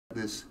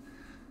this.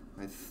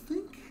 I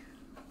think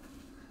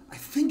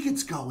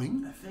it's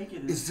going. I think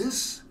it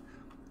is.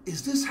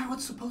 Is this how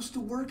it's supposed to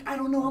work? I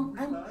don't know.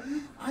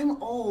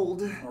 I'm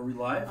old. Are we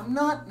live? I'm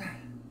not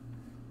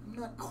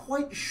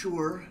quite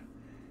sure.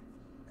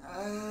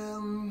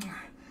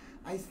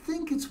 I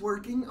think it's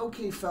working.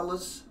 Okay,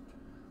 fellas.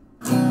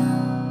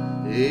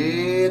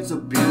 It's a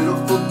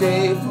beautiful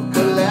day for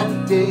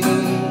collecting.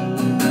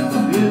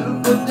 A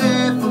beautiful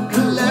day for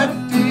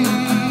collecting.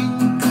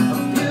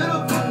 A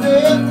beautiful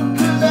day for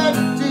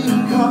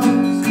collecting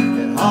cards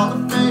and Hall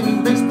of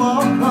Fame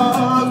baseball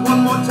cards.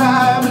 One more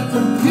time, it's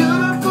a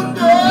beautiful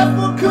day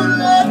for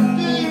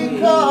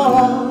collecting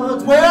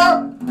cards.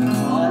 Where?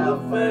 Hall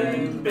of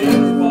Fame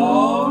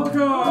baseball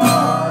cards.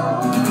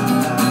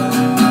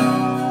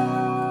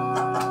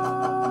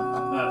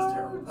 That's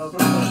terrible.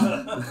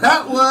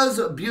 That was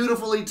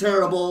beautifully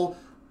terrible,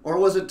 or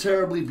was it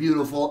terribly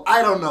beautiful?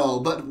 I don't know,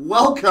 but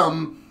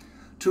welcome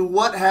to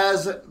what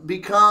has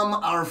become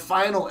our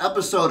final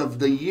episode of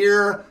the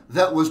year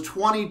that was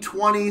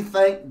 2020.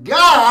 Thank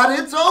God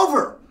it's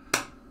over,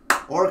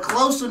 or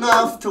close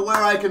enough to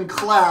where I can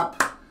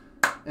clap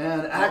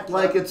and act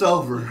like it's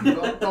over.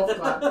 Don't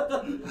clap.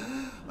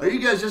 Are you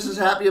guys just as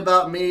happy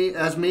about me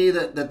as me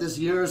that this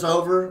year is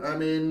over? I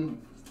mean,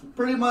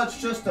 pretty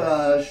much just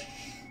a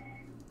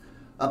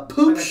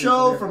poop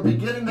show from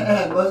beginning to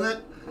end, was it?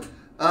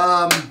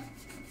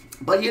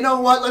 But you know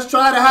what? Let's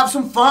try to have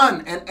some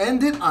fun and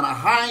end it on a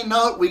high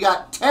note. We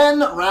got 10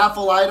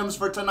 raffle items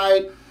for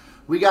tonight.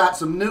 We got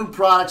some new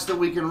products that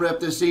we can rip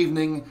this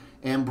evening.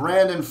 And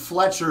Brandon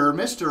Fletcher,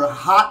 Mr.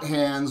 Hot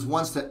Hands,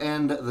 wants to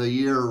end the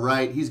year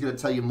right. He's going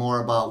to tell you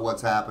more about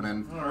what's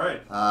happening. All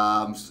right.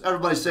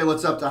 Everybody say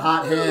what's up to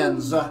Hot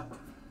Hands. Go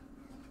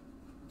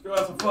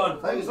have some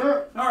fun. Thank you,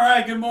 sir. All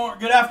right.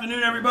 Good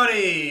afternoon,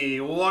 everybody.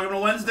 Welcome to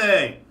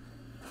Wednesday.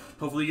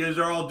 Hopefully you guys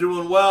are all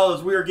doing well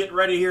as we are getting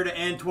ready here to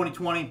end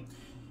 2020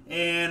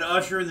 and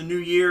usher in the new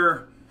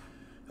year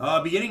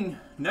beginning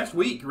next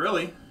week,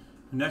 really.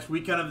 Next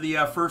week, kind of the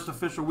first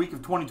official week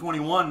of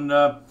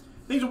 2021.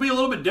 Things will be a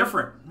little bit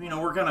different. You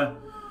know, we're kind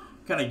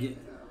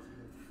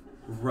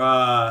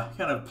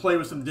of play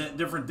with some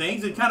different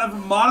things and kind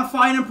of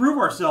modify and improve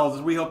ourselves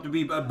as we hope to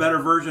be a better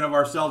version of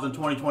ourselves in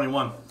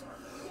 2021.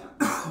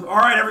 All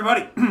right,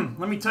 everybody.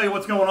 Let me tell you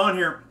what's going on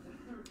here.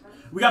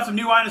 We got some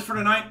new items for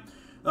tonight.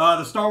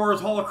 The Star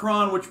Wars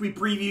Holocron, which we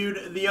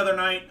previewed the other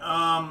night,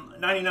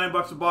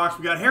 $99 a box.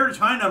 We got Heritage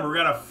High Number. We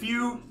got a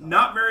few,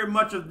 not very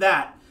much of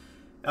that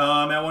at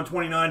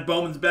 $129.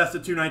 Bowman's Best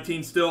at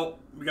 $219 still.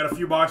 We got a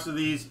few boxes of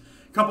these.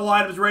 A couple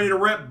items ready to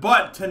rip.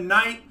 But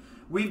tonight,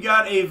 we've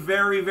got a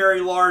very,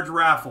 very large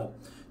raffle.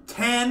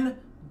 10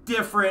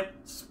 different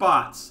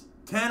spots.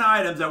 10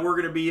 items that we're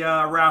going to be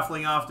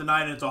raffling off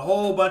tonight. And it's a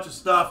whole bunch of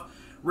stuff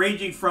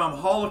ranging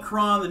from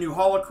Holocron, the new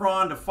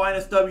Holocron, to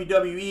Finest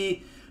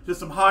WWE, to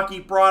some hockey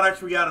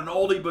products. We got an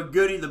oldie but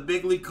goodie, the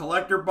Big League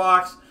Collector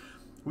box.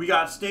 We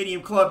got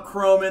Stadium Club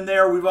Chrome in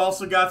there. We've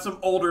also got some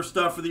older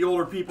stuff for the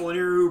older people in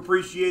here who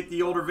appreciate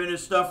the older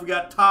vintage stuff. We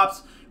got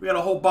Topps. We got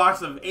a whole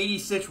box of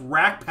 86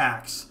 rack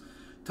packs.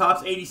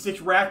 Topps 86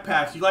 rack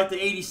packs. You like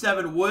the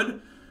 87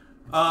 wood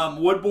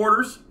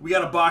borders? We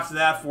got a box of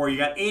that for you.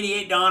 You got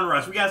 88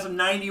 Donruss. We got some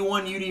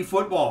 91 UD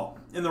football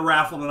in the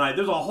raffle tonight.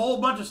 There's a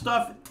whole bunch of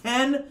stuff.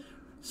 10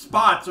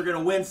 spots are going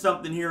to win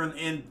something here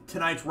in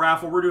tonight's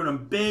raffle. We're doing a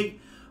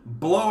big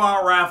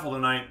blowout raffle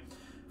tonight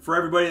for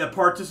everybody that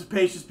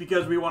participates, just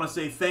because we want to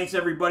say thanks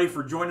everybody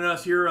for joining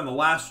us here on the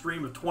last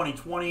stream of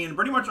 2020 and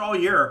pretty much all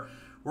year.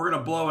 We're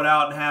going to blow it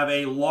out and have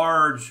a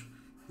large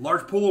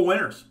pool of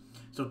winners.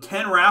 So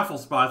 10 raffle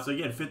spots. So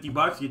again,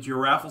 $50 gets you a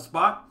raffle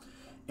spot,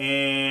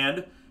 and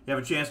you have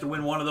a chance to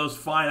win one of those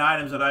fine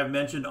items that I've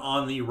mentioned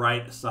on the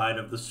right side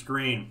of the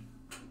screen.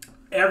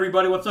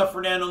 Everybody, what's up,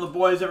 Fernando and the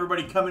boys?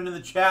 Everybody coming in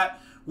the chat.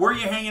 Where are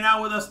you hanging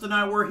out with us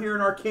tonight? We're here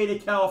in Arcata,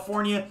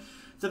 California.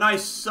 It's a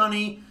nice,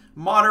 sunny,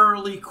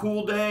 moderately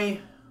cool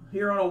day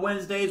here on a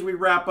Wednesday as we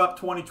wrap up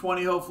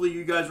 2020. Hopefully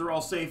you guys are all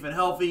safe and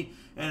healthy,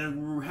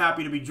 and we're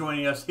happy to be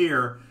joining us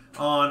here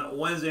on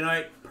Wednesday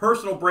night.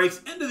 Personal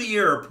breaks, end of the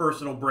year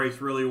personal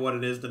breaks, really what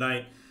it is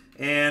tonight.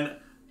 And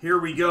here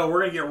we go.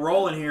 We're going to get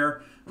rolling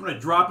here. I'm going to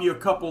drop you a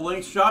couple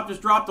links. Shop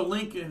just dropped the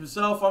link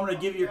himself. I'm going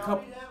to give you a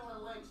couple.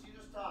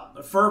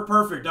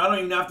 Perfect. I don't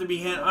even have to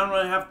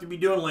be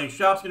doing links.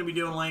 Shop's going to be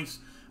doing links.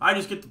 I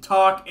just get to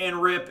talk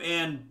and rip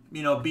and,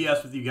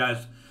 BS with you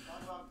guys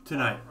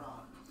tonight.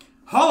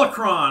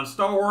 Holocron,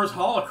 Star Wars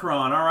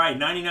Holocron. All right,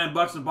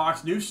 $99 a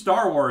box. New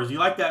Star Wars. You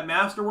like that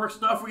Masterwork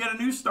stuff? We got a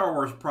new Star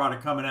Wars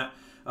product coming out,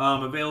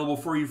 available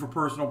for you for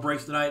personal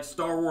breaks tonight.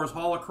 Star Wars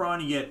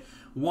Holocron. You get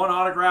one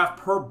autograph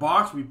per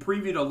box. We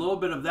previewed a little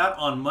bit of that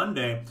on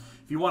Monday.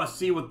 If you want to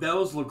see what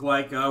those look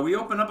like, we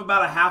open up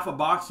about a half a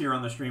box here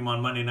on the stream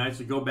on Monday night,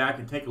 so go back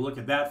and take a look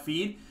at that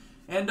feed.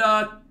 And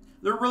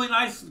they're really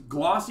nice,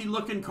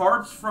 glossy-looking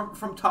cards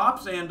from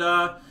Topps, and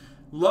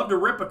love to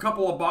rip a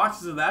couple of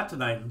boxes of that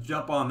tonight and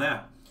jump on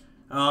that.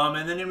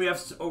 And then we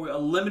have a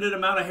limited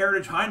amount of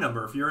Heritage High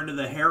Number. If you're into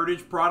the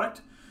Heritage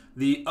product,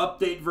 The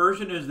update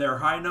version is their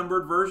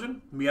high-numbered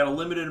version. We got a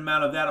limited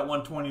amount of that at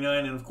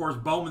 129, and of course,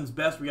 Bowman's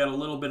Best, we got a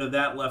little bit of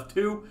that left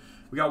too.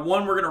 We got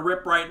one we're going to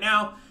rip right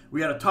now. We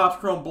got a Topps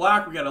Chrome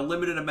Black. We got a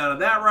limited amount of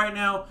that right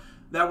now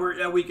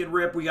that we can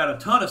rip. We got a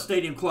ton of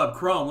Stadium Club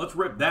Chrome. Let's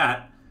rip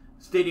that.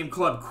 Stadium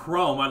Club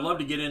Chrome. I'd love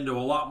to get into a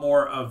lot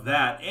more of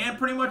that, and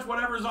pretty much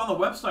whatever's on the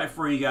website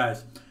for you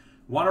guys.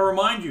 Want to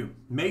remind you,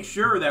 make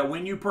sure that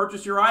when you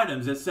purchase your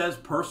items, it says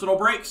Personal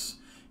Breaks.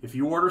 If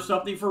you order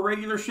something for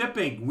regular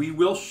shipping, we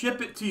will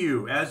ship it to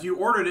you as you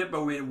ordered it,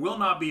 but it will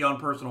not be on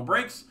Personal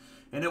Breaks,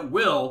 and it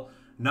will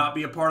not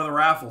be a part of the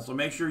raffle. So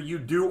make sure you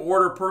do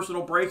order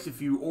Personal Breaks.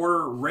 If you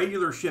order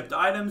regular shipped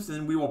items,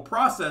 then we will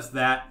process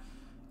that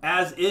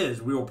as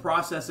is. We will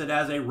process it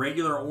as a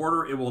regular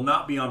order. It will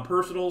not be on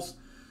Personals.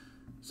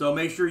 So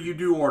make sure you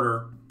do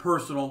order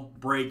Personal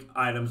Break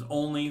items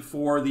only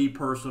for the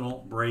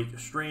Personal Break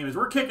stream. As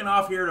we're kicking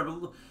off here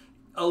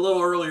a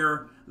little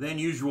earlier than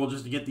usual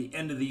just to get the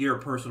end of the year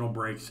Personal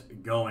Breaks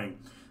going.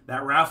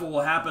 That raffle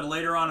will happen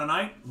later on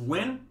tonight.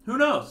 When? Who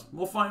knows?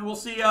 We'll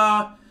see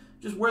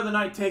just where the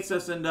night takes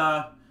us and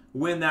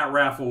when that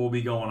raffle will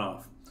be going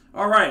off.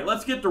 All right,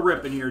 let's get to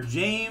ripping here.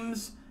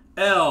 James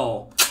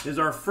L. is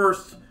our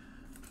first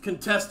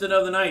contestant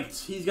of the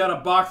night. He's got a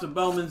box of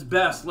Bowman's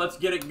Best. Let's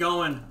get it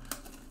going.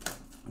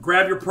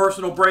 Grab your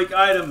Personal Break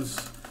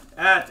items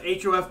at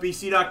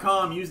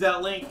HOFBC.com. Use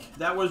that link.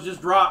 That was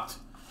just dropped.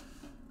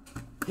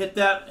 Hit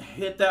that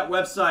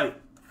website.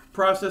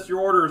 Process your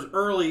orders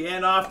early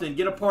and often.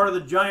 Get a part of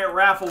the giant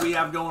raffle we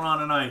have going on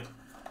tonight.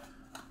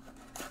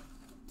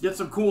 Get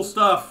some cool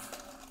stuff.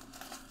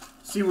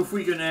 See if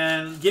we can,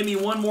 and give me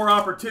one more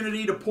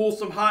opportunity to pull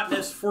some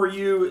hotness for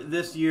you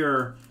this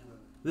year.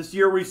 This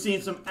year we've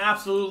seen some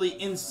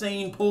absolutely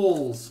insane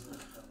pulls.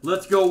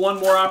 Let's go one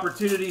more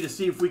opportunity to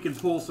see if we can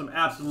pull some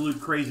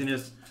absolute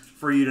craziness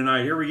for you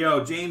tonight. Here we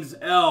go. James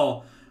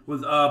L.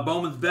 with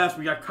Bowman's Best.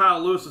 We got Kyle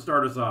Lewis to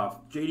start us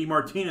off. JD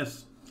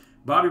Martinez.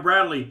 Bobby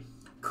Bradley.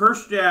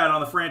 Kerstad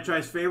on the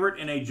franchise favorite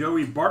and a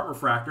Joey Bart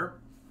refractor.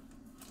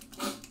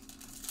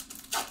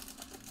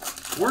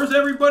 Where's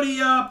everybody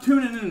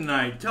tuning in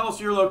tonight? Tell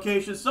us your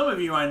location. Some of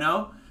you I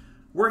know.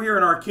 We're here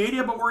in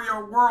Arcadia, but where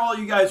are all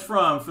you guys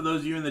from? For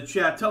those of you in the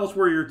chat, tell us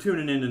where you're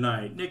tuning in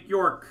tonight. Nick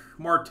York,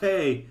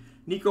 Marte,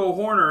 Nico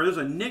Horner. There's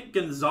a Nick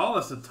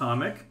Gonzalez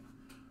Atomic.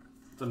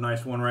 It's a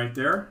nice one right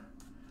there.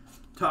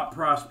 Top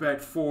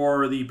prospect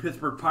for the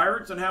Pittsburgh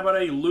Pirates. And how about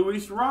a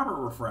Luis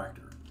Robert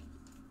refractor?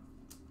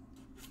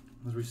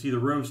 As we see the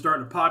room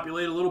starting to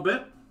populate a little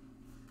bit.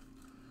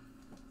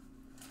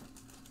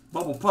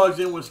 Bubble Pugs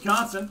in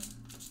Wisconsin.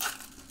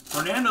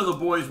 Fernando the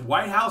Boys,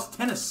 White House,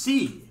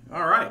 Tennessee.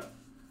 All right.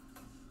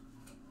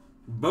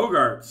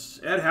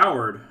 Bogarts, Ed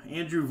Howard,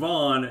 Andrew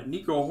Vaughn,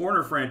 Nico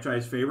Horner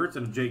franchise favorites,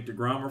 and a Jake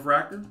DeGrom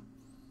refractor.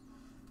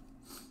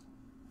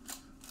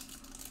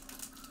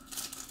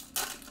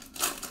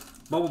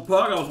 Bubble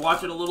Pug, I was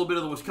watching a little bit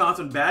of the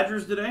Wisconsin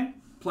Badgers today,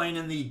 playing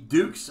in the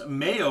Duke's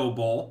Mayo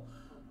Bowl.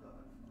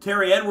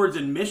 Terry Edwards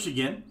in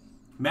Michigan.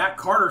 Matt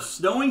Carter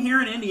snowing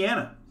here in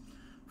Indiana.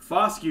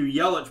 Foscue,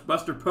 Yelich,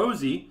 Buster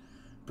Posey,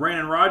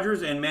 Brandon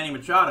Rogers, and Manny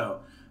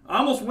Machado. I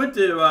almost went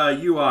to I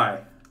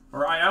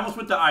almost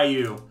went to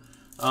IU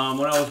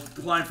when I was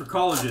applying for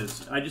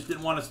colleges. I just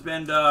didn't want to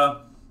spend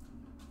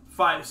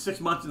 5-6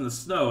 months in the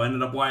snow.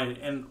 Why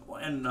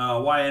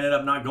I ended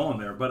up not going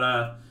there.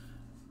 But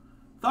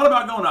thought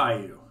about going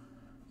to IU.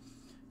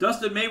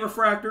 Dustin May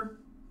refractor,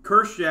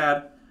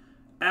 Kershad,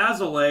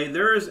 Azalea.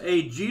 There is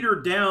a Jeter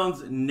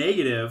Downs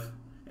negative,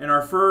 and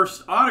our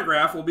first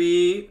autograph will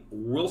be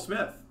Will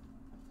Smith.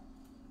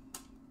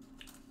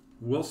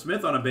 Will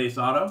Smith on a base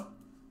auto.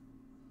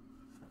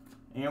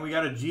 And we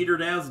got a Jeter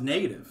Downs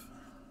negative.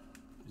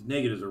 These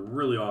negatives are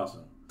really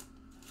awesome.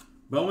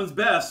 Bowman's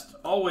Best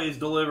always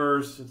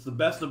delivers. It's the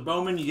best of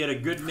Bowman. You get a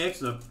good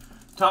mix of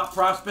top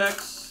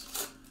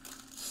prospects,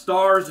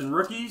 stars, and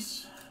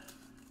rookies.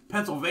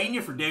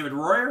 Pennsylvania for David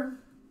Royer.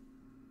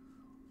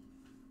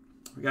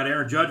 We got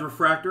Aaron Judge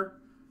refractor,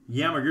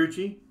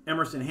 Yamaguchi,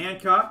 Emerson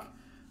Hancock,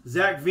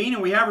 Zach Veen,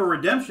 and we have a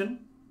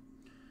redemption.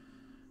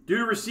 Due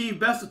to receive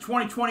best of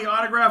 2020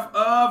 autograph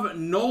of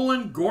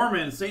Nolan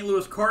Gorman, St.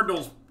 Louis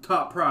Cardinals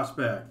top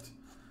prospect. So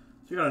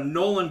you got a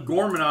Nolan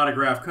Gorman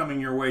autograph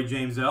coming your way,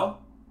 James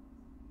L.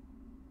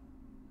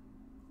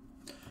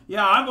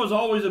 Yeah, I was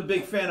always a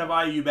big fan of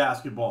IU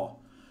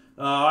basketball.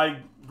 I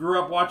grew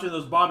up watching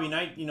those Bobby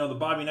Knight, the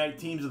Bobby Knight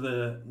teams of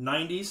the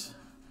 90s.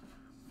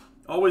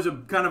 Always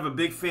kind of a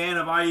big fan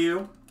of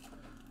IU.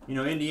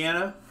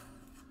 Indiana.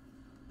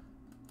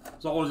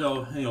 It's always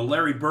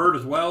Larry Bird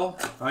as well.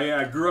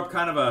 I grew up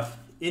kind of a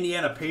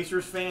Indiana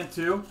Pacers fan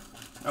too.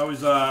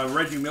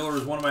 Reggie Miller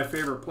was one of my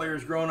favorite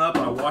players growing up.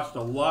 I watched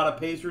a lot of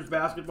Pacers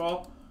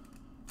basketball.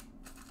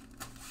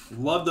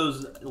 Love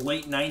those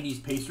late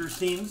 90s Pacers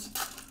teams.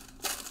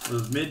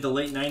 Those mid to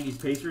late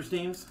 90s Pacers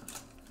teams.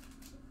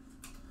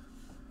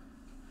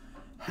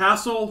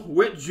 Hassel,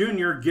 Witt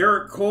Jr.,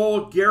 Garrett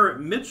Cole, Garrett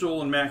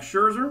Mitchell, and Max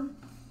Scherzer.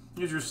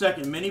 Here's your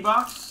second mini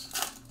box.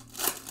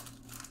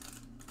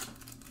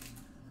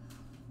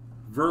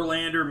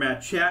 Verlander,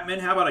 Matt Chapman.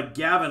 How about a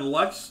Gavin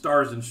Lux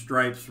Stars and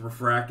Stripes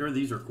refractor?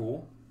 These are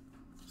cool.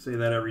 Say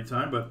that every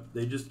time, but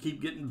they just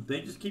keep getting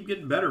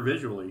better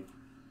visually.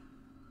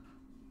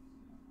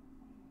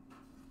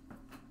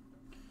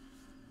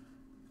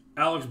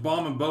 Alex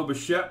Baum and Bo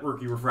Bichette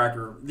rookie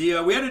refractor. We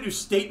had to do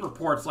state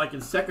reports like in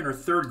 2nd or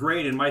 3rd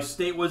grade, and my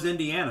state was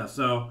Indiana,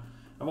 so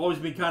I've always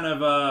been kind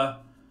of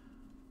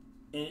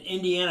an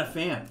Indiana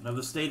fan of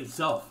the state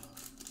itself.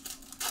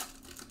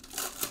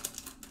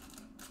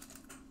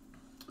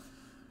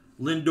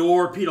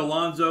 Lindor, Pete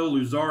Alonso,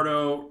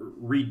 Luzardo,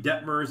 Reed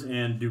Detmers,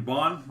 and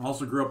Dubon.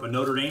 Also grew up a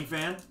Notre Dame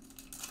fan.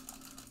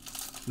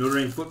 Notre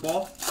Dame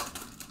football.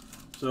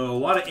 So a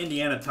lot of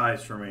Indiana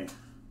ties for me.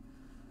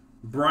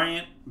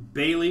 Bryant,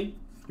 Bailey.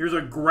 Here's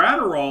a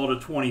Gratterall to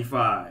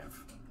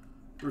 25.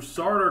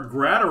 Rusardo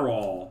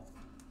Gratterall.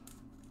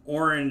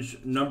 Orange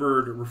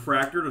numbered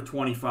refractor to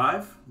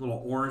 25. A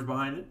little orange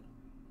behind it.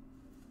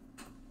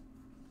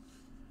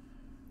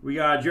 We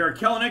got Jared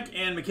Kelenic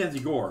and Mackenzie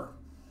Gore.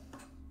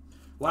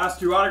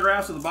 Last 2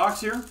 autographs of the box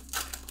here.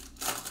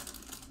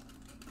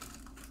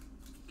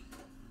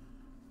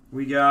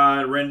 We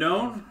got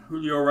Rendon,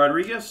 Julio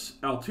Rodriguez,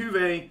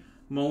 Altuve,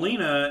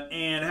 Molina,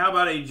 and how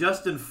about a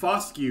Justin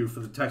Foscue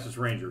for the Texas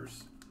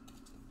Rangers?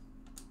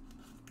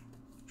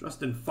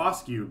 Justin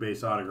Foscue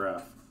base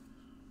autograph.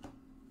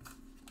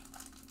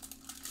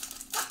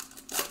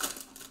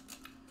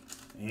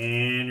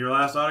 And your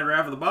last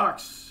autograph of the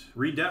box.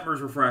 Reed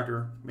Detmers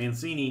refractor,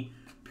 Mancini,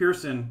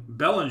 Pearson,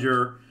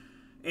 Bellinger,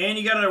 and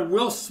you got a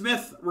Will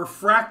Smith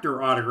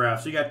refractor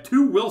autograph. So you got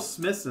 2 Will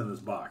Smiths in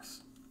this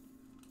box.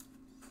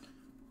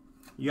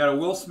 You got a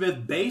Will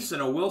Smith base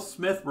and a Will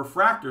Smith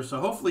refractor. So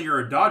hopefully you're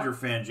a Dodger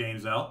fan,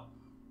 James L.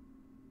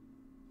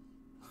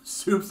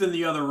 Soup's in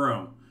the other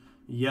room.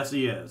 Yes,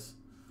 he is.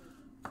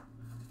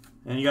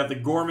 And you got the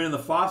Gorman and the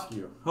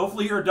Foscue.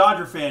 Hopefully you're a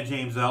Dodger fan,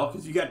 James L.,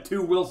 because you got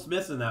 2 Will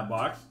Smiths in that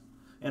box.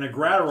 And a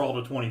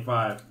Gratterall to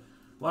 25.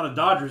 A lot of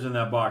Dodgers in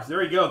that box.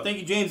 There you go. Thank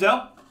you, James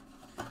L.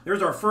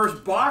 There's our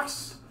first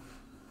box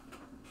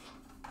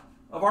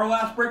of our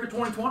last break of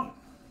 2020.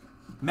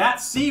 Matt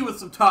C with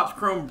some Topps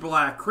Chrome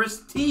Black.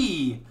 Chris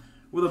T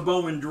with a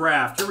Bowman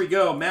Draft. Here we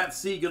go. Matt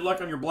C, good luck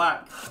on your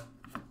black.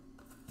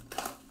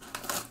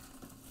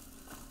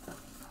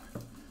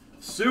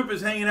 Soup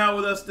is hanging out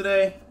with us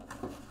today.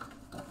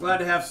 Glad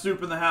to have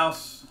Soup in the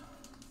house.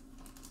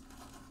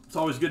 It's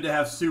always good to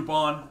have Soup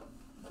on.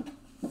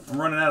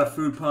 I'm running out of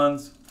food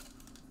puns.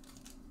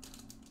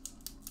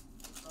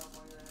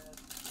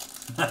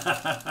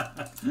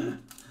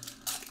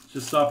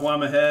 Just stop while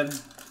I'm ahead.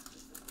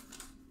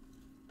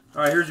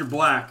 All right, here's your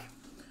black.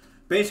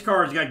 Base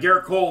cards, you got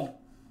Garrett Cole,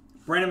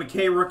 Brandon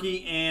McKay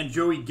rookie, and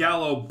Joey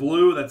Gallo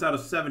blue. That's out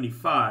of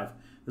 75.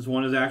 This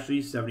one is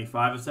actually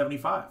 75 of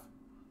 75.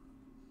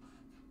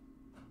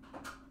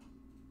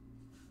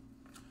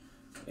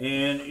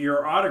 And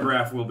your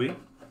autograph will be...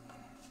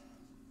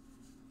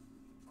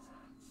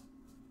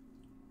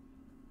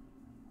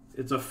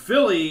 It's a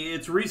Philly.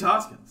 It's Rhys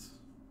Hoskins.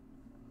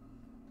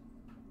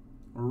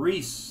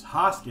 Rhys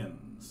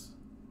Hoskins.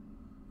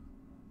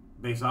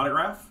 Base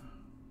autograph.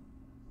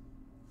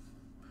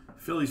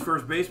 Philly's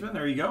first baseman.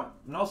 There you go.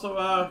 And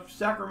also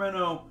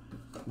Sacramento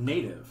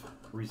native,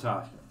 Rhys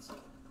Hoskins.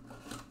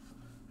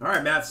 All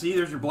right, Matt C.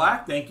 There's your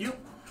black. Thank you.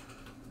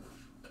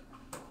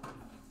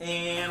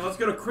 And let's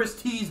go to Chris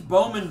T's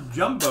Bowman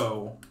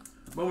Jumbo.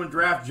 Bowman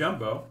Draft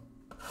Jumbo.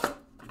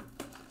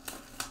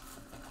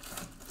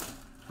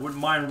 Wouldn't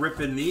mind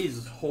ripping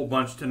these a whole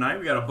bunch tonight.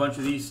 We got a bunch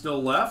of these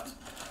still left.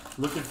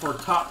 Looking for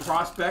top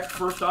prospect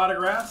first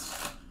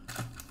autographs.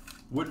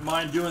 Wouldn't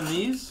mind doing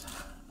these.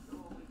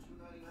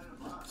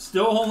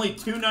 Still only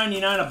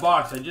 $2.99 a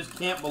box. I just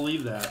can't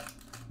believe that.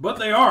 But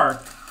they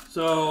are.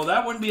 So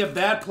that wouldn't be a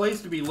bad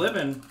place to be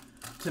living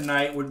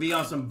tonight. Would be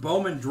on some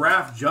Bowman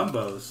Draft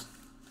Jumbos.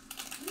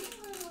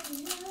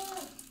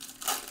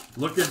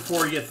 Looking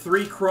for, you get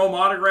 3 chrome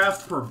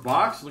autographs per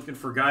box. Looking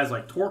for guys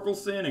like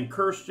Torkelson and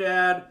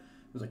Kershad.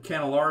 There's a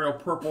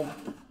Candelario purple.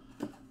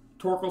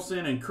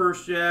 Torkelson and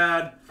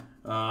Kershad.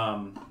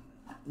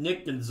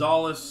 Nick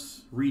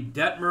Gonzalez. Reed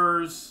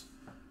Detmers.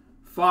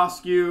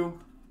 Foscue.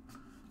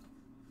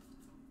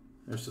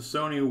 There's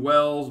Sasoni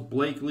Wells.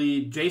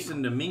 Blakely.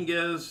 Jason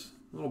Dominguez.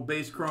 Little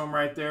base chrome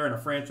right there. And a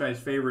franchise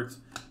favorites.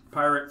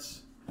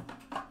 Pirates.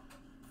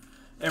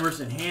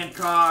 Emerson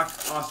Hancock.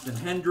 Austin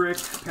Hendrick.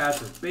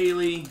 Patrick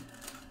Bailey.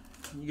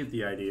 You get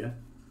the idea.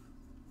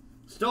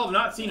 Still have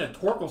not seen a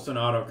Torkelson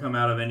auto come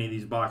out of any of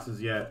these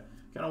boxes yet.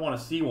 Kind of want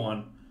to see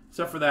one.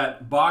 Except for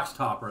that box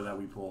topper that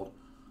we pulled.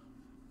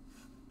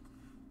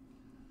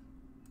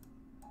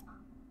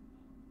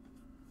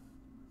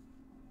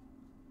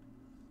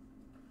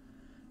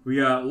 We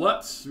got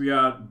Lutz. We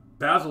got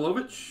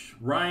Basilovich.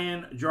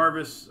 Ryan,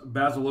 Jarvis,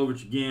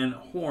 Basilovich again.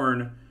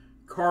 Horn,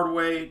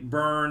 Cardway,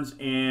 Burns,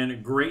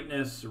 and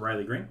Greatness,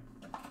 Riley Green.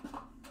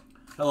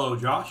 Hello,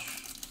 Josh.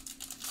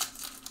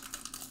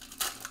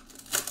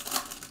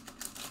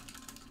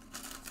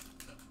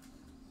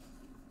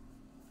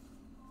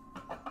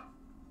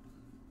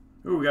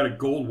 Ooh, we got a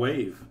gold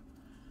wave.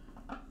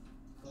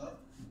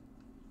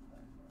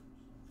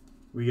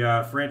 We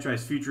got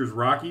Franchise Futures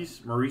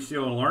Rockies,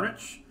 Mauricio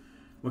Larnach,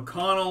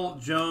 McConnell,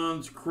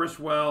 Jones,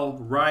 Criswell,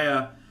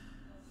 Raya,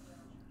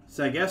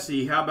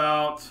 Sagesi. How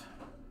about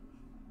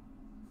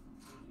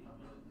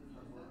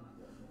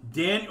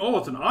oh,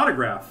 it's an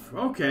autograph.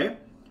 Okay.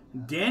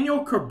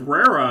 Daniel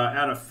Cabrera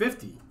out of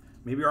 50.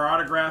 Maybe our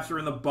autographs are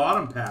in the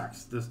bottom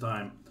packs this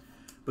time.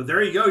 But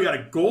there you go. You got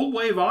a Gold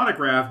Wave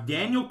autograph.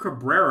 Daniel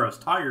Cabrera's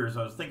Tigers.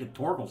 I was thinking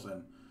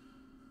Torkelson.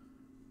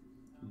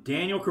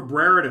 Daniel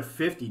Cabrera to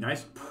 50.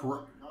 Nice.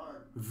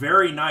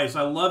 Very nice.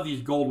 I love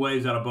these Gold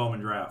Waves out of Bowman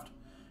Draft.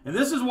 And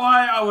this is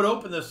why I would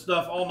open this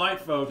stuff all night,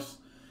 folks,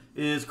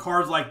 is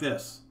cards like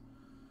this.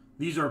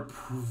 These are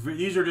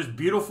just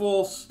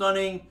beautiful,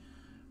 stunning.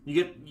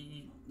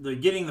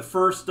 Getting the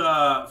first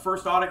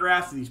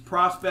autographs of these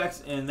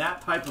prospects in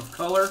that type of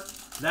color.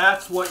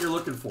 That's what you're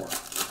looking for.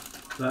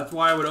 So that's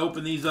why I would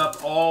open these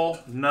up all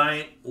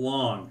night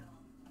long.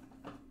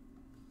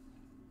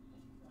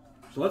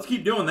 So let's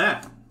keep doing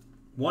that.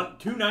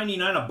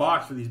 $2.99 a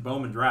box for these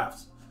Bowman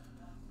Drafts.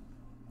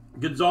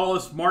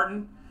 Gonzalez,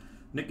 Martin.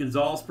 Nick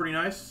Gonzalez, pretty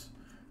nice.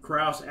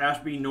 Kraus,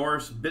 Ashby,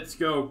 Norris,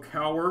 Bitsko,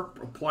 Cower,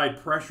 Applied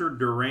Pressure,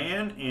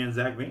 Duran, and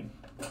Zach Veen.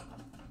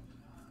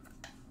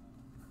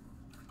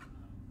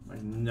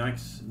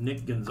 Nice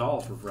Nick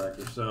Gonzalez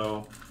refractor.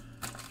 So,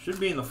 should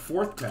be in the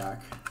 4th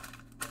pack.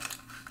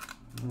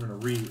 I'm going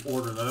to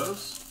reorder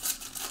those.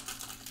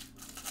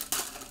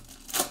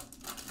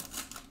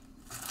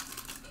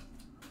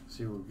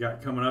 See what we've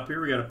got coming up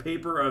here. We got a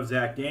paper of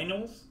Zach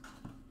Daniels.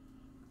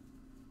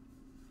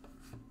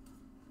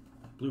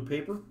 Blue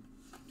paper.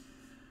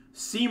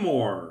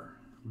 Seymour,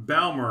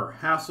 Baumer,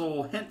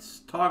 Hassel,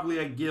 Hintz,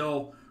 Toglia,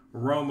 Gill,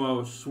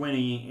 Romo,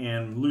 Swinney,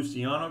 and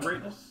Luciano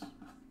greatness.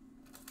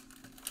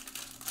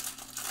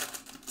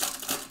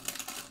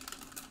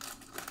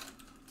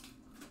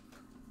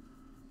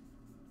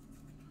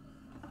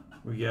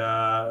 We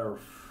got a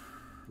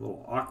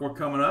little Aqua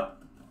coming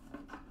up.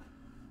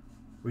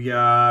 We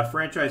got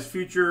Franchise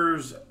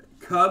Futures,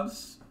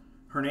 Cubs,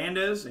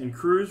 Hernandez, and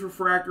Cruz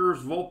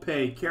refractors,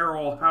 Volpe,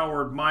 Carroll,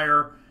 Howard,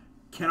 Meyer,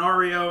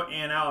 Canario,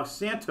 and Alex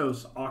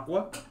Santos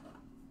Aqua.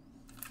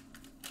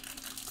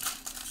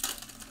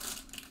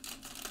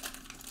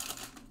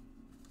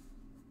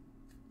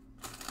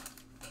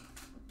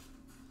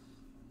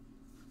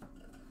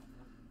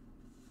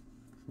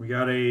 We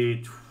got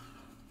a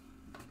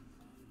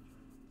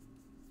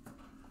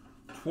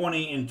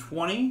 20 and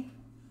 20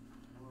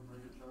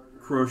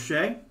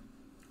 Crochet,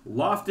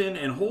 Lofton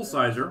and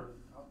Holsizer,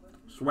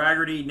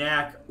 Swaggerty,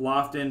 Knack,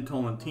 Lofton,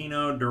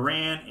 Tolentino,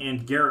 Duran,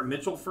 and Garrett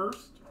Mitchell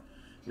first.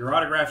 Your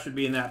autograph should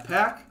be in that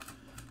pack.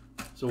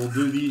 So we'll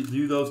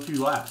do those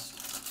two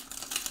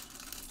last.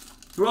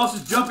 Who else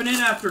is jumping in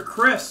after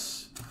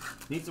Chris?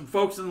 Need some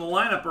folks in the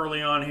lineup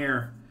early on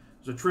here.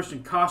 There's a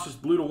Tristan Cautious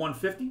blue to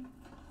 150.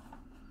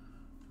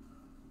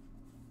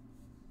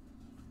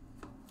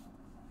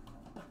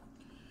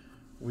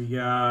 We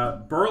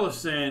got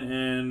Burleson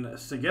and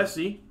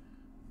Sagesi,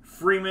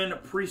 Freeman,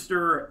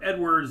 Priester,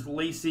 Edwards,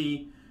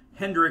 Lacey,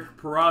 Hendrick,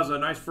 Peraza.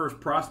 Nice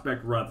first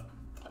prospect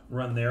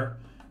run there.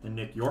 And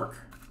Nick York.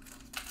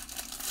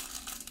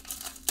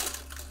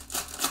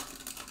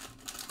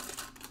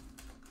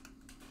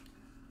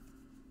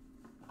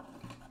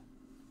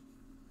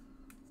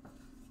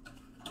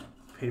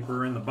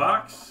 Paper in the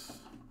box.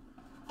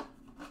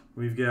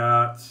 We've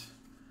got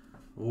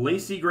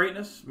Lacey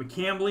greatness,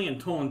 McCambly and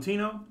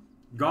Tolentino,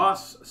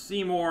 Goss,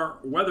 Seymour,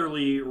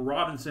 Weatherly,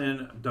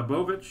 Robinson,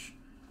 Dabovich,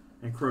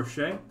 and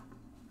Crochet.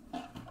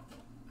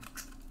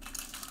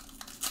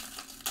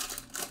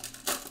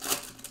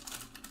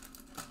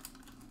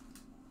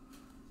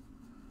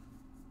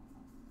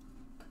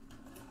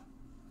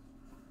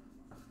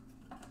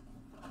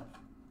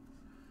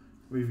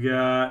 We've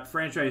got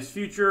Franchise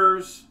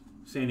Futures,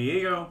 San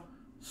Diego,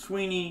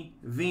 Sweeney,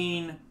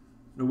 Veen,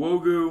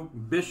 Nwogu,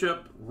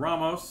 Bishop,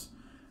 Ramos,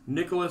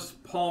 Nicholas,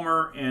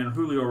 Palmer, and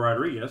Julio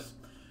Rodriguez.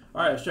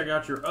 All right, let's check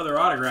out your other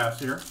autographs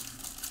here.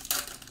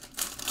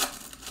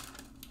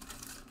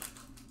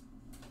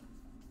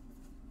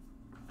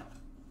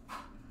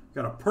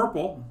 Got a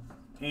purple,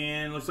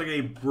 and looks like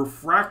a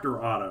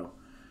refractor auto.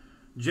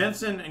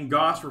 Jensen and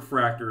Goss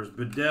refractors,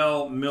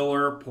 Bedell,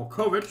 Miller,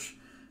 Polkovich,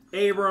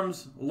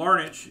 Abrams,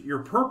 Larnach. Your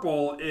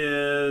purple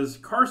is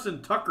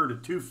Carson Tucker to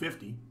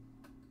 250.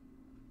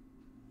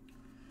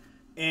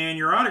 And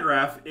your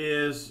autograph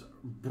is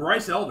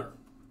Bryce Elder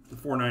to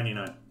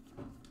 499.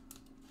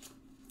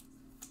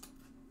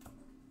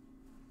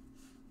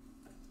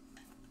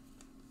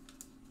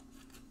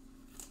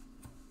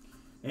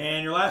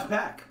 And your last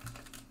pack.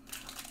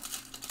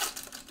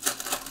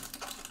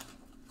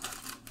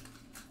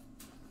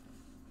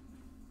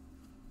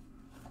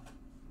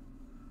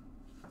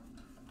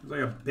 Looks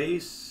like a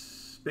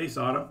base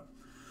auto.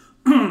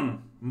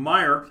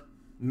 Meyer,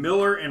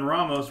 Miller and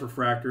Ramos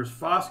refractors,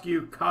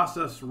 Foscue,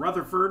 Casas,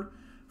 Rutherford,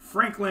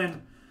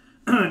 Franklin,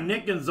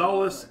 Nick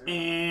Gonzalez,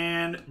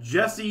 and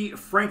Jesse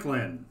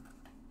Franklin.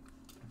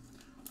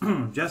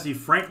 Jesse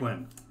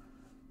Franklin.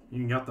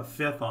 You got the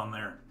 5th on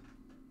there.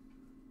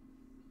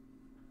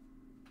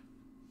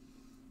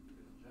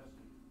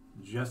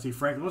 Jesse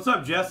Franklin. What's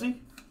up,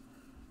 Jesse?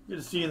 Good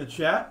to see you in the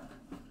chat.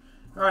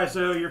 All right,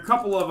 so your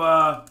couple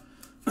of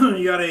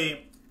you got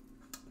a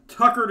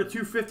Tucker to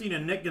 250 to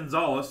Nick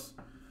Gonzalez.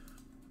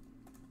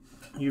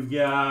 You've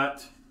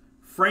got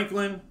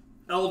Franklin,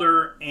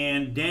 Elder,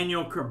 and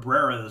Daniel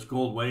Cabrera. This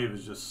gold wave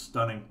is just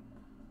stunning.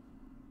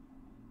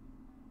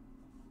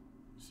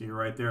 See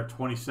right there,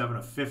 27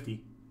 of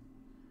 50.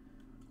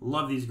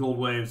 Love these gold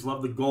waves.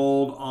 Love the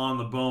gold on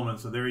the Bowman.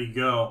 So there you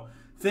go.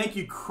 Thank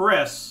you,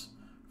 Chris,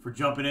 for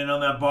jumping in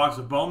on that box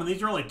of Bowman.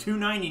 These are only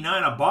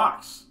 $2.99 a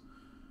box.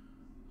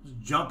 Just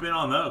jump in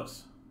on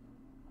those.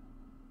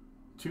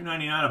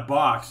 $2.99 a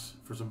box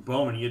for some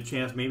Bowman. You get a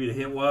chance maybe to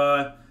hit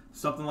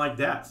something like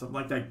that. Something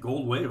like that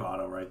gold wave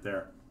auto right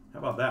there. How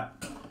about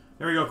that?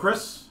 There we go,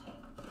 Chris.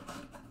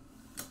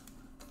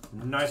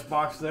 Nice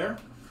box there.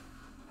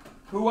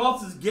 Who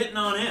else is getting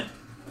on in?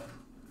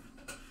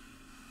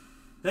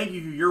 Thank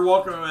you. You're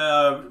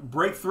welcome.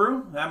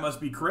 Breakthrough. That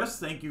must be Chris.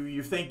 Thank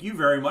you. Thank you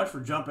very much for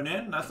jumping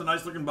in. That's a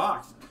nice looking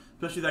box,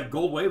 especially that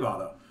gold wave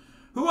auto.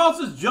 Who else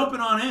is jumping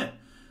on in?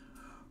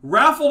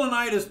 Raffle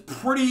tonight is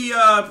pretty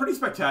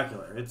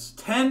spectacular. It's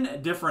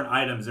 10 different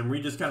items, and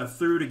we just kind of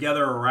threw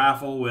together a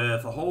raffle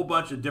with a whole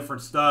bunch of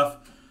different stuff.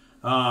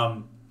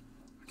 Kind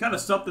of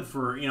something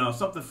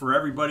for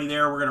everybody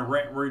there.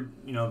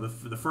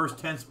 The first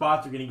 10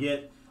 spots are gonna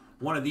get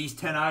one of these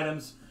 10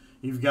 items.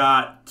 You've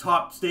got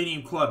Top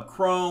Stadium Club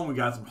Chrome. We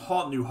got some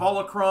new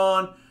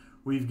Holocron.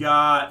 We've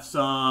got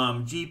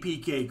some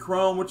GPK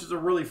Chrome, which is a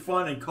really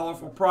fun and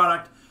colorful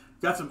product.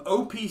 Got some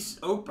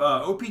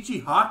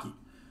OPC Hockey.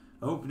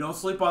 Oh, don't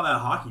sleep on that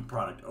hockey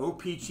product.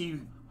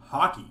 OPC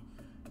Hockey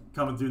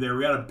coming through there.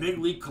 We got a Big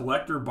League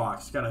Collector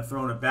box, kind of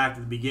throwing it back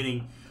to the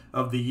beginning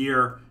of the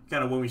year,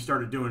 kind of when we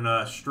started doing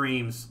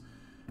streams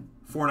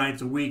 4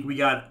 nights a week. We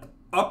got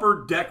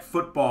Upper Deck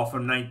Football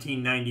from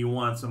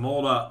 1991. Some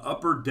old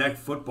Upper Deck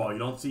Football. You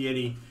don't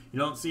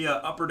see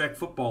Upper Deck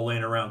Football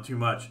laying around too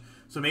much.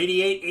 Some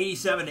 88,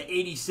 87 to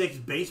 86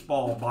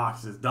 baseball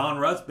boxes. Don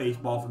Russ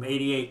baseball from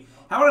 88.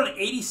 How about an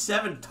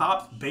 87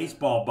 Topps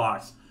baseball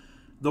box?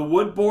 The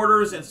wood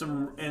borders and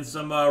some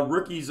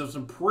rookies of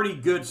some pretty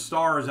good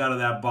stars out of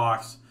that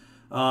box.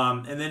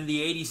 And then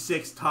the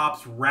 86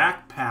 Topps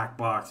Rack Pack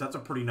box. That's a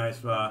pretty nice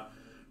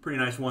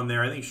one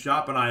there. I think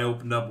Shop and I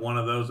opened up one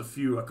of those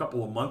a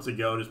couple of months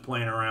ago, just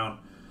playing around,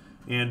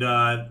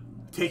 and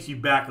takes you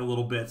back a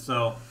little bit.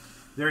 So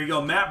there you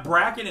go, Matt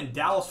Bracken in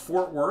Dallas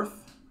Fort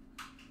Worth,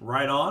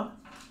 right on.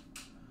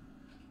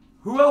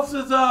 Who else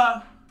is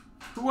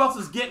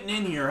getting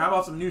in here? How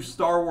about some new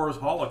Star Wars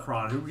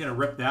Holocron? Who are we gonna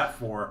rip that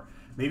for?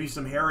 Maybe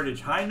some Heritage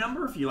High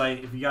Number if you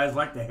guys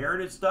like the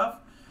Heritage stuff.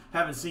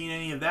 Haven't seen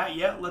any of that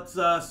yet. Let's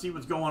see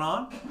what's going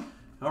on.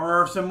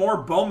 Or some more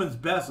Bowman's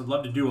Best. I'd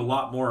love to do a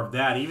lot more of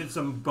that. Even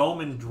some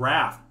Bowman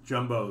Draft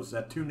Jumbos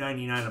at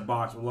 $2.99 a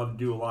box. We'd love to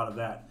do a lot of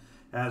that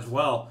as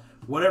well.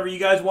 Whatever you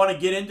guys want to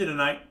get into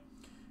tonight,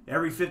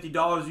 every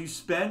 $50 you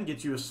spend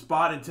gets you a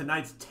spot in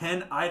tonight's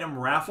 10-item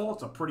raffle.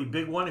 It's a pretty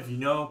big one. If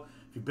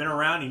you've been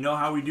around, you know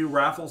how we do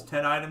raffles.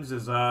 10 items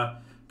is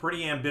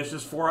pretty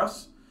ambitious for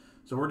us.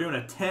 So we're doing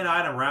a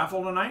 10-item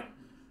raffle tonight.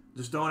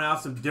 Just throwing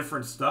out some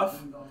different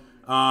stuff.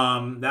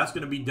 That's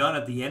going to be done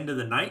at the end of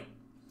the night.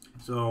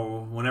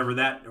 So whenever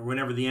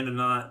the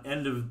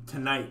end of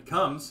tonight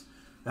comes,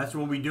 that's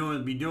when we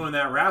be doing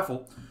that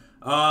raffle.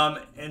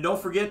 And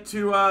don't forget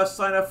to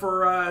sign up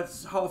for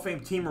Hall of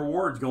Fame Team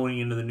Rewards going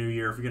into the new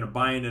year. If you're going to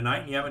buy in tonight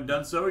and you haven't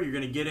done so, you're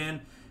going to get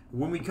in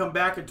when we come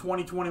back in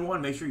 2021.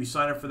 Make sure you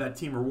sign up for that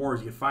Team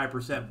Rewards. You get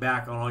 5%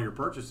 back on all your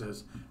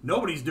purchases.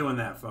 Nobody's doing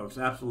that, folks.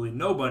 Absolutely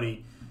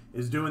nobody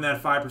is doing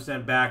that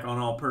 5% back on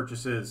all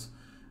purchases.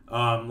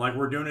 Like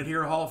we're doing it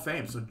here at Hall of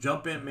Fame. So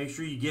jump in, make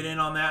sure you get in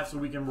on that so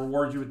we can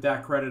reward you with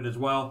that credit as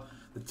well.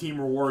 The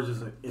Team Rewards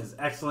is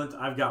excellent.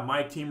 I've got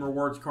my Team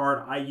Rewards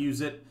card. I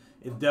use it.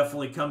 It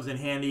definitely comes in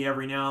handy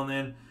every now and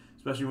then,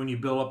 especially when you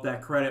build up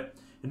that credit.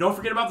 And don't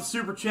forget about the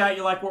Super Chat.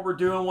 You like what we're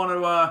doing, want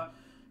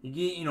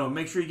to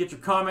make sure you get your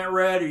comment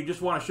read, or you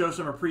just want to show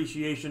some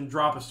appreciation,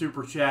 drop a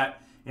Super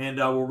Chat, and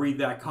we'll read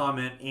that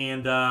comment.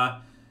 And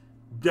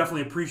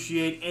definitely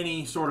appreciate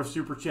any sort of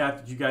Super Chat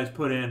that you guys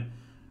put in.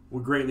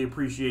 We'll greatly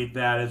appreciate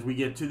that as we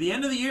get to the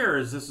end of the year,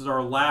 as this is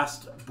our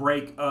last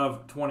break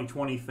of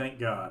 2020, thank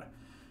God.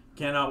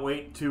 Cannot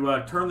wait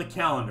to turn the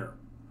calendar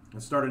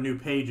and start a new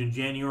page in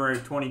January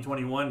of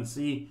 2021 and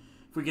see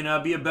if we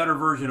can be a better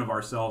version of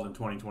ourselves in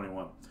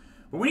 2021.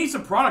 But we need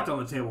some product on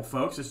the table,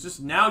 folks. It's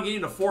just now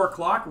getting to 4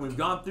 o'clock, and we've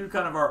gone through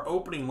kind of our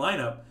opening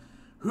lineup.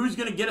 Who's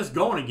going to get us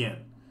going again?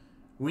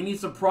 We need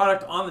some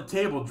product on the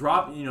table.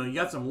 You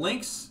got some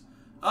links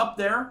up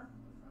there.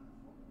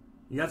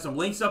 You got some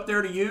links up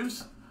there to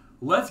use.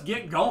 Let's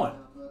get going.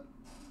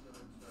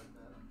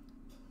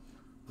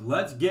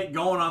 Let's get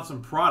going on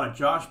some product.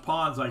 Josh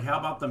Pond's like, how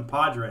about them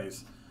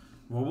Padres?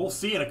 Well, we'll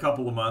see in a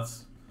couple of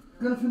months.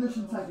 Gonna finish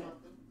in second.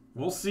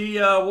 We'll see.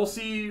 We'll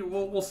see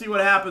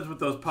what happens with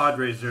those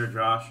Padres there,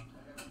 Josh.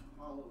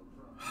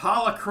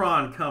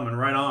 Holocron coming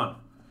right on.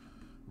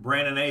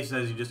 Brandon A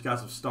says he just got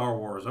some Star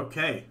Wars.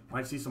 Okay,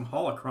 might see some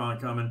Holocron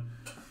coming.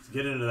 Let's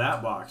get into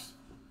that box.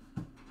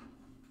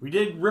 We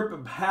did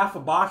rip half a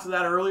box of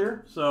that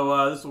earlier,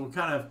 so this will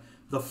kind of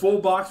the full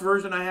box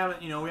version. We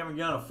haven't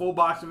done a full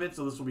box of it,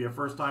 so this will be a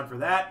first time for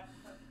that.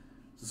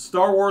 It's a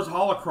Star Wars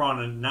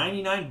Holocron at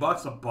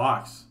 $99 a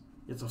box.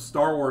 Get some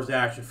Star Wars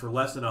action for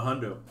less than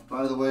 $100.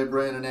 By the way,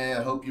 Brandon A.,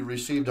 I hope you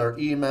received our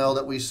email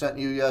that we sent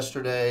you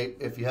yesterday.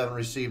 If you haven't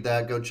received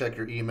that, go check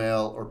your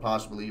email or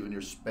possibly even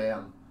your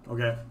spam.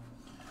 Okay.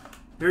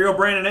 Here you go,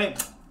 Brandon A.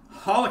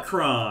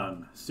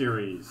 Holocron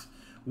series.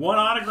 1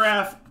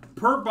 autograph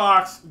per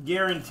box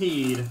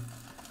guaranteed.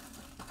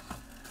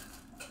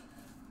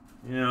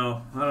 You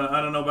know,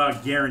 I don't know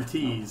about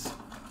guarantees.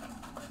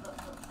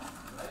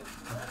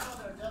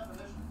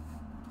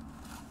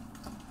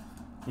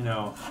 You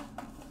know.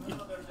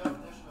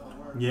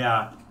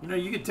 Yeah. You know,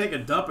 you could take a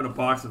dump in a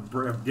box of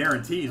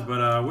guarantees, but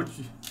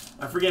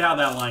I forget how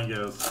that line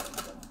goes.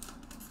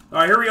 All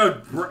right, here we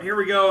go. Here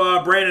we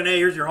go, Brandon A.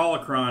 Here's your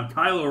Holocron.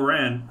 Kylo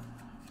Ren,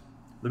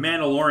 The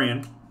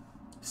Mandalorian,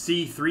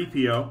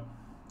 C-3PO,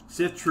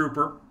 Sith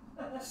Trooper,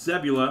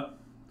 Sebula,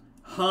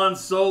 Han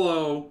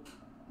Solo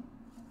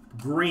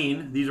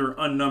green. These are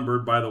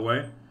unnumbered, by the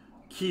way.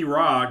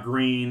 Kira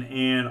green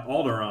and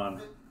Alderaan.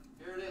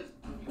 Here it is.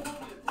 If you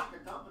want me to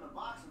take a dump in a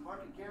box and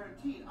mark it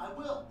guaranteed, I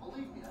will.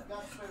 Believe me, I've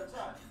got spare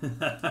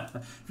time.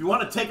 If you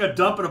want to take a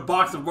dump in a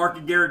box of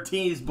market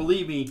guarantees,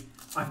 believe me,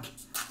 I've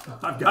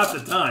got the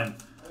time.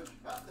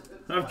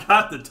 I've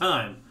got the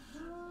time.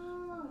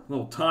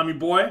 Little Tommy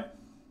boy. I get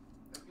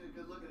a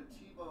good look at a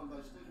T-bone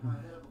by sticking my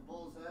head up a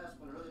bull's ass,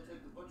 but I'd rather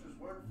take the butcher's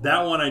word for it.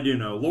 That one I do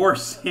know. Lor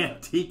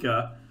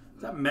Santika.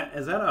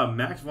 Is that a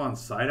Max von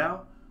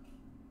Sydow?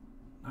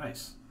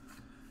 Nice.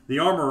 The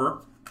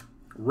Armorer.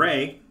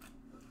 Rey.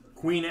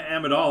 Queen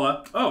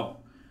Amidala. Oh.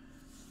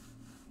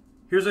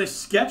 Here's a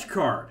sketch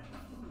card.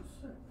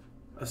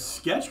 A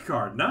sketch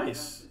card.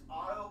 Nice.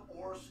 Auto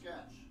or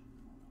sketch.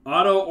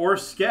 Auto or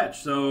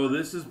sketch. So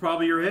this is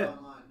probably your hit.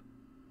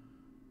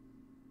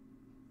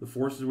 The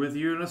Force is with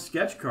you in a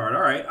sketch card.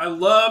 All right. I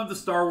love the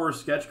Star Wars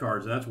sketch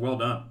cards, and that's well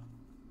done.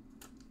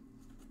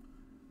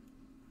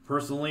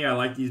 Personally, I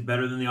like these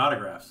better than the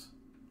autographs.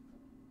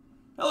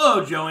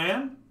 Hello,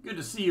 Joanne. Good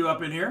to see you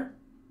up in here.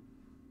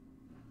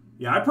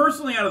 Yeah, I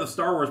personally, out of the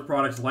Star Wars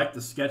products, like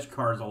the sketch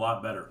cards a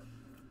lot better.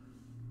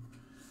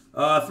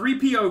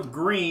 3PO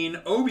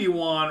green,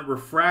 Obi-Wan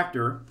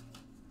refractor,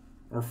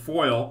 or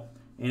foil,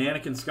 and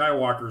Anakin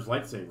Skywalker's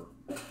lightsaber.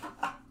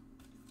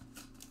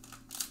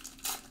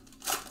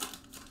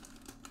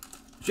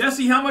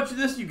 Jesse, how much of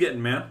this you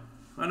getting, man?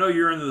 I know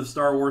you're into the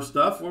Star Wars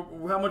stuff.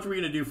 How much are we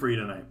going to do for you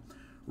tonight?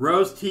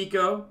 Rose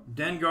Tico,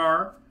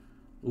 Dengar,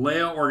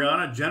 Leia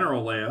Organa,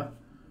 General Leia,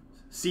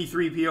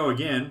 C-3PO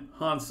again,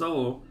 Han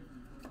Solo,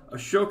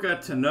 Ashoka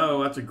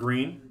Tano, that's a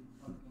green,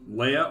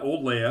 Leia,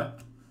 old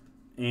Leia,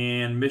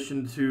 and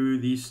Mission to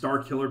the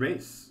Star Killer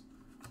Base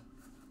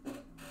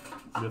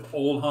with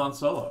old Han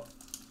Solo.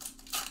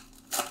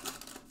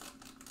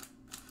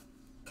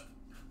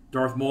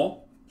 Darth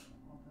Maul,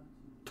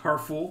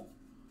 Tarful,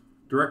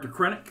 Director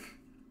Krennic,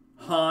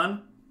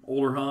 Han,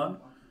 older Han,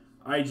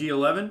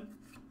 IG-11,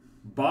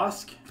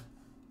 Bosk,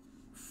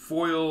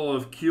 foil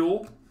of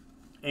Kuel,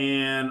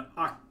 and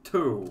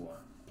Octo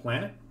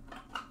Planet.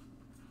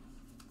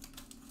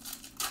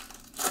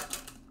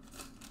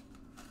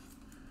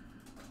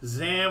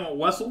 Zam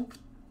Wessel,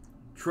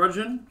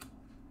 Trudgeon,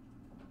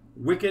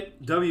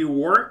 Wicket W.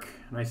 Warwick,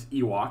 nice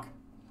Ewok.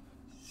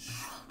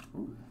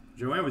 Ooh,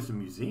 Joanne with the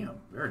museum,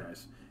 very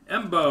nice.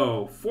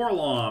 Embo,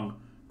 Forlom,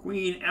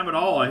 Queen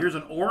Amidala. Here's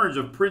an orange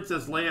of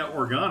Princess Leia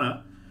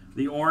Organa.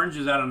 The orange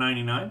is out of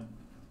 99.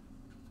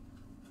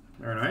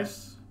 Very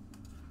nice.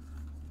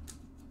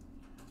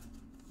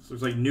 This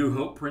looks like New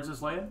Hope Princess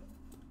Leia.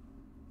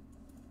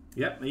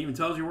 Yep, it even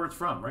tells you where it's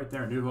from. Right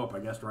there, New Hope, I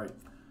guessed right.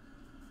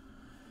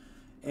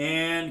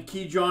 And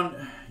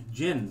Qui-Gon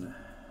Jinn.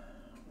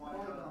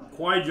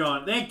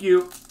 Qui-Gon, thank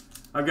you.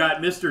 I've got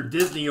Mr.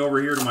 Disney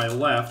over here to my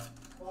left.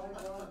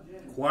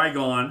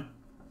 Qui-Gon.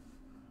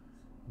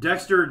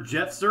 Dexter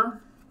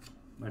Jetster.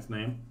 Nice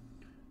name.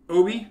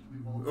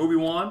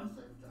 Obi-Wan.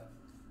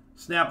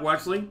 Snap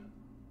Wexley.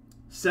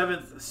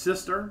 Seventh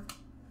Sister.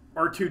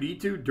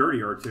 R2-D2, Dirty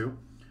R2.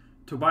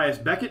 Tobias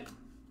Beckett.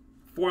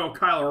 Foil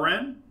Kylo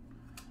Ren.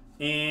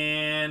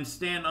 And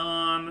stand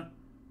on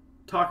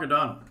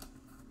Takadana.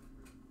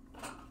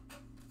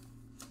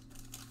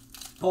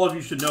 All of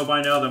you should know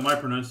by now that my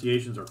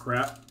pronunciations are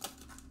crap.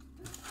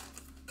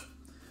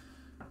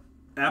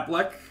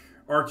 Aplek,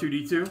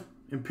 R2-D2,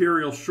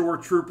 Imperial Shore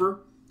Trooper,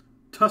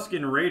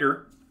 Tusken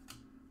Raider,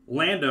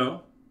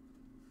 Lando,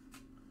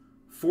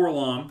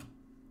 Forlom,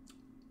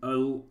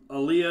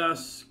 Alia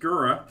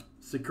Sakura,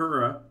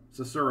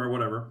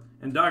 whatever,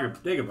 and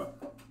Dagobah.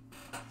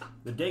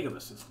 The Dagobah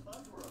system.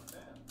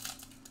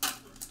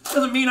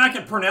 Doesn't mean I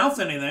can pronounce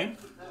anything.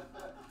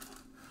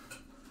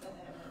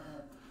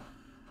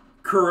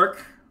 Kuruk,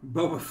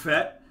 Boba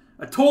Fett.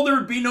 I told there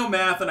would be no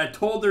math, and I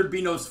told there'd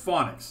be no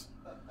phonics.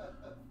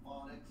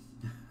 Phonics.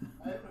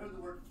 I haven't heard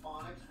the word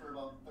phonics for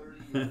about 30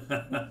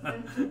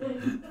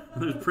 years.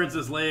 There's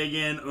Princess Leia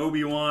again,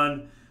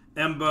 Obi-Wan,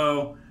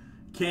 Embo,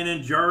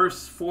 Kanan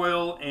Jarrus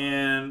foil,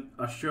 and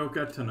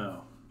Ashoka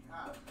Tano.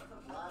 God, that's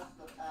a blast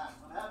of the past.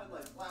 I'm having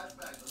like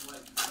flashbacks of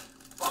like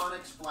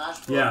phonics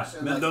flashbooks Yeah,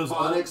 and like those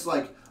phonics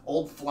like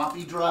old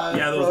floppy drive.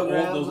 Yeah,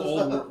 programs.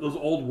 those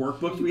old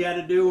workbooks we had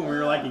to do when we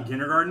were like in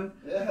kindergarten.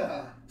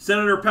 Yeah.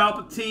 Senator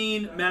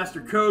Palpatine,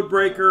 Master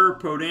Codebreaker,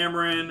 Poe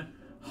Dameron,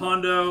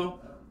 Hondo,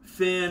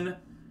 Finn,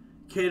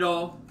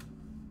 Cadol,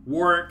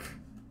 Warwick,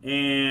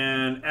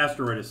 and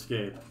Asteroid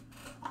Escape.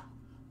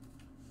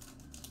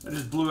 I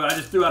just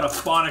threw out a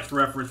phonics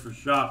reference for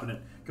Shop, and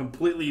it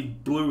completely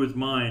blew his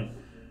mind.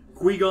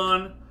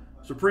 Qui-Gon,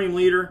 Supreme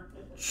Leader,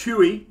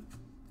 Chewie,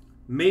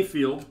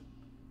 Mayfield,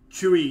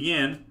 Chewie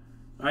again,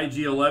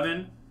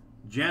 IG-11,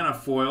 Janna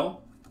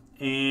foil,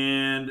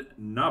 and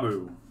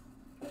Naboo.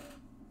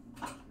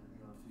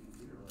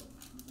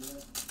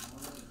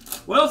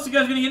 What else are you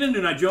guys going to get into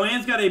tonight?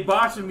 Joanne's got a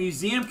box of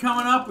Museum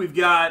coming up. We've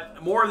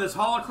got more of this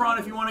Holocron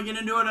if you want to get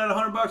into it at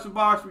 $100 a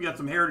box. We got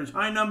some Heritage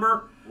High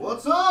Number.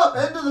 What's up?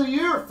 End of the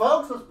year,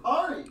 folks. Let's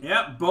party.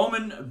 Yeah,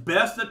 Bowman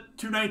Best at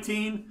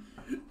 $219.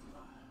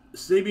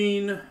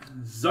 Sabine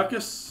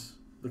Zuckus,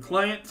 The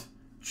Client,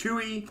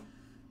 Chewie,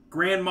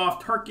 Grand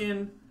Moff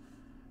Tarkin,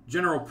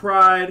 General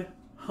Pride,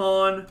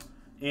 Han,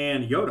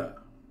 and Yoda.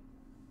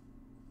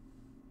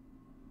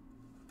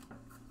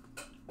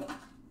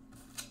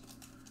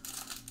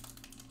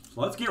 So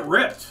let's get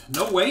ripped.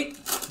 No weight.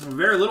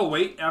 Very little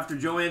weight. After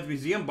Joanne's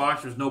Museum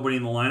box, there's nobody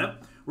in the lineup.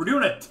 We're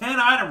doing a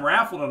 10-item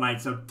raffle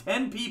tonight, so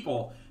 10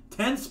 people,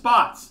 10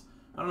 spots.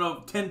 I don't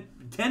know,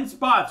 10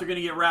 spots are going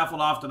to get raffled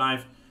off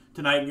tonight.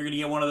 You're going to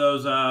get one of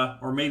those,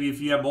 or maybe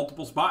if you have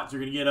multiple spots,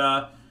 you're going to get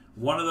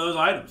one of those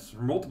items,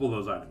 or multiple of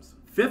those items.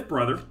 Fifth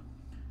Brother,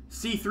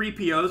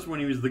 C-3PO, this is when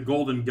he was the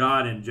Golden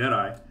God in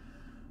Jedi,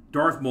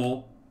 Darth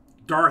Maul,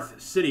 Darth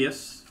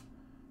Sidious,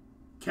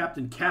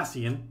 Captain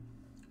Cassian,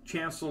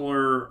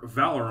 Chancellor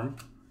Valorum,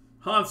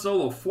 Han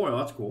Solo foil,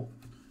 that's cool,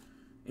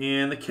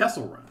 and the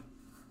Kessel Run.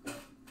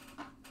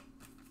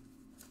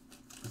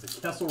 Is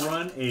a Kessel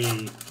Run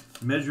a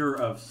measure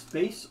of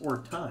space or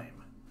time?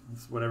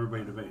 That's what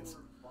everybody debates.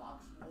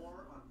 Box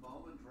more on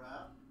Bowman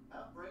Draft.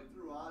 Have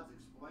breakthrough odds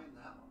explain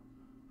that one.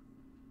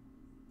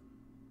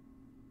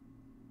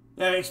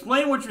 Yeah,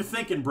 explain what you're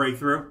thinking,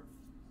 Breakthrough.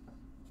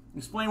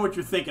 Explain what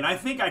you're thinking. I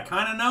think I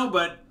kind of know,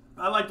 but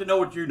I'd like to know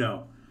what you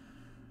know.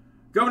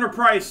 Governor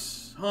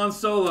Price, Han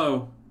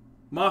Solo,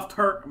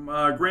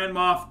 Grand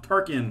Moff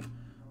Tarkin,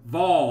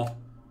 Vol,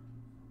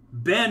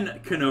 Ben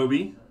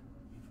Kenobi,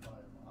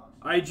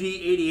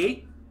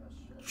 IG-88,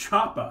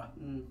 Choppa.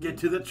 Get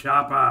to the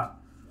Choppa.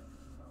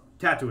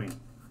 Tatooine.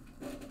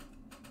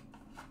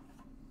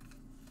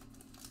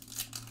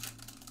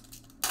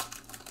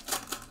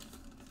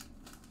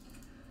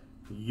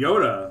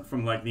 Yoda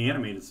from like the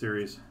animated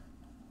series.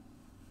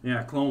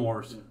 Yeah, Clone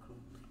Wars.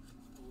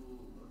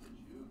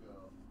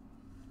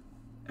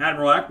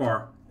 Admiral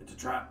Akbar. It's a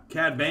trap.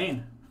 Cad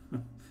Bane.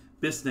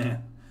 Bistan.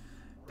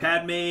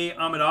 Padme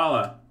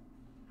Amidala.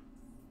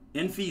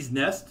 Enfy's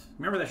Nest.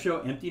 Remember that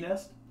show, Empty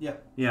Nest? Yeah.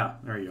 Yeah,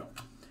 there you go.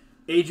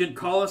 Agent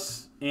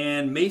Collis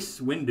and Mace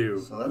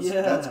Windu. So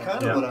that's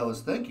kind of what I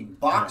was thinking.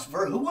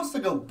 Who wants to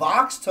go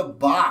box to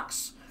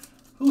box?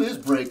 Who is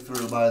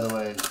Breakthrough, by the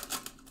way?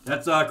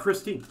 That's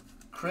Chris T.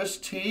 Chris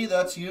T,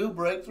 that's you,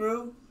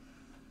 Breakthrough?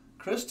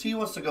 Chris T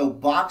wants to go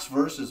box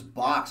versus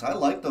box. I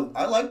like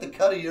the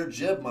cut of your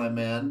jib, my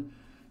man.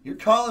 You're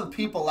calling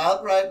people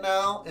out right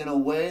now in a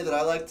way that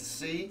I like to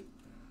see.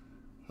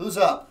 Who's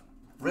up?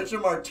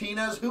 Richard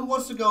Martinez. Who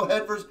wants to go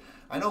head versus?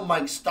 I know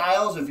Mike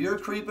Styles, if you're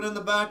creeping in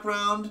the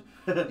background.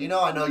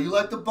 I know you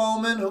like the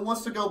Bowman. Who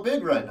wants to go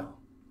big right now?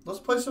 Let's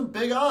play some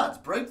big odds.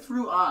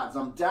 Breakthrough odds.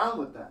 I'm down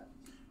with that.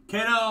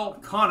 Kano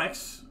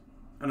Connix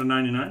at a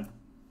 99.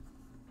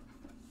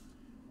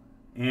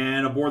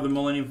 And aboard the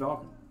Millennium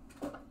Falcon.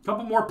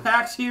 Couple more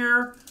packs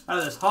here out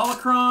of this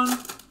Holocron.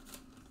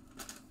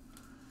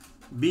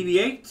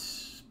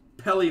 BB-8,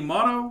 Peli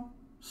Motto,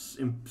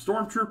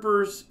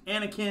 Stormtroopers,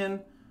 Anakin,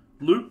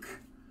 Luke,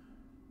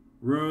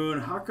 Rune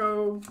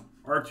Hako,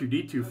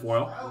 R2-D2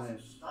 foil.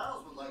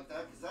 Styles would like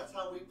that because that's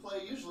how we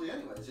play usually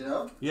anyways, you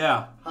know?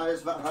 Yeah. High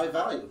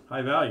value.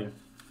 High value.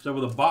 So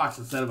with a box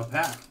instead of a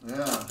pack.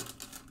 Yeah.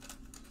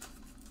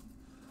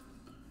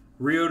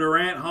 Rio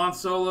Durant, Han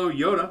Solo,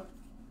 Yoda,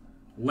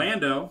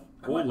 Lando,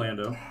 old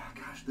Lando.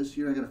 Gosh, this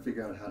year I got to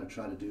figure out how to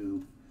try to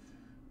do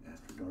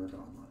After Dark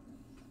online.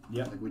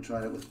 Yeah. Like we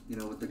tried it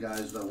with the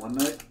guys that one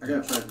night. I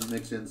got to try to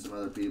mix in some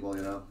other people,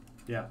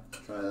 Yeah.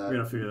 Try that. We're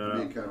going to figure that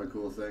It'd out. be kind of a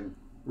cool thing.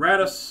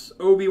 Radis,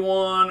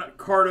 Obi-Wan,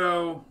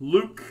 Cardo,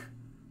 Luke.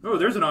 Oh,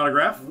 there's an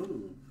autograph.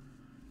 Ooh.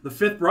 The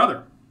fifth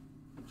brother.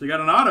 So you got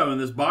an auto in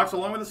this box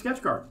along with a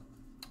sketch card.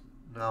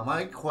 Now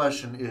my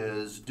question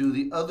is, do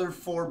the other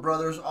four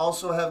brothers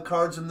also have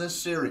cards in this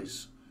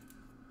series?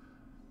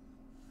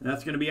 And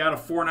that's going to be out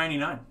of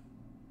 $499.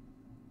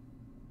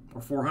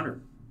 Or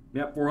 $400.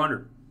 Yep,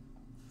 $400.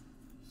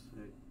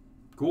 Sick.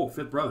 Cool,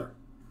 fifth brother.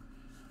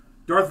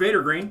 Darth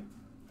Vader green.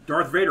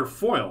 Darth Vader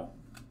foil.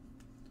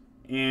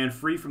 And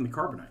free from the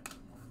carbonite.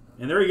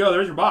 And there you go,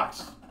 there's your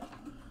box.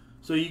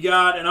 So you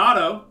got an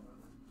auto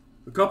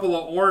a couple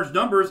of orange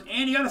numbers,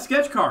 and you got a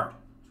sketch card.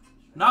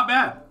 Not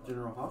bad.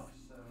 General Hawk.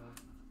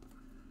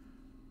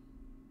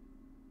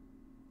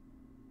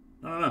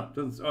 No.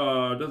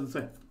 Doesn't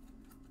say.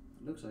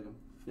 Looks like him.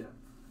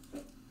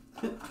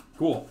 Yeah.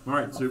 Cool. All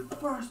right, Soup.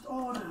 First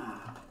order.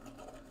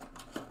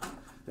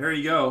 There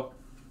you go.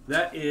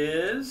 That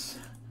is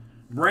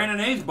Brandon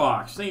A's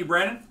box. Thank you,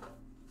 Brandon.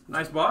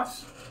 Nice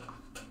box.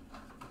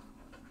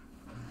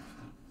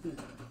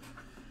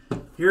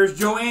 Here's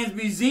Joanne's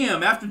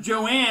Museum. After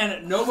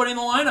Joanne, nobody in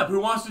the lineup. Who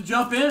wants to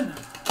jump in?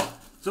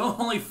 It's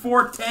only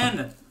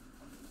 410.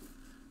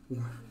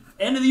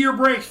 End of the year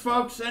breaks,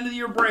 folks. End of the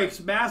year breaks.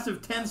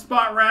 Massive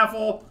 10-spot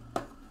raffle.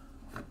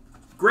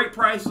 Great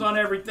prices on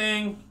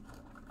everything.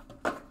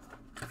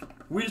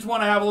 We just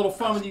want to have a little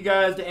fun with you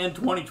guys to end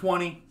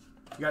 2020.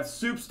 You got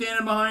Soup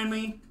standing behind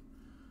me.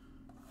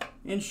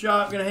 In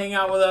shop, going to hang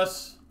out with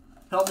us.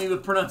 Help me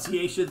with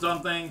pronunciations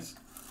on things.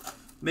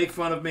 Make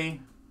fun of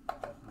me.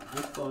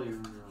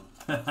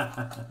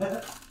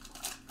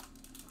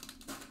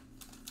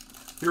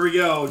 Here we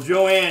go.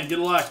 Joanne, good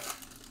luck.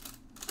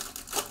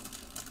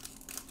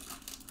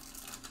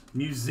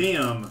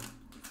 Museum. Let's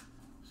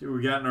see what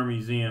we got in our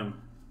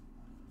museum.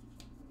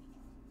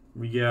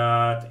 We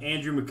got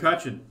Andrew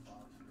McCutcheon.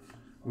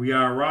 We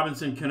got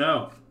Robinson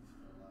Cano.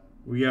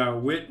 We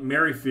got Whit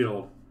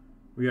Merrifield.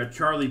 We got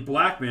Charlie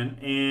Blackman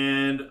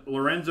and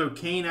Lorenzo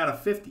Cain out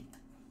of 50.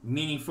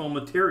 Meaningful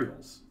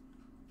Materials.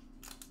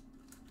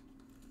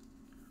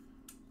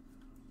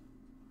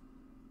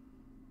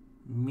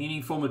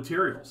 Meaningful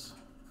Materials.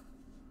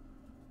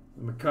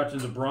 The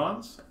McCutcheon's a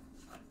bronze.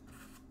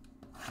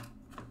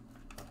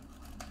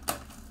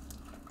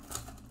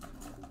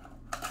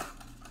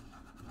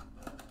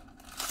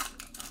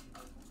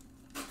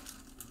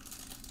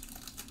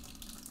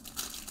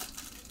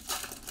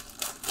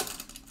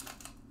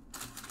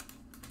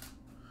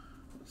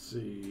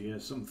 See, yeah,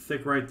 something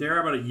thick right there.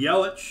 How about a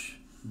Yelich,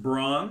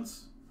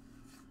 bronze.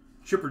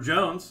 Chipper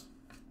Jones,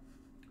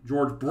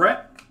 George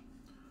Brett,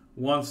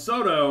 Juan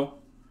Soto,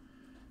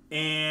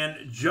 and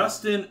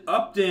Justin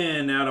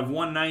Upton out of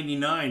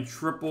 199,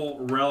 triple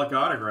relic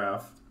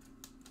autograph.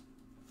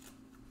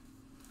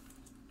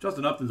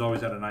 Justin Upton's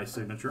always had a nice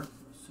signature.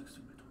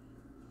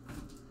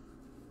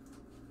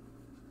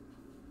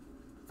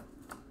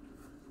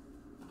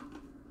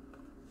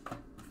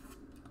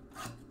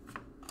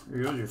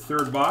 There goes your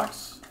third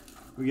box.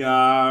 We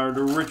got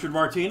Richard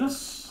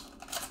Martinez,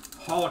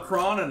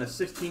 Holocron, and a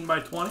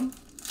 16x20.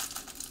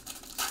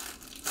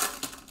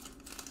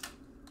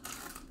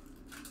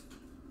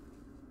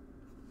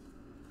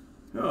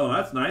 Oh,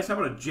 that's nice. How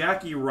about a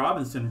Jackie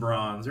Robinson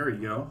bronze? There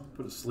you go.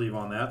 Put a sleeve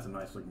on that. It's a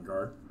nice looking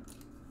card.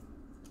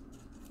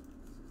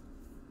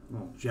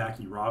 Oh,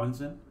 Jackie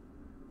Robinson.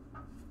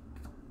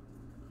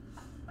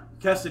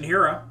 Keston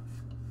Hiura.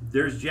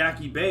 There's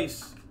Jackie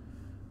Base.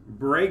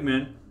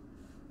 Bregman.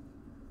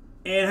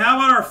 And how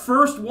about our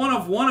first one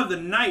of the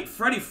night?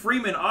 Freddie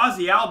Freeman,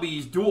 Ozzie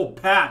Albies dual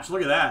patch.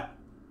 Look at that.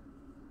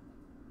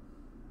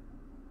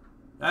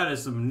 That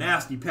is some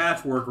nasty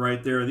patchwork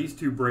right there. These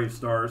two Brave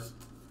Stars.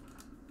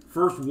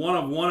 First one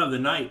of the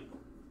night.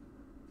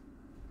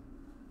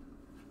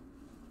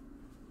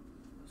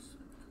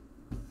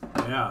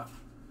 Yeah.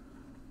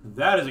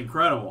 That is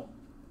incredible.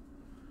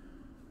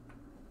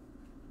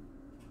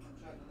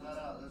 Checking that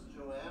out. That's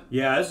Joanne.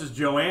 Yeah, this is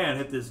Joanne.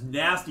 Hit this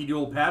nasty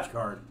dual patch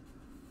card.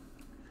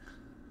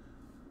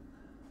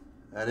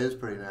 That is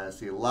pretty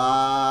nasty. A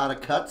lot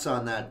of cuts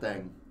on that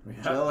thing.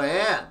 Yeah.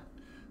 Joanne.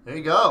 There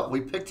you go.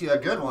 We picked you a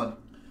good one.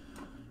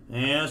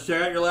 And let's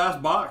check out your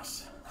last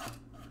box.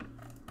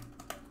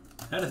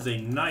 That is a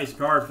nice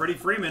card. Freddie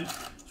Freeman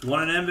just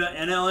won an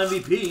NL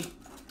MVP.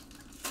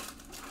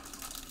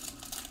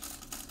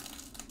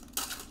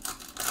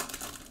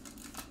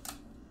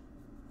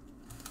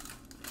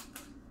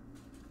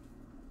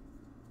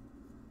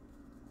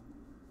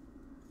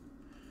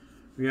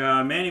 We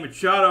got Manny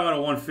Machado out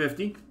of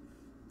 150.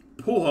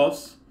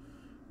 Pujols,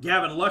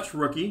 Gavin Lux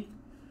rookie.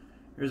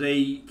 There's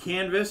a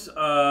canvas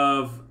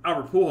of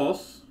Albert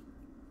Pujols.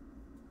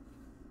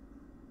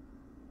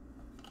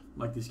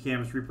 Like these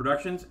canvas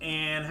reproductions.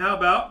 And how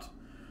about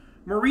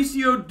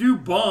Mauricio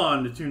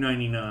Dubon to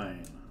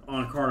 299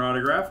 on card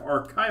autograph,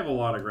 archival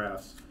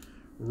autographs.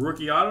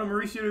 Rookie auto,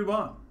 Mauricio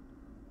Dubon.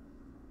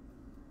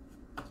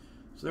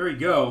 So there you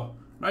go.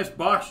 Nice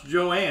box,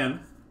 Joanne.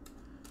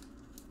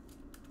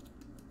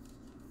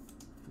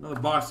 Another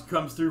box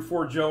comes through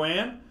for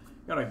Joanne.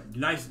 Got a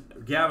nice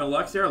Gavin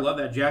Lux there. I love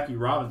that Jackie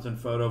Robinson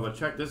photo, but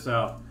check this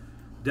out.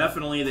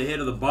 Definitely the hit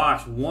of the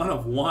box. 1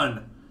 of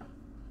 1.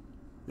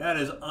 That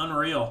is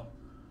unreal.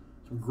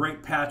 Some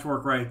great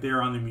patchwork right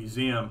there on the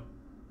museum.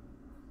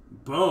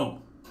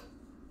 Boom.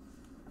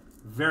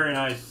 Very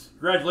nice.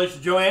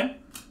 Congratulations, Joanne.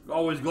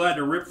 Always glad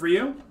to rip for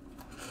you.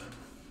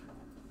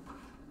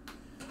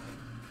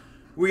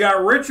 We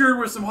got Richard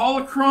with some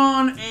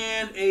Holocron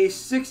and a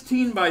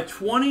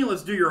 16x20.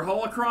 Let's do your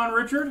Holocron,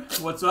 Richard.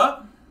 What's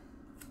up?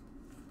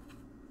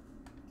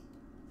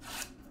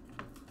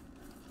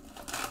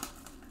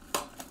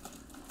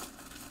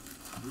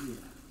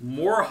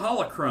 More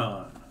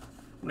Holocron.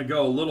 I'm going to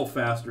go a little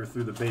faster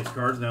through the base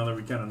cards now that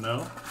we kind of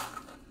know.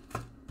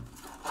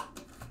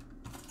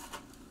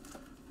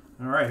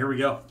 All right, here we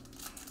go.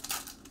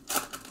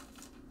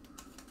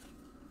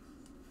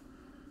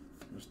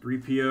 There's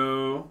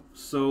 3PO,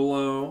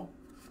 Solo,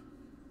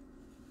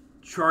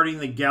 Charting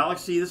the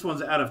Galaxy. This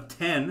one's out of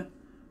 10.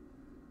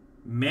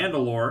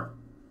 Mandalore,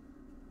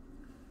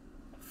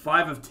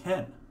 5 of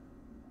 10.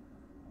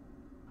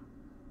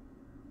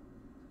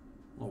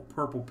 Little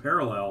purple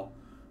parallel,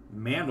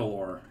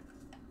 Mandalore.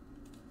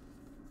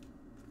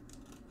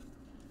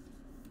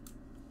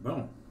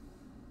 Boom.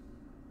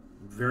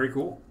 Very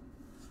cool.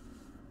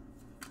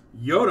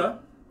 Yoda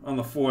on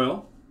the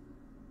foil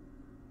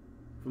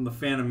from the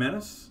Phantom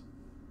Menace.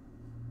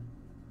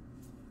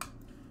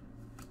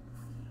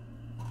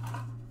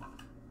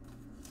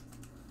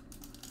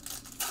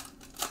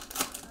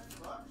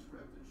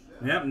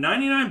 Yep,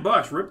 99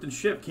 bucks, ripped and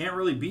shipped. Can't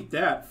really beat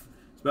that,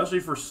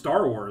 especially for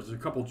Star Wars. There's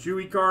a couple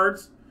Chewie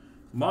cards,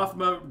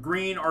 Mothma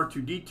green,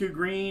 R2-D2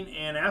 green,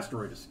 and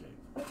Asteroid Escape.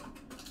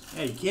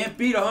 Hey, you can't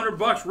beat 100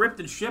 bucks ripped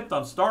and shipped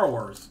on Star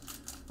Wars.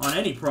 On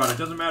any product,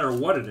 doesn't matter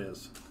what it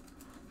is.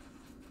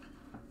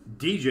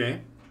 DJ,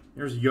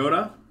 there's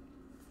Yoda.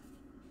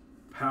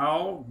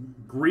 Pow,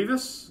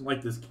 Grievous,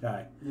 like this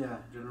guy. Yeah,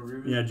 General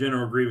Grievous. Yeah,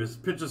 General Grievous.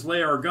 Princess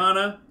Leia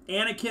Organa,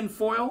 Anakin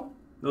foil.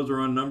 Those are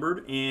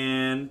unnumbered.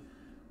 And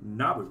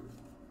Naboo.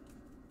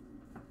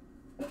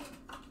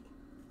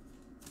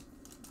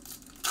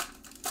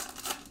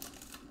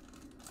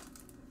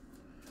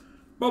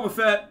 Boba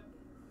Fett,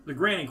 the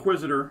Grand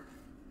Inquisitor,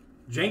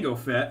 Jango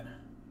Fett,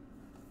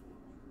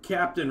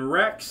 Captain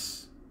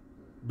Rex,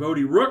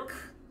 Bodhi Rook,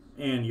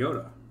 and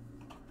Yoda.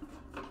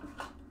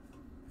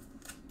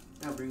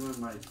 I'll bring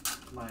one my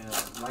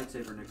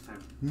lightsaber next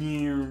time.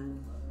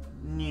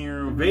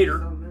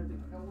 Vader.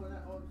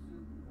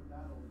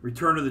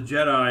 Return of the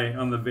Jedi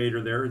on the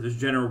Vader there. There's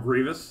General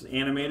Grievous,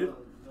 animated.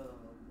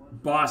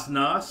 Boss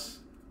Nass,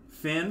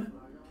 Finn,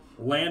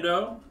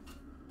 Lando,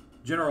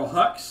 General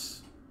Hux,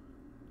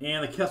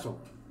 and the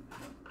Kessel.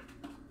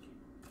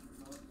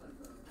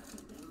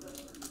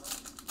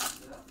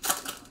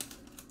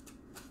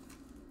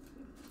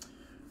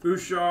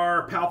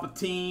 Bouchard,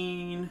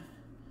 Palpatine,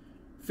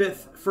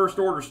 First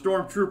Order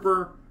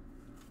Stormtrooper,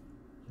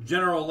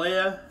 General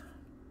Leia,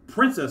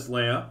 Princess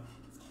Leia.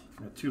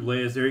 Got 2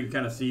 Leias there. You can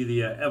kind of see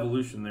the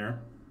evolution there.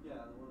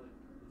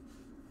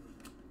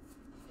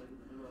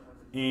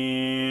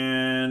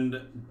 And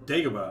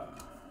Dagobah.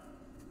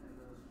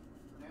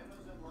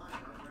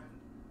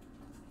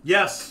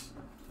 Yes.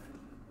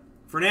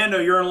 Fernando,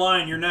 you're in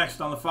line. You're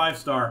next on the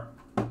 5-star.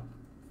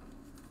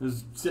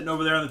 Just sitting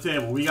over there on the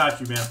table. We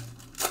got you, man.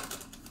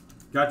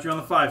 Got you on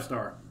the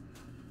 5-star.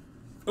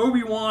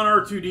 Obi-Wan,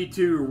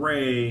 R2-D2,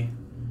 Rey,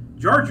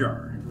 Jar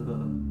Jar,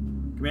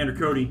 Commander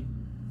Cody,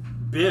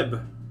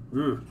 Bib.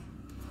 Ooh.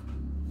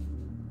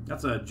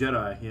 That's a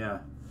Jedi, yeah.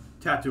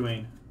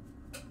 Tatooine.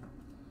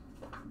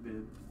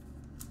 Bib.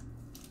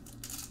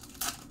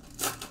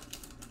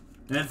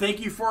 And thank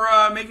you for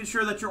making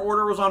sure that your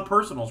order was on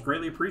personals.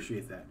 Greatly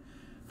appreciate that.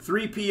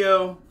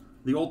 3PO,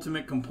 the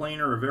ultimate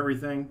complainer of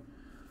everything.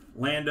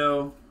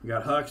 Lando, we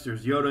got Hux,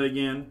 there's Yoda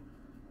again.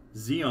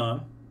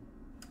 Zeon.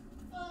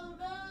 Oh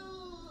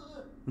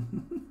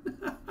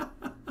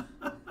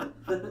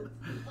no!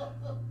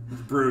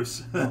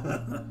 Bruce.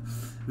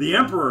 The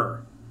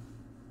Emperor.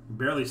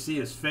 Barely see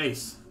his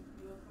face.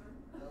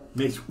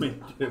 Mace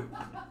Windu too.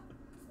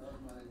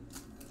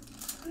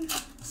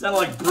 Sounded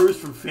like Bruce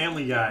from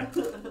Family Guy.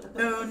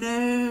 Oh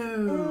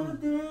no!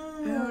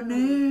 Oh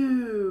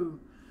no!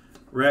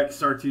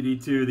 Rex,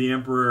 R2-D2, the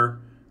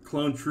Emperor,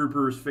 Clone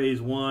Troopers Phase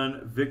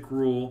 1, Vic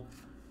Rule,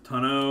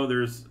 Tano.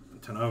 There's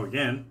Tano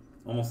again.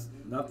 Almost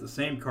not the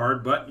same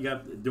card, but you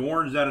got the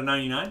orange out of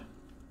 99.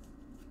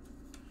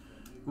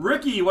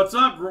 Ricky, what's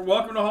up?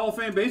 Welcome to Hall of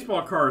Fame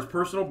Baseball Cards.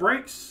 Personal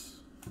breaks.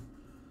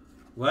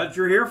 Glad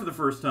you're here for the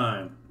first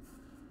time.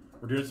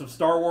 We're doing some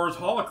Star Wars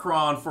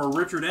Holocron for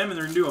Richard M. and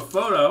they're going to do a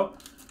photo.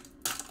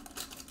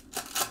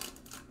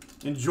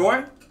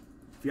 Enjoy.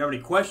 If you have any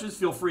questions,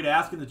 feel free to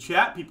ask in the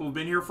chat. People who've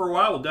been here for a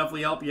while will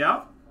definitely help you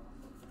out.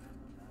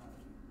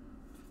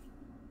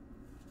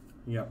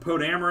 You got Poe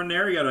Dameron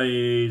there. You got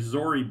a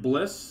Zori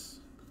Bliss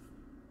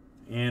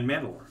and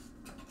Mandalore.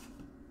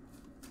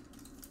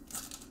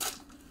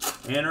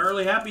 And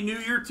early Happy New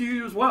Year to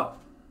you as well.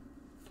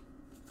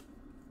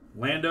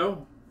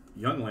 Lando,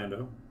 young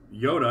Lando,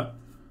 Yoda,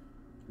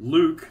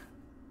 Luke,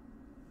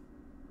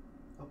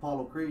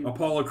 Apollo Creed.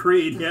 Apollo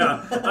Creed,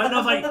 yeah. I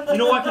was like, you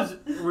know what? Because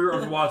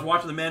I was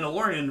watching The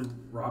Mandalorian,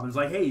 and Robin's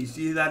like, hey, you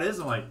see who that is?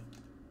 I'm like,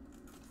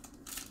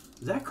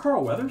 is that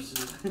Carl Weathers?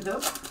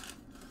 Nope.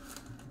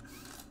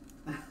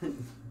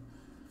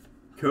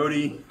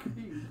 Cody.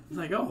 He's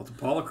like, oh, it's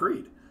Apollo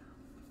Creed.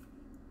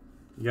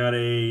 You got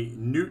a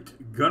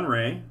Newt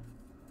Gunray.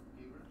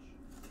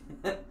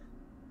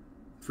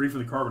 Free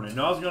from the carbonate.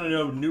 No, I was going to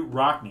know Newt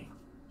Rockney.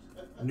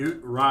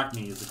 Newt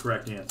Rockney is the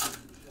correct answer.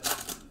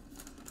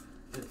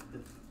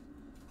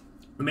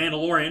 The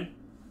Mandalorian.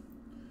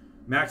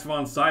 Max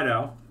von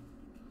Sydow.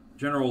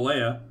 General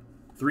Leia.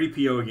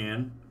 3PO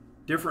again.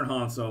 Different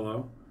Han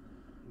Solo.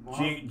 Wow,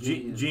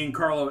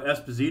 Giancarlo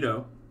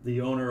Esposito,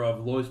 the owner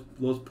of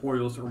Los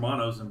Pollos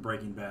Hermanos in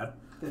Breaking Bad.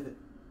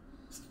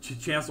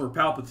 Chancellor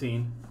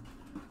Palpatine.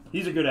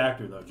 He's a good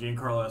actor, though.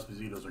 Giancarlo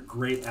Esposito's a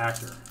great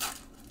actor.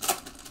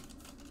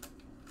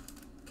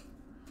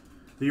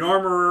 The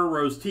Armorer,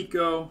 Rose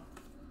Tico,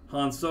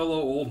 Han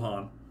Solo, Old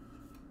Han.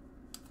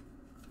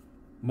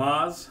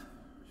 Maz,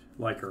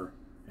 like her,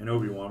 and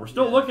Obi-Wan. We're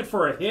still looking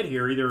for a hit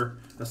here, either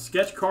a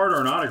sketch card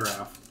or an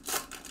autograph.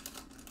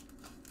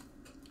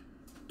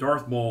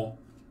 Darth Maul,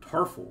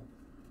 Tarful,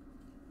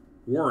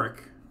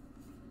 Warwick.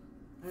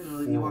 I didn't know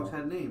the Ewoks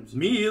had names.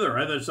 Me either.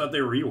 I just thought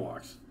they were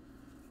Ewoks.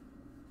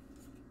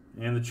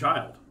 And the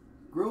child.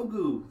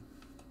 Grogu.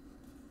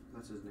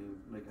 That's his name,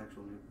 like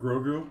actual name.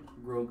 Grogu.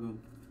 Grogu.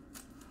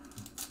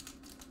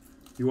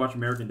 You watch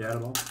American Dad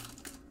at all?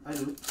 I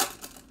do.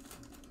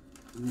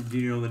 Do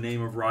you know the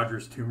name of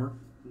Roger's tumor?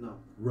 No.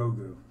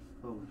 Rogu.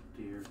 Oh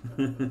dear.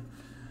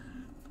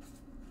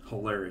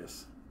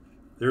 Hilarious.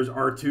 There's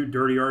R2,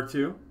 Dirty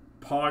R2.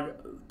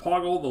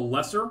 Poggle the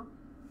Lesser.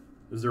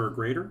 Is there a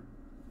greater?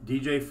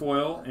 DJ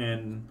Foil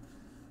and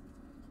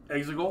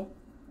Exegol.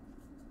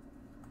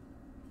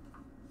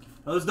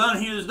 Well,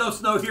 there's no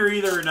snow here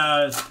either in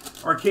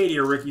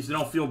Arcadia, Ricky, so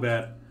don't feel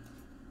bad.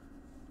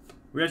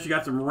 We actually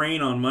got some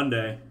rain on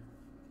Monday.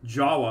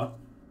 Jawa,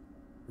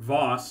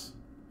 Voss,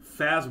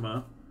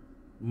 Phasma,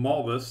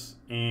 Malbus,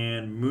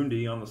 and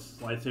Mundi on the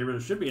lightsaber.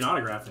 There should be an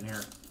autograph in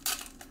here.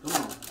 Come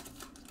on.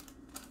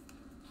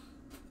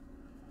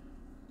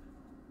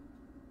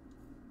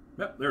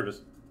 Yep, there it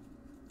is.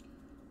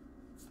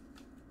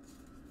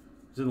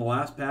 It's in the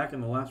last pack in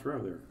the last row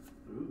there.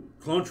 Ooh.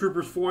 Clone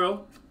Troopers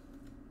foil.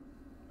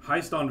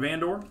 Heist on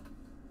Vandor.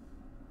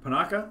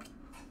 Panaka.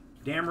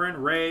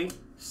 Dameron, Ray,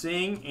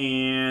 Singh,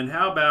 and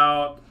how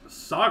about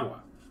Sagwa?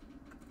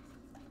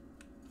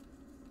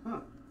 Huh.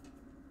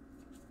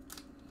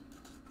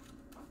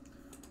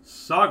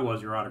 Sagwa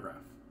is your autograph.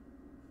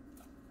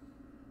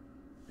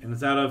 And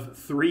it's out of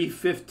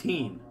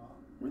 315.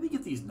 Where do they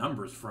get these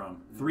numbers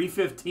from?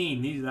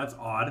 315. That's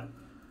odd.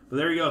 But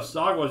there you go.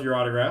 Sagwa is your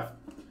autograph.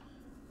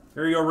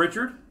 There you go,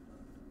 Richard.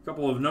 A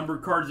couple of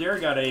numbered cards there.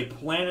 Got a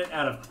planet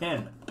out of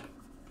 10.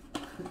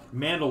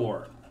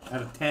 Mandalore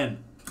out of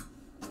 10.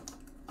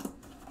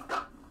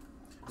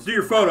 Let's do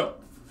your photo.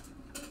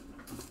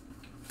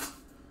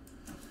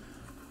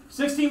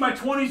 16 by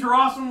 20s are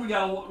awesome. We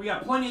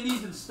got plenty of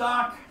these in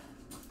stock.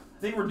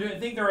 I think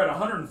they're at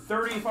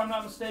 130 if I'm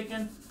not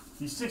mistaken.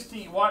 These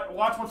 16. Watch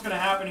what's going to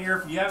happen here.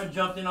 If you haven't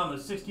jumped in on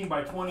the 16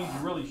 by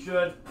 20s, you really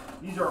should.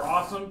 These are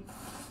awesome.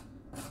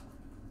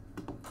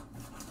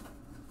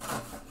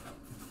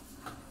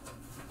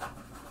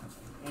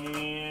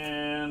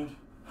 And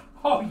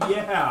oh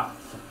yeah.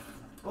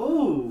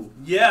 Oh.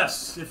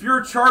 Yes. If you're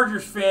a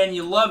Chargers fan,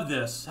 you love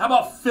this. How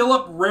about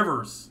Phillip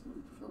Rivers?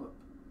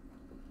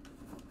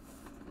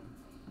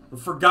 The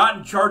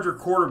forgotten Charger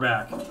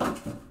quarterback.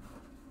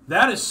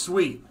 That is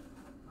sweet.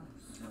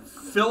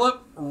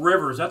 Phillip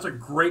Rivers. That's a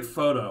great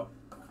photo.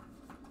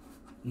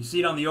 You see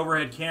it on the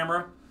overhead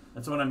camera?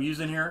 That's what I'm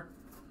using here.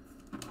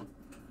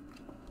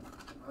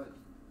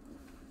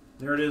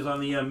 There it is on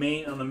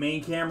the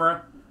main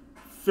camera.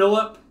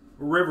 Phillip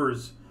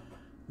Rivers.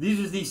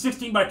 These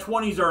 16 by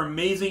 20s are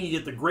amazing. You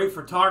get the great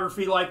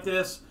photography like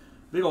this.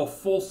 Big old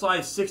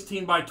full-size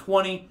 16 by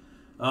 20.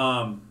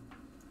 I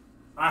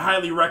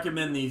highly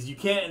recommend these.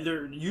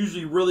 They're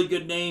usually really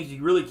good names.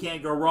 You really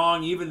can't go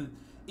wrong. Even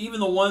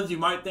the ones you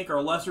might think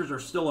are lessers are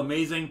still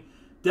amazing.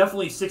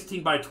 Definitely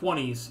 16 by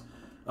 20s.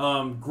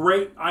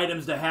 Great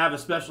items to have,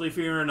 especially if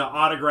you're into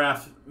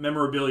autograph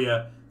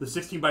memorabilia. The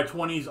 16 by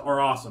 20s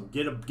are awesome.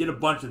 Get a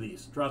bunch of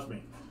these. Trust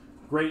me.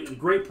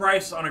 Great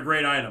price on a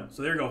great item.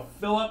 So there you go.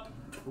 Phillip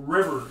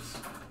Rivers.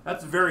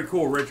 That's very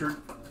cool, Richard.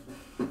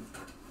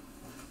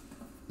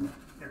 There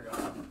you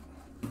go.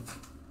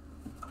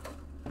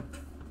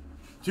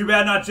 Too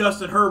bad not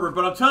Justin Herbert,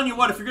 but I'm telling you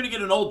what, if you're going to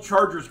get an old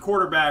Chargers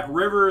quarterback,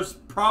 Rivers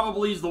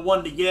probably is the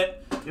one to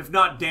get, if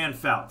not Dan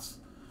Fouts.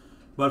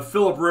 But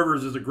Phillip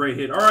Rivers is a great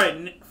hit. All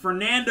right,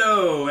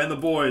 Fernando and the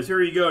boys.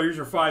 Here you go. Here's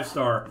your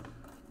 5-star.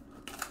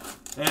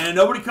 And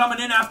nobody coming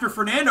in after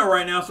Fernando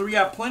right now, so we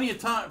got plenty of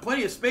time,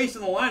 plenty of space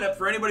in the lineup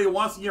for anybody who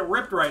wants to get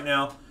ripped right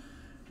now.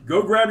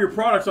 Go grab your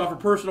products off of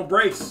Personal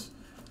Breaks.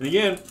 And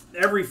again,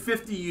 every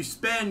 50 you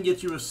spend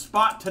gets you a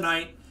spot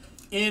tonight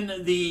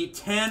in the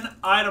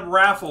 10-item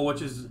raffle,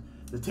 which is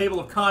the table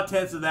of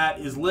contents of that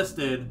is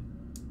listed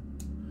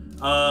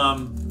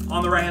on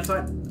the right-hand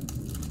side.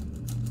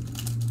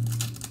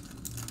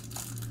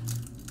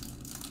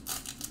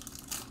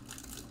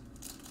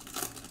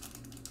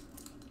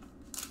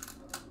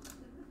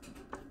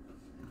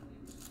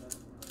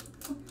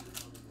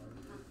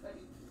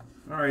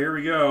 All right, here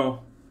we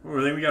go. Oh,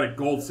 then we got a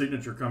gold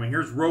signature coming.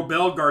 Here's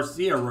Robel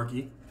Garcia,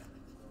 rookie.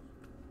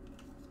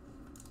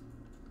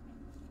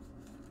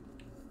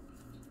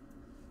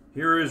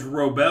 Here is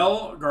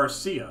Robel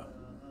Garcia.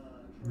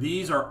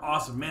 These are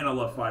awesome. Man, I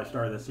love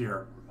 5-star this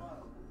year.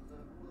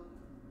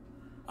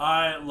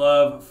 I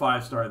love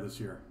 5-star this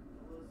year.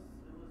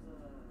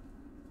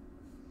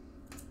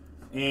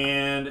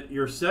 And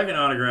your second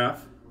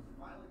autograph,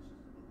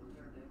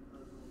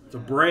 it's a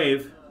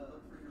Brave.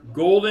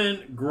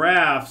 Golden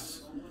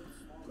Graphs.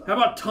 How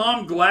about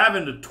Tom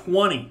Glavine to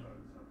 20?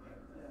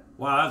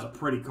 Wow, that's a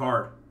pretty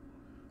card.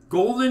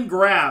 Golden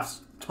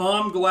Graphs,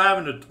 Tom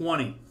Glavine to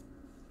 20.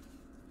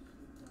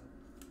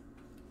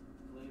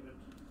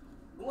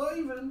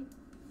 Glavine.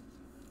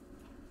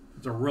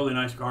 It's a really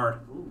nice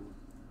card. Ooh.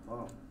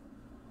 Wow.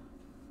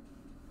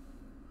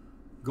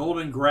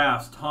 Golden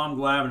Graphs, Tom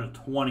Glavine to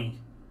 20.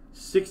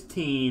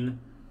 16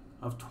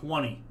 of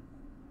 20.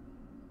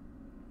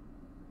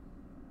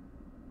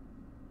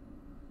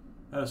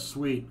 That is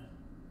sweet.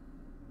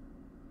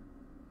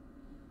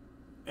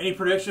 Any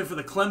prediction for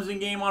the Clemson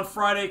game on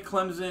Friday?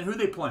 Clemson, who are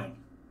they playing?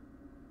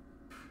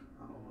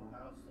 I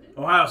don't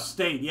know. Ohio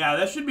State. Yeah,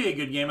 that should be a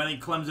good game. I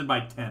think Clemson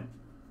by 10.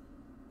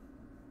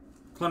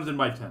 Clemson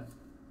by 10.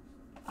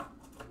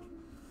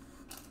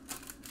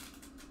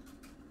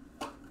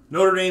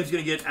 Notre Dame's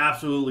going to get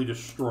absolutely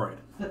destroyed.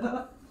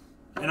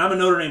 And I'm a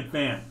Notre Dame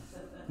fan.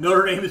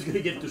 Notre Dame is going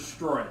to get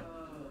destroyed.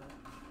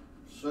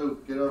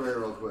 Soup, get over here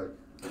real quick.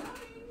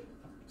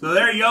 So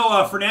there you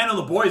go.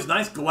 Fernando LeBoy's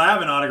nice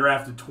Glavine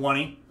autograph to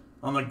 20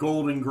 on the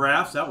Golden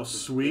Graphs. That was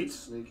sweet.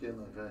 Sneak in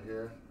like right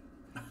here.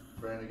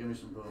 Brandon, give me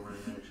some boomerang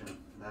action.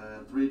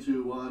 3,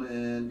 2, 1,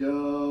 and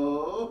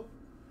go.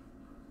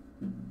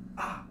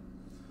 Ah.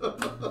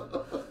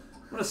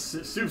 What is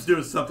Soup's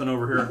doing something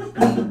over here.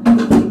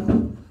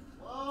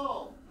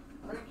 Whoa!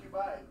 Break you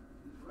by.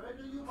 Break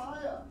you by.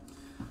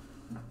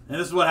 And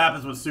this is what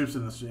happens with Soup's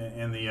in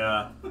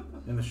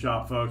the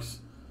shop, folks.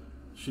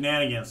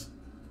 Shenanigans.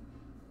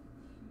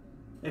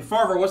 Hey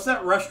Farver, what's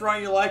that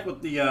restaurant you like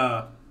with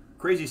the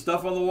crazy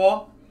stuff on the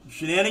wall?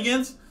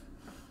 Shenanigans?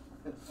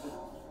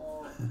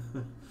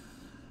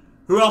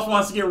 Who else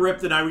wants to get ripped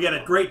tonight? We got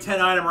a great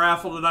 10-item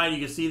raffle tonight. You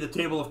can see the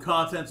table of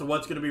contents of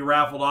what's going to be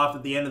raffled off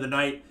at the end of the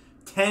night.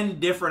 10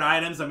 different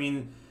items. I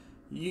mean,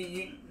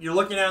 you're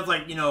looking at it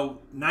like,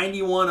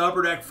 91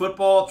 Upper Deck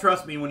football.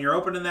 Trust me, when you're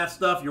opening that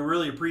stuff, you'll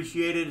really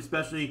appreciate it,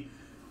 especially,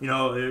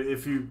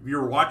 if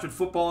you're watching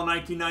football in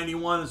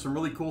 1991. There's some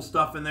really cool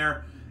stuff in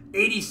there.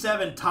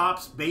 87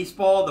 Topps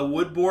baseball, the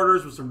wood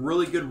borders with some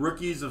really good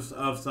rookies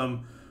of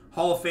some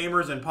Hall of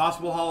Famers and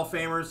possible Hall of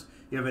Famers.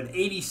 You have an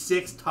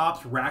 86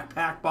 Topps rack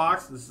pack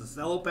box. This is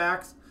the cello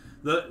packs.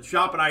 The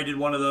shop and I did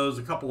one of those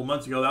a couple of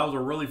months ago. That was a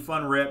really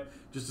fun rip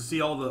just to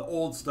see all the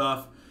old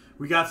stuff.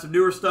 We got some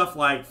newer stuff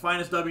like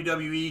Finest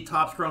WWE,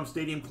 Topps Chrome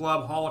Stadium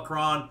Club,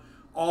 Holocron,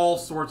 all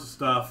sorts of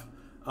stuff.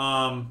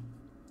 10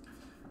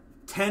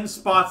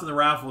 spots in the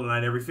raffle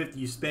tonight. Every 50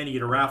 you spend, you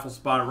get a raffle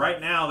spot. Right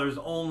now, there's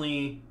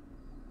only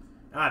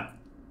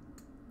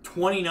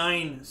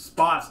 29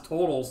 spots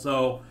total.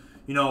 So,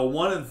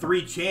 1 in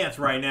 3 chance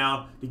right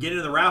now to get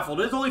into the raffle.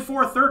 It is only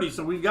 4:30,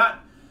 so we've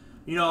got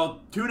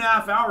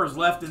 2.5 hours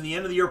left in the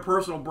end of the year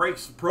personal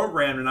breaks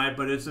program tonight.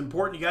 But it's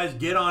important you guys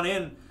get on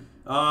in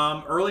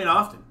early and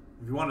often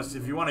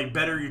if you want to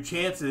better your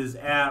chances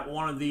at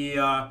one of the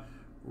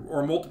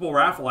or multiple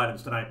raffle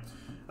items tonight.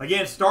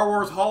 Again, Star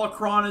Wars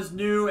Holocron is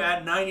new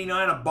at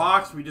 $99 a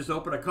box. We just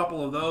opened a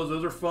couple of those.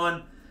 Those are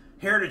fun.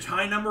 Heritage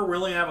High Number, we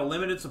only have a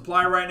limited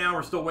supply right now.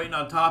 We're still waiting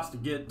on Topps to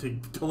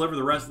deliver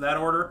the rest of that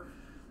order.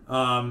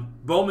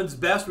 Bowman's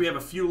Best, we have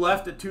a few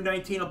left at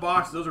 $219 a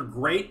box. Those are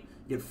great.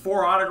 You get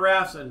 4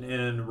 autographs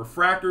and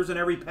refractors in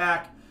every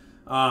pack.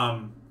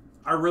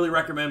 I really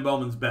recommend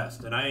Bowman's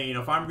Best. And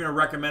if I'm going to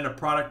recommend a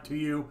product to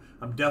you,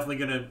 I'm definitely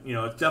going to,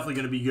 it's definitely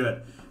going to be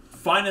good.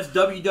 Finest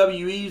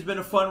WWE has been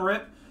a fun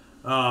rip.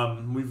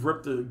 We've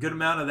ripped a good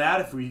amount of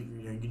that. If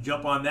you can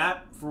jump on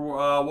that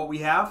for what we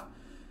have.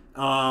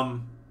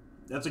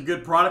 That's a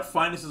good product.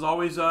 Finest is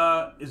always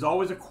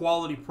a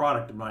quality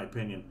product in my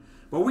opinion.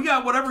 But we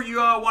got whatever you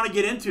want to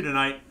get into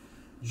tonight.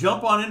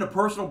 Jump on into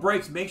Personal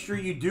Breaks. Make sure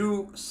you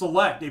do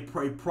select a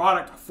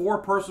product for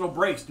Personal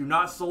Breaks. Do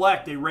not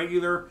select a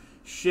regular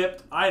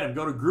shipped item.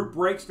 Go to Group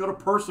Breaks. Go to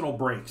Personal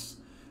Breaks.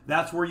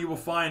 That's where you will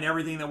find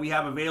everything that we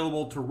have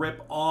available to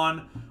rip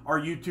on our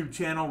YouTube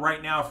channel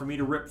right now for me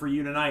to rip for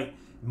you tonight.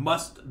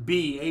 Must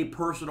be a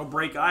personal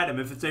break item.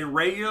 If it's a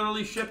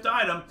regularly shipped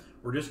item,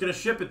 we're just going to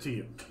ship it to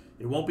you.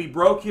 It won't be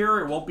broke here.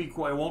 It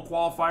won't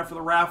qualify for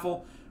the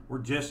raffle. We're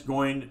just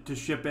going to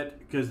ship it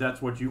because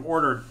that's what you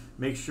ordered.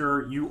 Make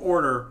sure you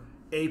order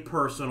a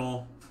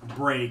personal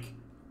break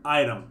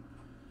item.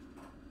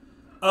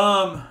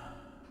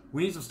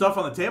 We need some stuff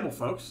on the table,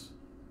 folks.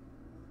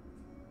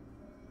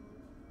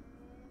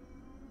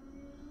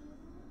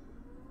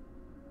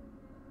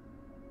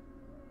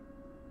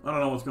 I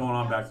don't know what's going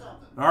on back there.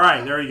 All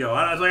right, there you go.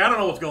 I was like, I don't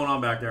know what's going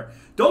on back there.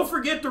 Don't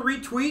forget to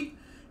retweet.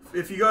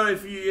 If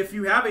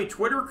you have a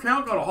Twitter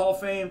account, go to Hall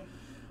of Fame.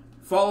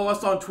 Follow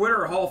us on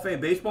Twitter, or Hall of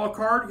Fame baseball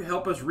card.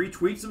 Help us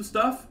retweet some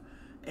stuff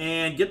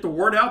and get the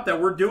word out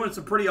that we're doing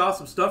some pretty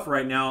awesome stuff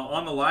right now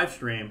on the live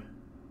stream.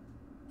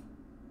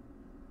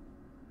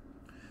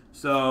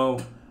 So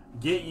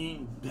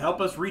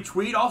help us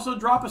retweet. Also,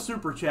 drop a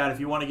super chat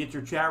if you want to get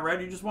your chat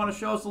read. You just want to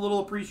show us a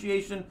little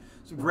appreciation,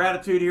 some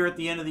gratitude here at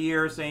the end of the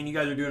year, saying you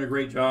guys are doing a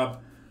great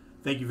job.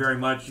 Thank you very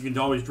much. You can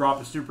always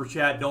drop a super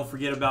chat. Don't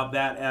forget about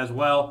that as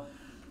well.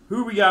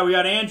 Who we got? We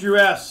got Andrew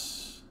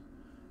S.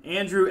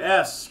 Andrew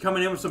S.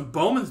 coming in with some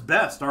Bowman's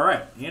Best. All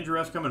right. Andrew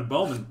S. coming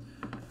Bowman.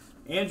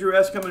 Andrew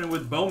S. coming in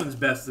with Bowman's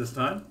Best this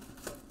time.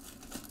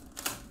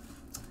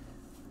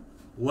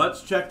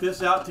 Let's check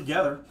this out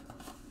together.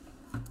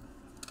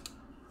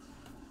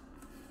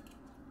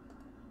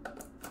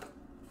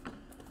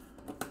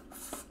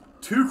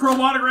 Two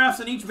chrome autographs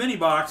in each mini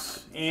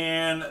box,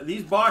 and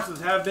these boxes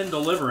have been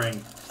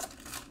delivering.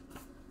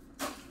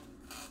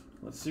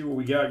 Let's see what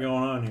we got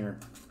going on here.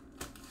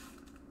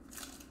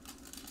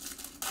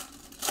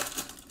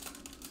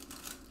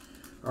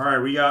 All right,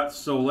 we got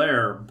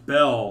Soler,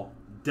 Bell,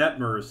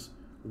 Detmers,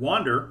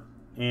 Wander,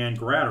 and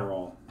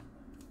Gratterall.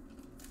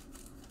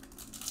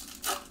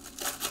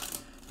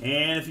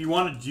 And if you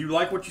want to, do you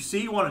like what you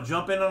see? You want to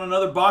jump in on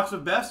another box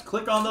of best?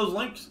 Click on those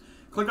links.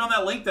 Click on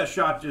that link that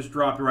Shot just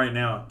dropped right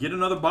now. Get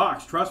another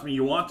box. Trust me,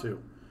 you want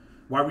to.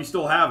 Why we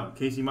still have them.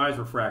 Casey Mize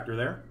refractor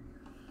there.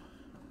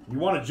 You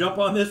want to jump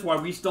on this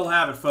while we still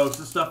have it, folks.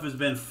 This stuff has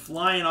been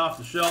flying off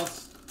the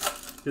shelves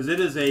because it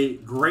is a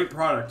great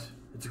product.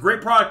 It's a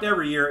great product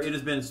every year. It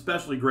has been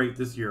especially great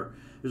this year.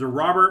 There's a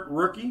Robert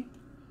rookie,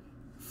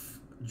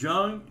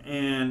 Jung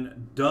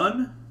and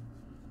Dunn.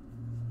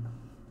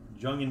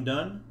 Jung and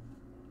Dunn.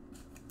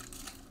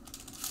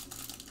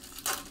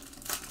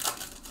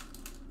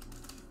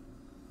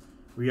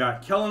 We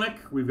got Kelenic,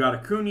 we've got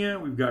Acuna,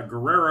 we've got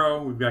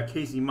Guerrero, we've got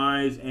Casey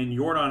Mize, and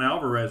Yordan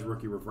Alvarez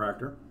rookie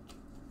refractor.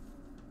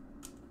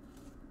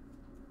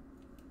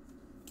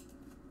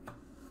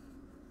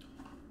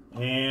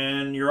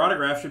 And your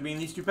autograph should be in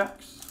these two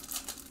packs.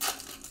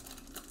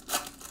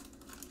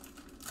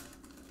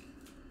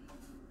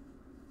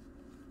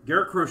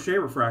 Garrett Crochet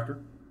refractor,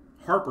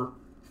 Harper,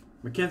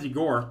 Mackenzie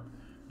Gore,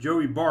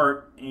 Joey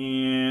Bart,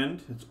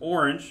 and it's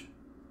orange.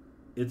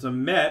 It's a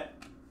Met.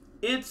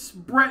 It's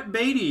Brett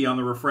Beatty on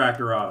the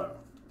refractor auto.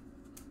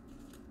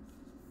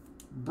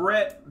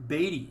 Brett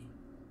Beatty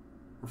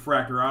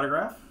refractor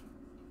autograph.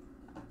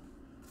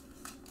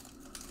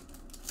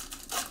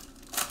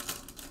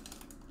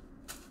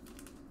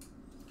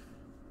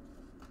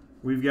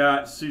 We've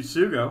got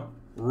Susugo,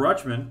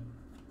 Rutschman,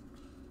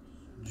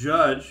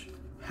 Judge,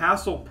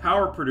 Hassel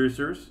Power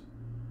Producers,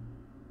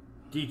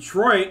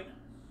 Detroit.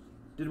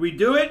 Did we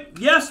do it?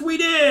 Yes, we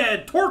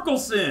did.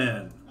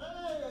 Torkelson.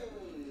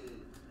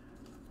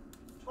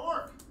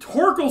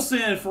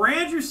 Torkelson for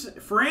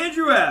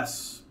Andrew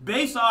S.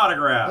 Base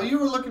autograph. Well, you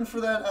were looking for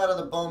that out of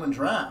the Bowman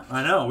draft.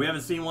 I know. We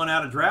haven't seen one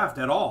out of draft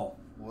at all.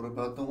 What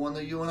about the one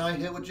that you and I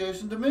hit with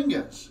Jason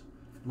Dominguez?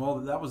 Well,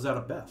 that was out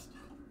of best.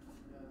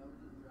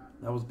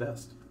 That was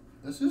best.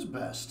 This is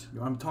best.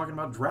 I'm talking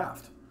about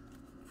draft.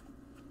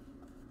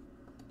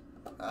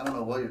 I don't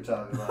know what you're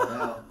talking about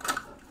now.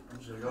 I'm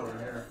just going to go over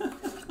here.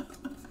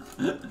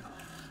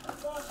 I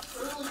thought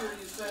earlier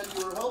you said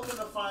you were hoping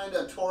to find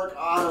a Torque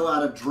auto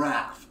out of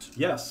draft.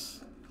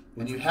 Yes.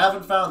 And you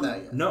haven't found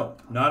that yet? No,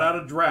 not out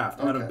of draft.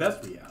 Out of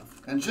best we have.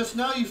 And just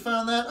now you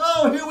found that,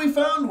 oh, here we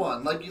found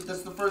one. Like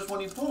that's the first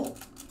one you pulled.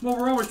 Well,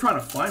 we're always trying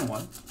to find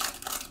one.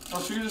 Oh,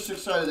 so you're just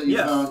excited that you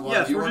found one.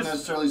 Yes, you weren't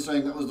necessarily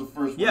saying that was the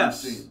first one you've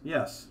seen.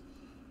 Yes.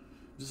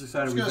 Just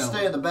excited I'm we just found going to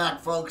stay in the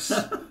back, folks.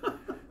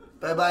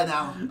 Bye-bye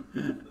now.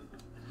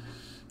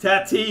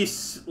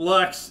 Tatis,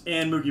 Lux,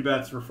 and Mookie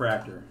Betts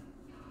refractor.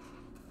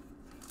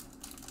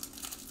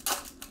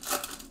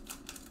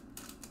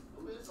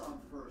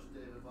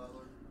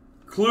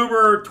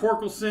 Kluber,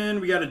 Torkelson.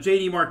 We got a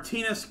J.D.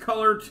 Martinez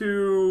color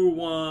to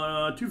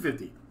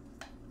 250.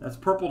 That's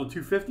purple to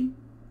 250.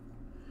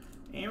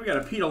 And we got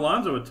a Pete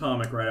Alonso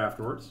atomic right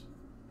afterwards.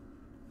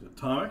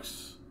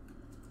 Atomics.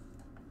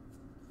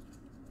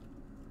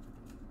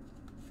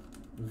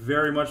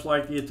 Very much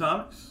like the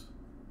atomics.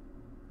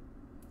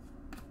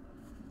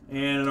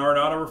 And an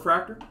Arenado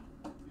refractor. Used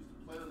to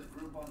play with a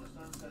group on the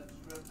Sunset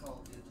Strip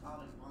called the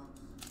Atomic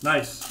Monks.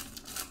 Nice.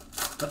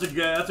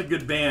 That's a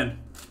good band.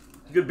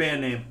 Good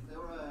band name.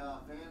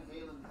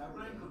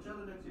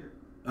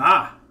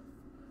 Ah!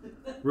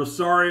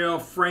 Rosario,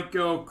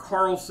 Franco,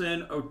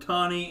 Carlson,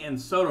 Ohtani,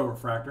 and Soto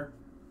refractor.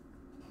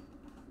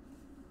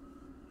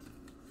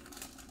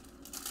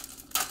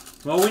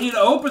 Well, we need to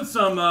open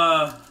some.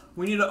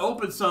 We need to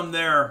open some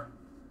there,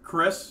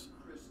 Chris.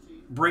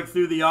 Break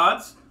through the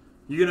odds.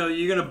 You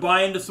gonna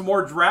buy into some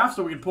more drafts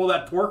so we can pull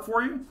that Torque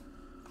for you?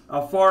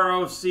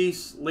 Alfaro,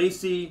 Cease,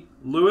 Lacey,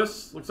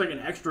 Lewis. Looks like an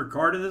extra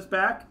card in this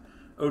pack.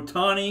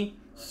 Ohtani,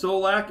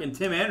 Solak, and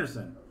Tim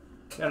Anderson.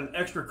 Got an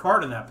extra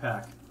card in that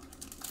pack.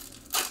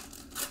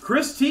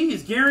 Chris T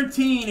is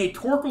guaranteeing a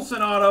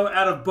Torkelson auto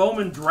out of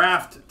Bowman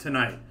Draft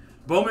tonight.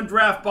 Bowman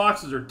Draft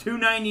boxes are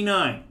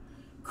 $2.99.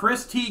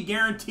 Chris T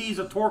guarantees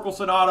a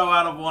Torkelson auto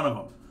out of one of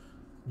them.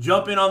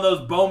 Jump in on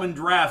those Bowman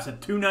Drafts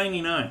at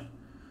 $2.99.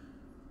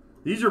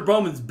 These are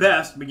Bowman's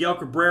best. Miguel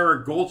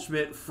Cabrera,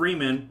 Goldschmidt,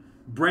 Freeman,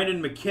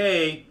 Brendan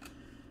McKay.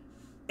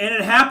 And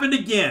it happened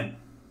again.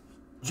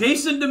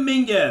 Jason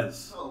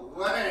Dominguez. No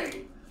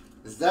way.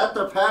 Is that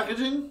the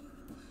packaging?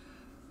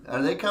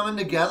 Are they coming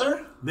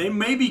together? They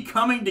may be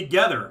coming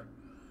together.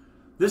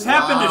 This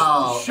happened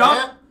to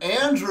Shop.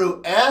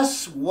 Andrew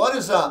S., what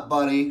is up,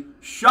 buddy?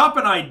 Shop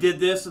and I did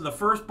this in the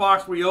first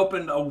box we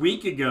opened a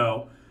week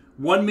ago.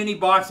 One mini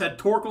box had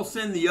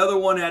Torkelson, the other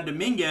one had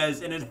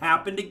Dominguez, and it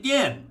happened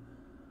again.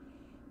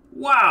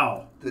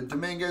 Wow. The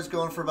Dominguez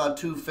going for about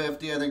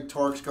 $250. I think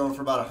Torque's going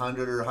for about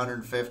 $100 or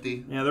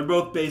 $150. Yeah, they're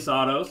both base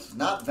autos.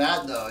 Not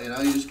bad, though. You know,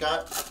 you just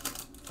got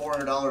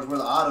 $400 worth of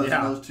autos in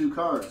those two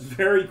cards.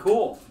 Very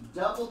cool.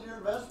 Doubled your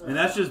investment. And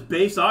that's just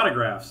base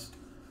autographs.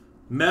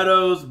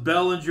 Meadows,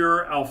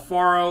 Bellinger,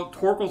 Alfaro,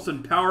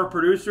 Torkelson power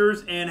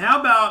producers. And how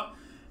about,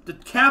 to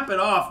cap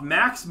it off,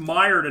 Max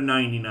Meyer to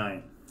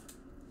 99.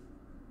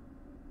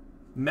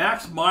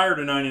 Max Meyer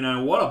to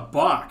 99. What a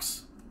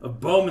box of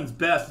Bowman's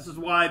Best. This is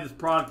why this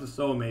product is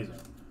so amazing.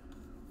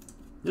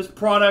 This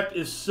product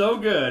is so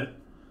good.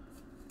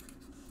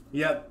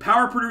 You got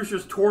power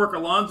producers, Torque,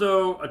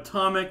 Alonso,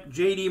 Atomic,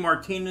 J.D.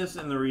 Martinez,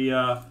 and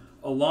the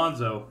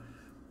Alonso.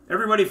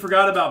 Everybody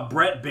forgot about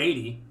Brett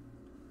Beatty.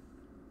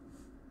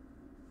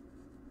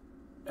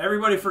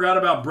 Everybody forgot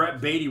about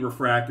Brett Beatty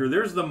refractor.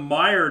 There's the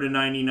Meyer to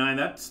 99.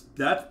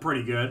 That's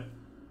pretty good.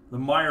 The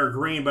Meyer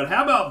green. But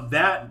how about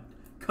that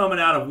coming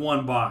out of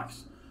one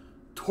box?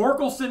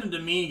 Torkelson and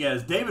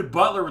Dominguez. David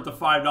Butler with the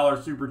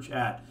 $5 super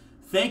chat.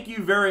 Thank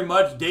you very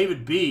much,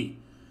 David B.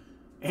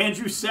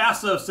 Andrew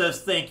Sasso says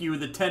thank you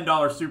with the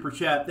 $10 super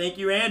chat. Thank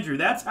you, Andrew.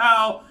 That's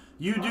how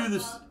you do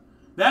this.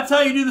 That's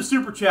how you do the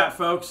super chat,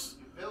 folks.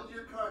 You build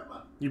your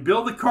karma. You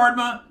build the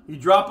karma, you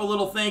drop a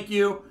little thank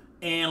you,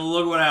 and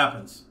look what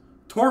happens.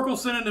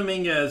 Torkelson and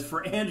Dominguez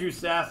for Andrew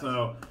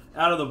Sasso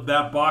out of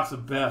that box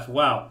of best.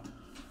 Wow.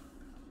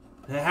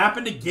 It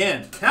happened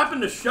again. It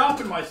happened to Shop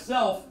and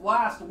myself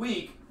last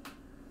week,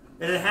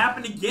 and it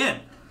happened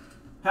again.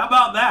 How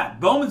about that?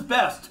 Bowman's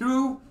Best,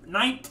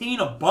 $2.19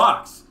 a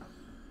box.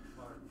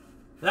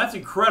 That's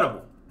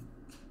incredible.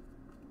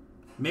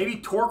 Maybe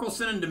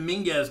Torkelson and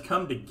Dominguez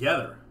come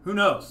together. Who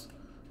knows?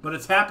 But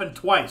it's happened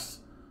twice.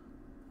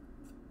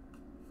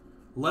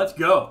 Let's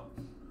go.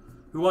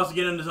 Who wants to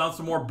get into on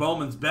some more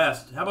Bowman's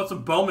Best? How about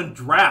some Bowman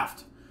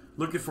Draft?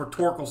 Looking for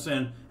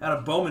Torkelson at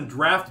a Bowman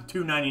Draft at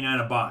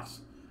 $2.99 a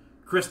box.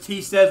 Chris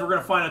T says we're going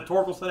to find a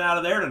Torkelson out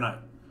of there tonight.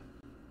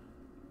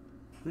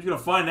 Who's going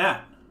to find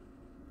that?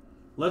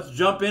 Let's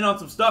jump in on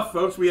some stuff,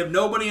 folks. We have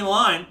nobody in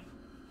line.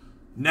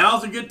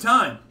 Now's a good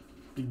time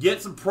to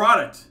get some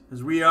product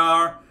as we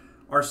are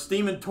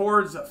steaming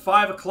towards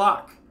 5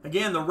 o'clock.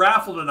 Again, the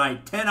raffle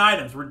tonight, 10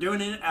 items. We're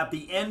doing it at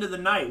the end of the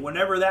night,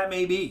 whenever that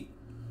may be.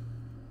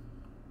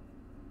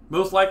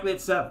 Most likely at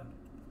 7.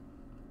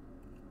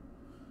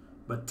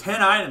 But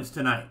 10 items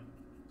tonight.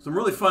 Some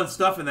really fun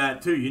stuff in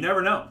that, too. You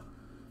never know.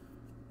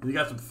 We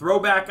got some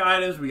throwback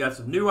items. We got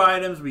some new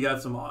items. We got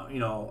some,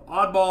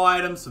 oddball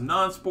items, some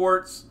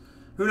non-sports.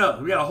 Who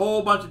knows? We got a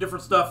whole bunch of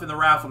different stuff in the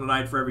raffle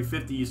tonight for every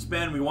 50 you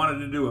spend. We wanted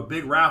to do a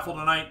big raffle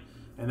tonight,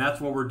 and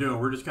that's what we're doing.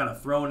 We're just kind of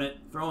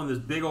throwing this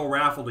big old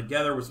raffle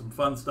together with some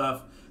fun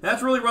stuff.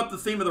 That's really what the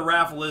theme of the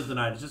raffle is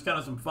tonight. It's just kind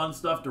of some fun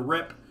stuff to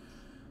rip.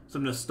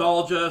 Some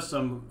nostalgia,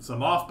 some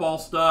off-ball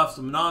stuff,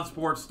 some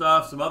non-sports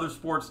stuff, some other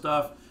sports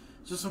stuff.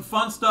 It's just some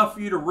fun stuff for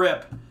you to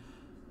rip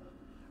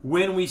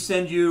when we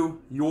send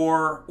you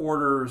your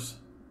orders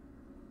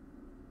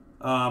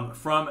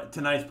from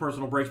tonight's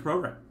Personal Breaks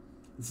program.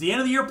 It's the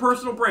end of the year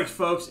Personal Breaks,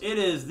 folks. It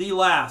is the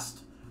last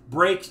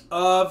breaks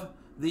of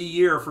the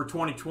year for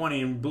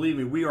 2020, and believe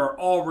me, we are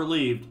all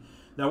relieved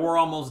that we're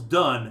almost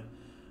done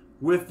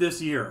with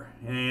this year.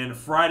 And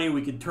Friday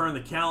we can turn the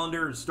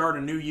calendar and start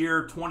a new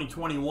year,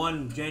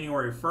 2021,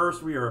 January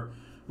 1st. We are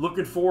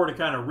looking forward to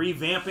kind of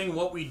revamping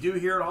what we do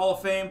here at Hall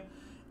of Fame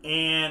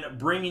and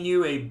bringing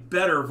you a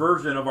better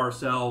version of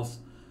ourselves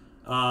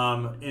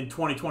in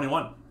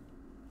 2021.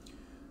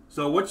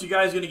 So what you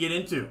guys going to get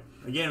into?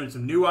 Again, with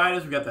some new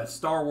items, we got that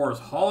Star Wars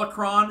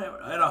Holocron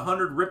at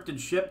 100 ripped and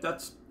shipped.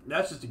 That's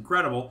just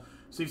incredible.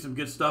 See some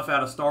good stuff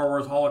out of Star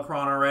Wars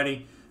Holocron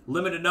already.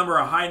 Limited number,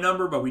 a high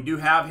number, but we do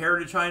have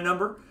Heritage high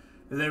number.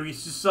 And then we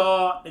just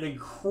saw an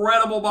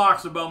incredible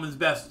box of Bowman's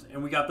Best,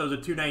 and we got those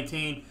at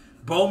 $2.19.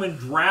 Bowman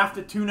Draft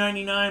at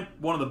 $2.99,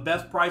 one of the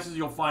best prices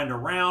you'll find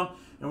around.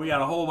 And we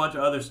got a whole bunch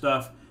of other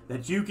stuff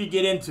that you could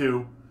get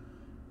into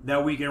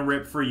that we can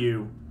rip for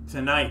you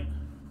tonight.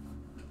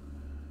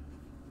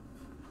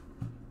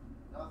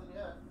 Nothing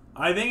yet.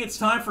 I think it's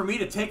time for me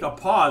to take a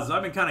pause.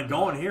 I've been kind of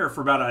going here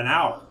for about an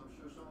hour. I'm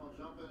sure someone will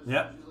jump in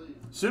Yep. as soon as you leave.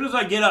 As soon as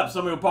I get up,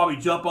 somebody will probably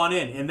jump on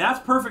in, and that's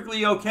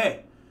perfectly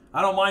okay.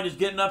 I don't mind just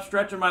getting up,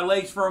 stretching my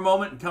legs for a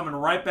moment, and coming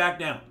right back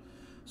down.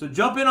 So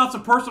jump in on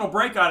some personal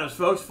break items,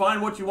 folks.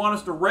 Find what you want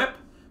us to rip.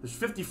 There's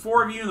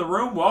 54 of you in the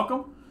room.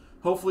 Welcome.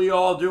 Hopefully you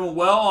all doing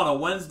well on a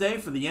Wednesday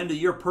for the end of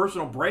year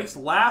personal breaks.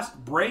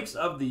 Last breaks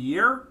of the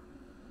year.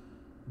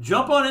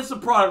 Jump on in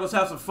some product. Let's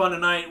have some fun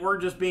tonight. We're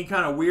just being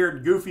kind of weird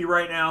and goofy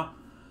right now.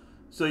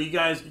 So you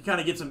guys can kind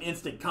of get some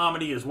instant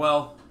comedy as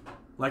well,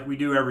 like we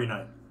do every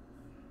night.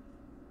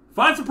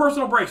 Find some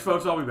personal breaks,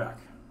 folks. I'll be back.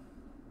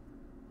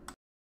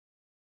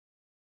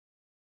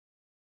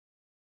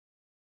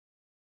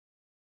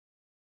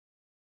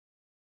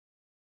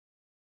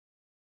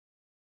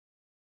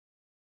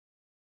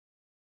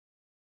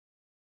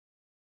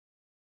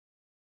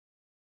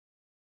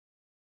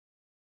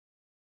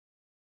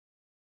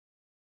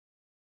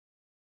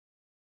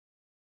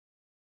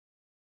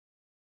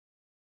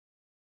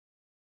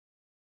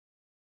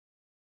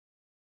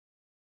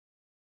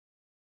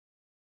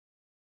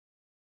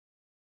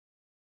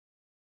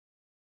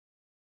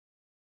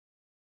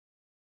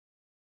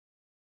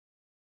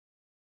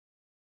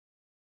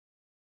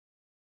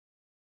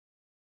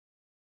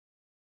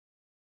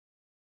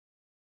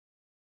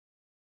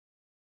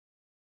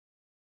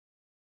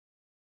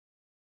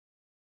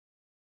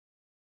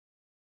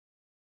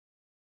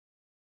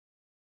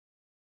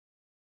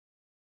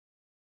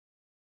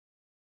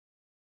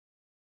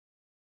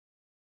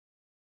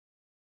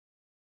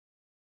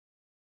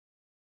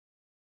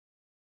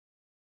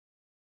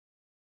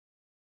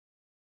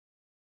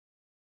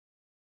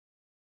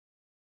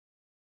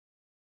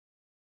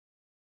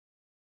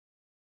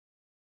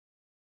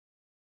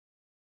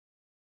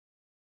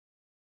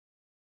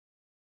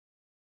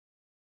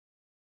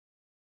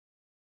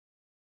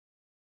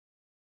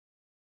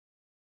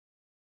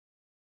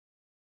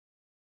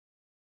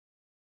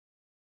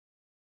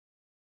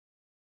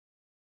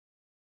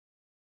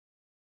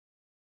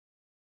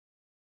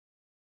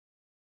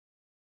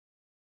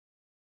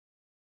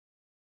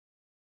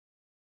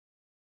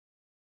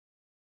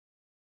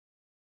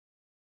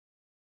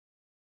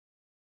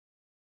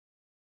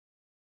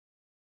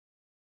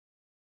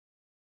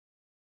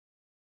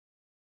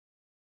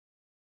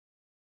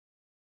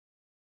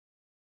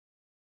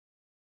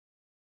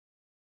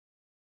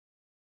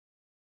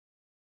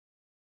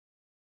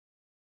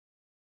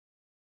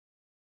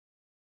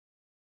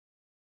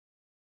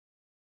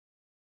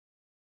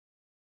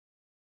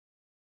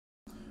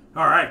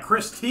 All right,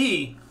 Chris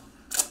T.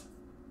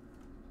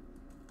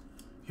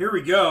 Here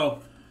we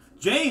go.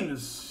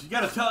 James, you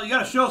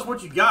gotta show us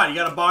what you got. You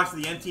got a box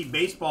of the NT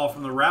baseball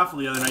from the raffle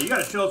the other night. You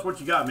gotta show us what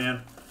you got,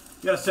 man.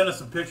 You gotta send us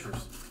some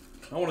pictures.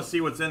 I want to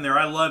see what's in there.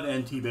 I love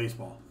NT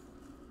baseball.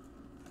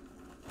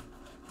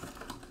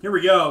 Here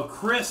we go.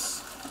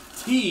 Chris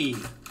T.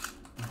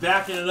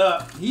 Backing it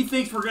up. He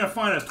thinks we're gonna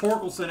find a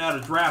Torkelson out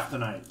of draft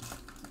tonight.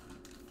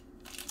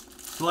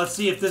 So let's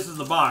see if this is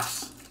the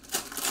box.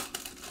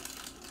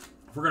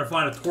 If we're gonna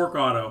find a Torque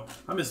Auto.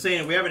 I'm just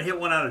saying, if we haven't hit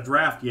one out of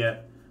draft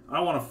yet, I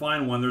want to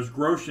find one. There's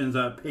Groshans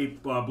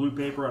blue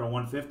paper out of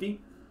 150.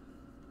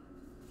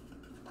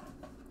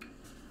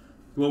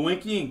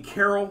 Glowinky and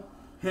Carroll,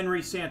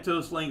 Henry,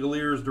 Santos,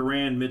 Langoliers,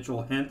 Duran,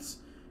 Mitchell, Hentz,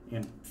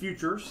 and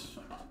Futures.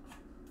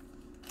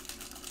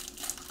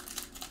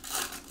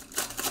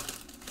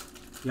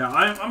 Yeah,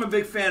 I'm a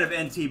big fan of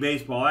NT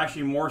baseball.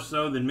 Actually, more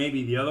so than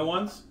maybe the other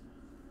ones.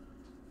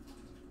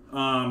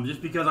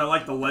 Just because I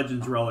like the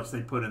Legends relics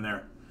they put in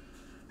there.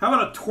 How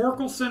about a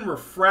Torkelson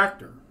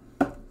refractor?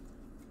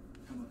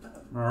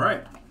 All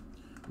right,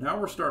 now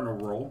we're starting to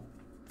roll.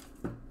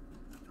 How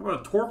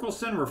about a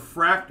Torkelson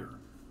refractor?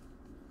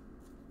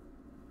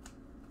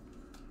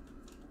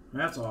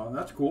 That's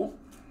cool.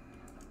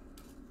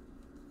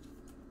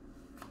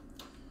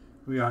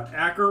 We got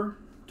Acker,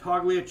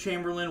 Toglia,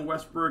 Chamberlain,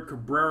 Westbrook,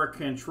 Cabrera,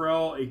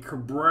 Cantrell, a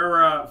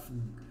Cabrera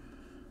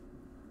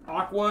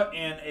Aqua,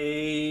 and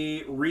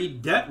a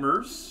Reed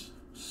Detmers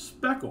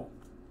Speckle.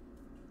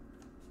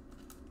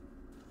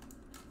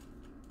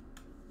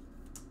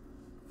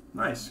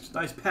 Nice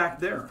pack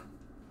there.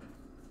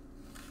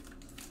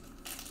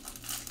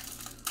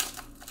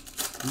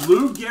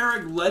 Lou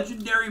Gehrig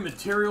Legendary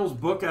Materials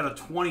book out of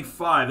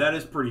 25. That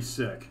is pretty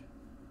sick.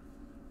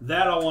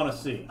 That I want to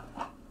see.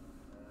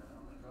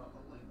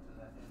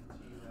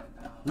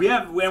 We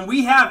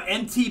have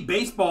NT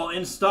baseball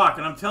in stock,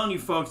 and I'm telling you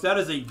folks, that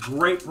is a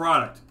great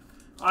product.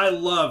 I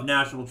love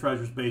National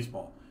Treasures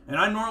baseball, and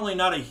I'm normally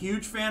not a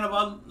huge fan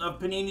of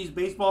Panini's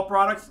baseball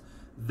products.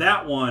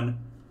 That one,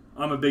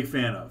 I'm a big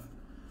fan of.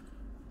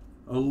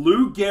 A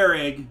Lou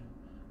Gehrig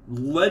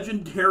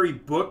Legendary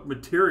Book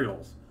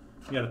Materials.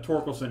 You got a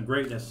Torkelson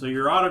greatness. So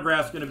your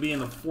autograph's going to be in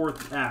the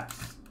 4th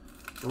packs.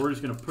 So we're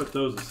just going to put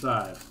those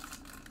aside.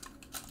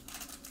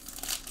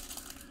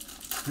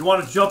 If you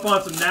want to jump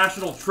on some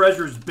National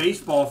Treasures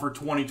baseball for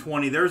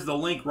 2020, there's the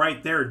link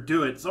right there.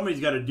 Do it. Somebody's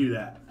got to do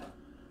that.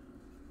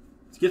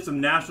 Let's get some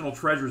National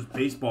Treasures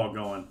baseball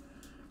going.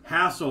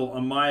 Hassel,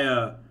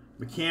 Amaya,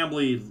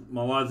 McCambly,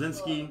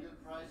 Malazinski.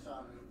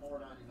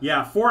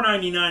 Yeah,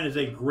 $4.99 is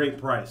a great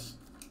price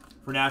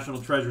for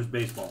National Treasures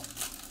baseball.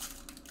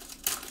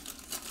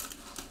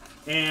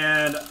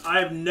 And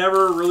I've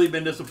never really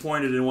been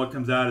disappointed in what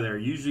comes out of there.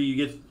 Usually you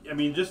get, I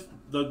mean, just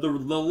the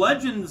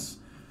Legends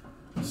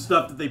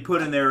stuff that they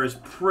put in there is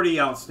pretty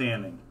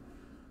outstanding.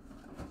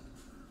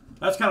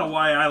 That's kind of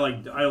why I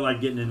like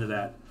getting into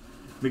that.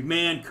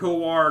 McMahon,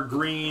 Kowar,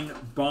 Green,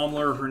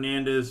 Baumler,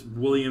 Hernandez,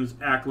 Williams,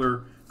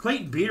 Ackler,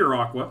 Clayton Beater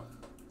Aqua,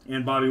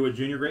 and Bobby Wood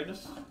Jr.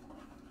 greatness.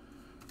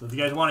 So if you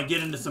guys want to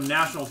get into some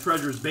National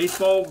Treasures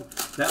baseball,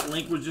 that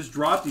link was just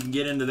dropped. You can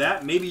get into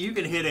that. Maybe you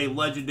can hit a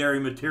legendary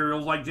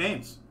materials like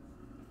James.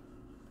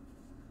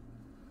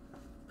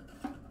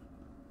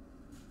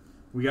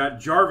 We got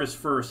Jarvis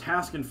first,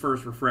 Haskin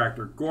first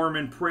refractor,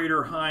 Gorman,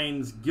 Prater,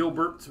 Hines,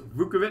 Gilbert,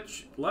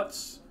 Vukovic,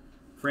 Lutz,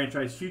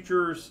 Franchise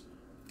Futures,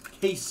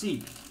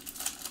 KC.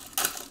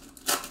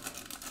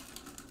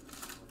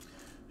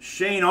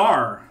 Shane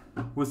R.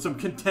 with some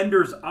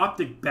Contenders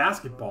Optic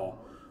Basketball.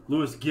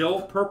 Lewis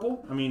Gill,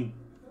 purple. I mean,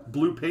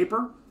 blue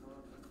paper.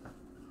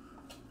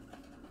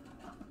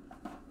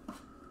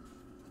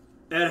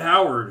 Ed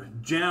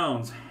Howard,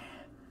 Jones,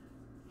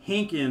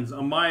 Hankins,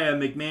 Amaya,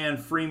 McMahon,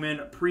 Freeman,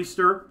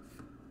 Priester.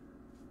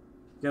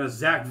 Got a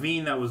Zach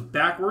Veen that was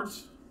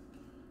backwards.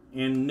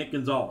 And Nick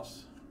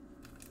Gonzalez.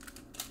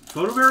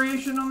 Photo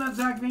variation on that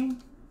Zach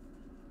Veen?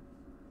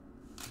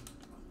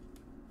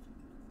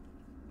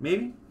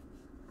 Maybe?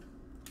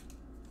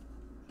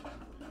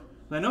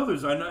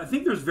 I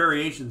think there's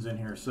variations in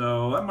here,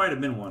 so that might have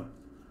been one.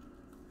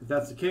 If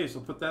that's the case,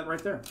 I'll put that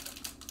right there.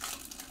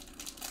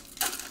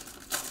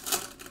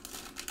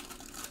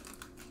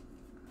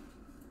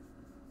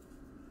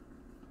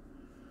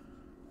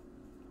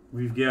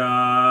 We've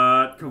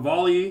got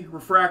Cavalli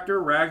refractor,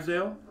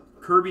 Ragsdale,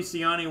 Kirby,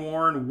 Siani,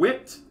 Warren,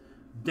 Witt,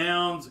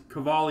 Downs,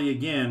 Cavalli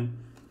again,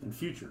 and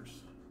Futures.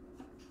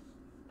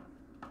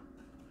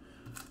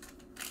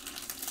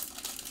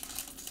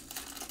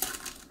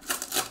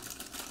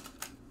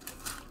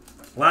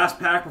 Last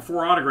pack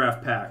before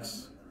autograph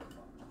packs.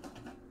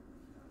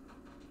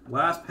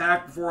 Last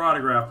pack before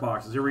autograph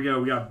boxes. Here we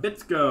go. We got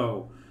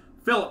Bitsko,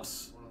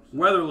 Phillips,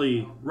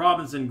 Weatherly,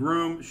 Robinson,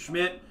 Groom,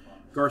 Schmidt,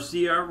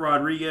 Garcia,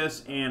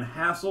 Rodriguez, and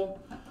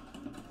Hassel.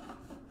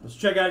 Let's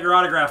check out your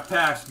autograph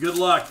packs. Good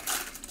luck.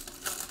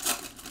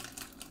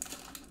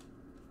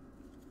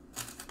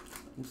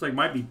 Looks like it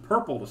might be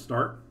purple to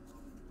start.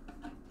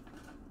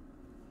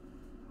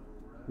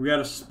 We got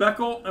a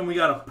speckle and we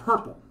got a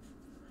purple.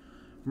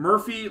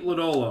 Murphy,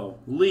 Lodolo,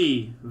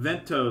 Lee,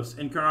 Ventos,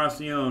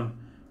 Encarnacion,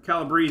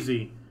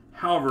 Calabrese,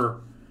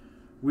 Halver.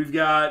 We've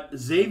got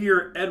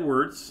Xavier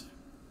Edwards.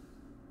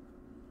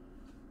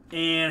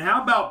 And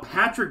how about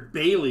Patrick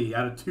Bailey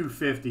out of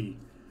 250?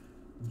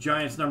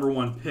 Giants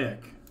 #1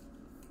 pick.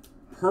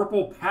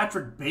 Purple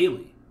Patrick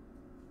Bailey.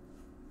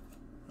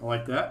 I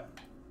like that.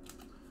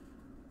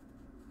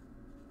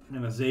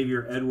 And a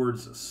Xavier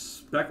Edwards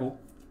speckle.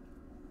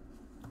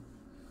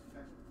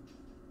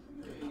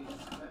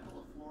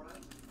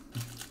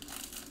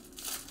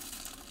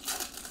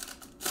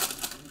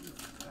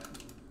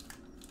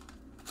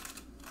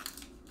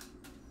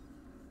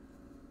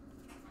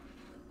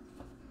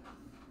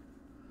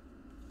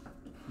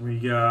 We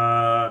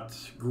got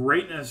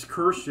Greatness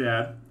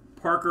Kershad,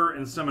 Parker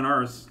and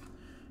Seminaris.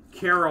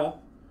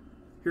 Carroll.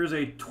 Here's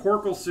a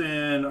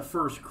Torkelson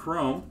first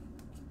chrome.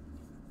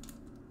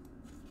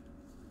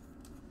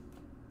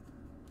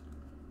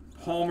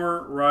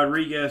 Palmer,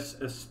 Rodriguez,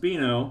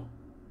 Espino.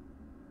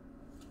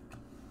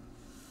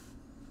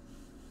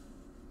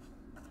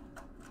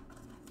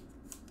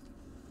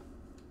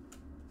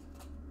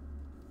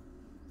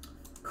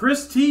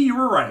 Chris T, you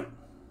were right.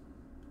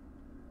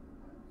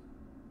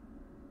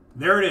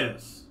 There it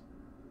is.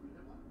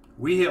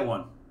 We hit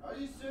one. Are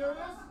you serious?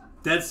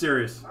 Dead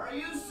serious. Are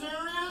you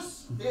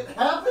serious? It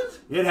happened?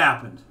 It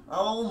happened.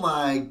 Oh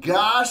my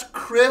gosh,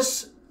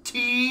 Chris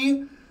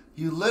T.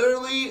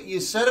 You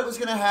said it was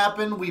going to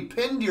happen. We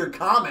pinned your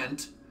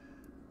comment,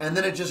 and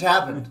then it just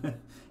happened.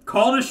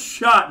 Called a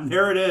shot, and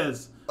there it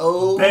is.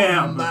 Oh,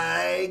 bam.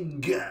 My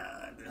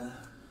God.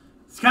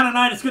 It's kind of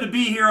nice. It's going to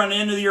be here on the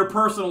end of the year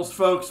personals,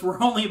 folks.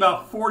 We're only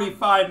about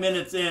 45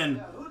 minutes in.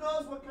 Yeah, who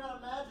knows what kind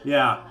of magic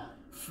Yeah.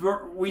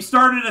 We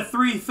started at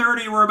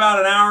 3:30. We're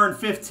about an hour and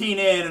 15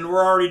 in, and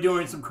we're already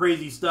doing some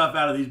crazy stuff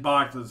out of these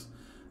boxes.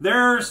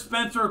 There's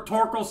Spencer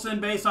Torkelson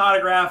base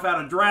autograph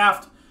out of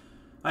draft.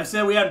 I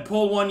said we hadn't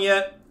pulled one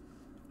yet.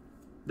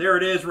 There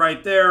it is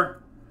right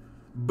there.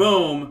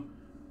 Boom.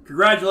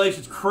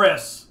 Congratulations,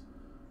 Chris.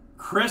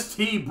 Chris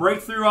T,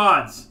 breakthrough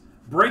odds.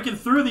 Breaking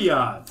through the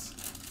odds.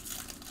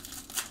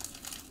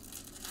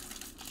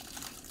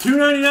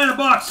 $2.99 a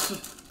box.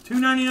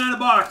 $2.99 a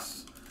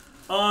box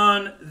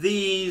on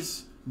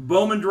these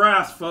Bowman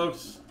drafts,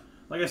 folks.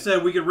 Like I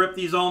said, we could rip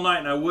these all night,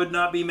 and I would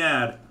not be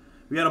mad.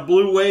 We got a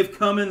blue wave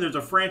coming. There's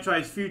a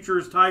franchise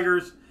futures,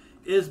 Tigers,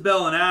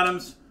 Isbell and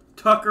Adams,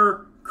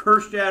 Tucker,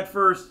 Kerstad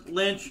first,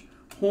 Lynch,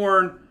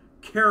 Horn,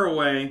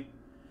 Caraway.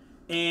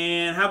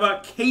 And how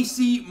about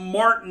Casey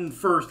Martin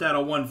first out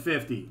of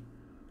 150?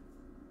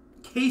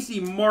 Casey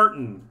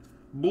Martin,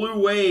 blue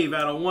wave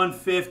out of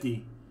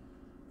 150.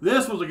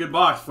 This was a good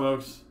box,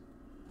 folks.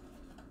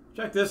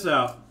 Check this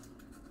out.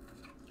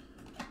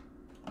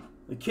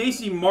 The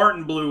Casey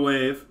Martin blue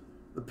wave,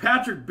 the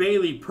Patrick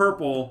Bailey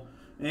purple,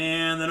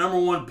 and the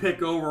 #1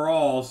 pick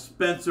overall,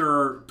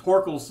 Spencer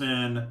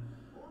Torkelson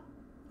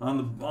on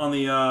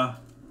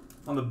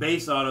the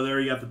base auto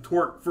there. You got the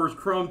Torque first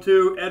chrome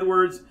 2,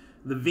 Edwards,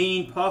 the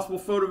Veen possible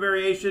photo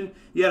variation.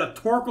 You had a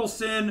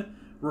Torkelson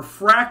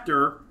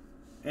refractor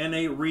and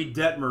a Reed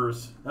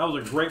Detmers. That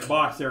was a great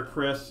box there,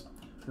 Chris.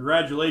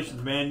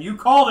 Congratulations, man. You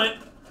called it.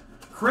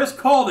 Chris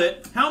called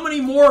it. How many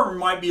more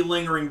might be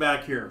lingering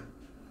back here?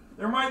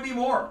 There might be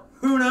more.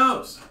 Who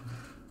knows?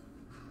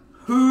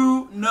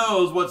 Who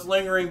knows what's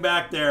lingering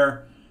back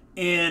there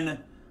in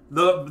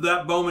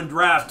that Bowman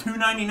draft?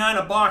 $2.99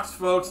 a box,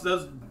 folks.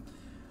 Those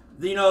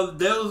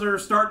are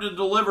starting to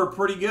deliver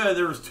pretty good.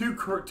 There was two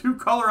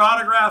color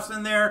autographs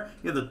in there.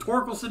 You have the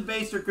Torkelson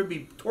base. There could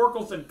be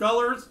Torkelson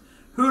colors.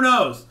 Who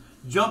knows?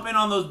 Jump in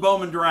on those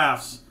Bowman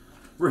drafts.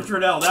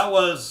 Richard L., that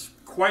was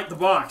quite the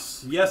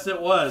box. Yes, it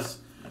was.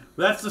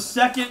 That's the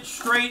second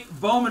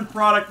straight Bowman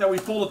product that we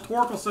pulled a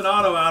Torkelson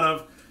auto out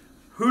of.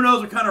 Who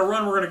knows what kind of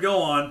run we're going to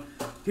go on.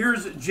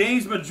 Here's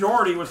James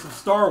Majority with some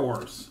Star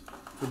Wars.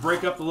 To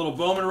break up the little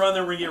Bowman run,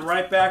 then we're going to get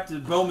right back to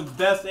Bowman's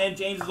best, and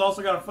James has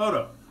also got a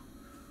photo.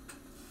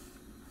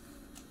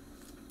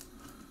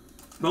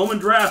 Bowman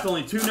draft,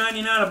 only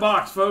 $2.99 a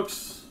box,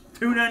 folks.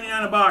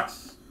 $2.99 a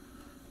box.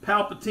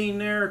 Palpatine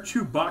there,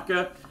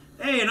 Chewbacca.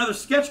 Hey, another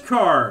sketch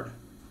card.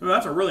 Oh,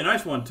 that's a really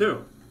nice one,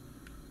 too.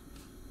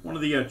 One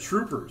of the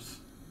Troopers.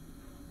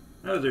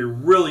 That is a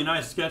really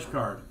nice sketch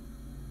card.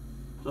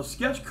 So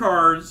sketch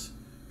cards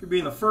could be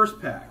in the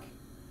first pack.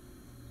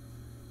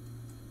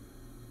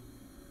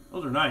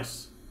 Those are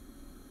nice.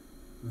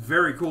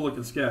 Very cool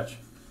looking sketch.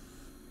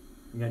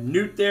 You got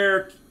Newt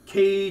there,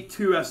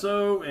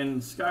 K2SO,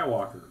 and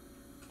Skywalker.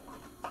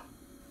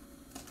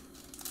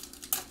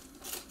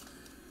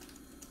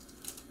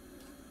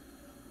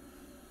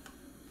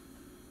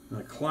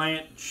 The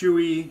Client,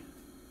 Chewie,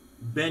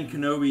 Ben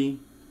Kenobi.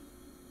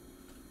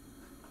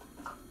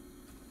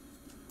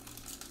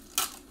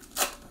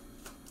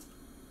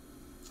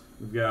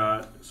 We've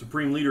got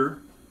Supreme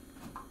Leader,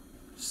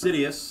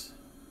 Sidious,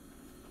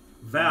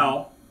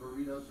 Val.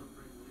 Burrito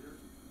Supreme Leader.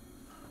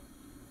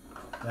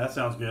 That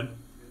sounds good.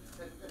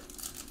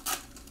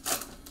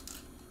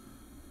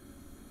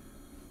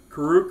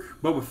 Karuk,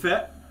 Boba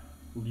Fett,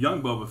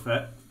 young Boba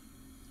Fett,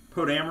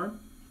 Poe Dameron,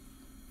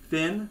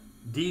 Finn,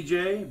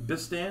 DJ,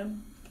 Bistan,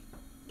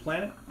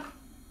 Planet.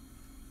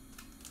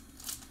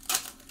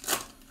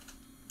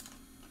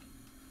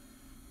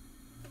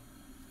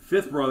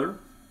 Fifth Brother,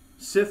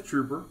 Sith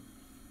Trooper,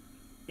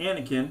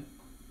 Anakin,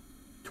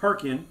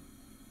 Tarkin,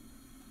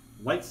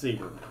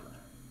 Lightsaber.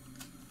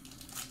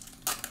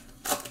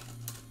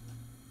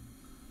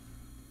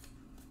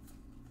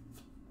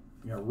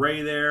 You got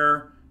Rey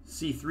there,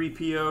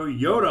 C-3PO,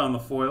 Yoda on the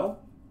foil.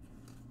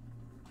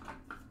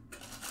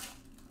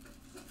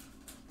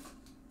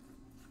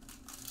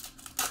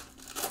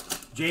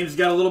 James has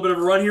got a little bit of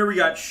a run here. We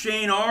got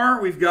Shane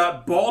R. We've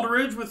got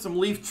Baldridge with some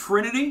Leaf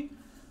Trinity.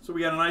 So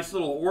we got a nice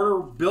little order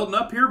building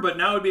up here, but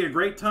now would be a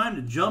great time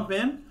to jump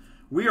in.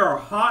 We are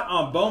hot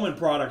on Bowman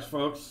products,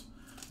 folks.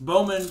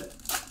 Bowman's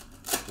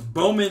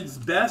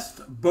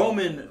Best,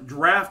 Bowman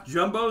Draft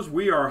Jumbos.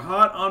 We are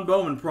hot on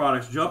Bowman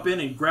products. Jump in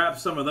and grab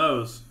some of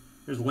those.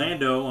 There's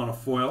Lando on a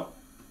foil.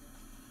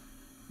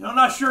 You know, I'm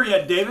not sure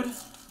yet, David.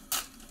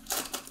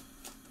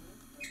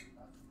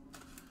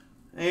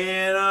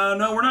 And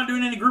no, we're not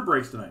doing any group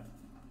breaks tonight.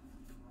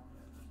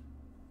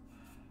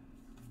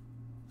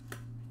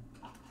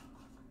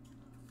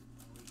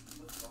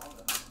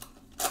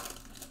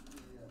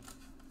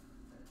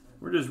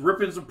 We're just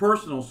ripping some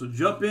personals, so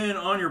jump in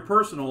on your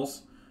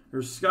personals.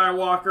 There's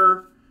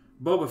Skywalker,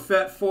 Boba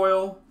Fett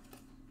foil.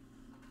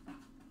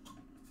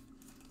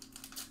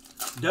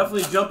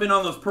 Definitely jump in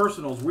on those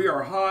personals. We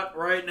are hot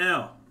right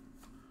now.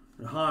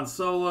 Han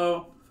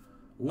Solo,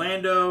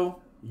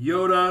 Lando,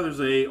 Yoda. There's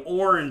a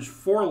orange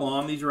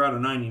Forlom. These are out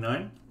of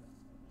 99.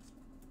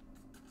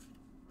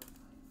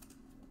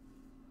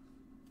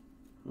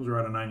 Those are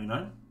out of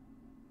 99.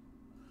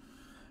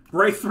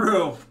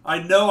 Breakthrough. I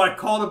know I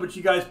called it, but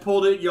you guys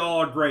pulled it.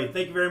 Y'all are great.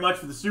 Thank you very much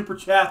for the super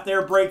chat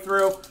there,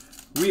 Breakthrough.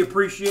 We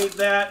appreciate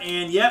that.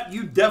 And, yep,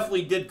 you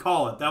definitely did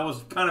call it. That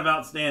was kind of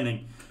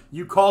outstanding.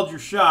 You called your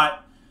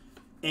shot,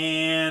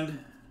 and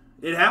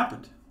it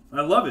happened.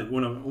 I love it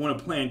when a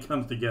plan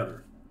comes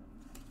together.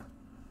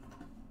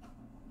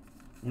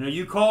 You know,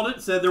 you called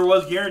it, said there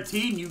was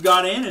guaranteed, and you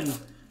got in, and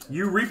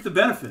you reaped the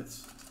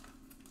benefits.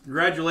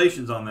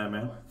 Congratulations on that,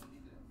 man.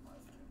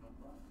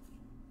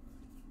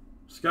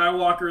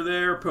 Skywalker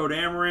there, Poe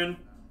Dameron,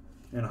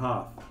 and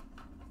Hoth.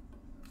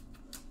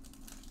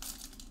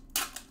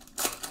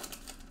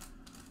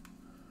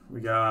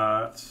 We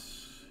got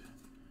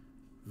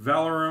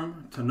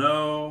Valorum,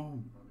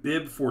 Tano,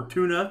 Bib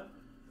Fortuna,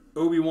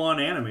 Obi-Wan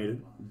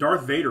animated,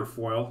 Darth Vader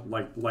foil,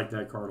 like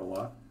that card a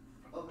lot.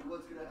 Oh,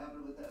 what's going to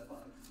happen with that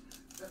box?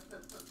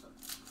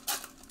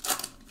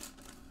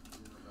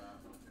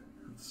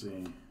 Let's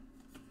see.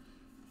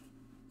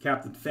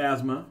 Captain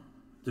Phasma,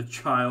 The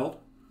Child,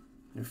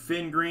 and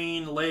Finn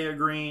Green, Leia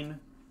Green.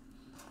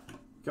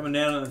 Coming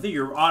down, I think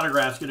your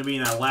autograph's going to be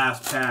in that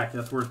last pack.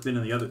 That's where it's been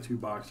in the other two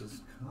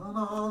boxes. Come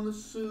on the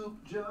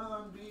soup,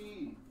 John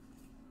B.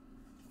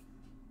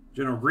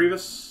 General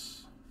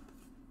Grievous.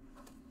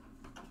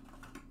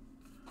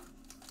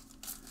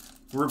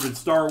 We're up in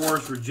Star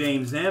Wars for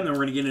James M. Then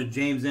we're going to get into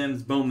James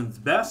M's Bowman's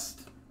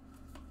Best.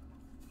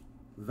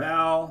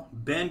 Val,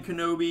 Ben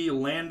Kenobi,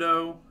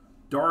 Lando,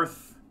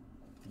 Darth,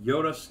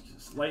 Yoda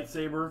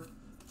lightsaber.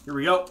 Here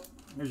we go.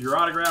 Here's your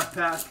autograph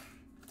pack.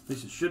 At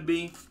least it should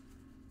be.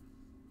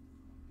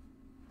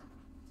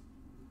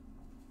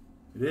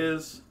 It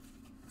is.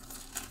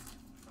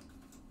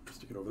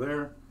 Stick it over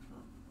there.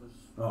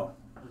 Oh.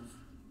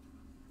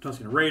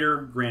 Tusken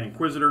Raider, Grand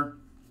Inquisitor,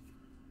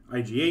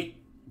 IG-8,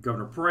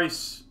 Governor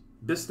Price,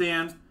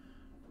 Bistan,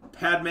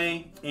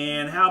 Padme,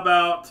 and how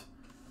about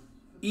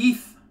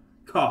Eth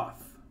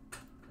Koth?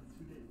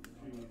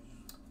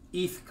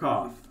 Eth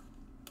Koth.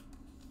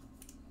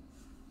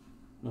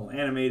 Little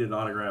animated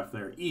autograph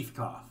there. Eth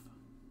Koth.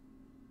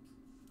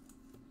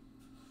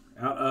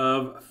 Out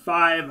of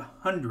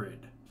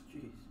 500.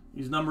 Jeez.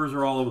 These numbers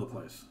are all over the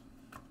place.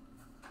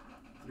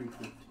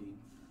 315.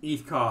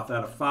 Eth Koth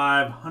out of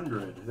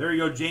 500. There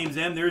you go, James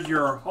M. There's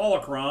your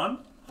holocron.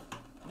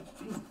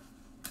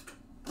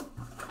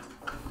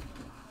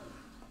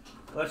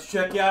 Let's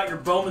check out your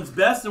Bowman's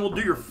Best, and we'll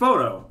do your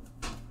photo.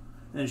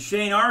 And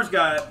Shane R's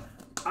got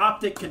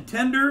Optic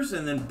Contenders,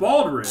 and then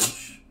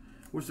Baldridge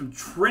with some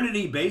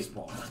Trinity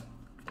baseball.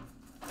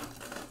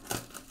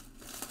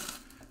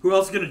 Who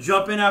else is going to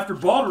jump in after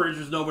Baldridge?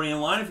 There's nobody in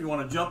line. If you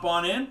want to jump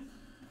on in,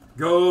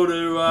 go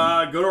to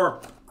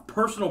our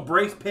personal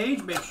breaks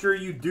page. Make sure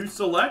you do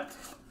select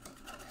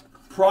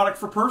product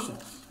for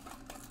personals.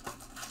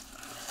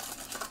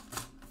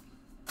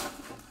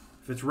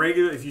 If it's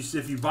regular,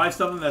 if you buy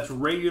something that's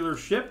regular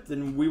shipped,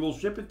 then we will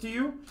ship it to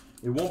you.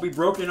 It won't be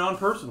broken on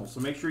personal, so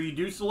make sure you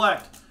do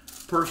select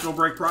personal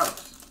break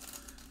products.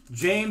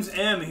 James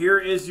M, here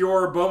is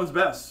your Bowman's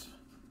Best.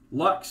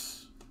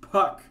 Lux,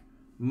 Puck,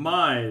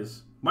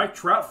 Mize, Mike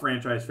Trout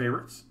franchise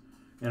favorites,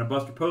 and a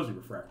Buster Posey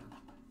refractor.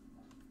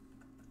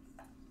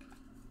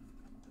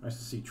 Nice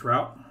to see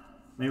Trout.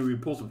 Maybe we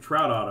can pull some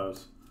Trout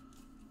autos.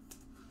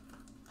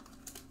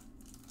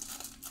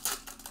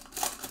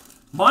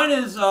 Mine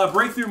is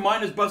Breakthrough.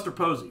 Mine is Buster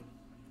Posey.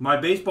 My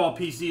baseball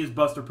PC is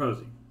Buster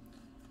Posey.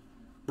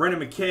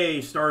 Brendan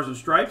McKay, Stars and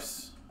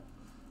Stripes.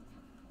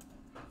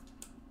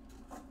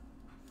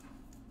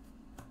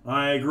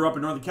 I grew up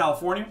in Northern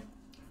California.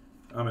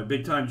 I'm a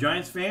big-time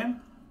Giants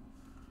fan.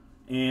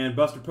 And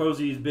Buster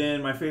Posey's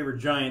been my favorite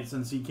Giant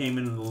since he came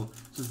in,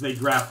 since they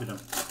drafted him.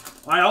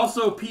 I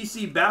also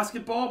PC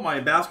basketball. My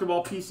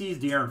basketball PC is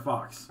De'Aaron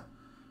Fox.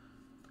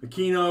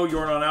 Aquino,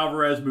 Yordan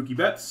Alvarez, Mookie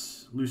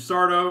Betts,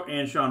 Lusardo,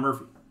 and Sean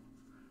Murphy.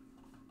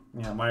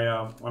 Yeah,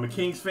 I'm a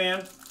Kings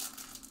fan.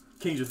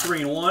 Kings are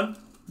 3-1.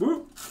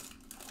 Woo!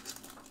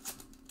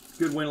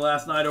 Good win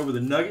last night over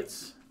the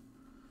Nuggets.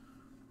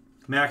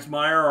 Max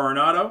Meyer,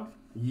 Arenado,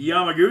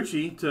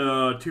 Yamaguchi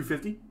to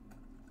 250.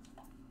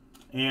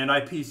 And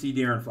I PC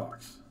De'Aaron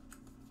Fox.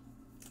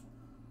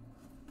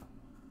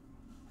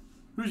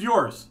 Who's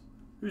yours?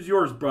 Who's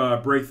yours,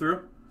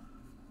 Breakthrough?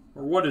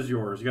 Or what is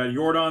yours? You got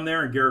Yordan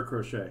there and Garrett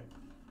Crochet.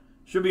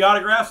 Should be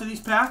autographs of these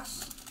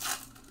packs.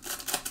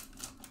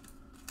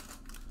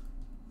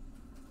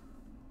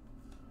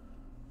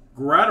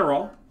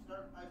 Gratterall.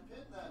 I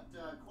pinned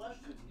that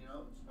question, you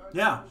know. Start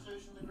Yeah.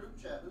 conversation in the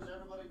group chat. Who's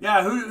everybody?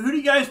 Yeah, who do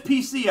you guys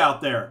PC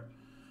out there?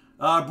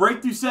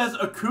 Breakthrough says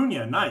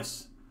Acuna.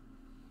 Nice.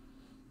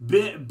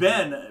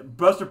 Ben,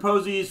 Buster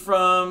Posey's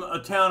from a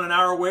town an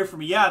hour away from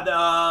me.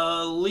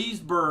 Yeah,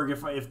 Leesburg,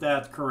 if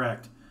that's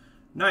correct.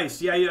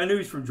 Nice. Yeah, I knew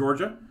he's from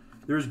Georgia.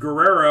 There's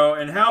Guerrero.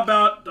 And how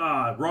about,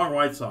 wrong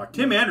White Sox,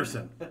 Tim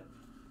Anderson.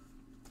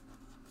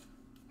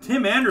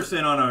 Tim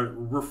Anderson on a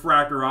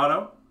refractor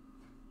auto.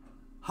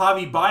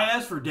 Javi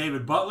Baez for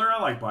David Butler. I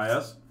like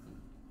Baez.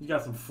 He's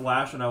got some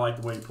flash, and I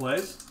like the way he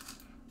plays.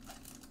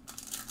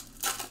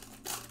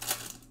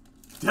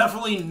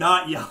 Definitely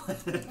not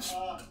Yelich.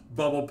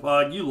 Bubble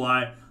Pug, you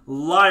lie.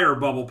 Liar,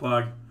 Bubble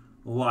Pug.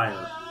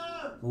 Liar.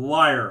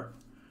 Liar.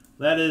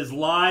 That is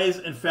lies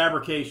and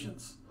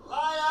fabrications.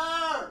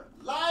 Liar!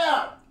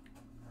 Liar!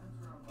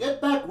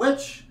 Get back,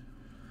 witch!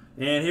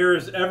 And here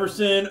is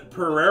Everson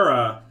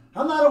Pereira.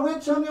 I'm not a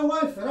witch, I'm your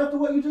wife. And after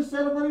what you just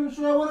said, I'm not even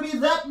sure I want to be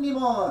that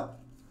anymore.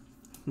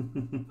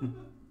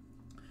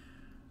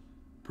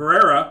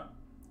 Pereira,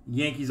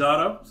 Yankees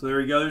auto. So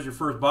there you go. There's your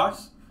first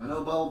box. I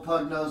know Bubble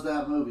Pug knows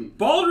that movie.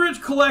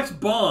 Baldridge collects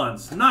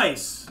bonds.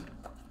 Nice.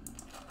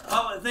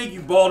 Thank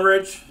you,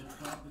 Baldridge.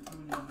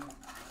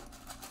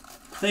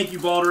 Thank you,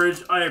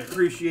 Baldridge. I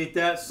appreciate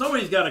that.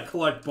 Somebody's got to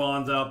collect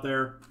bonds out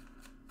there.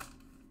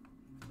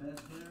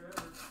 Best hitter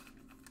ever.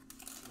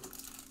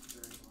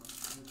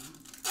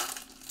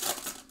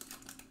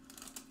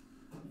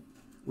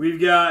 We've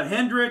got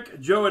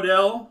Hendrick, Joe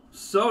Adell,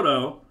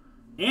 Soto,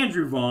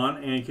 Andrew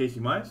Vaughn, and Casey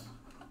Mize.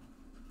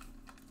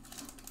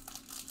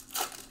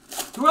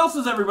 Who else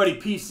is everybody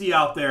PC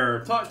out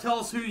there? Tell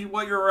us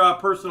what your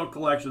personal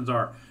collections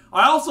are.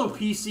 I also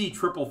PC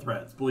triple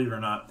threads, believe it or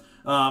not.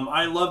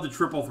 I love the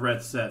triple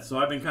thread set, so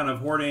I've been kind of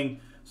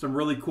hoarding some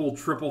really cool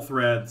triple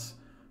threads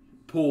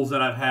pulls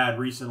that I've had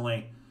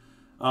recently.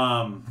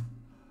 Yeah,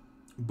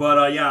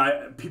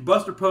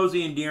 Buster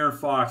Posey and De'Aaron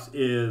Fox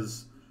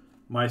is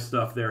my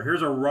stuff there.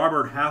 Here's a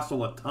Robert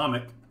Hassel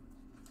Atomic.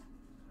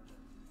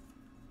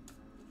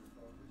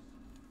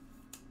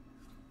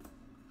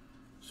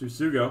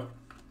 Susugo.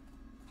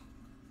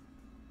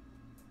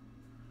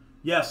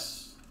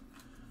 Yes.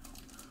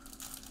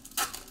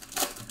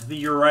 I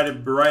think you're right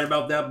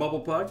about that,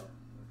 Bubble Pug.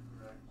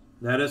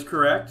 That is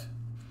correct.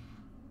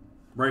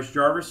 Bryce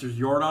Jarvis, there's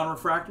Yordan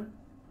Refractor.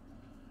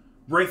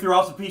 Breakthrough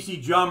also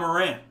PC John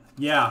Morant.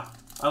 Yeah,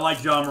 I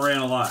like John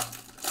Morant a lot.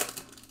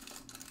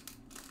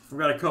 I've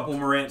got a couple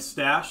Morant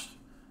stashed.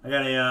 I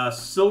got a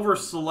Silver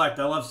Select.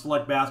 I love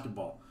Select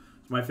basketball.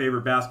 It's my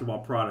favorite basketball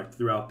product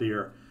throughout the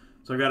year.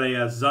 So I got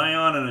a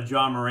Zion and a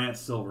John Morant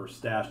Silver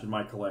stashed in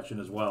my collection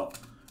as well.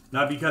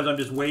 Not because I'm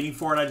just waiting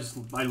for it.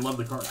 I love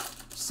the card.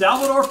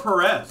 Salvador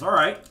Perez. All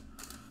right.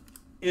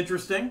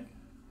 Interesting.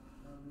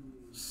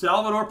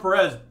 Salvador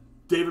Perez,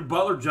 David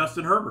Butler,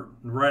 Justin Herbert.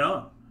 Right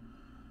on.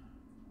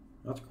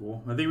 That's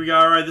cool. I think we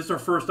got, all right, this is our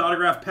first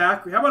autograph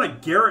pack. How about a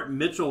Garrett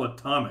Mitchell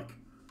Atomic?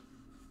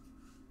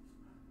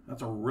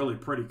 That's a really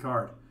pretty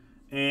card.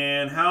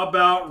 And how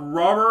about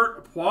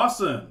Robert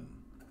Poisson?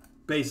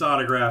 Base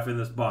autograph in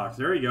this box.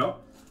 There you go.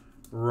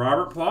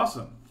 Robert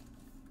Poisson.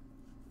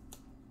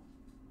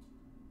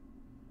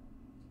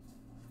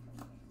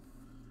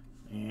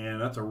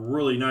 And that's a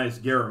really nice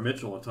Garrett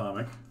Mitchell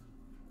Atomic.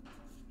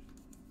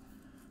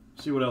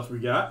 See what else we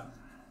got.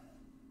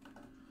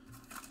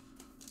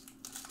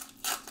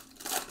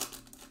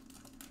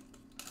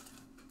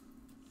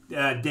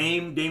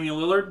 Damian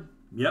Lillard.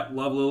 Yep,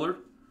 love Lillard.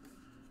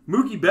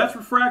 Mookie Betts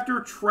Refractor,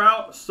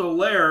 Trout,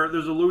 Soler.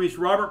 There's a Luis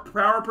Robert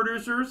Power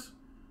Producers.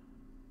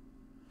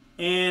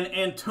 And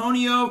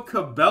Antonio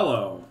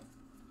Cabello.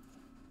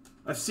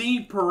 I've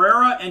seen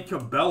Pereira and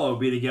Cabello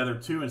be together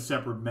too in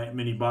separate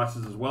mini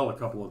boxes as well a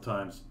couple of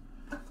times.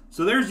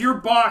 So there's your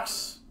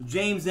box,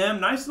 James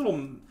M. Nice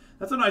little.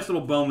 That's a nice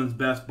little Bowman's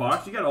Best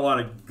box. You got a lot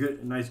of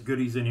good, nice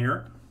goodies in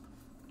here.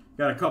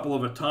 Got a couple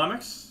of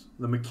Atomics,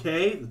 the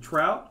McKay, the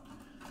Trout.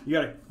 You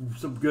got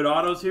some good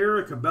autos here.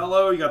 A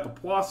Cabello. You got the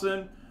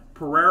Poisson,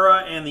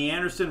 Pereira, and the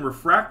Anderson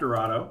Refractor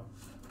auto.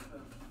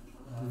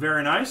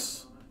 Very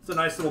nice. It's a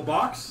nice little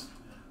box.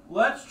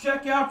 Let's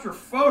check out your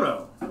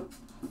photo.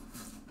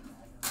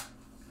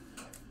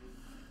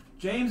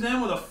 James in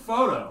with a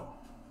photo.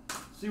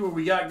 See what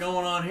we got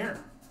going on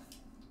here.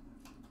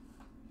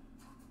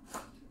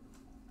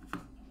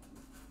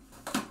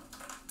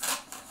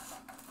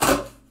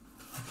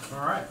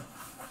 All right.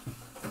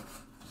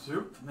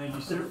 Soup. Thank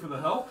you, Soup, for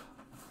the help.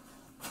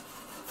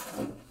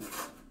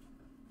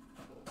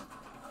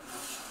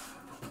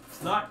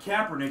 It's not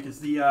Kaepernick. It's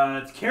the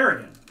it's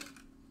Kerrigan.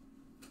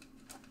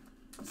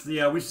 It's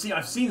the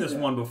I've seen this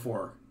one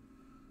before.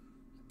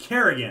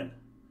 Kerrigan.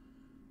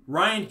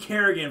 Ryan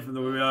Kerrigan from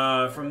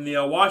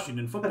the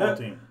Washington football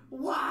team.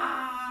 Why?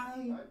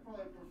 I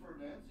probably prefer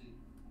Nancy.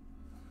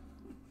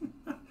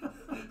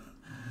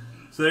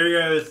 So there you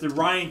go. It's the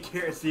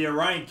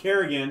Ryan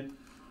Kerrigan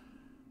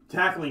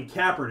tackling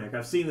Kaepernick.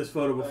 I've seen this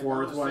photo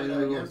before. That's why I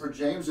know again for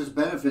James's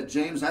benefit.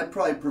 James, I'd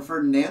probably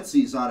prefer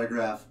Nancy's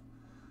autograph.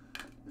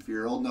 If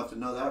you're old enough to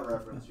know that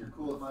reference, you're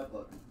cool with my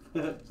book.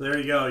 So there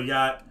you go. You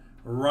got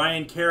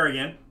Ryan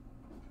Kerrigan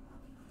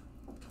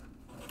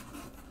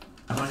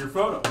on your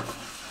photo.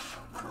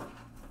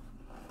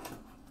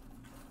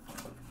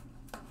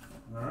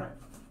 All right.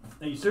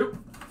 Thank you, Soup.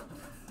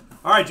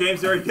 All right, James,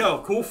 there you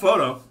go. Cool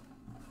photo.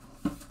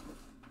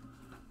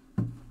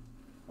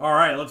 All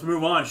right, let's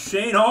move on.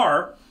 Shane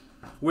R.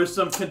 with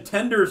some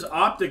Contenders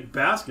Optic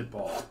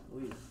basketball.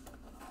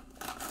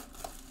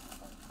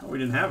 Oh, we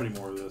didn't have any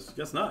more of this.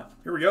 Guess not.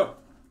 Here we go.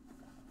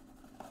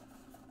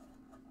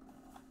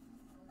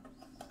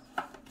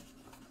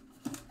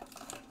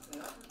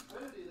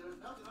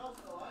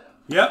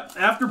 Yep,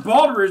 after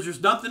Baldridge,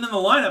 there's nothing in the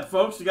lineup,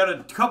 folks. You got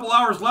a couple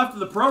hours left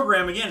of the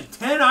program. Again,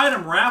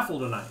 10-item raffle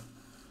tonight.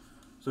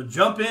 So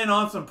jump in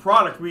on some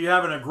product. We're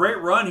having a great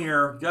run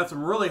here. Got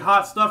some really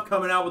hot stuff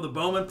coming out with the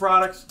Bowman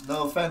products.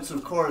 No offense,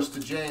 of course,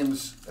 to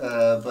James,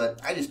 but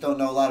I just don't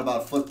know a lot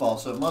about football,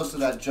 so most of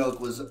that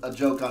joke was a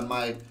joke on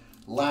my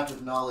lack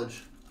of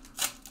knowledge.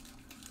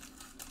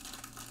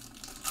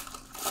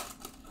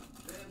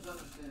 James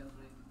understands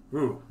me.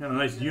 Ooh, got a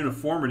nice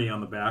uniformity on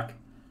the back.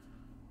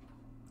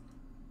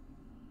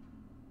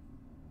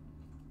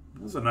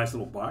 This is a nice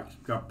little box.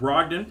 Got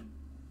Brogdon.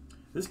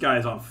 This guy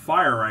is on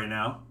fire right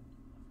now.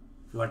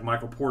 If you like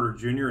Michael Porter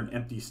Jr. and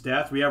empty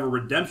stats. We have a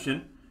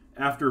redemption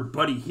after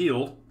Buddy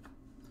Hield.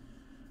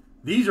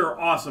 These are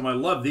awesome. I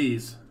love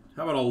these.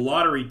 How about a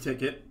lottery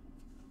ticket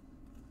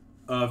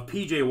of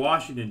P.J.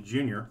 Washington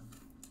Jr.?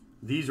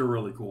 These are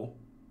really cool.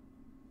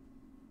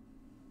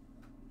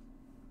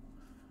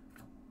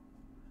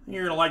 I think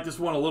you're going to like this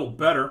one a little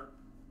better.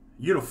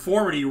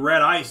 Uniformity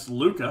Red Ice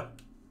Luka.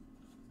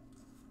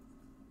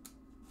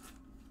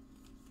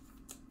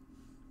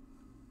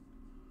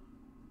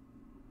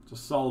 It's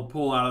a solid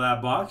pull out of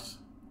that box.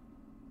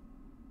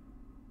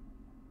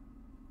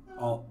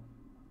 Oh,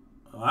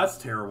 that's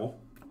terrible.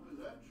 Is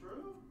that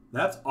true?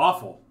 That's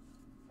awful.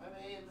 I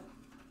mean,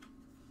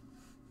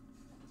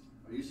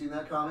 have you seen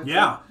that comment?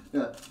 Yeah.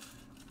 Yeah.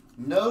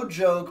 No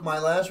joke, my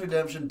last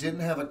redemption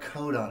didn't have a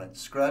code on it.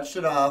 Scratched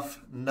it off,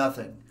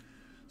 nothing.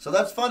 So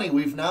that's funny.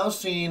 We've now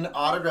seen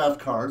autographed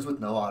cards with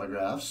no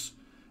autographs.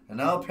 And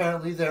now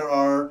apparently there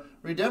are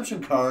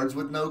redemption cards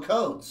with no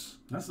codes.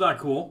 That's not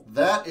cool.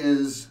 That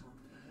is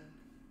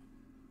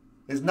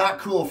not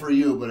cool for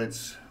you, but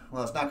it's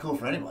not cool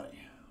for anybody.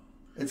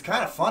 It's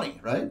kind of funny,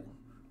 right?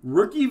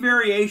 Rookie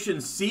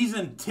Variation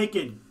Season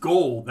Ticket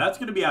Gold. That's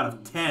going to be out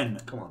of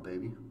 10. Come on,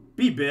 baby.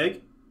 Be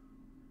big.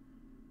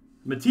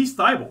 Matisse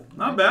Thybulle.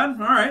 Not bad.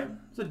 All right.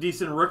 It's a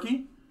decent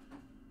rookie.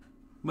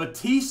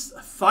 Matisse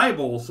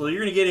Thybulle. So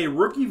you're going to get a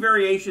Rookie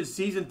Variation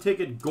Season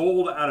Ticket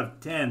Gold out of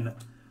 10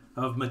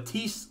 of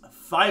Matisse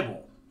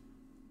Thybulle.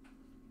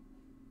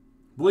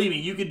 Believe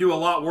me, you could do a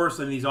lot worse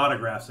than these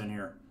autographs in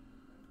here.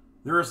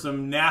 There are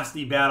some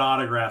nasty, bad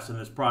autographs in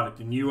this product,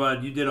 and you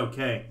did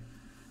okay.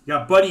 You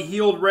got Buddy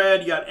Hield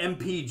red. You got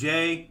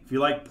MPJ. If you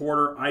like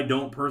Porter, I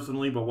don't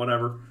personally, but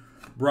whatever.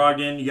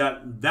 Brogdon. You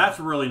got that's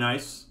really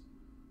nice.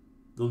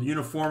 The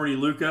uniformity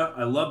Luka.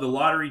 I love the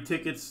lottery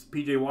tickets.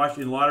 PJ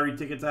Washington lottery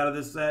tickets out of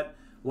this set.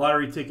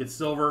 Lottery ticket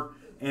silver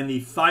and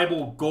the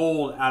Thybulle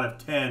gold out of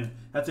 10.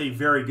 That's a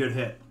very good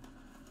hit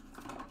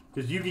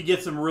because you could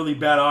get some really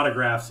bad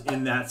autographs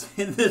in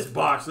this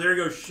box. So there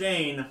you go,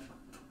 Shane.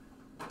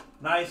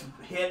 Nice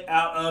hit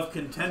out of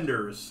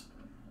Contenders.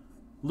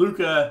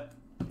 Luka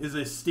is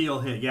a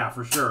steal hit, yeah,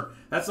 for sure.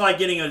 That's like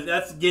getting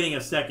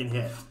a second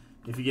hit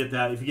if you get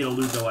that. If you get a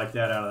Luka like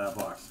that out of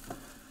that box.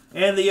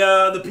 And the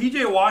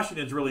PJ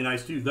Washington is really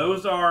nice too.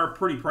 Those are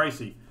pretty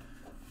pricey.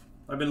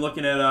 I've been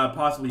looking at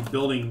possibly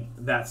building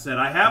that set.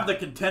 I have the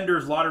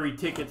Contenders lottery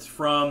tickets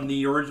from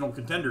the original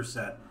Contenders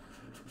set.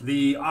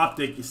 The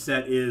Optic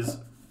set is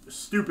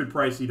stupid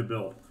pricey to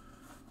build.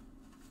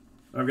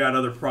 I've got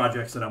other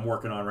projects that I'm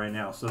working on right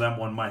now, so that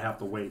one might have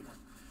to wait.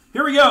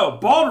 Here we go,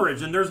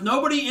 Baldridge, and there's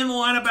nobody in the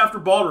lineup after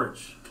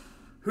Baldridge.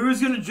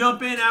 Who's going to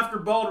jump in after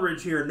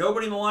Baldridge here?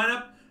 Nobody in the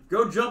lineup?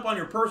 Go jump on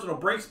your personal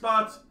break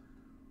spots.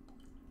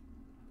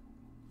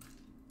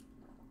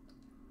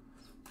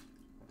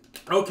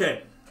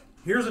 Okay,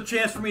 here's a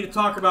chance for me to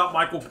talk about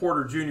Michael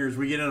Porter Jr. as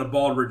we get into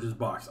Baldridge's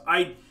box.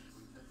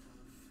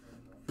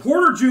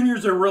 Porter Jr.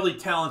 is a really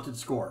talented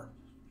scorer.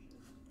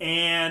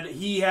 And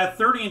he had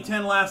 30 and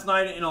 10 last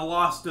night in a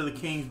loss to the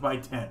Kings by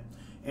 10.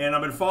 And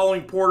I've been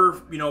following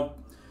Porter,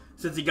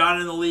 since he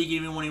got in the league,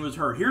 even when he was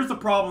hurt. Here's the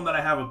problem that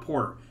I have with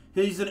Porter.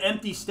 He's an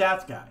empty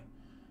stats guy.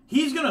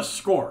 He's going to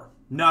score.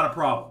 Not a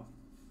problem.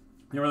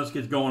 This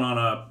kid's going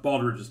on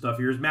Baldridge and stuff.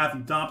 Here's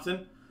Matthew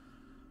Thompson.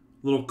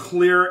 Little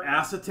clear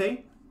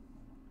acetate.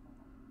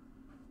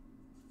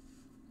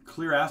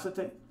 Clear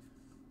acetate.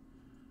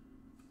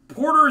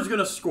 Porter is going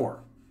to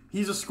score.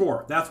 He's a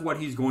scorer. That's what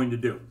he's going to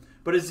do.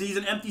 But he's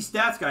an empty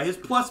stats guy. His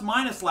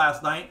plus-minus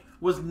last night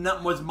was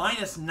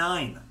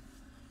 -9.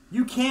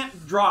 You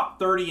can't drop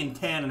 30 and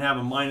 10 and have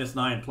a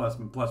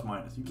 -9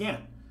 plus-minus. You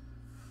can't.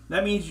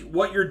 That means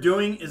what you're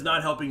doing is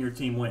not helping your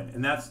team win.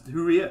 And that's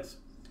who he is.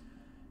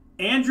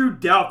 Andrew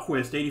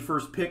Dalquist,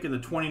 81st pick in the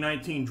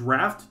 2019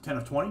 draft, 10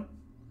 of 20.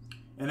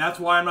 And that's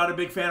why I'm not a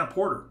big fan of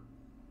Porter.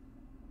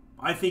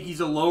 I think he's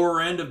a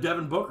lower end of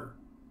Devin Booker.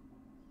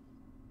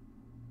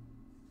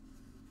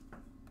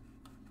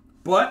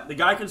 But the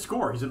guy can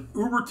score. He's an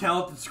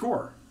uber-talented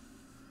scorer.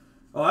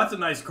 Oh, that's a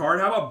nice card.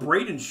 How about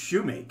Braden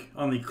Shoemake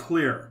on the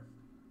clear?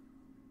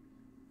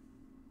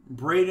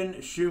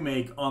 Braden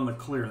Shoemake on the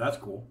clear. That's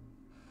cool.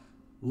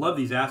 Love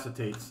these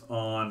acetates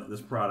on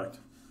this product.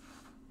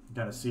 You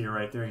kind of see it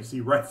right there. You see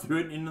right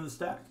through it into the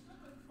stack.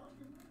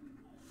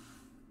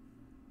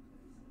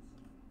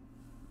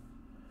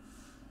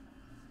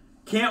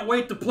 Can't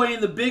wait to play in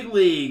the big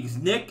leagues.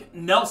 Nick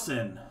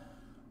Nelson.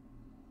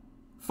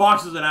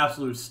 Fox is an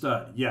absolute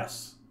stud,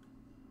 yes.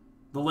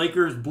 The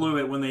Lakers blew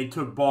it when they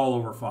took Ball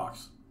over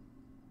Fox.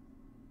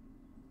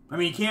 I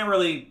mean, you can't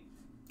really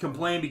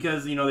complain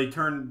because, they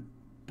turned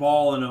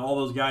Ball and all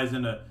those guys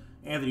into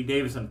Anthony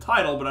Davis and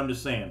title, but I'm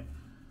just saying.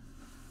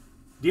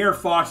 De'Aaron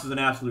Fox is an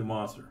absolute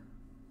monster.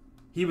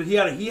 He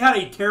had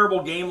a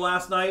terrible game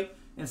last night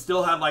and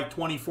still had like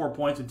 24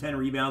 points and 10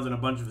 rebounds and a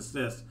bunch of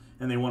assists,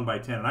 and they won by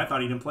 10. And I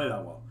thought he didn't play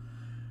that well.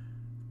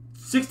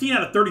 16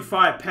 out of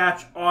 35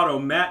 patch auto,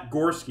 Matt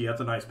Gorski. That's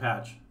a nice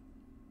patch.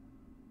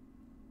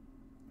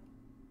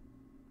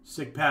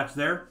 Sick patch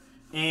there.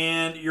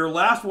 And your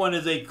last one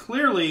is a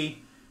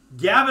clearly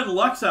Gavin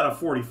Lux out of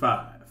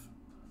 45.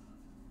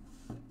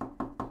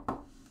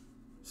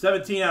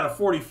 17 out of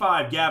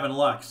 45, Gavin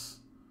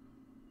Lux.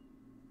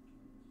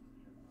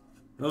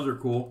 Those are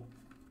cool.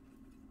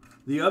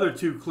 The other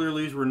two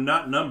clearlies were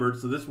not numbered,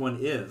 so this one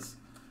is.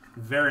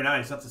 Very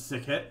nice. That's a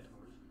sick hit.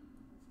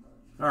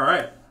 All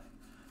right.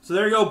 So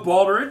there you go,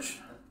 Baldridge.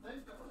 I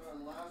think that was our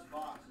last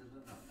box, isn't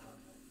it?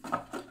 Trinity. I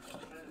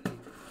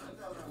think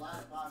that was our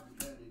last box of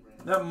Trinity.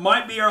 That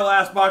might be our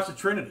last box of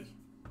Trinity.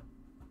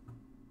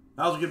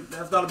 That was a good.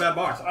 That's not a bad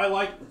box. I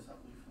like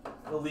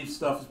the Leaf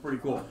stuff. Is pretty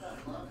cool.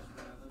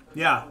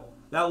 Yeah,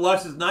 that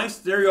Lux is nice.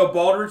 There you go,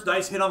 Baldridge.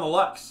 Nice hit on the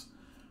Lux.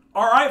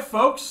 All right,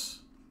 folks.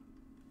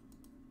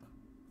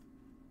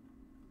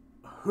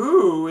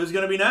 Who is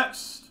going to be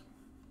next?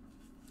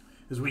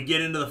 As we get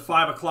into the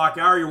 5 o'clock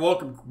hour, you're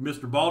welcome,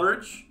 Mr.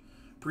 Baldridge.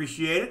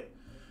 Appreciate it.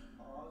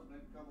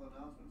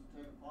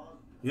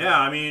 Yeah,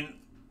 I mean,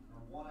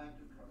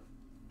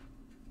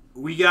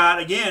 we got,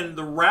 again,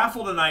 the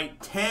raffle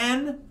tonight,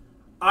 10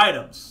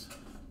 items.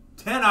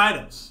 10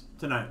 items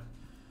tonight.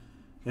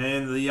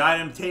 And the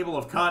item table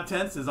of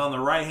contents is on the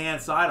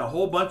right-hand side. A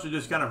whole bunch of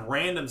just kind of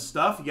random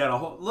stuff. You got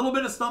a little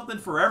bit of something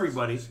for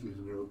everybody. Excuse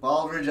me,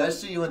 Baldridge. I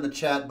see you in the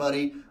chat,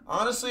 buddy.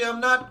 Honestly,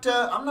 I'm not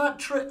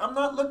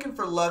looking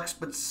for Lux,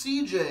 but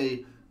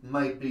CJ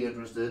might be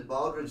interested.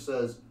 Baldridge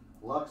says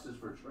Lux is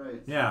for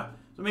trades. Yeah,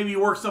 so maybe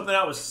you work something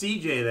out with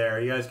CJ there.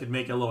 You guys could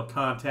make a little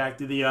contact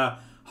to the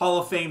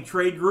Hall of Fame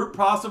trade group,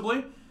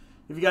 possibly.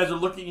 If you guys are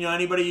looking,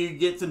 anybody who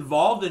gets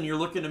involved and you're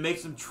looking to make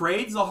some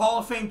trades, the Hall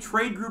of Fame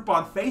trade group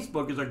on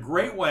Facebook is a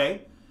great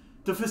way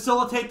to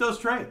facilitate those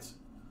trades.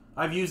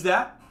 I've used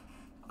that.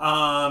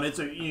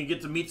 You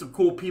get to meet some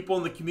cool people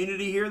in the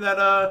community here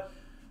that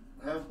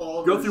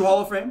go through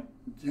Hall of Fame.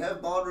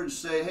 Have Baldridge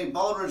say, "Hey,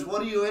 Baldridge,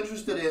 what are you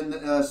interested in?"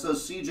 So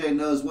CJ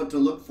knows what to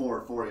look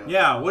for you.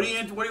 Yeah, what are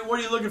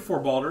you looking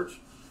for, Baldridge?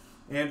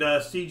 And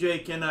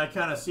CJ can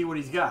kind of see what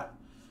he's got.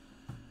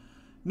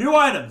 New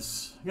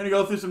items. I'm going to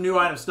go through some new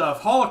item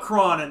stuff.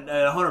 Holocron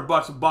at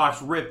 $100 a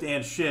box, ripped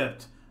and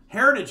shipped.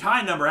 Heritage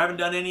High Number. Haven't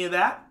done any of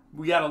that.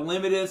 We got a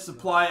limited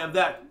supply of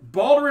that.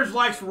 Baldridge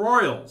likes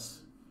Royals.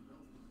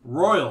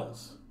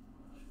 Royals.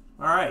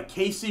 All right,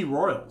 KC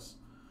Royals.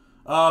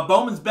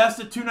 Bowman's Best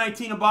at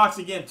 $219 a box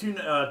again.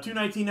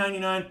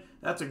 $219.99.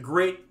 That's a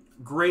great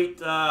product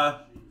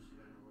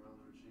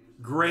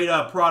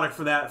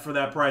for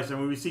that price. I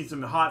mean, we see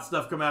some hot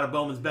stuff come out of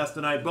Bowman's Best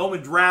tonight.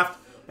 Bowman Draft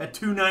at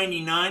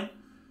 $299.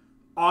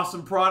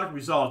 Awesome product. We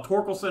saw a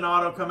Torkelson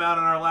auto come out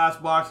in our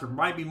last box. There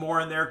might be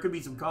more in there. Could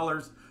be some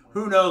colors.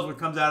 Who knows what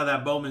comes out of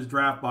that Bowman's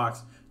Draft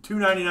box.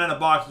 $299 a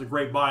box is a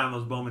great buy on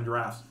those Bowman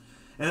Drafts.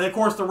 And then, of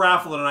course, the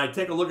raffle tonight.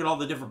 Take a look at all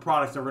the different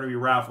products that we're going to be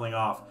raffling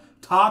off.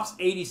 Topps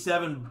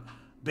 87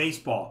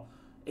 baseball.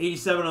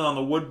 87 on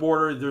the wood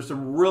border. There's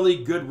some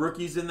really good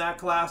rookies in that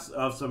class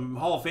of some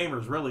Hall of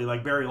Famers, really,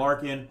 like Barry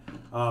Larkin,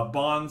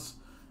 Bonds.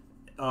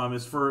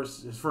 His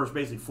first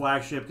basically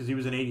flagship because he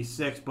was in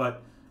 86,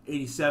 but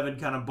 87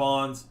 kind of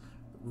Bonds.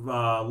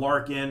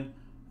 Larkin,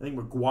 I think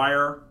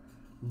McGuire,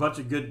 a bunch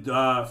of good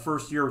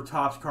first-year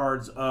Topps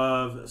cards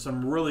of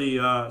some really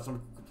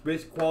some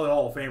basic quality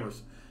Hall of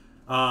Famers.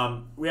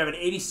 We have an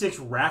 86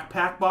 Rack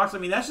Pack box. I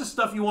mean, that's just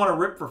stuff you want to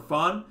rip for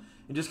fun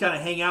and just kind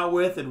of hang out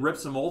with and rip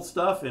some old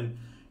stuff and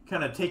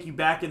kind of take you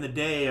back in the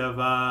day of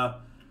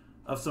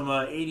some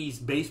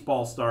 80s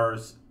baseball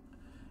stars.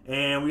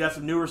 And we got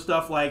some newer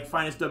stuff like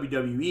Finest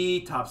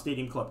WWE, Top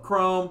Stadium Club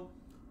Chrome.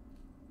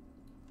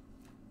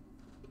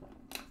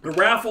 The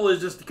raffle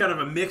is just kind of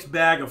a mixed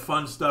bag of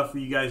fun stuff for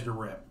you guys to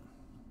rip.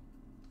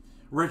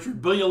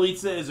 Richard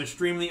Bielitsa is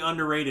extremely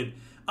underrated.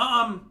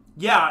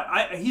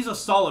 Yeah, he's a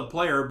solid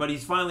player, but he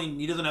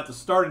doesn't have to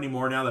start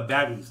anymore now that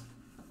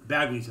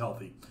Bagley's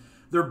healthy.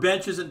 Their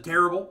bench isn't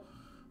terrible.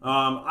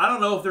 I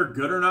don't know if they're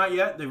good or not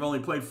yet. They've only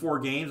played 4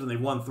 games and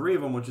they've won 3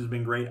 of them, which has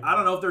been great. I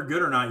don't know if they're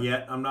good or not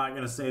yet. I'm not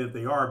going to say that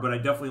they are, but I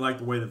definitely like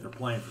the way that they're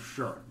playing for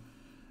sure.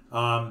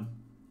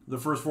 The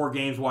first 4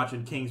 games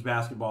watching Kings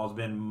basketball has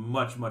been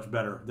much, much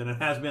better than it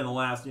has been the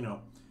last,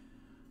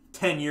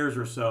 10 years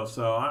or so.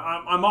 So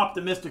I'm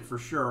optimistic for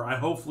sure.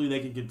 Hopefully they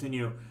can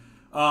continue.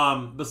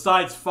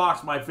 Besides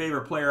Fox, my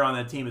favorite player on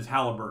that team is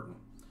Halliburton.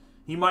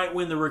 He might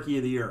win the Rookie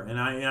of the Year. And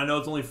I know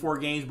it's only 4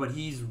 games, but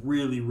he's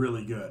really,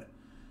 really good.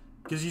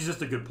 Because he's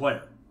just a good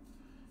player.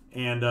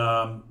 And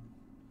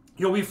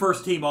he'll be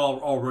first team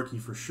all rookie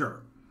for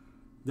sure.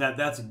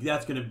 That's a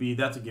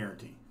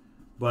guarantee.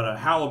 But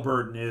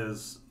Halliburton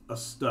is a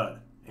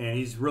stud. And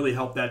he's really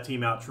helped that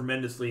team out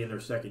tremendously in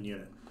their second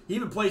unit. He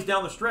even plays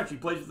down the stretch. He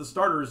plays with the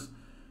starters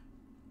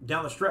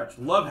down the stretch.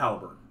 Love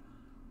Halliburton.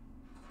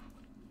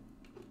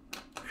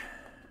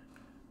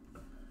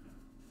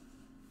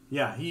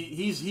 Yeah,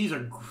 he's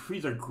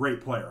a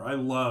great player. I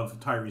love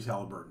Tyrese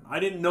Halliburton. I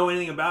didn't know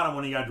anything about him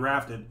when he got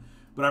drafted,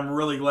 but I'm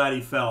really glad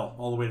he fell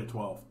all the way to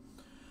 12.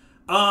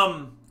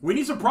 We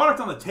need some product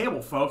on the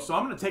table, folks, so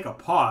I'm going to take a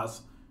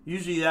pause.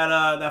 Usually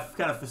that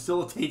kind of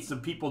facilitates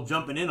some people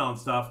jumping in on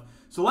stuff.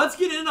 So let's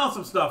get in on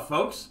some stuff,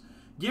 folks.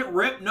 Get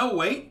ripped, no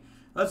wait.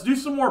 Let's do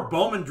some more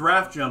Bowman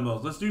draft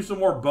jumbos. Let's do some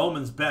more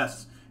Bowman's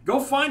bests. Go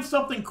find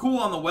something cool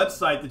on the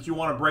website that you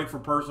want to break for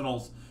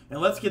personals, and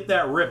let's get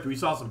that ripped. We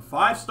saw some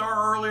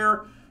 5-star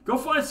earlier. Go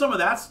find some of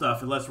that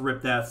stuff, and let's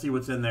rip that, see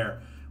what's in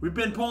there. We've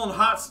been pulling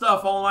hot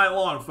stuff all night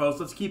long, folks.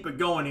 Let's keep it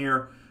going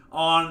here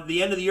on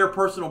the end of the year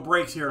personal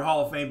breaks here at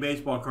Hall of Fame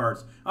Baseball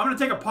Cards. I'm going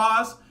to take a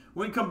pause.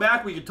 When we come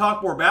back, we can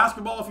talk more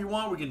basketball if you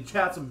want. We can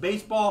chat some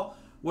baseball,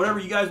 whatever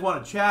you guys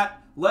want to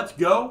chat. Let's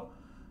go.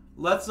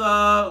 Let's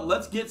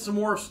get some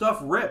more stuff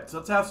ripped.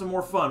 Let's have some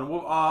more fun.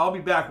 I'll be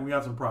back when we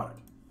got some product.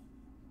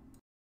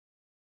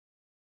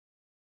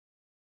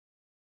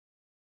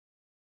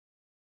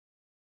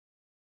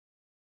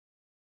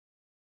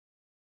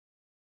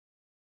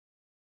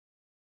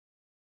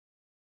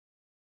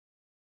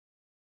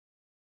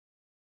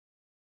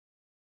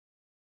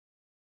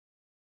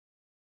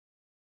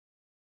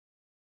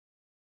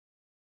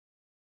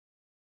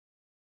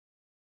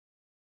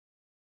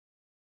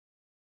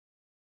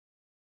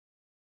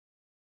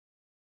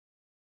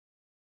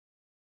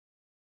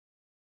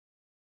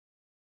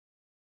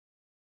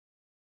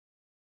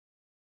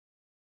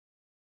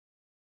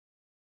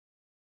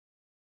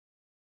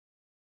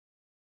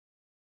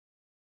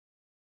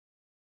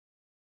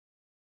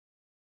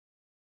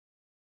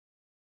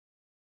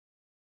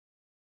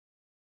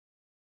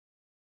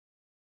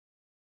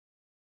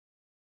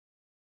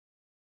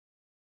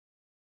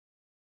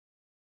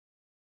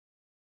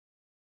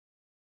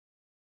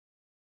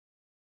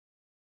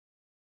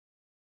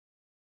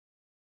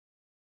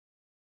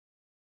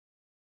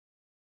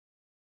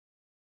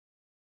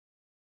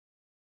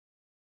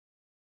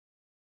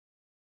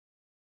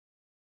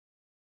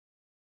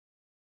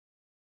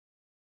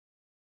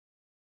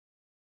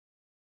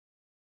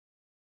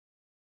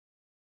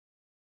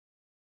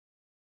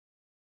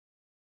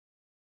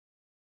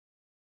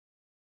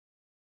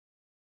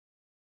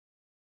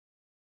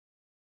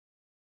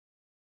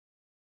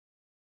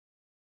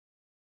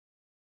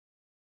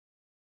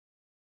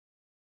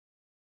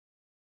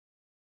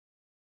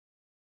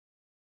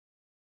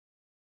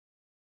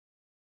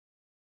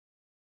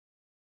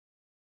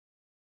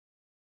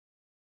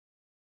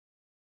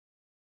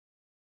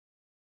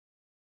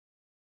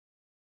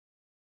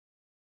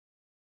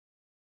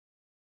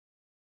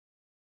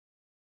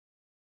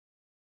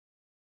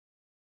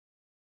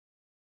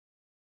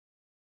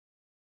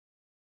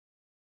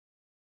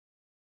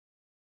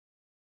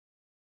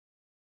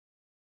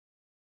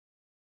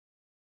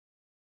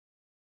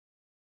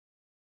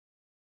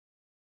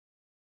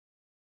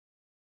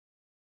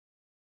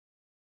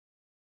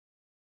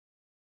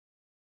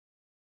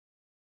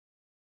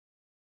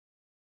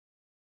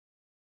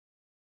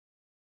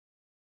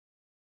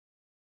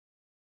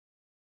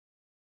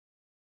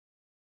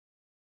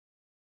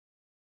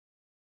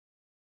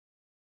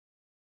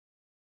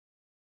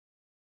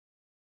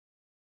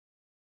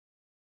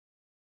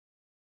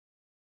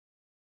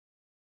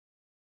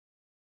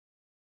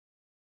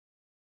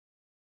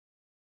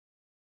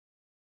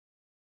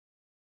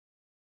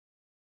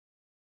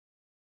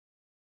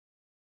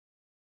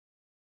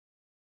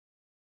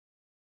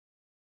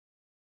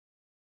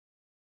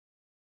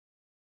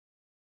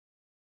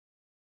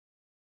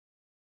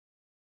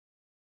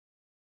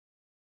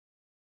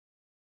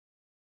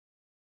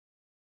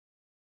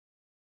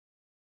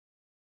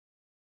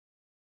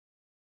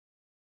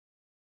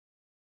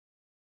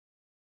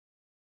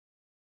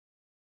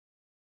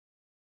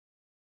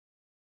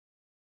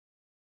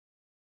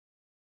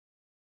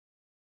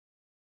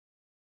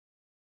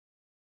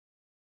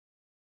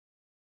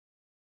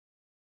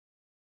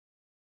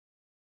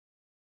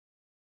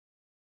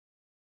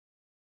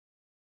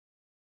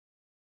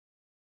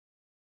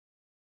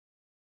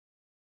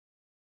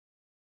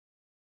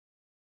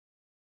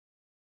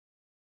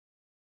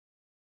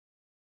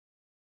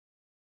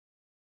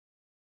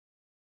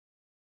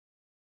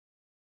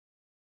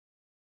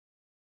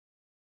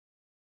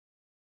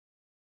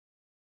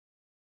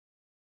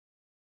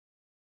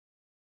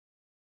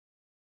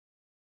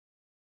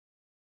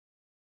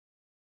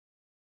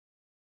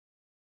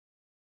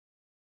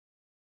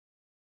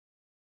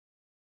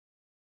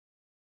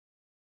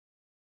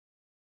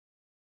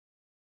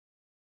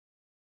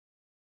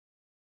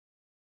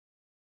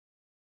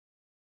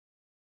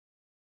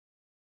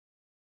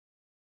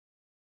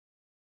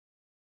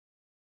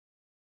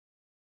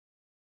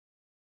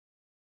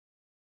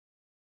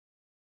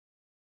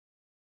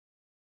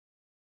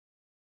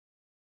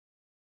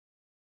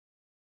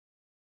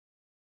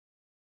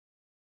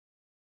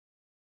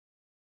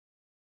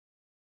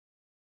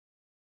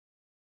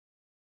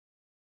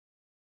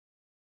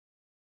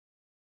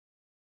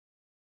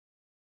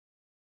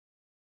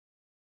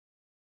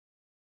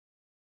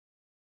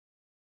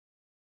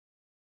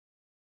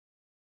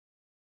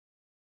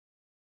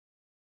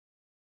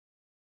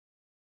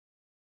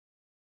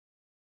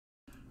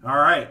 All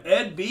right,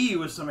 Ed B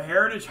with some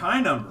Heritage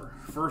High Number.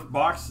 First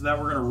box that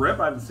we're going to rip.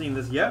 I haven't seen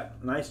this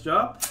yet. Nice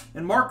job.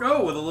 And Mark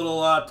O with a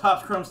little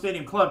Topps Chrome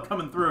Stadium Club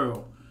coming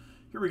through.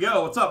 Here we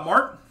go. What's up,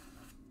 Mark?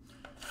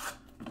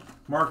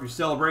 Mark, who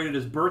celebrated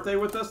his birthday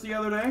with us the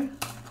other day.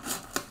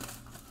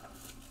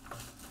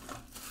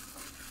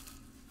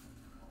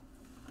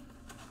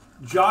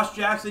 Josh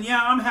Jackson.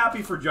 Yeah, I'm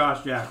happy for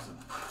Josh Jackson.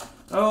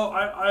 Oh,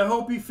 I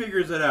hope he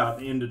figures it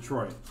out in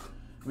Detroit.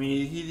 I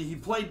mean, he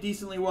played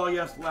decently well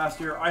last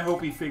year. I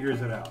hope he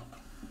figures it out.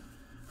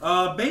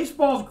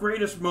 Baseball's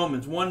greatest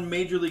moments. One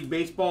Major League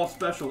Baseball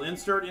special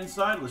insert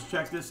inside. Let's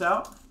check this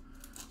out.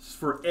 This is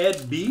for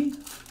Ed B.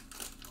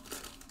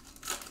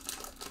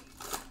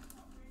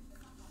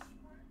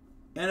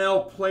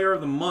 NL Player of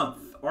the Month,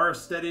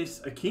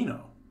 Aristides Aquino.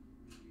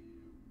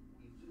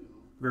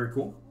 Very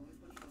cool.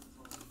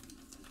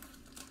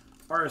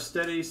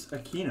 Aristides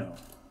Aquino.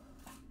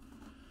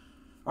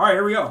 All right,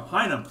 here we go.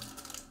 High number.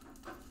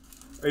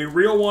 A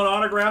real one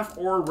autograph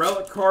or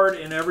relic card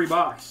in every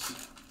box.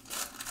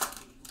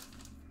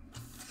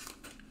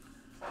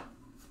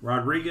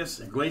 Rodriguez,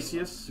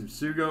 Iglesias,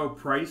 Susugo,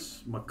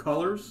 Price,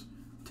 McCullers,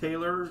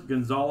 Taylor,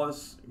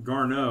 Gonzalez,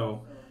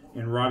 Garneau,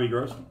 and Robbie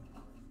Grossman.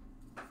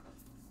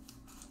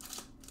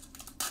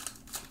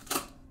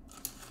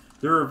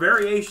 There are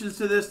variations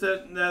to this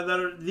that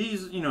are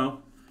these, you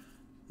know,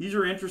 these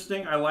are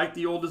interesting. I like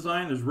the old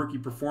design. There's rookie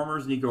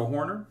performers, Nico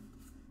Horner.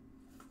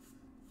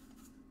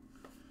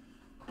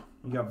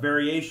 You got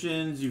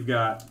variations. You've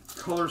got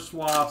color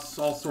swaps,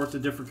 all sorts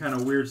of different kind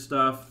of weird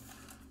stuff.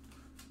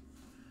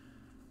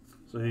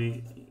 So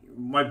it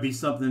might be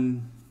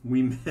something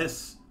we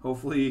miss.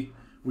 Hopefully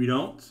we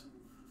don't.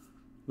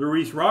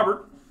 Luis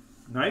Robert,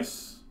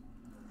 nice.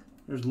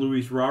 There's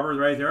Luis Robert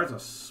right there. That's a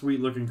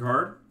sweet looking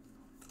card.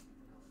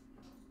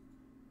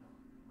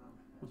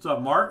 What's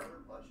up, Mark?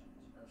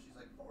 She's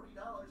like $40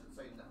 and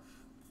saying no.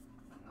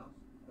 You know,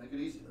 make it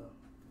easy though.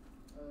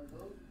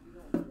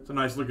 It's a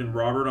nice looking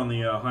Robert on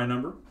the high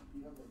number.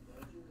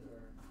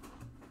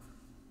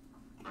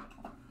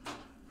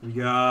 We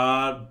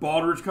got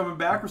Baldridge coming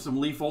back with some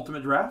Leaf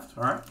Ultimate Draft.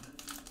 All right.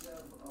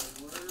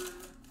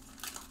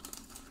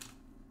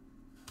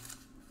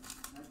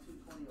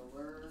 1920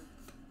 Alert,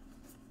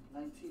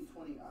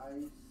 1920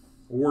 Ice.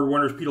 Award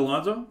winners Pete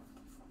Alonso,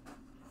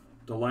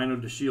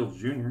 Delino DeShields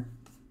Jr.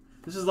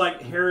 This is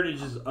like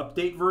Heritage's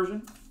update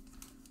version.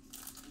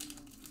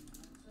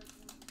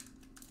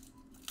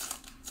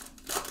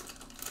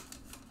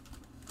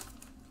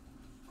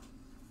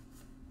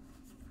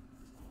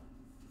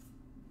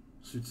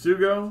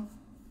 Tsutsugo.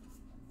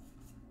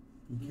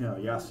 Yeah,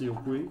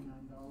 Yasiel Puig.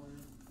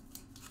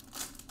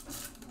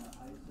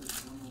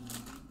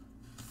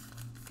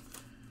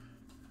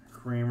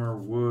 Kramer,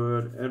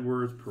 Wood,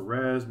 Edwards,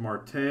 Perez,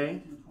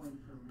 Marte,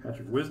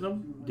 Patrick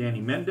Wisdom,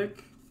 Danny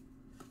Mendick.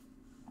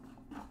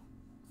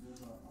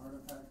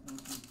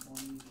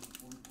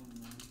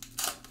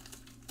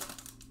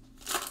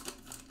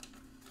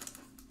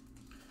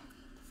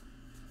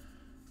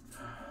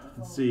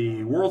 Let's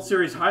see. World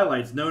Series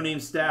highlights. No-name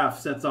staff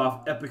sets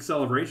off epic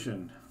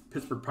celebration.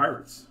 Pittsburgh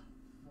Pirates.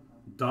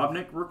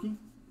 Dobnik, rookie.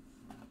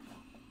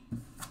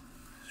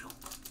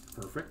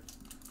 Perfect.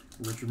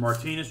 Richard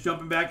Martinez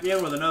jumping back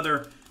in with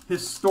another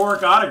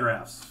historic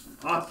autographs.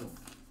 Awesome.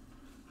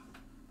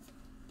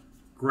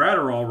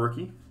 Gratterall,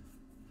 rookie.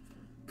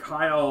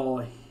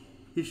 Kyle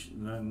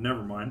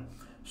never mind.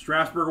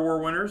 Strasburg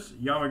Award winners.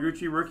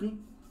 Yamaguchi, rookie.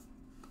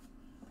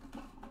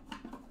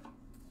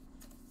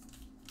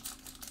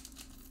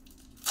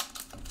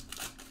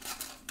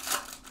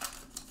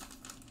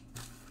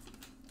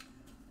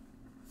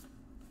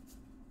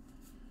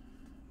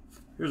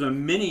 Here's a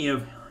mini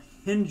of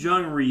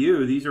Hyun-Jung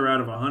Ryu. These are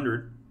out of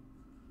 100.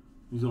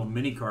 These little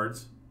mini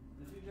cards.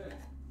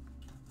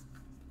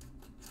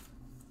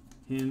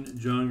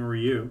 Hyun-Jung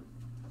Ryu.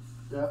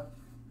 Yeah.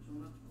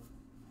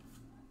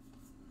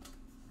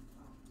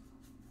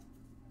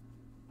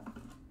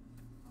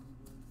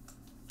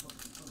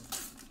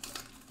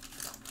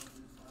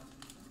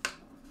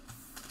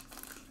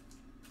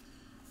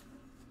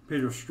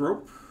 Pedro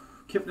Strop.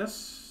 Kipnis.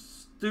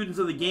 Students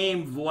of the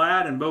game,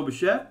 Vlad and Bo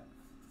Bichette.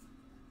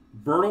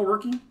 Bertle,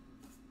 rookie.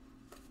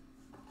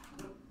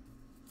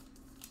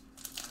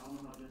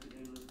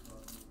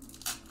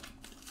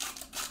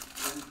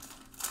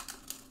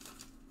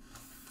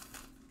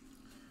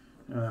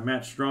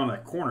 Matt Strahm,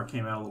 that corner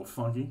came out a little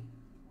funky.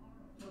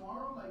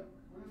 Tomorrow, like,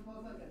 we're gonna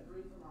close like at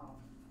 3 tomorrow.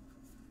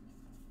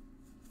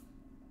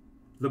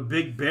 The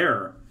Big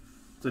Bear.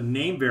 It's a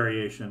name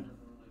variation.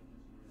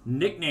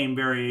 Nickname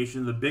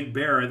variation, the Big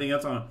Bear. I think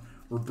that's on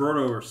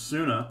Roberto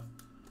Osuna.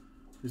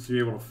 Just to be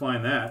able to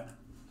find that.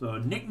 So,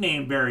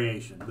 nickname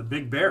variation, the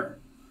Big Bear.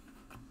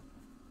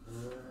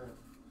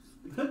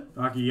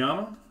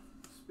 Akiyama.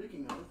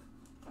 Speaking of,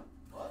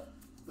 What?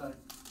 like,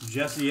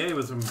 Jesse A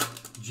with some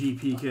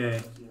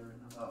GPK.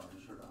 Oh,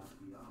 sure.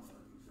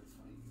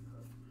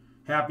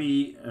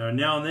 Happy,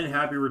 now and then,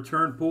 happy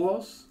return Pujols.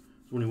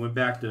 That's when he went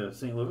back to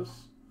St. Louis.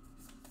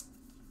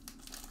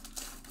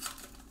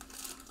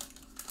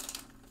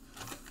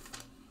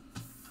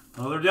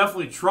 Well, they're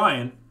definitely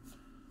trying.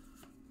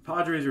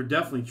 Padres are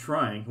definitely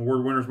trying.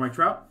 Award winners Mike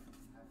Trout.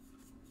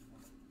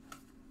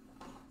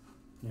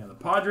 Yeah, the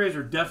Padres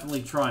are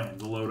definitely trying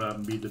to load up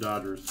and beat the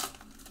Dodgers.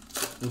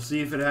 We'll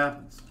see if it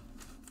happens.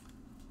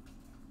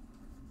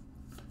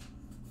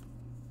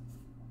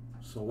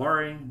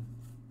 Solari,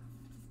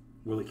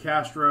 Willie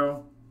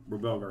Castro,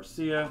 Robel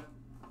Garcia.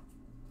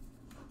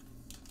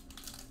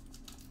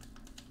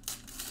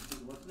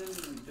 What's the name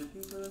of the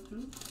pitching for that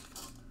too?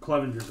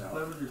 Clevenger's out.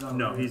 Clevenger's out.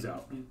 No, he's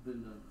out. He's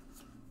been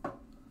done.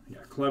 Yeah,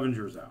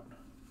 Clevenger's out.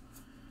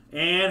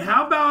 And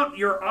how about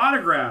your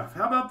autograph?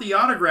 How about the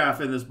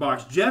autograph in this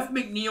box? Jeff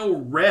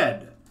McNeil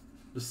red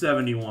to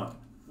 71. Nice.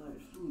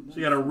 Ooh, So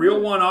you got a real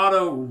one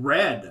auto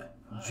red.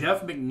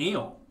 Jeff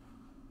McNeil.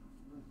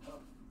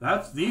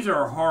 These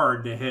are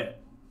hard to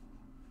hit.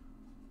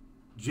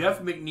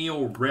 Jeff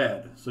McNeil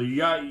red. So you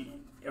got an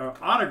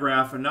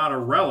autograph and not a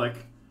relic,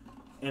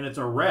 and it's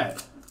a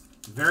red.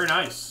 Very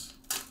nice.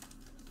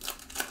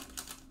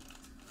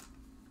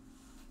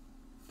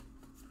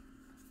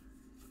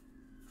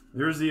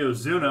 There's the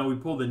Ozuna. We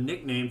pulled the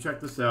nickname. Check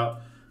this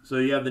out. So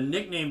you have the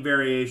nickname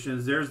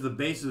variations. There's the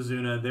base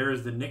Ozuna.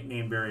 There's the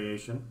nickname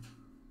variation.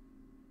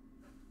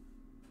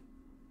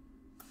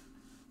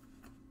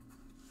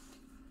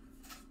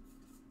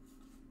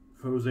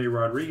 Jose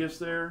Rodriguez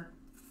there.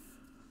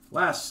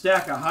 Last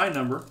stack of high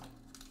number.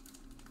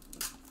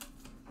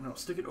 No,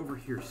 stick it over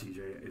here,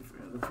 CJ.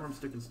 Before I'm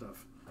sticking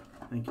stuff.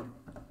 Thank you.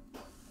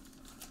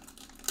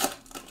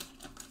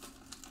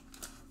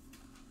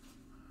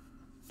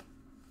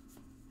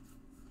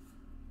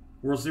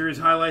 World Series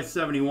highlights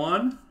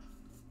 71.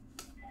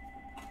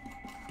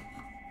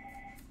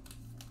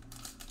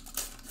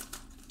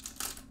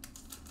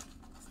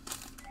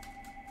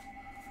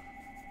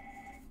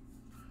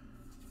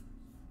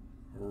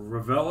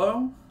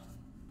 Ravello,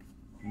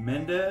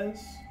 Mendez,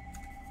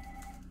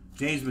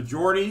 James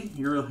Majority.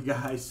 You're the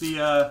guy. I see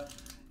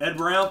Ed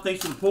Brown.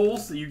 Thanks for the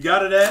pulls. You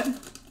got it, Ed.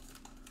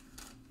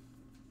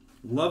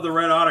 Love the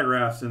red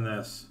autographs in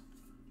this.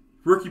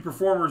 Rookie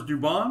performers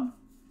Dubon.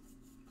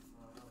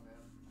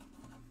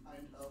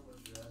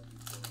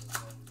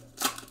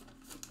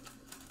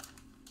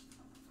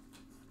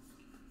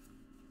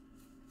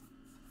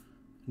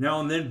 Now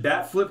and then,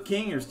 Bat Flip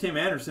King. Here's Tim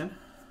Anderson.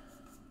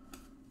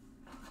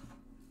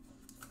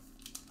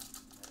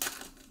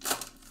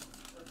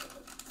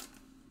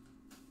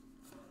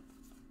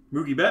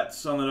 Mookie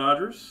Betts on the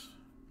Dodgers.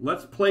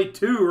 Let's play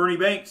 2, Ernie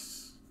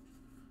Banks.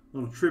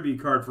 Little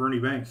tribute card for Ernie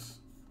Banks.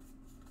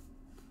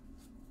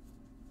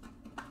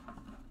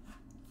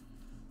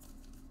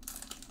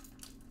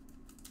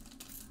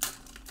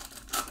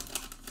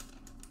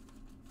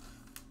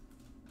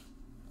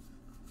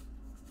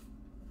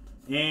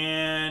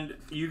 And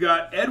you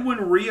got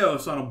Edwin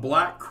Rios on a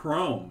black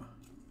chrome.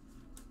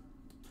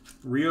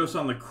 Rios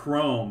on the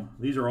chrome.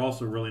 These are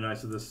also really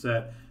nice of this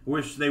set.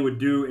 Wish they would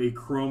do a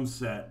chrome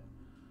set.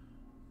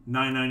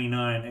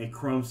 $9.99, a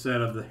chrome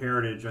set of the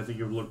Heritage. I think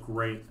it would look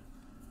great.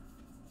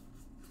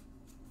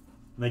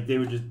 Like they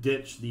would just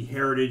ditch the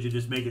Heritage and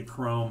just make it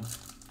chrome.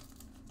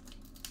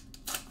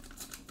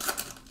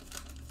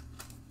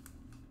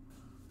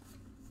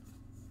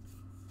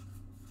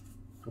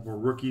 Couple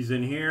of rookies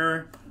in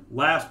here.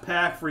 Last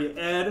pack for you,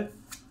 Ed,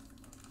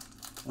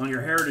 on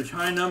your Heritage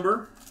high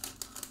number.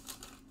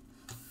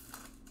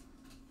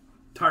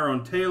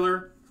 Tyrone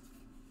Taylor.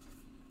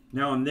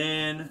 Now and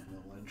then.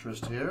 No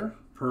interest here.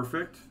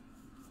 Perfect.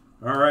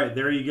 All right,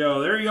 there you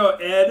go. There you go,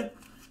 Ed.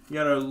 You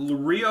got a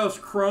Rios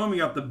Chrome. You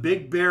got the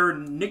Big Bear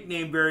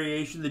nickname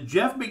variation. The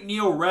Jeff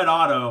McNeil red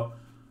auto.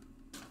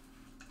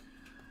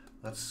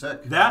 That's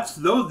sick.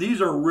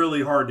 These are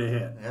really hard to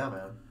hit. Yeah,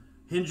 man.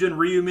 Hyunjin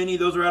Ryu Mini,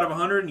 those are out of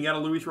 100, and you got a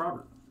Luis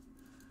Robert.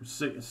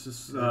 Sick, it's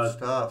just, Good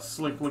stuff.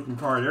 slick looking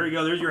card. There you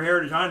go. There's your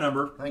Heritage high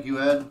number. Thank you,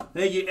 Ed.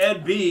 Thank you,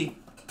 Ed B.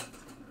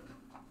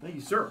 Thank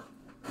you, sir.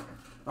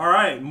 All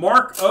right,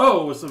 Mark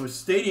O with some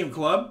Stadium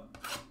Club.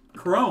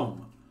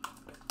 Chrome.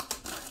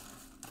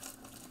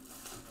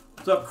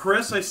 What's up,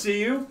 Chris? I see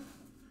you.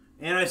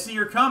 And I see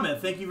your comment.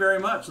 Thank you very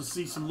much. Let's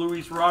see some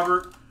Luis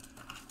Robert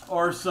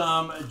or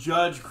some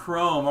Judge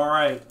Chrome. All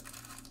right.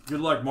 Good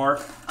luck,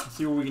 Mark. Let's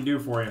see what we can do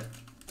for you.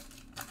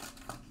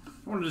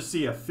 I wanted to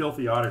see a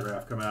filthy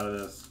autograph come out of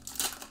this.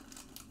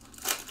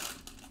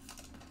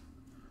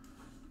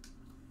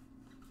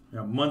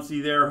 Got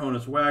Muncy there,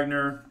 Honus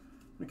Wagner.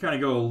 I'm going to kind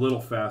of go a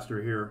little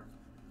faster here.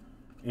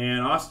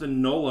 And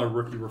Austin Nola,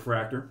 rookie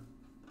refractor.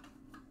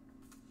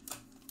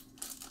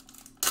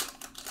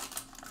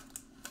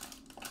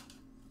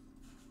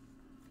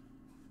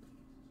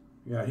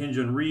 We got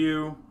Hyunjin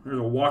Ryu. There's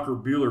a Walker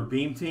Buehler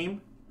Beam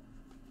Team.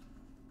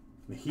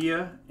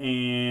 Mejia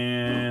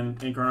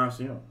and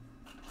Encarnacion.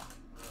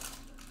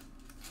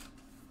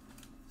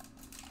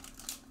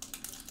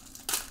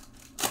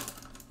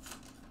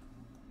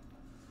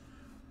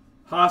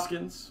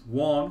 Hoskins,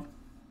 Wong.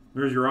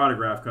 There's your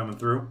autograph coming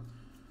through.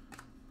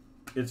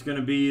 It's going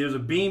to be, there's a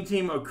Beam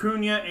Team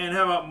Acuna, and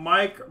how about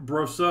Mike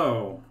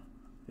Brosseau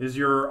is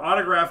your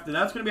autograph, and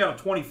that's going to be out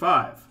of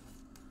 25.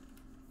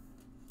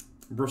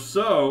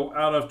 Brosseau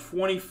out of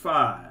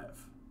 25.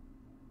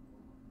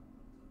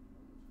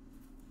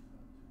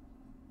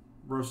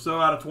 Rousseau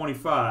out of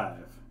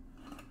 25.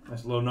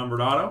 Nice low numbered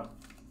auto.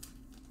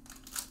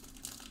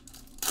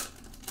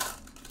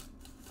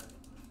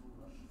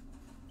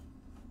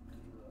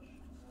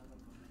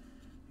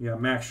 You got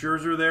Max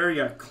Scherzer there.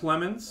 You got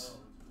Clemens.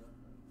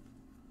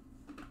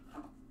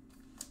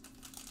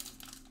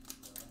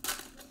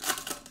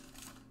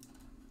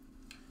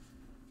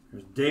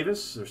 There's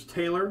Davis. There's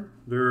Taylor.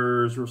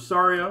 There's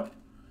Rosario.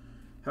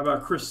 How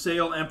about Chris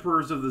Sale,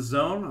 Emperors of the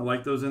Zone? I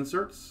like those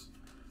inserts.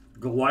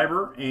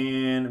 Gleiber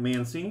and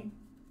Mancini.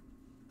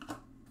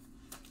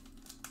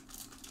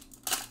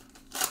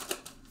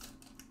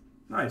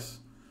 Nice.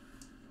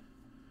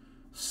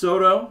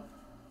 Soto,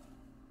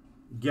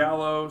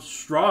 Gallo,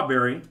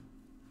 Strawberry,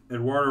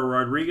 Eduardo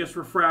Rodriguez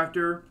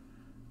refractor,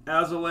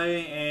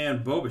 Azalea,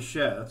 and Bo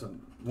Bichette. That's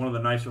one of the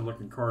nicer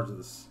looking cards of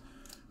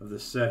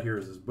this set here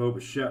is this Bo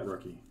Bichette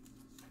rookie.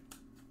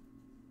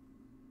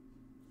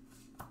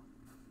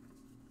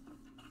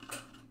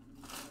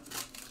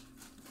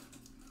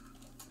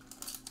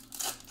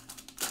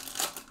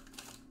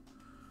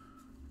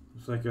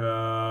 Looks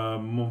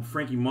like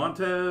Frankie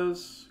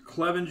Montes,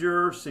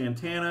 Clevenger,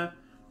 Santana,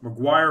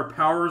 McGuire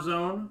Power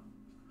Zone,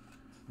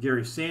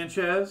 Gary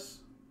Sanchez,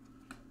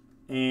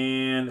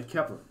 and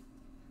Kepler.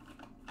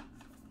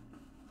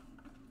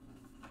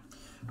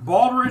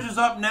 Baldridge is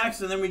up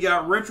next, and then we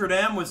got Richard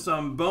M. with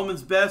some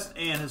Bowman's Best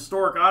and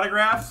historic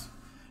autographs.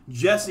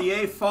 Jesse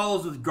A.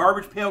 follows with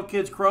Garbage Pail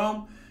Kids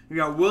Chrome. We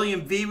got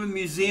William V. with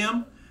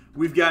Museum.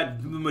 We've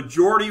got the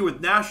majority with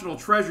National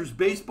Treasures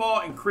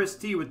Baseball, and Chris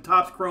T. with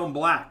Topps Chrome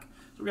Black.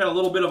 So we got a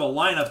little bit of a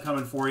lineup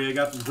coming for you.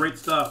 Got some great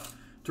stuff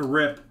to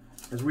rip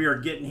as we are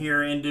getting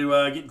here into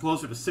getting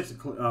closer to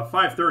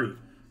 5:30,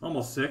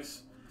 almost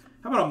 6.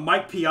 How about a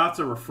Mike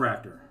Piazza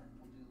refractor?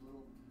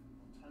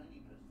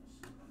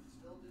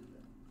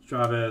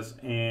 Chavez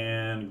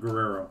and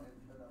Guerrero.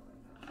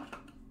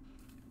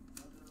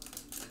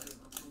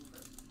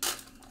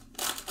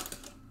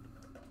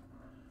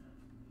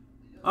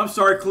 I'm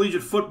sorry,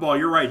 collegiate football.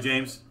 You're right,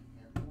 James.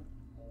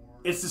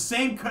 It's the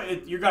same.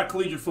 You got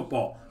collegiate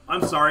football.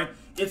 I'm sorry.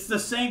 It's the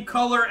same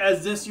color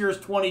as this year's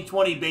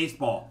 2020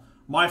 baseball.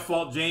 My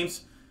fault,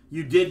 James.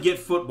 You did get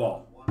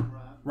football.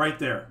 Right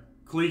there.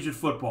 Collegiate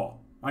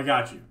football. I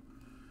got you.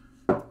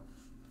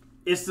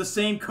 It's the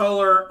same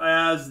color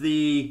as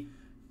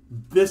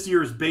this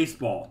year's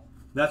baseball.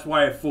 That's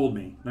why it fooled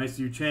me. Nice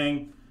to you,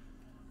 Chang.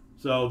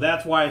 So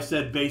that's why I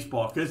said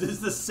baseball, because it's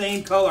the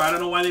same color. I don't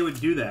know why they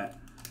would do that.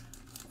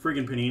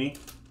 Friggin' Panini.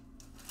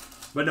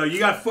 But no, you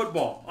got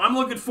football. I'm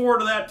looking forward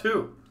to that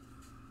too.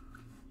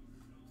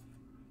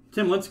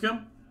 Tim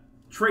Lincecum,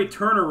 Trey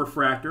Turner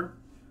refractor,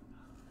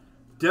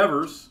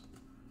 Devers,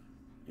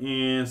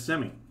 and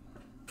Semi.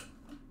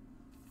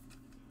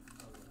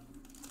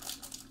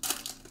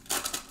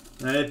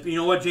 You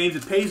know what, James?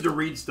 It pays to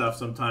read stuff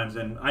sometimes,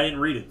 and I didn't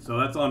read it, so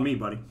that's on me,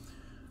 buddy.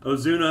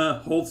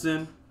 Ozuna,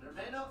 Holtzen. There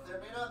may not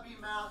be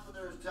math, but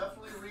there's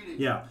definitely reading.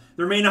 Yeah,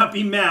 there may not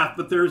be math,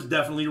 but there's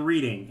definitely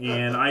reading,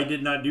 and I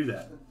did not do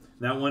that.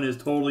 That one is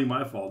totally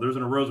my fault. There's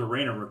an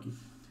Arozarena rookie.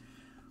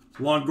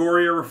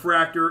 Longoria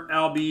refractor,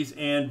 Albies,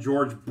 and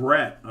George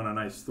Brett on a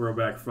nice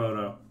throwback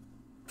photo.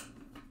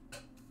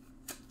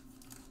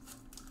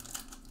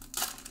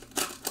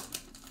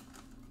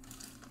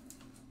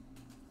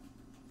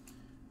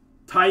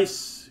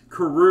 Tice,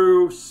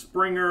 Carew,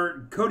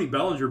 Springer, Cody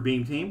Bellinger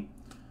beam team,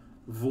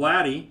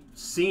 Vladdy,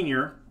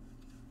 Senior,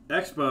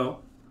 Expo,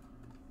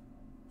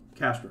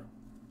 Castro.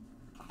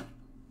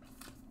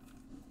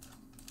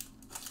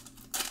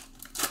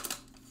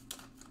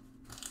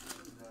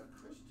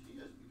 Chris T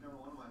is becoming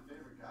one of my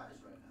favorite guys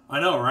right now. I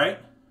know, right?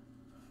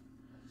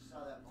 I just saw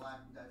that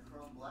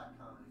chrome black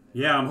comedy.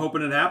 Yeah, I'm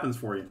hoping it happens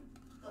for you.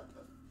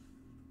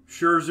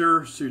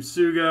 Scherzer,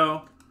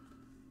 Tsutsugo,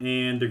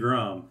 and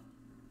DeGrom.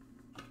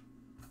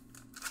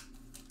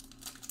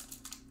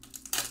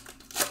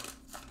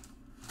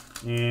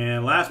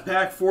 And last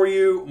pack for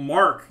you,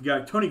 Mark. You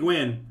got Tony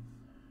Gwynn,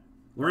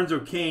 Lorenzo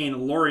Cain,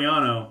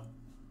 Laureano,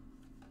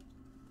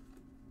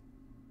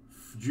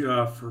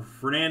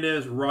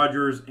 Fernandez,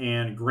 Rogers,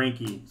 and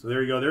Greinke. So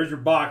there you go. There's your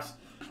box.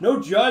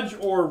 No Judge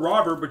or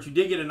Robert, but you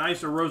did get a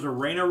nice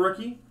Arozarena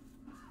rookie.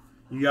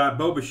 You got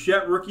Bo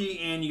Bichette rookie,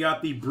 and you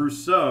got the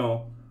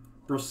Brousseau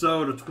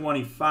to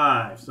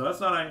 25. So that's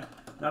not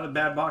a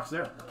bad box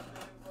there.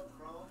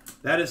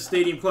 That is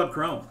Stadium Club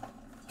Chrome.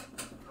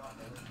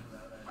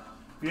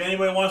 If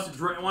anybody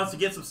wants to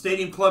get some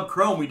Stadium Club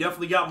Chrome, we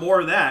definitely got more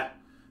of that.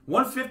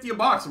 $150 a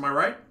box, am I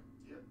right?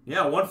 Yep.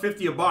 Yeah,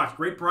 $150 a box.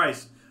 Great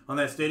price on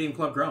that Stadium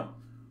Club Chrome.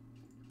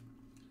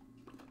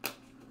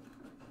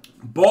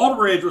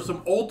 Baldridge with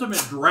some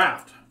Ultimate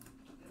Draft.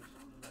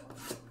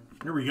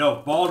 Here we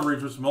go.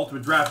 Baldridge with some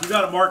Ultimate Draft. You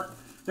got it, Mark.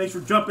 Thanks for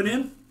jumping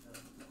in.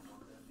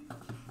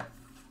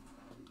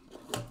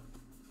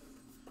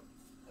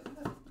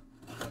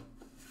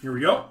 Here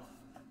we go.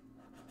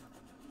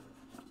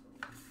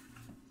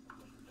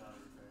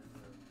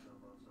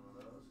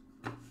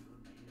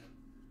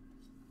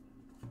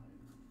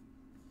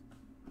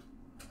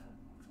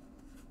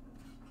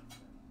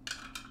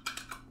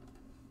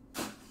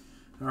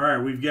 All right,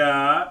 we've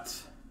got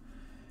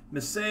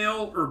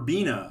Misael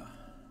Urbina.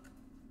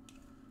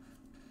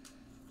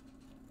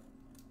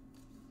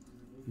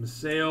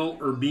 Misael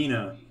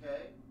Urbina.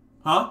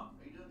 Huh? Are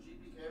you doing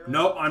GPK right?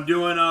 Nope, I'm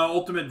doing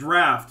Ultimate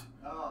Draft.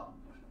 Oh,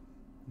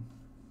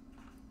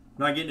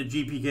 Not getting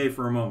to GPK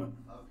for a moment.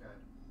 okay.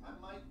 I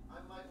might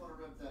want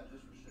to rip that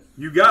just for shit.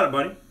 You got it,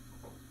 buddy.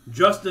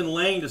 Justin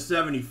Lang to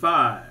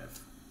 75.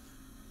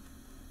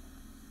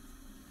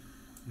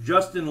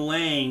 Justin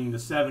Lang to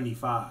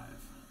 75.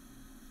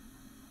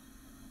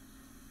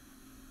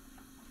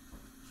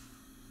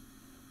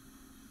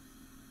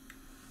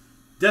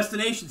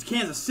 Destinations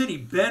Kansas City,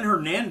 Ben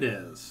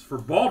Hernandez for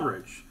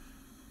Baldridge.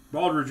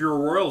 Baldridge, you're a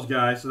Royals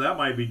guy, so that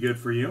might be good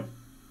for you.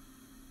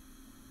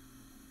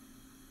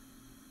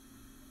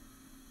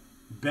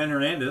 Ben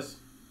Hernandez.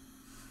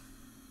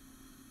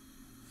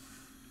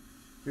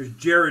 Here's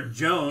Jared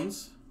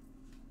Jones.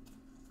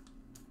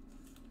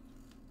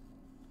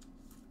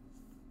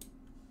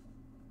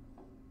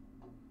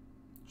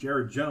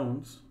 Jared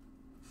Jones.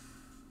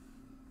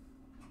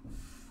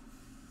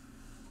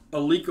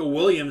 Alika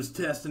Williams,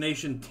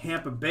 destination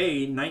Tampa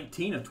Bay,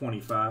 19 of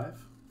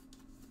 25.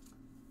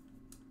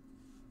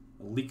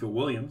 Alika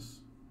Williams.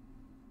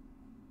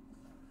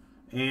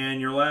 And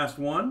your last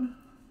one.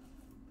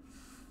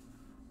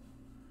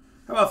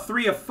 How about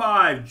 3 of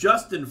 5,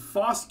 Justin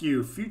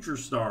Foscue, Future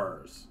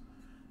Stars.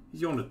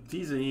 He's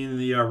in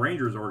the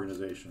Rangers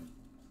organization.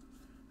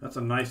 That's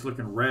a nice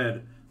looking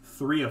red.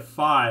 3 of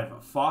 5,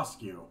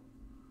 Foscue.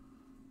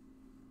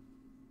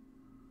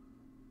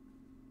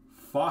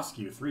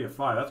 Foscue, 3 of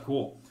 5. That's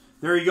cool.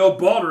 There you go,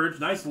 Baldridge.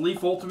 Nice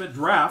Leaf Ultimate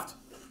Draft.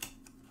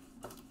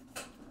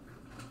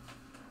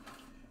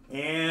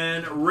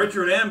 And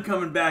Richard M.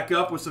 coming back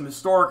up with some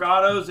historic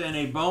autos and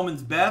a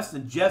Bowman's Best.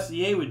 And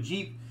Jesse A. with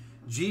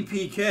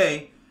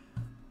GPK.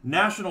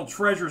 National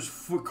Treasures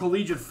for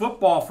Collegiate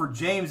Football for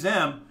James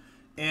M.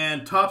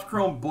 And Topps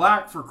Chrome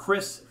Black for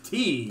Chris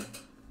T.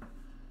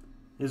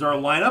 Is our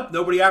lineup.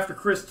 Nobody after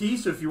Chris T.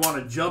 So if you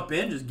want to jump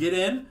in, just get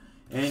in.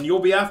 And you'll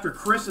be after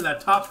Chris in that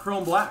Topps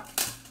Chrome Black.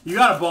 You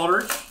got it,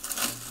 Baldridge.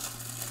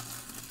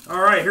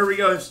 All right, here we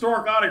go.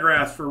 Historic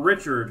autographs for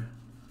Richard.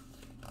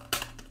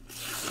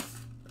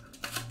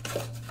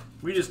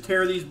 We just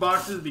tear these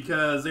boxes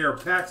because they are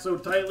packed so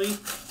tightly.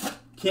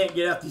 Can't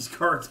get at these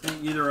cards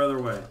either other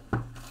way.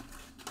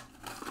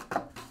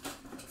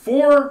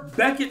 4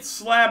 Beckett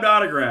slabbed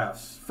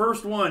autographs.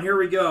 First one, here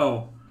we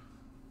go.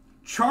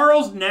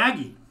 Charles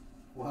Nagy.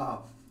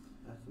 Wow.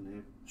 That's the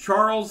name.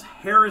 Charles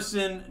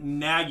Harrison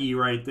Nagy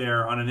right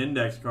there on an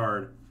index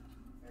card.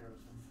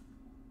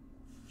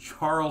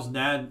 Charles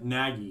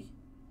Nagy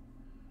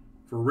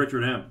for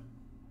Richard M.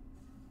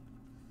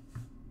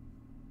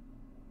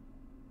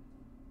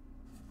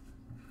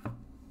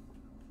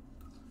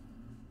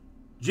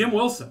 Jim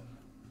Wilson.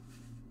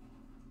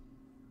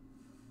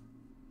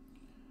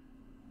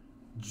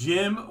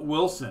 Jim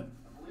Wilson.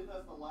 I believe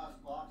that's the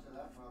last box of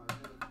that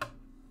product, too.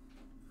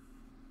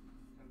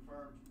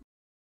 Confirmed.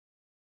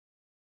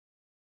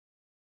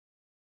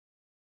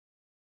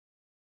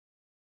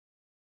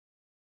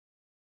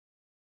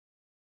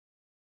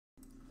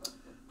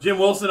 Jim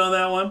Wilson on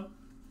that one.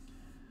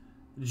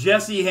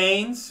 Jesse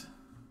Haynes.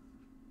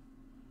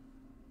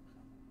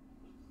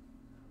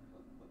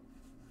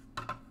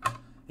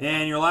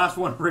 And your last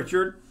one,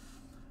 Richard.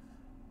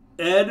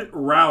 Ed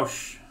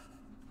Roush.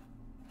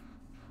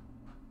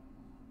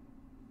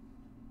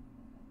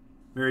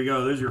 There you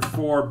go. There's your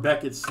 4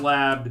 Beckett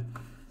slabbed,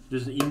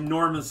 just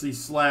enormously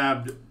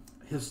slabbed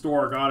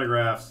historic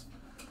autographs.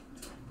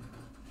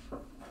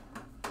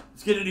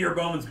 Let's get into your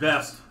Bowman's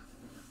Best.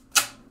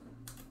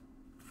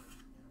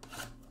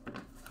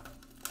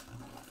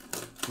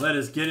 Let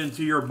us get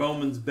into your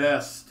Bowman's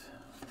Best.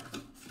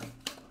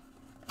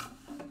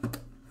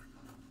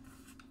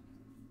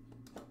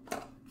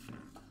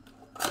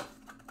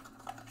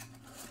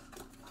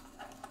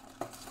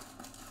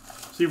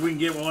 See if we can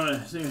get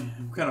one. See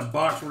what kind of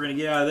box we're going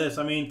to get out of this.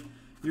 I mean,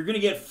 you're going to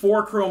get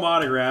 4 chrome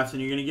autographs,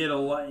 and you're going to get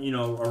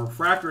a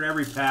refractor in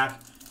every pack.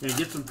 You're going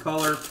to get some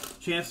color,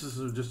 chances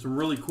of just some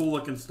really cool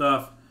looking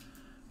stuff.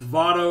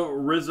 Votto,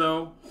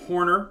 Rizzo,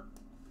 Horner,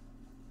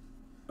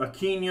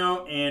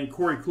 Aquino, and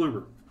Corey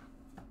Kluber.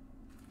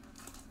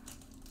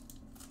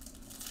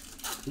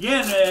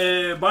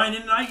 Again, buying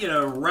in tonight, you get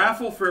a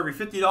raffle for every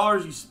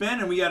 $50 you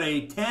spend, and we got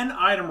a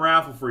 10-item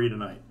raffle for you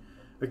tonight.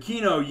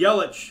 Aquino,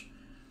 Yelich,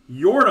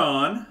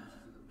 Yordan.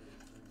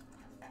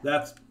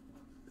 That's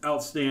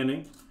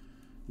outstanding.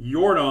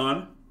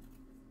 Yordan.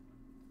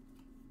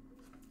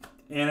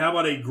 And how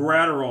about a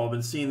Gratterall? I've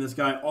been seeing this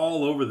guy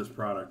all over this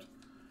product.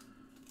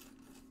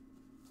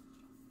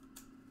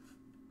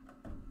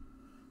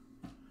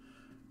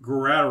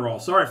 Gratterall.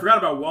 Sorry,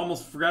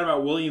 almost forgot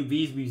about William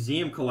V's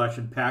Museum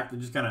Collection pack that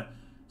just kind of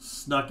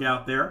snuck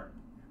out there.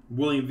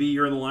 William V,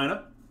 you're in the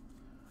lineup.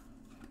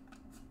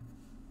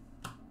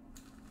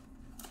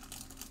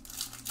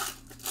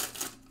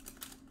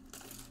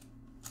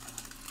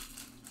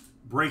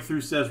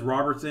 Breakthrough says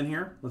Roberts in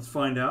here. Let's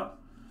find out.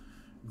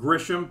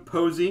 Grisham,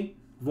 Posey,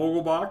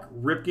 Vogelbach,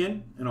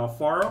 Ripken, and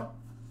Alfaro.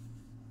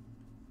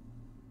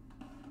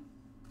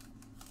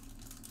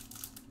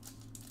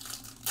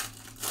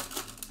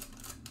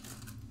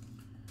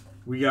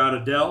 We got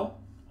Adele,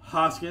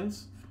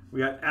 Hoskins. We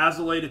got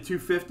Azalea to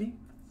 250.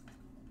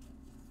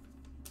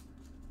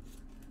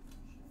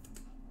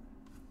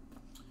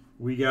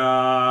 We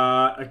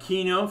got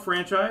Aquino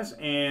franchise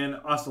and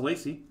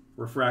Ostalesi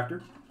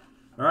refractor.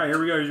 All right, here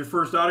we go. Here's your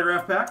first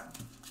autograph pack.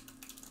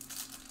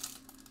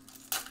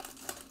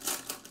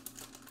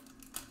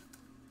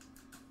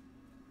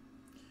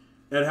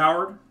 Ed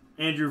Howard,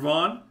 Andrew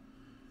Vaughn.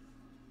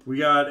 We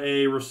got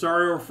a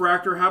Rosario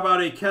refractor. How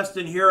about a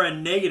Keston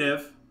Hiura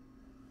negative?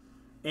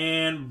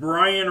 And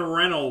Brian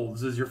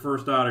Reynolds is your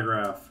first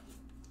autograph.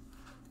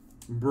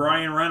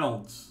 Brian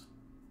Reynolds,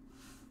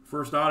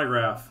 first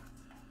autograph.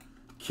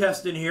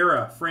 Keston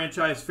Hiura,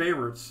 franchise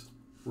favorites,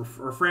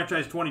 or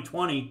franchise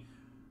 2020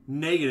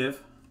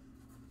 negative.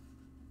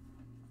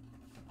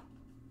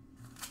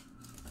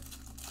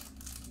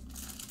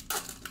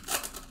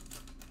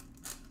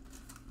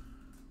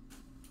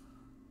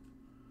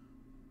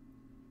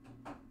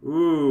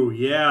 Ooh,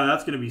 yeah,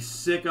 that's going to be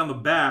sick on the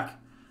back.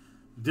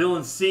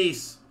 Dylan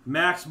Cease,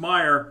 Max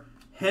Meyer,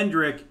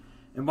 Hendrick,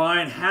 and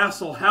behind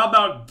Hassel. How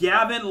about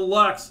Gavin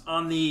Lux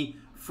on the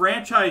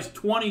franchise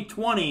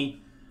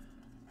 2020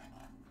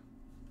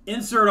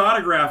 insert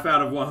autograph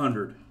out of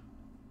 100?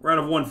 Or out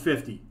of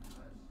 150?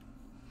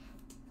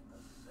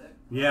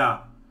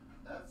 Yeah.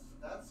 That's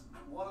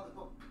one of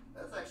the.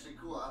 That's actually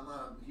cool. I'm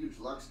not a huge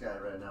Lux guy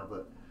right now,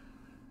 but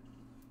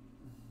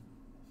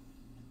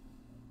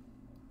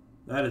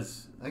that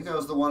is. I think that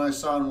was the one I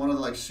saw in one of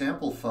the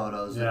sample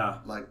photos. Yeah.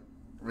 That,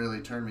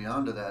 really turned me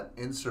on to that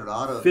insert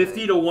auto. 50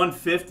 thing. to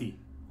 150.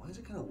 Why is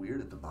it kind of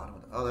weird at the bottom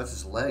of the, oh, that's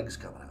his legs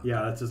coming out.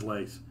 Yeah, that's his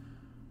legs.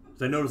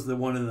 I noticed the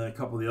one in a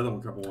couple of the other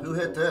ones. Who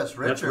hit this?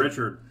 Richard. That's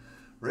Richard.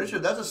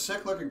 Richard, that's a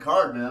sick looking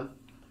card, man.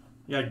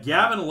 Yeah,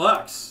 Gavin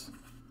Lux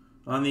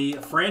on the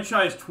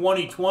franchise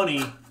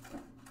 2020.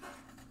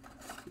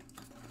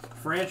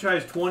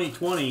 Franchise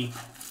 2020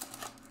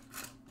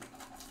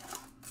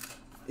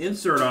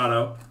 insert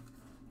auto.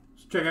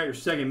 Let's check out your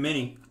second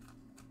mini.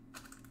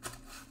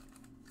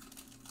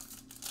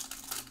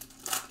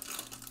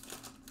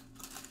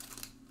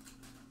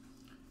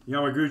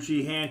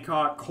 Yamaguchi,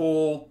 Hancock,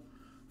 Cole,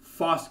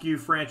 Foscue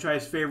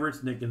franchise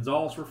favorites, Nick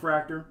Gonzalez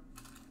refractor.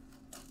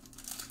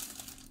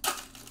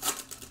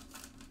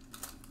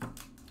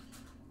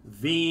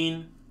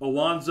 Veen,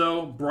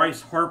 Alonso,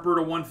 Bryce Harper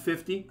to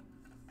 150.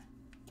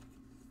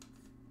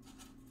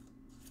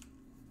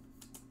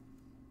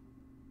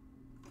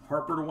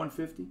 Harper to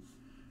 150.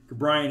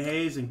 Brian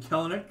Hayes and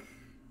Kelenic.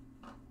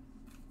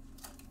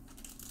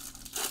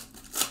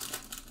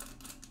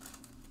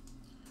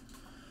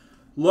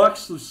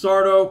 Lux,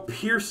 Lusardo,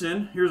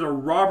 Pearson. Here's a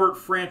Robert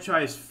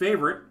franchise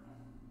favorite.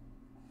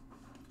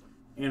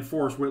 And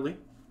Forrest Whitley.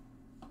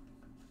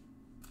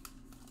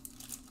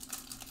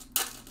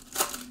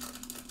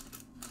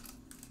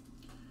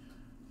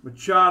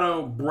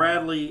 Machado,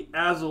 Bradley,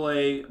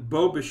 Azalea,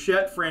 Bo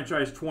Bichette,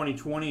 franchise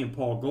 2020, and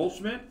Paul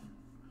Goldschmidt.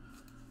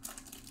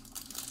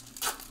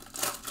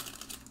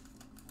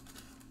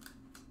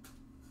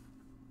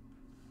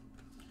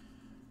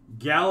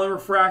 Gallon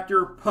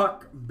refractor,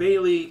 Puck,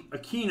 Bailey,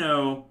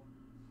 Aquino,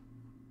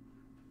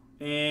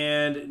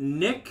 and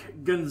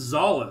Nick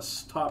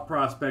Gonzalez, top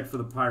prospect for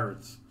the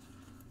Pirates.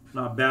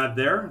 Not bad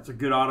there. It's a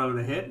good auto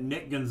to hit.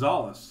 Nick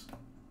Gonzalez.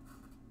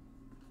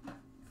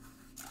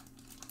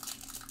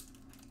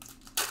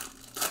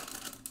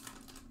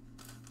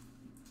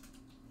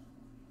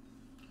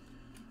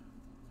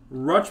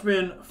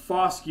 Rutschman,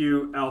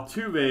 Foscue,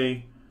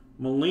 Altuve,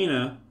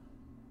 Molina,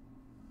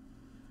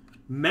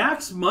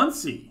 Max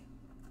Muncy.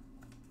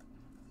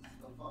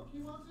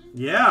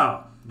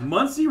 Yeah,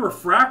 Muncy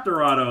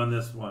refractor auto in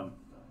this one.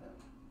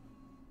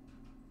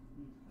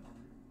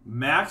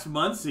 Max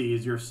Muncy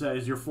is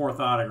your fourth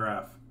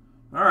autograph.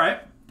 All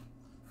right,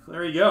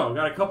 there you go.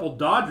 Got a couple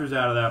Dodgers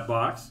out of that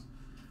box.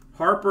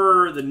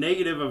 Harper, the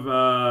negative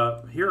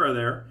of Hiura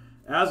there.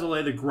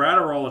 Azalea, the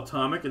Gratterall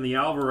atomic, and the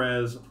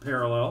Alvarez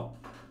parallel.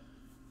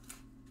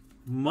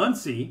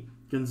 Muncy,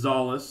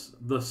 Gonzalez,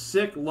 the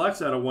sick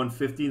Lux out of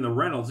 150, and the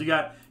Reynolds. You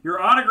got your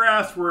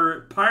autographs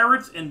were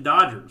Pirates and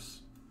Dodgers.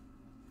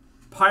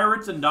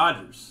 Pirates and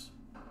Dodgers.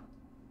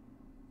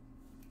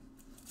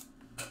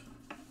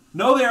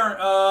 No,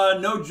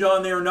 no,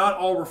 John. They are not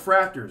all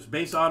refractors.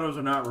 Base autos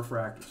are not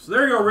refractors. So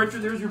there you go,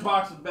 Richard. There's your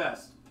box of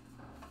best.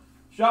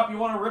 Shop, you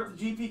want to rip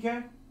the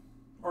GPK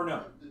or no?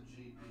 Rip the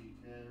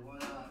GPK. Why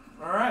not?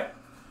 All right.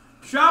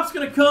 Shop's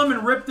gonna come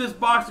and rip this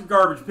box of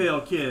Garbage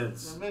Pail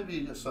Kids. And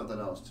maybe something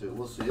else too.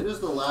 We'll see. It is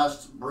the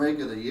last break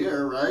of the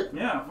year, right?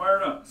 Yeah, fire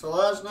it up. It's the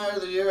last night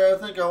of the year. I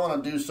think I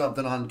want to do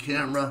something on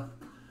camera.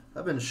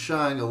 I've been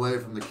shying away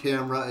from the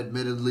camera,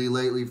 admittedly,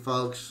 lately,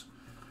 folks.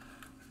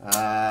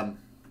 But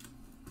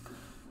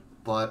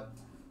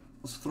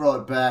let's throw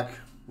it back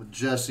with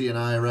Jesse and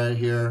I right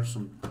here.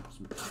 Some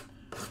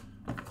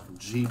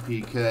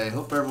GPK.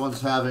 Hope everyone's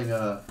having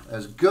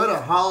as good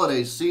a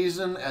holiday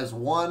season as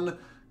one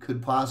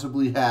could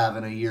possibly have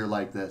in a year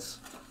like this.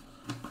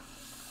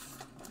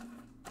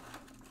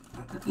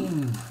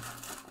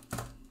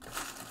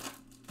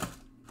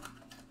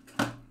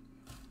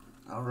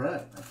 All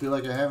right. feel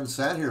like I haven't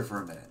sat here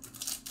for a minute.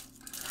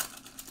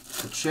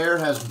 The chair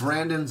has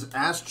Brandon's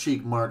ass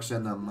cheek marks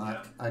in them.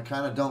 I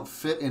kind of don't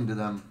fit into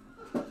them.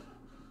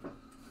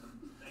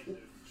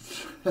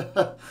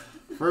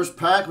 First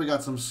pack, we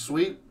got some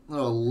sweet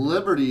little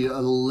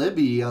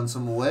Libby on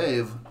some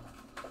wave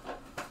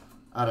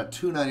out of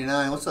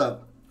 $2.99. What's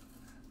up,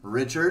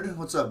 Richard?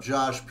 What's up,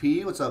 Josh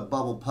P? What's up,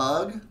 Bubble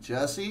Pug?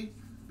 Jesse?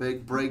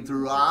 Big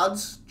Breakthrough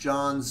Odds?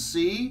 John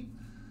C?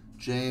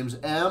 James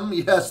M?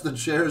 Yes, the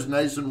chair is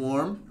nice and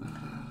warm.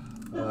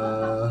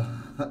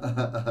 I'm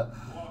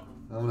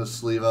going to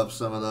sleeve up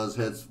some of those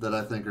hits that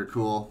I think are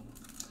cool.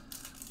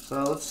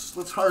 So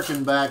let's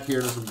harken back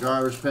here to some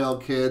Garbage Pail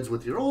Kids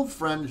with your old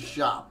friend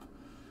Shop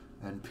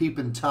and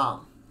Peepin'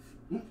 Tom.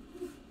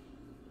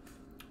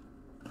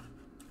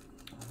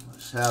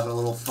 Just having a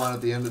little fun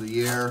at the end of the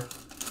year.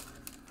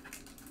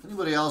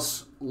 Anybody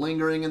else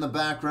lingering in the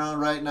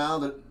background right now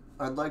that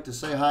I'd like to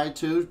say hi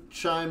to?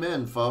 Chime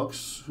in,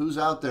 folks. Who's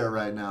out there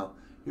right now?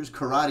 Here's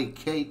Karate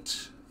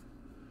Kate.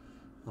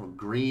 A little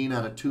green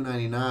out of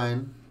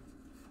 $2.99.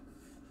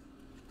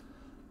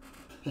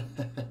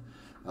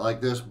 I like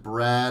this,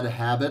 Brad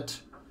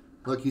Habit.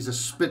 Look, he's a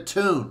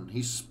spittoon.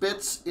 He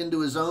spits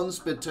into his own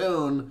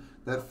spittoon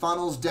that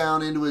funnels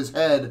down into his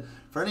head.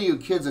 For any of you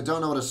kids that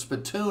don't know what a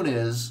spittoon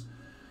is,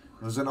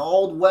 it was an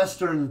old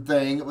Western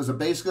thing. It was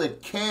basically a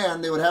can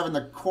they would have in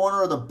the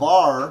corner of the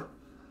bar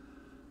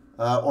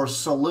or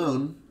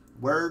saloon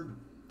where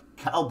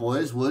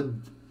cowboys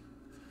would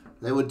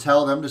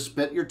tell them to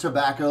spit your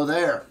tobacco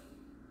there.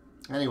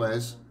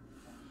 Anyways.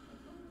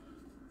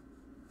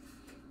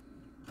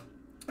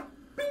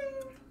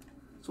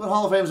 That's what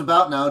Hall of Fame's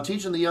about now,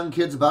 teaching the young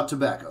kids about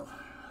tobacco.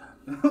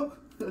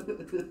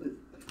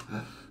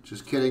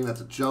 Just kidding,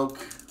 that's a joke.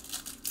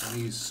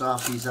 These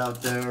softies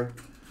out there.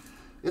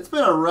 It's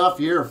been a rough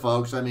year,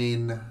 folks. I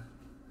mean,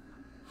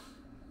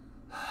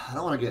 I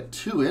don't want to get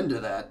too into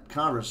that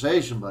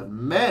conversation, but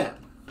man.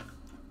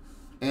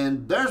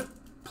 And there's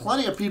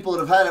plenty of people that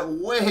have had it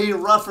way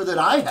rougher than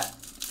I had,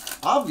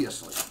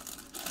 obviously.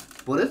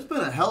 But it's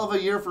been a hell of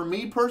a year for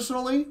me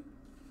personally.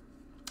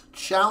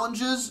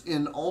 Challenges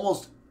in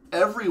almost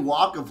every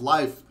walk of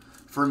life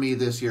for me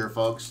this year,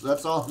 folks.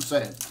 That's all I'm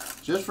saying.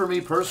 Just for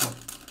me personally.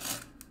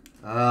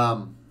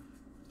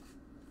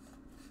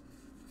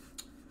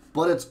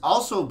 But it's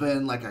also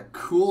been like a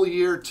cool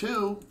year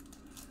too.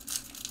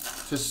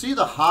 To see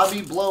the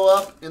hobby blow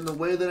up in the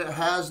way that it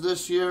has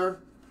this year,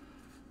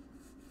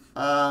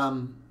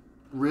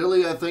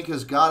 really I think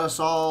has got us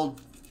all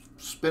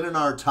spinning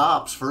our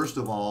tops, first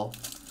of all.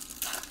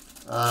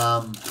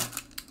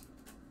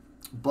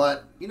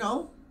 But, you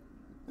know,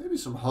 maybe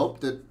some hope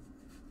that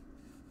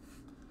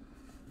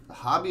the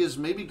hobby is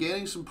maybe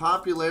gaining some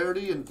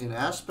popularity in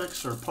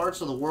aspects or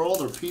parts of the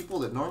world or people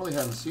that normally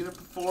haven't seen it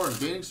before and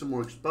gaining some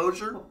more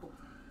exposure,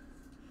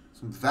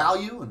 some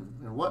value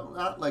and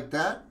whatnot like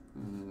that.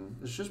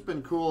 It's just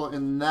been cool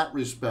in that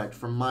respect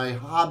from my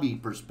hobby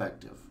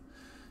perspective.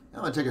 I'm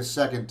going to take a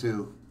second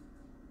to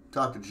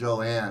talk to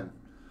Joanne,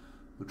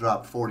 who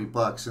dropped 40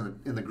 bucks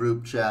in the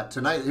group chat.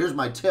 Tonight, here's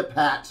my tip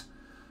hat.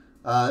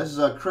 This is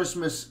a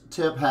Christmas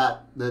tip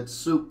hat that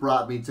Soup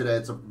brought me today.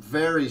 It's a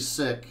very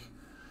sick.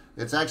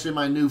 It's actually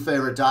my new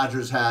favorite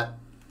Dodgers hat.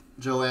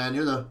 Joanne,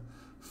 you're the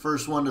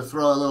first one to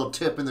throw a little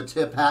tip in the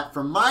tip hat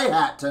for my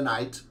hat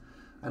tonight.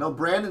 I know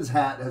Brandon's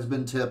hat has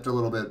been tipped a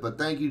little bit, but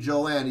thank you,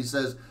 Joanne.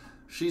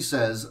 She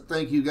says,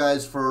 thank you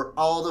guys for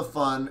all the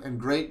fun and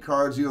great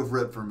cards you have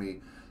ripped for me.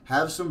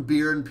 Have some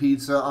beer and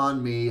pizza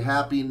on me.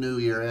 Happy New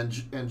Year.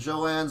 And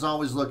Joanne's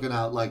always looking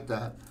out like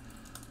that.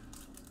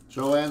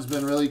 Joanne's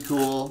been really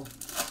cool.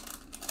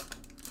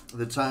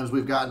 The times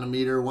we've gotten to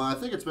meet her, well, I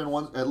think it's been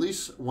at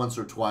least once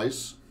or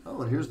twice.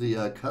 Oh, and here's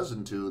the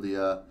cousin to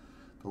the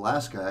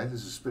last guy.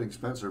 This is Spitting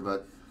Spencer,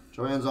 but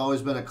Joanne's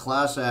always been a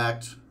class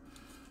act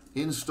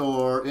in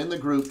store, in the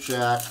group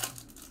chat.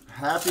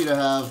 Happy to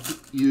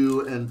have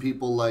you and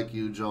people like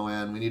you,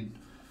 Joanne. We need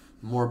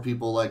more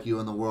people like you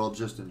in the world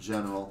just in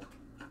general.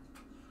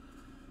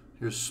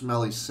 Here's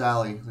Smelly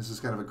Sally. This is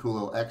kind of a cool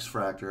little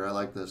X-Fractor. I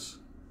like this.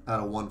 Out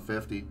of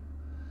 150.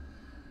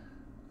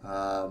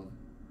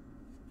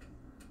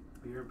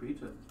 Beer and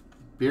pizza.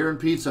 Beer and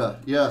pizza.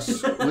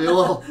 Yes.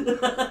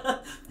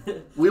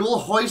 We will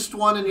hoist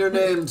one in your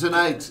name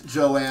tonight,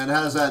 Joanne.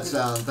 How does that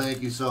sound?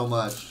 Thank you so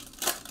much.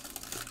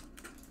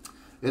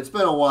 It's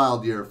been a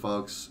wild year,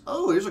 folks.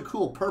 Oh, here's a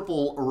cool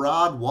purple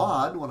Rod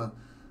Wad.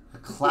 A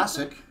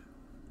classic.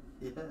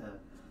 Yeah.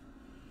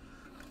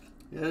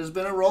 It has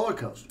been a roller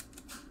coaster.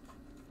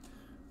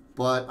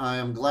 But I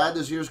am glad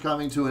this year's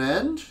coming to an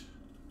end,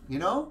 you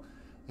know,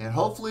 and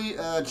hopefully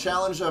a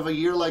challenge of a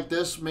year like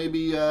this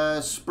maybe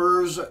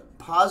spurs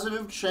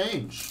positive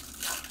change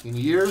in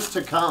years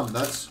to come.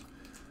 That's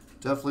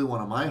definitely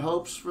one of my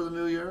hopes for the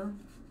new year.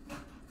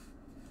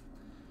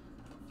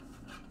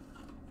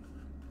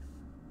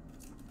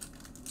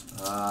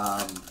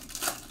 How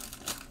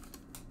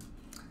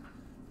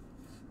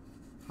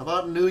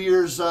about New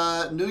Year's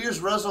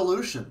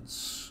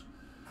resolutions?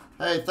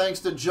 Hey, thanks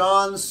to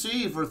John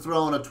C. for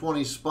throwing a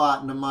 20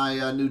 spot into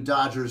my new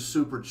Dodgers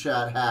Super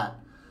Chat hat.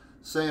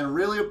 saying,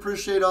 really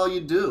appreciate all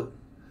you do.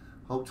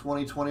 Hope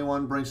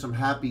 2021 brings some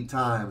happy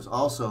times.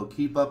 Also,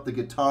 keep up the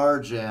guitar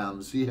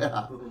jams.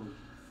 Yeah.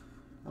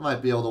 I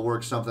might be able to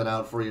work something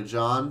out for you,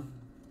 John.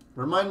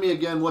 Remind me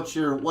again what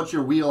your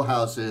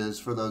wheelhouse is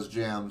for those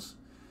jams,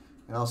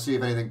 and I'll see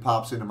if anything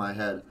pops into my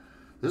head.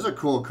 This is a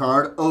cool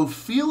card.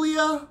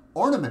 Ophelia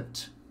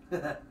Ornament.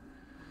 I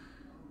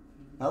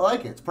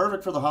like it. It's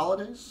perfect for the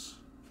holidays.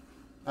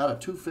 Out of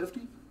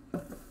 250.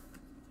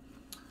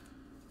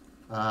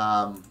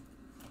 I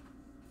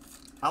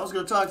was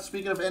going to talk,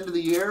 speaking of end of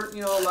the year, a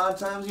lot of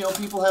times,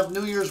 people have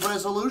New Year's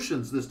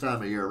resolutions this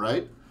time of year,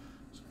 right?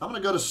 So I'm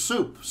going to go to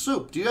Soup.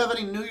 Soup, do you have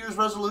any New Year's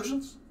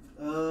resolutions?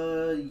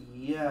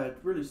 Yeah,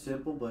 it's really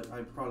simple, but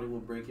I probably will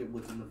break it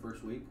within the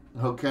first week.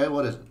 Okay,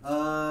 what is it?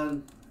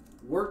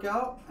 Work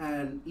out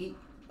and eat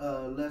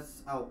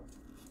less out.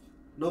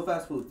 No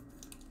fast food.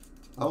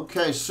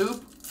 Okay,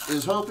 Soup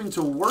is hoping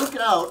to work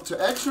out,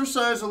 to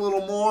exercise a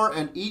little more,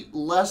 and eat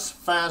less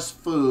fast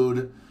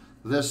food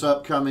this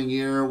upcoming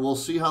year. We'll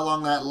see how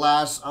long that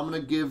lasts. I'm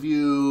going to give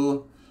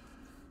you,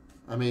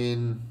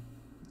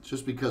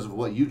 just because of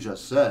what you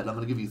just said, I'm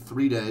going to give you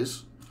 3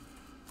 days.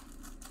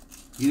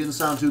 You didn't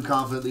sound too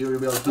confident that you were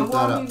going to be able to keep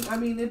that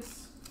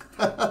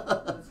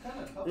up.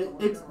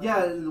 It's it's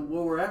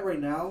where we're at right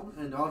now,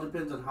 and it all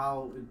depends on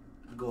how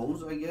it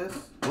goes, I guess.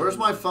 Where's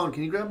my phone?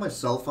 Can you grab my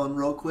cell phone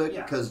real quick?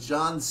 Yeah. Because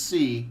John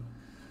C.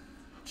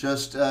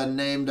 just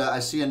named, I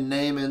see a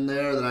name in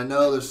there that I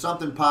know there's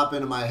something pop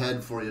into my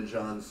head for you,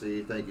 John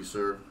C. Thank you,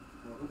 sir.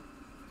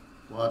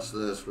 Watch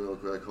this real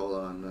quick. Hold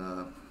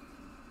on.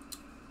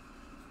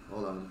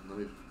 Let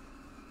me...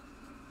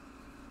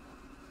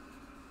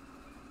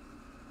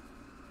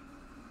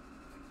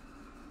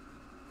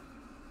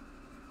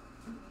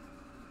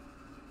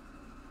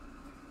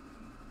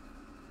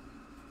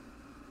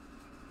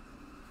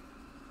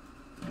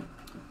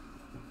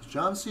 Does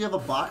John C. have a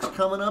box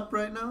coming up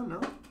right now?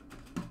 No?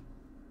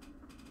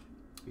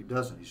 He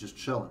doesn't. He's just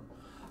chilling.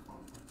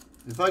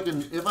 If I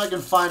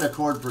can find a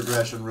chord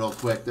progression real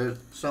quick, there's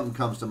something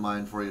comes to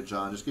mind for you,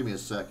 John. Just give me a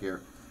sec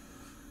here.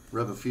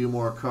 Rub a few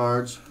more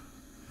cards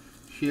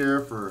here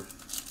for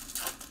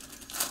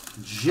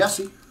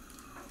Jesse.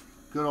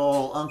 Good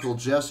old Uncle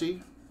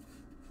Jesse.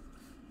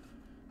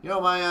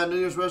 My New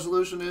Year's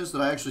resolution is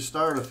that I actually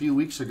started a few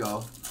weeks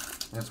ago,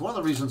 and it's one of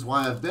the reasons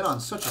why I've been on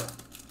such a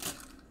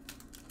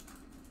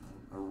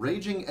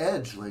raging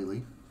edge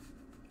lately.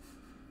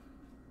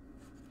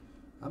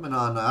 I've been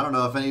on, I don't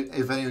know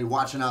if any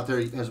watching out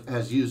there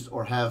has used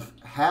or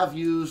have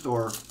used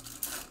or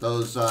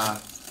those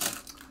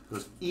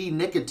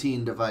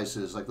e-nicotine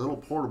devices, like the little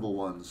portable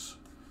ones.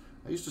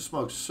 I used to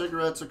smoke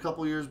cigarettes a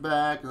couple years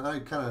back, and I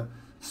kind of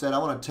said I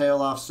want to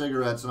tail off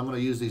cigarettes, and I'm going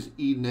to use these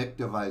e-nic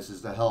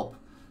devices to help.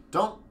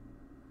 Don't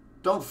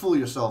fool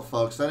yourself,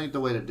 folks. That ain't the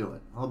way to do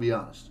it. I'll be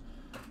honest.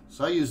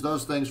 So I used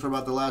those things for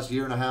about the last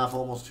year and a half,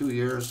 almost 2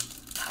 years.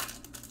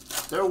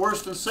 They're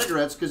worse than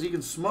cigarettes because you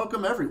can smoke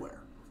them everywhere.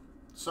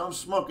 So I'm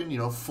smoking,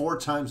 4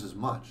 times as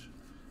much.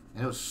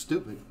 And it was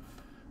stupid.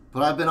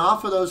 But I've been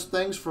off of those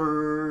things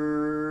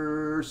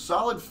for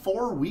solid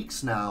 4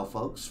 weeks now,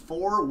 folks.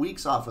 4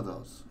 weeks off of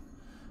those,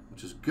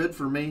 which is good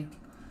for me.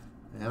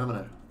 And I'm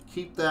going to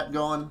keep that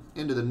going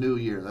into the new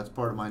year. That's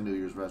part of my New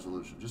Year's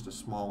resolution. Just a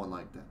small one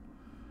like that.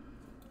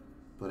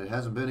 But it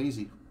hasn't been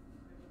easy.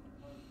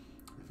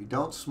 If you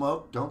don't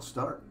smoke, don't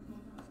start.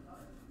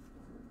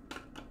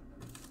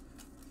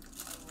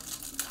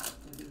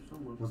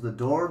 Was the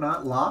door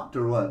not locked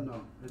or what?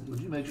 No.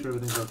 Would you make sure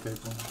everything's okay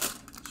for me?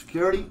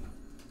 Security?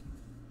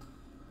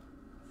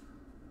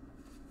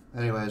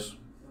 Anyways,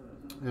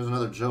 here's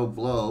another Joe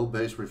Blow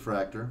base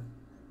refractor.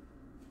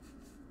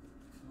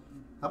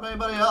 How about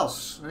anybody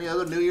else? Any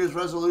other New Year's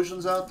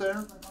resolutions out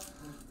there?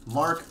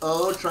 Mark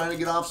O trying to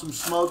get off some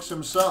smokes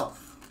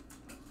himself.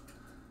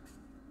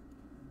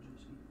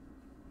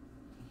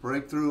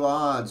 Breakthrough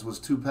odds was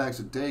 2 packs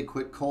a day.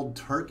 Quit cold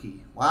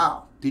turkey.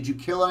 Wow. Did you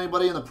kill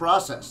anybody in the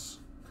process?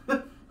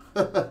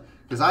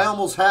 Because I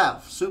almost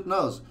have. Soup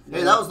knows. Yeah.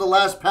 Hey, that was the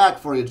last pack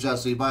for you,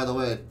 Jesse, by the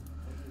way.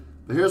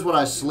 But here's what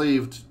I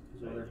sleeved.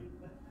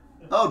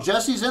 Oh,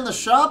 Jesse's in the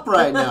shop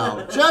right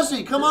now.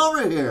 Jesse, come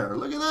over here.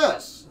 Look at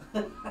this.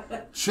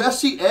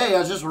 Jesse A, I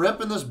was just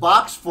ripping this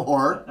box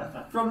for.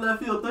 From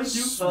left field, thank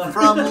you.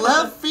 From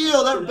left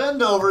field.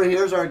 Bend over.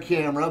 Here's our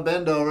camera.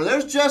 Bend over.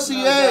 There's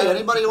Jesse A.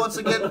 Anybody who wants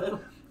to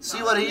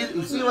see what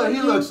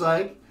he looks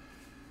like.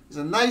 He's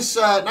a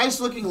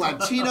nice looking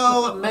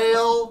Latino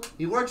male.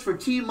 He works for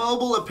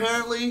T-Mobile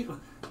apparently,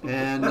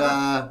 and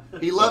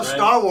he loves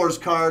Star Wars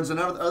cards and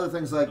other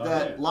things like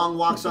that. Long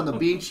walks on the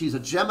beach. He's a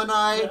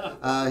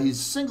Gemini. He's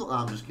single. Oh,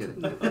 I'm just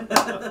kidding.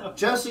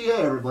 Jesse,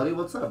 hey everybody,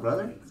 what's up,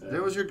 brother?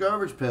 There was your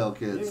garbage pail,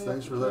 kids.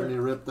 Thanks for letting me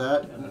rip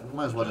that. You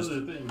might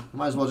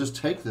as well just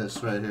take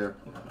this right here.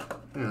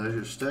 Here, there's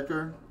your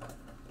sticker.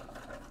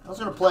 I was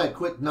gonna play a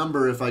quick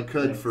number if I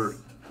could for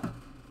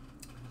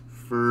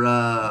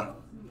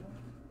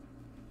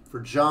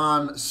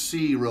John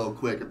C. real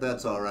quick, if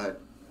that's all right.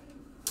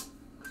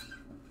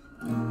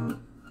 Oh,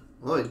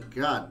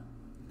 God.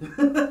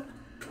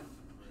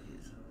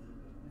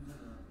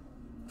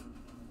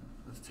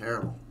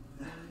 terrible.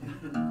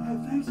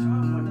 Oh, thanks, John.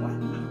 I'm like, what?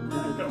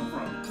 Where did it come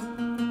from?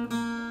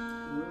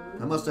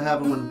 That must have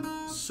happened when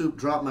Soup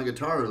dropped my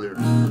guitar earlier.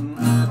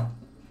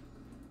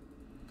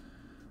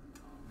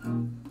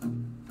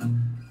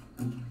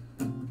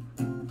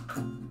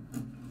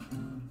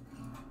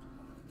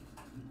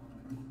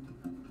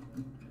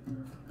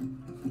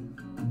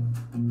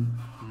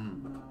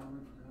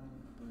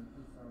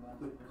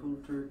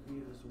 Cold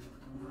turkey. This was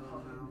how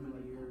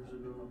many years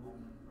ago?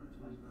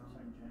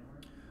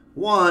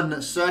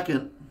 1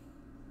 second.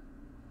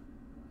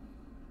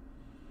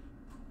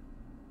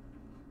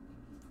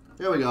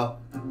 Here we go.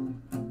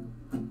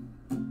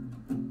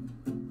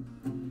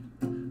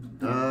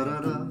 Da da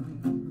da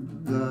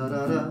da da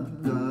da da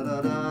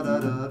da da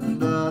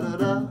da da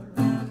da.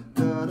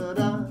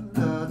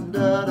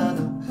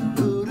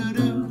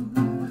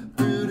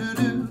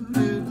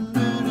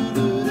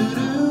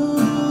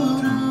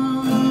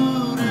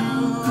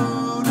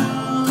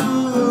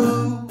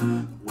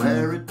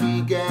 Where it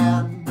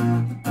began,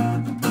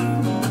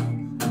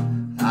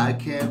 I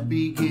can't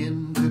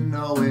begin to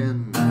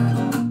knowing,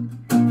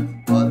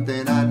 but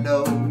then I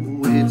know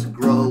it's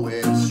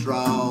growing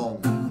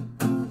strong.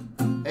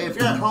 Hey, if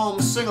you're at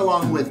home, sing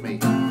along with me.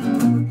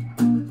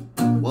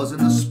 Was in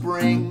the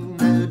spring,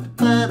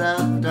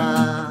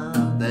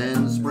 da-da-da,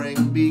 then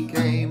spring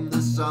became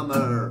the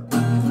summer.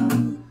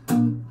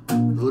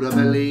 Who'd have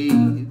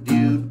believed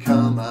you'd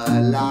come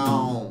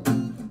along?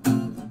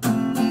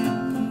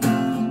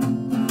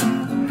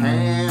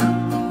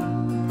 Hand,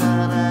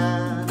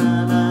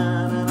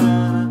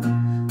 na-na-na-na-na,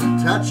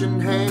 touching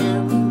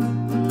hand,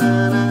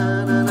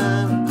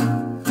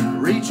 na-na-na-na,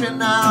 reaching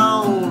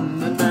down,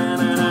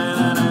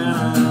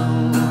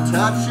 na-na-na-na-na,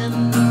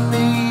 touching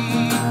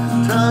me,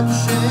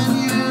 touching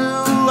you.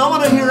 I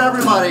want to hear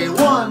everybody.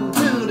 1,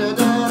 2,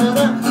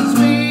 da-da-da-da.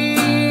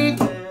 Sweet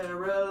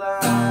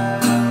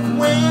Caroline,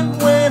 when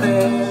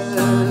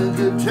winning,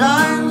 good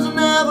times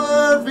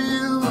never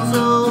feel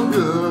so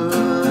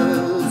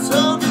good,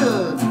 so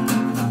good.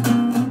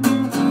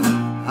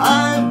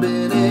 I've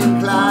been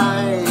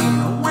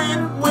inclined,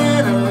 when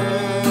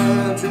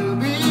winning, to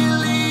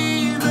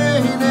believe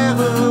they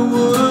never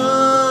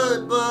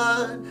would,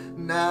 but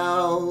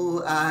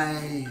now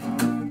I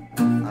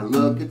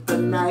look at the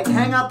night,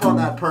 hang up on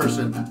that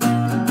person,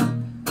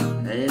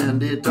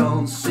 and it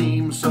don't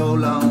seem so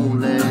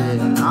lonely.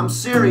 I'm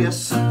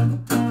serious,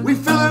 we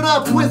fill it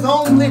up with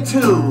only 2.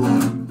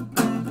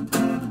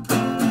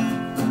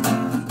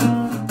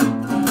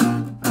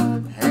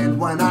 And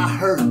when I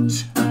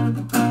hurt,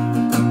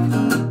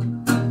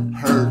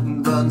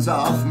 hurting runs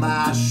off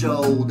my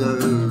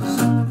shoulders.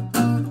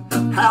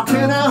 How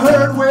can I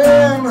hurt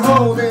when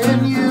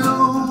holding you?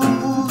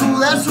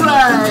 That's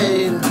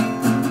right.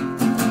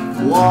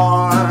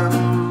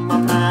 Warm,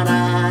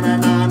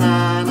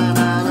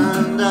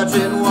 na-na-na-na-na-na-na,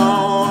 touching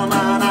warm,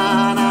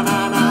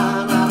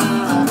 na-na-na-na-na-na,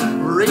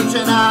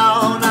 reaching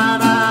out,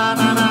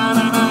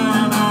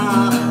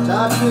 na-na-na-na-na-na,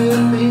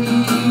 touching me,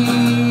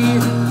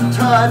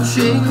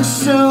 touching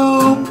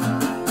Soup.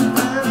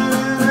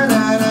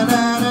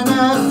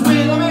 Na-na-na-na-na-na,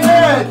 sweet, let me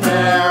hear it,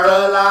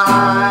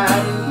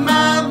 Caroline.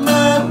 Ma,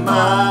 ma,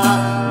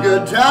 ma,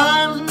 good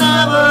times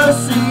never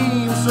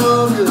seem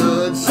so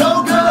good,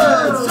 so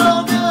good,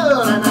 so good.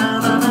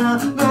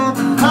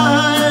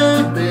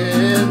 I've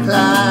been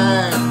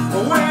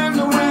inclined, when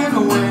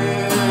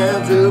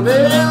to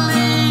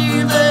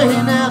believe they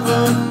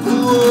never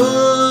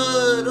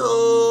would.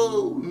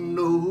 Oh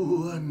no,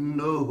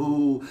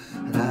 no.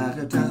 Da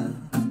da da,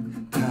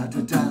 da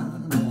da da,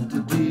 da da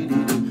dee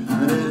dee dee,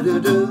 da da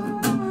do,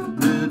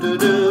 da da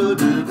do,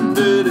 da da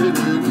do,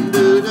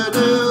 da da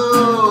do,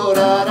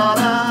 da da da da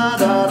da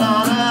da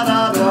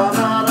da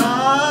da da.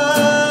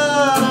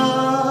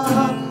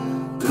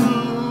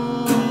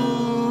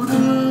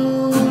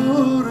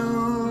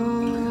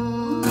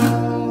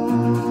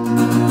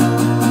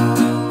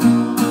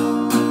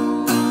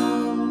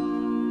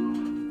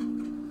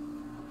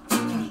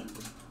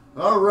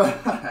 All right.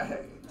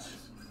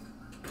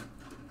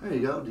 There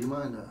you go. Do you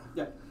mind?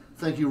 Yeah.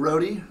 Thank you,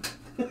 Rhodey.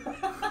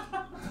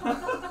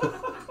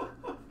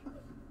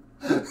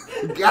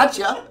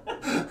 Gotcha.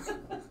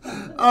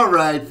 All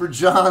right, for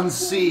John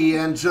C.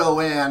 and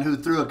Joanne, who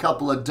threw a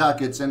couple of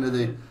ducats into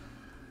the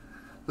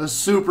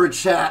super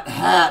chat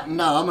hat.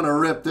 No, I'm going to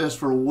rip this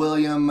for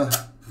William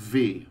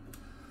V.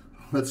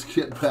 Let's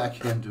get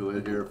back into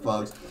it here,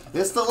 folks.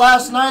 It's the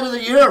last night of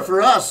the year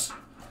for us,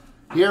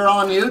 here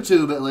on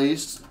YouTube at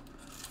least.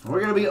 We're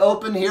going to be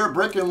open here,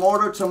 brick and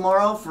mortar,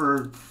 tomorrow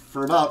for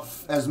about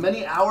as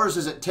many hours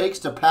as it takes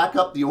to pack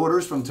up the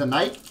orders from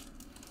tonight.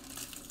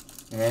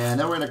 And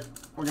then we're going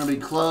to be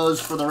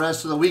closed for the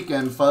rest of the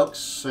weekend,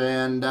 folks.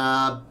 And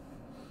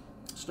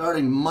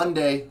starting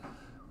Monday,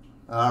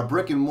 our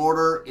brick and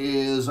mortar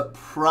is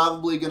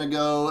probably going to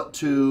go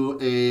to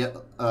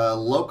a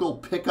local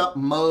pickup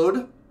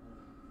mode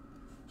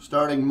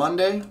starting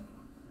Monday.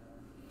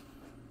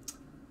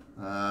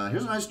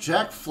 Here's a nice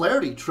Jack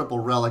Flaherty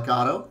triple relic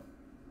auto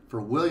for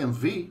William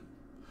V.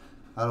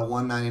 out of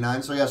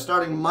 199. So yeah,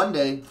 starting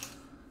Monday,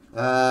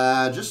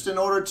 just in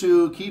order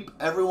to keep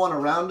everyone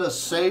around us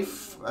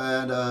safe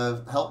and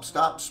help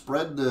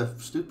spread the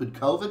stupid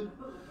COVID,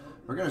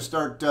 we're going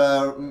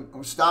to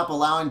stop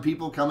allowing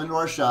people come into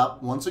our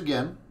shop once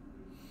again.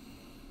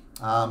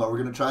 But we're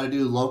going to try to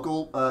do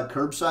local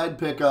curbside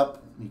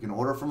pickup. You can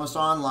order from us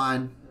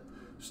online,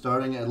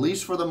 starting at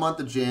least for the month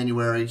of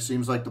January.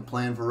 Seems like the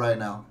plan for right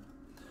now.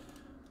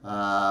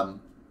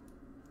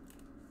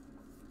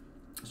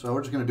 So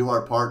we're just going to do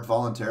our part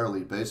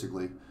voluntarily,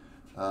 basically.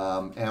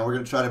 And we're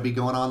going to try to be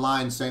going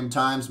online same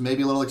times,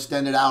 maybe a little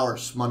extended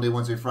hours, Monday,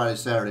 Wednesday, Friday,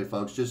 Saturday,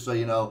 folks. Just so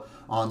you know,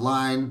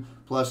 online.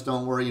 Plus,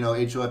 don't worry,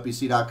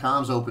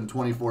 HOFBC.com is open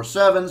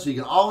 24/7, so you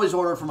can always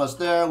order from us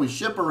there. We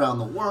ship around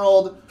the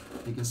world.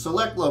 You can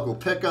select local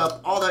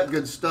pickup, all that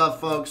good stuff,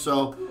 folks.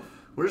 So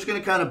we're just going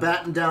to kind of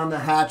batten down the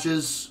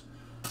hatches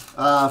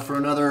for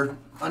another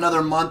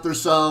month or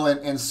so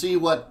and see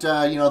what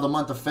the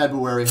month of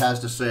February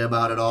has to say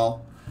about it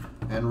all,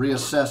 and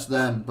reassess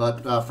then.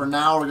 But for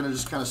now, we're going to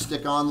just kind of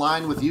stick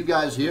online with you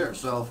guys here.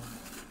 So,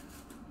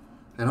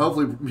 and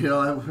hopefully,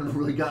 I haven't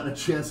really gotten a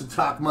chance to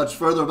talk much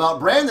further about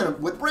Brandon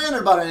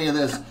about any of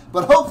this.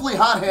 But hopefully,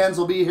 Hot Hands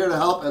will be here to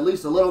help at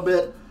least a little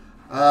bit.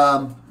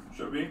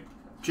 Should be.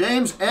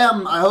 James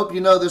M., I hope you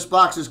know this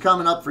box is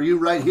coming up for you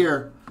right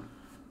here.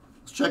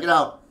 Let's check it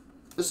out.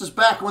 This is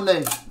back when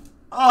they...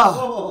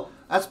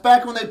 that's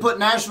back when they put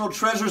National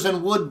Treasures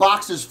in wood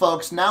boxes,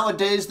 folks.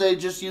 Nowadays, they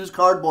just use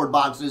cardboard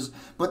boxes,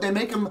 but they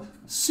make them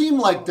seem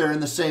like they're in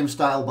the same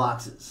style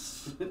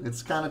boxes.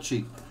 It's kind of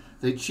cheap.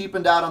 They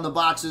cheapened out on the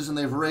boxes, and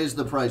they've raised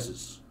the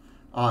prices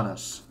on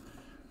us.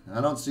 And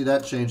I don't see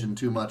that changing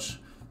too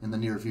much in the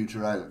near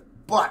future either.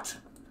 But,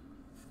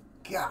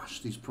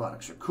 gosh, these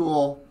products are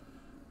cool.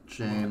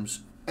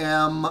 James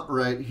M.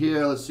 right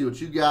here. Let's see what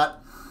you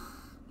got.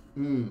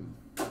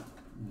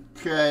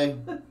 Okay.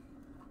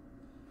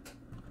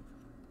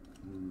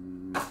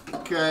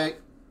 Okay.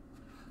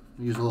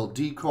 Use a little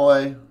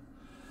decoy.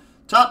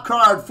 Top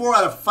card, 4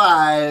 out of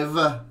 5.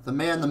 The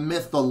man, the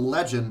myth, the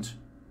legend,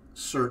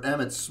 Sir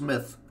Emmitt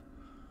Smith.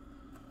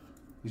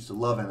 Used to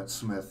love Emmitt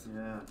Smith.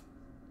 Yeah.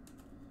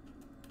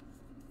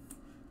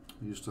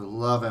 Used to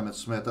love Emmitt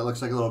Smith. That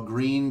looks like a little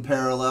green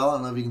parallel. I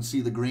don't know if you can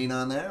see the green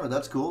on there, but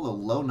that's cool. A little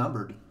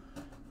low-numbered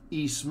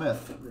E.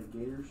 Smith. The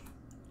Gators.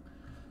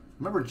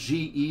 Remember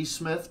G.E.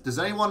 Smith? Does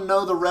anyone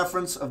know the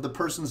reference of the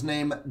person's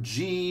name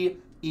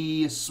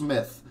G.E.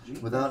 Smith?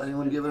 Without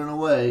anyone giving it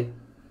away.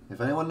 If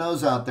anyone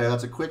knows out there,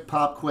 that's a quick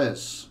pop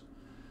quiz.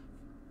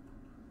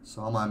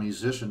 So all my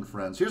musician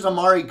friends. Here's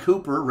Amari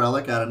Cooper,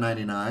 relic out of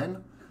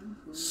 99.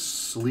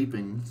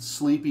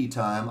 Sleepy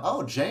time.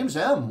 Oh, James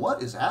M.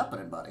 What is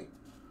happening, buddy?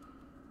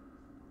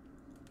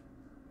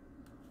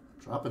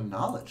 Dropping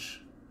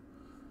knowledge.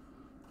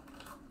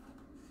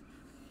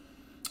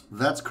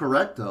 That's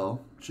correct,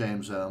 though,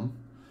 James M.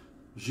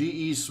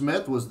 G.E.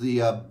 Smith was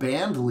the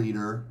band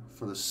leader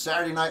for the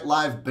Saturday Night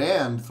Live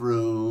band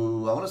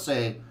through, I want to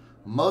say,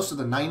 most of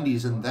the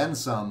 90s and then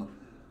some.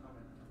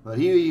 But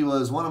he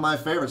was one of my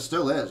favorites,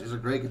 still is. He's a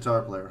great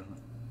guitar player.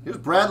 Here's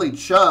Bradley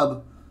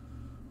Chubb,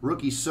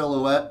 rookie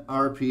silhouette,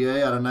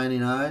 RPA out of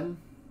 99.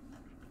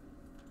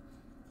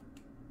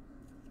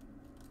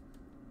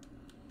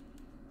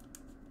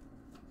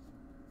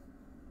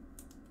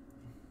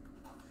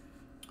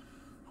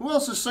 Who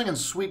else is singing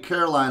Sweet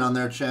Caroline on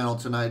their channel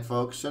tonight,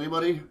 folks?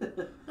 Anybody?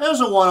 There's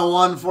a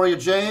 101 for you,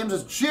 James.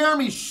 It's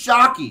Jeremy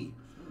Shockey.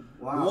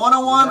 Wow.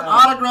 101 Yeah.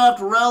 autographed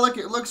relic.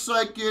 It looks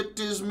like it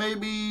is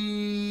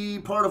maybe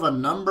part of a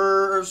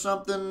number or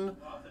something.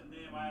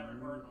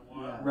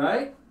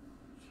 Right?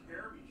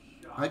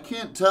 I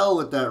can't tell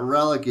what that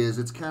relic is.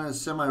 It's kind of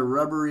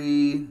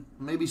semi-rubbery,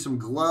 maybe some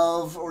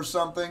glove or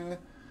something.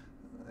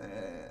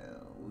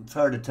 It's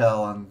hard to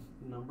tell.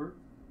 Number?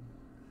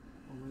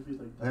 Or maybe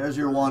like There's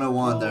your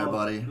 101 there,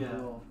 buddy.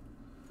 Yeah.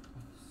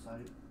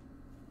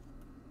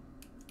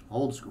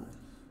 Old school.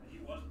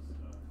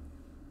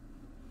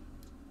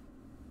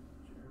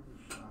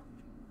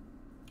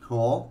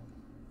 Cool.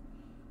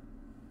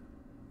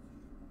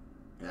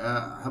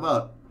 Yeah, how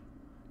about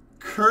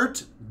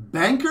Kurt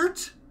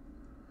Bankert?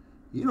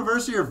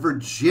 University of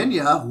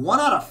Virginia, 1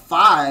 out of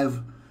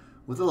 5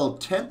 with a little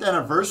 10th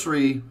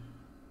anniversary,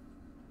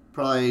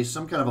 probably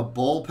some kind of a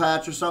bowl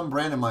patch or something.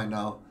 Brandon might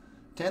know.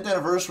 10th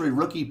anniversary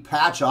rookie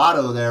patch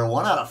auto there,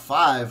 1 out of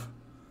 5.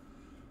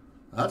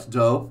 That's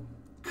dope.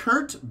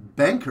 Kurt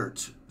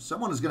Bankert.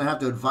 Someone is going to have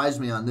to advise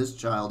me on this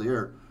child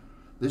here.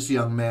 This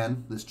young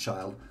man. This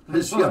child.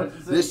 This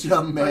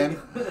young man.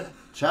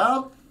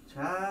 Child?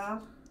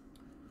 Child.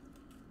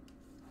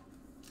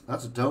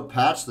 That's a dope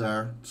patch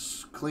there.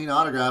 It's clean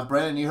autograph.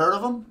 Brandon, you heard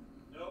of him?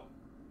 Nope.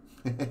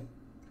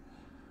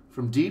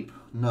 From Deep?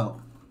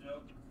 No.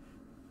 Nope.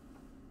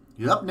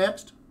 You up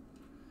next?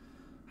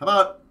 How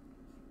about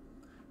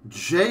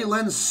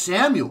Jalen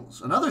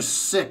Samuels? Another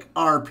sick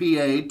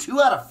RPA. 2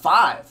 out of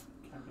 5.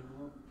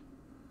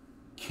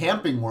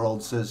 Camping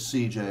World, says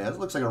CJ. That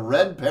looks like a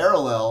red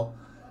parallel.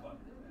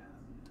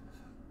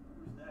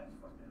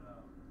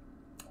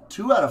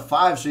 2 out of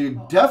 5, so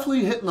you're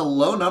definitely hitting the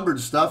low-numbered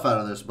stuff out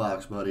of this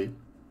box, buddy.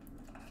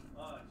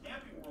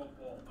 Camping World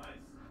Bowl, nice.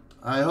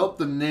 I hope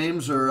the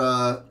names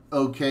are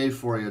okay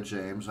for you,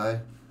 James.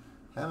 I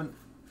haven't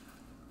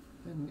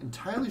been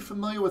entirely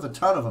familiar with a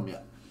ton of them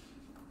yet.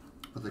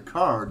 But the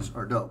cards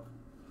are dope.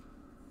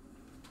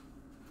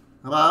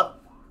 How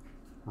about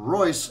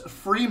Royce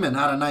Freeman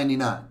out of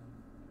 99?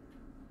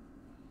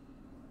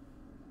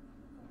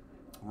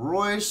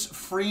 Royce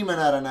Freeman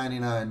out of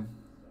 99.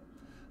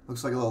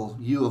 Looks like a little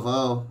U of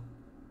O.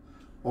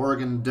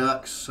 Oregon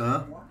Ducks,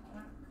 huh?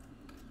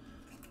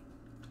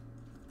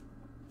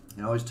 You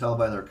can always tell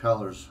by their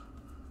colors.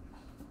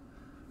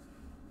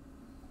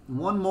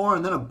 One more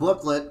and then a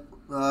booklet.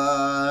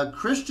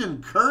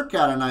 Christian Kirk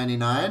out of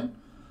 99.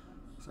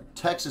 It's like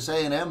Texas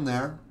A&M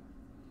there.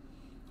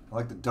 I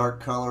like the dark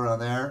color on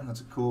there.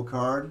 That's a cool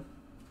card.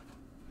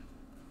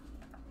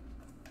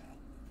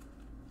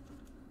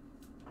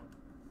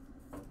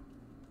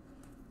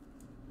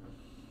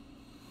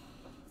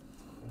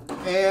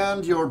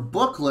 And your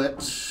booklet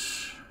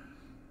is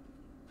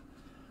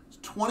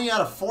 20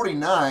 out of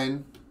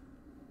 49.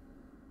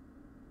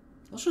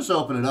 Let's just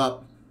open it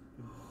up.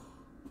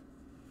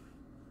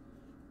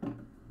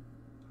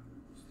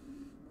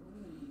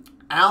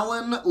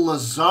 Alan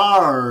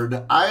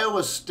Lazard,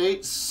 Iowa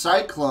State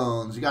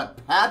Cyclones. You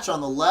got Patch on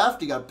the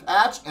left. You got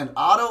Patch and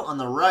Otto on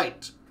the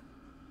right.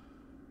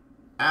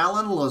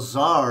 Alan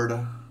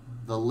Lazard.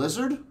 The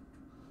Lizard?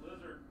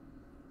 Lizard.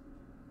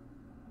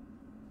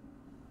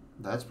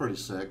 That's pretty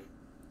sick.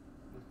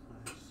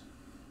 That's nice.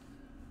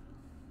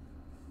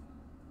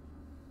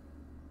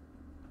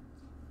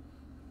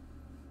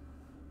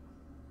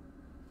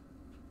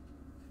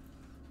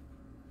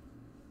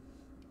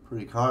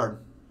 Pretty card.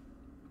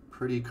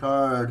 Pretty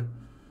card.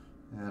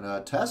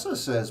 And Tessa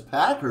says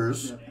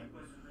Packers. Yeah.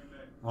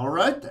 All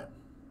right, then.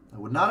 I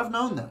would not have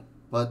known that.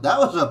 But that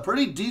was a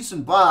pretty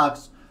decent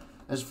box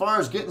as far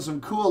as getting some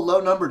cool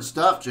low-numbered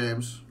stuff,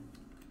 James.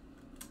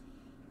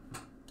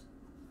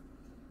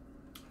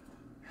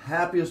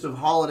 Happiest of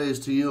holidays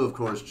to you, of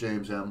course,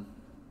 James M.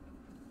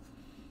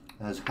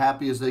 As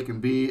happy as they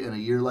can be in a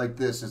year like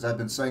this, as I've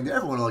been saying to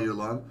everyone all year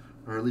long,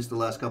 or at least the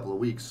last couple of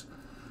weeks.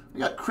 We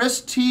got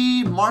Chris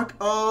T, Mark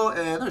O,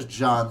 and there's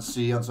John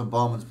C on some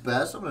Bowman's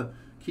Best. I'm going to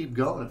keep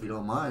going if you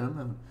don't mind.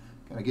 I'm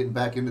kind of getting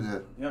back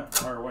into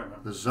Fire away, man.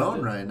 the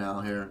zone right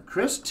now here.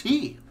 Chris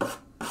T.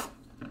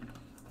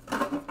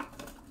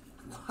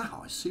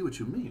 Wow, I see what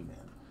you mean,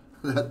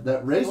 man.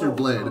 that razor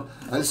blade.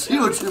 I see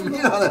what you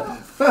mean on it.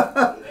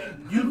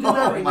 You did that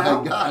Oh right my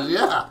now? gosh,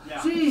 yeah.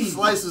 Jeez.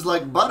 Slices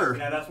like butter.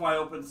 Yeah, that's why I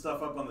opened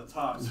stuff up on the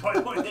top, so I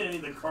don't hit any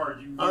of the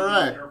cards. You All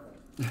gotta be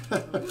right.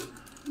 careful.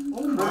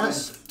 Oh my.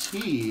 Chris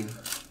T.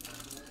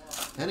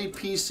 Any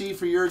PC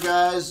for your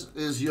guys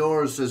is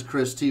yours, says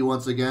Chris T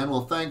once again.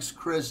 Well, thanks,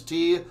 Chris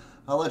T.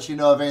 I'll let you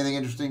know if anything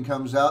interesting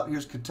comes out.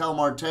 Here's Ketel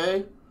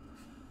Marte,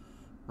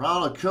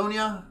 Ronald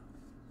Acuna,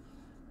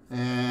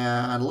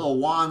 and a little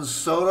Juan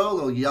Soto, a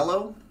little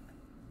yellow.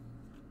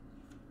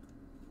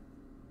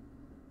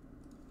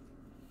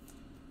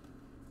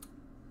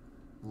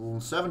 Ooh,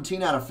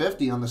 17 out of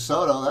 50 on the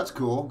Soto. That's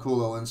cool. Cool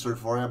little insert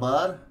for you,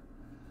 bud.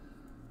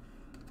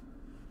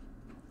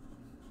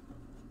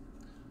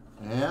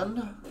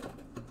 And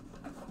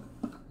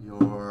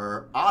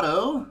your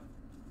auto.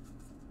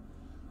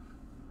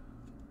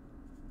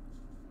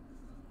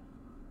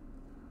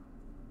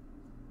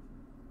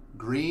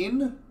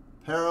 Green,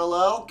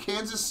 parallel,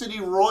 Kansas City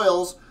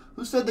Royals.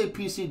 Who said they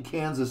PC'd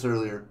Kansas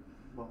earlier?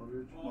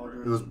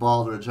 Baldridge. It was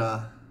Baldridge,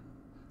 huh?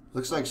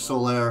 Looks like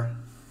Soler.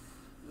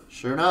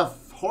 Sure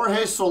enough.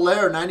 Jorge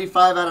Soler,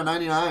 95 out of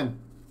 99.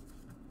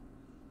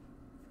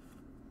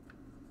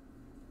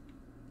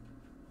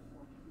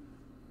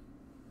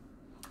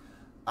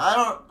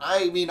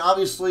 I mean,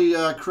 obviously,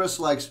 Chris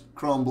likes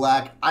Chrome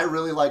Black. I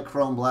really like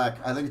Chrome Black.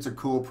 I think it's a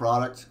cool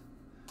product.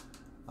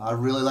 I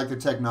really like the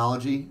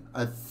technology.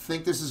 I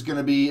think this is going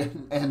to be,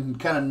 and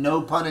kind of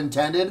no pun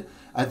intended,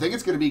 I think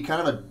it's going to be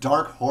kind of a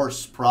dark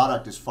horse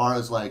product as far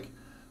as like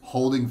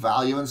holding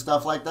value and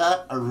stuff like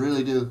that. I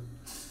really do.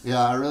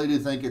 Yeah, I really do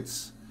think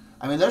it's,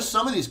 I mean, there's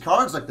some of these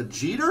cards like the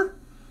Jeter.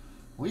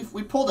 We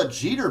pulled a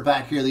Jeter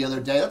back here the other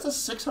day. That's a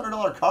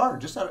 $600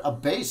 card. Just a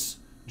base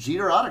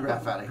Jeter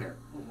autograph out of here.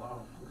 Oh,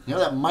 wow. You know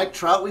that Mike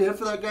Trout we hit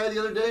for that guy the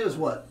other day was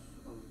what?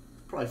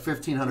 Probably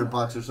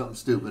 $1,500 or something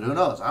stupid. Who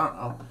knows? I don't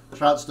know.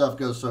 Trout stuff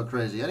goes so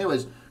crazy.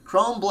 Anyways,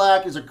 Chrome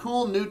Black is a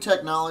cool new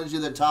technology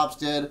that Topps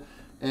did.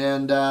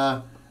 And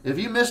if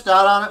you missed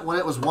out on it when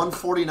it was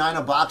 $149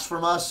 a box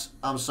from us,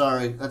 I'm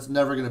sorry. That's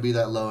never going to be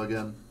that low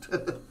again.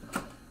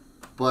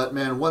 But,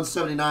 man,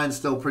 $179 is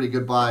still a pretty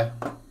good buy.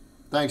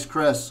 Thanks,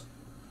 Chris.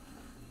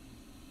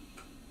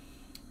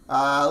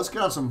 Let's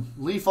get on some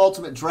Leaf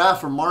Ultimate Draft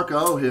from Mark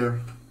O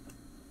here.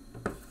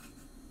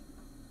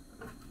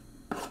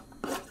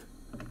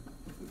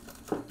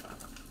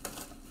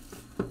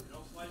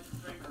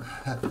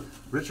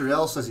 Richard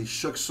L. says he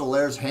shook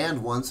Soler's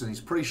hand once, and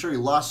he's pretty sure he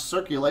lost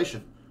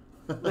circulation.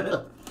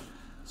 So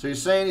you're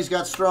saying he's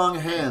got strong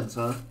hands,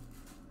 huh?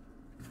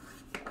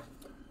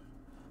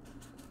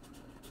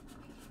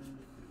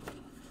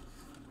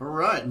 All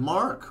right,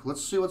 Mark.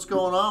 Let's see what's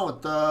going on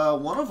with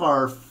one of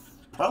our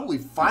probably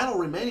final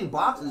remaining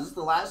box. Is this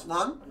the last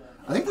one?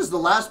 I think this is the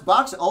last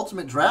box of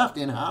Ultimate Draft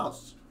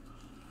in-house.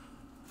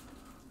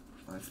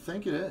 I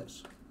think it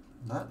is.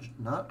 Not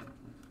knock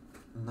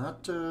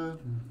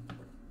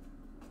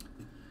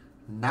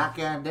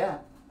on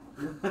that.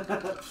 I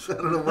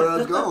don't know where I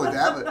was going with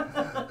that,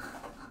 but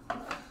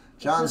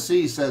John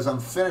C. says, I'm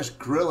finished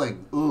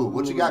grilling. Ooh,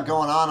 what you got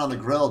going on the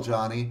grill,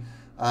 Johnny?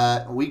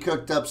 We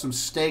cooked up some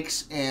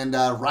steaks, and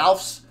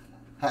Ralph's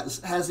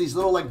has these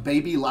little like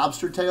baby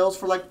lobster tails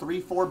for like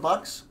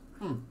 $3-4.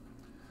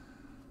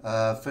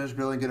 Finished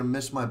grilling, gonna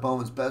miss my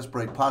Bowman's Best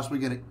break. Possibly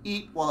gonna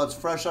eat while it's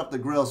fresh off the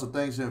grill, so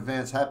thanks in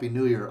advance. Happy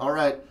New Year. All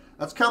right,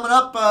 that's coming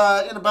up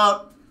in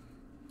about,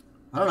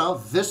 I don't know,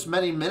 this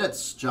many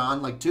minutes,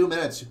 John, like 2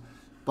 minutes.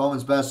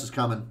 Bowman's Best is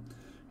coming.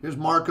 Here's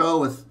Marco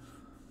with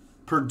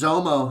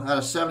Perdomo out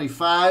of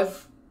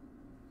 75.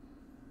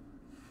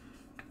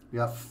 We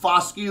got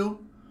Foscue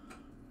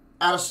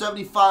out of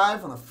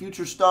 75 on the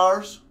Future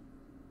Stars.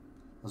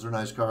 Those are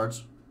nice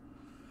cards.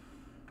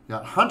 We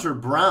got Hunter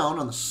Brown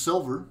on the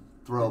silver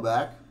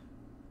throwback.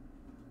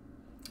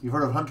 You've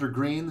heard of Hunter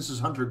Green. This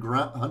is Hunter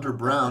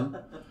Brown.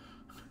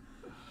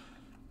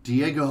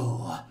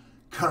 Diego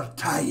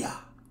Cartaya.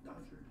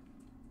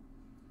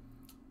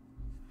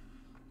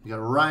 You got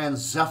Ryan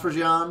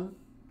Zefferjan.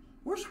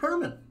 Where's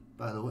Herman,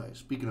 by the way?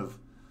 Speaking of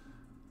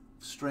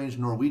strange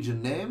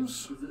Norwegian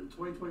names. Is it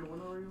 2021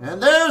 already?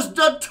 And there's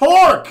the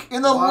Torque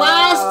in the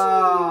last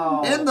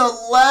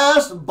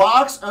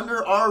box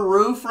under our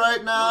roof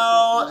right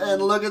now.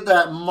 And look at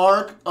that,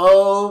 Mark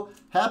O.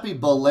 Happy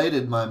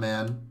belated, my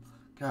man.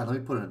 God, let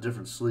me put it in a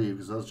different sleeve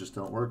because those just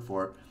don't work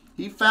for it.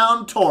 He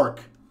found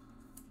Torque.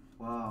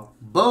 Wow.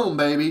 Boom,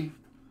 baby.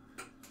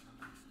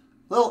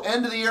 Little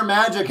end of the year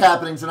magic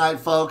happening tonight,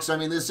 folks. I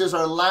mean, this is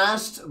our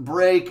last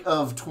break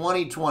of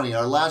 2020,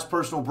 our last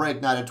personal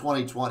break night of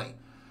 2020.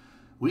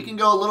 We can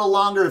go a little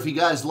longer if you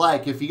guys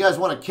like. If you guys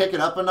want to kick it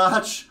up a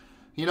notch,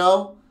 you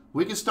know,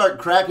 we can start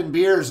cracking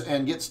beers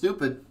and get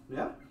stupid.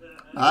 Yeah.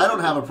 I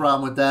don't have a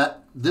problem with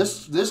that.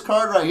 This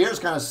card right here is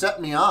kind of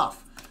setting me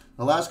off.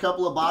 The last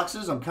couple of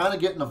boxes, I'm kind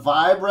of getting a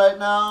vibe right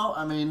now.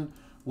 I mean,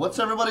 what's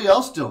everybody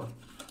else doing?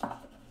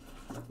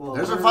 Well,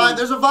 There's a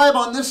vibe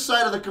on this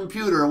side of the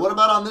computer. What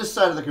about on this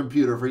side of the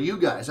computer for you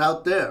guys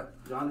out there?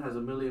 John has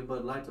 1 million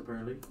Bud Lights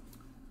apparently.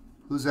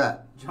 Who's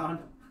that? John.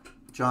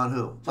 John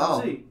who?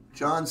 John C.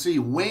 John C.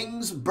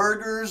 Wings,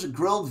 burgers,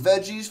 grilled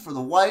veggies for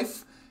the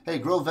wife. Hey,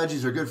 grilled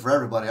veggies are good for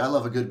everybody. I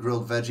love a good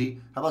grilled veggie.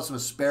 How about some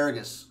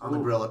asparagus on the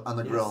grill?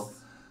 Grill.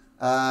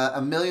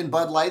 1 million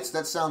Bud Lights.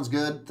 That sounds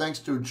good. Thanks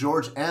to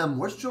George M.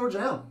 Where's George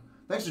M?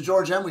 Thanks to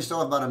George M. We still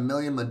have about 1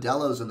 million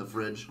Modelo's in the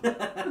fridge.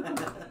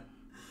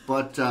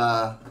 But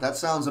that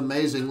sounds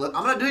amazing. I'm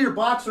going to do your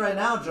box right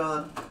now,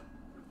 John.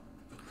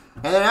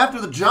 And then after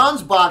the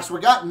John's box,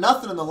 we got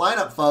nothing in the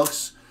lineup,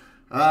 folks.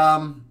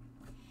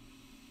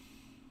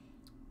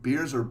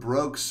 Beers are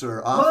broke,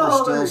 sir.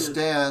 Offer still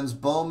stands.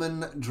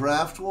 Bowman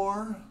Draft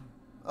War.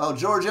 Oh,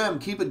 George M.,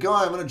 keep it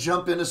going. I'm going to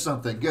jump into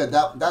something. Good.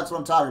 That's what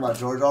I'm talking about,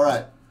 George. All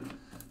right.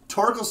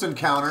 Torkelson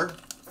counter.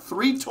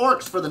 3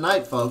 Torques for the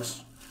night,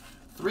 folks.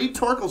 3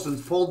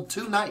 Torkelsons pulled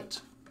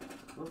tonight.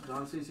 Oh,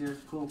 John C's here.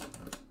 Cool.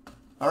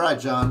 All right,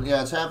 John.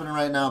 Yeah, it's happening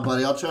right now,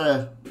 buddy. I'll try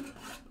to...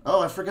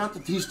 Oh, I forgot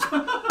that these...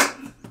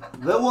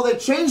 Well, they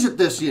changed it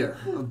this year.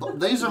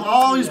 These have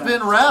always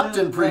been wrapped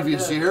in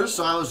previous years,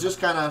 so I was just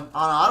kind of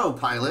on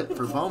autopilot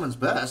for Bowman's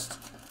Best.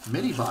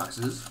 Mini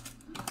boxes.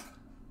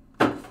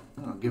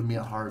 Oh, give me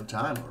a hard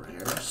time over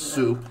here.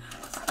 Soup.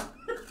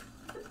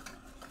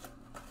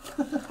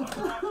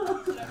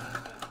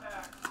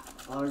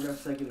 Autograph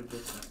second and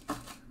fifth.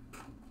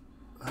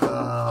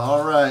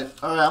 All right.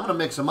 I'm gonna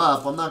mix them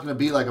up. I'm not gonna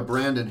be like a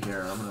Brandon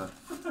here. I'm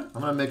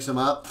gonna mix them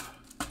up,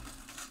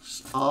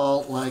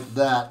 all like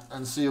that,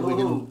 and see if we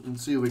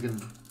can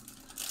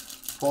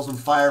pull some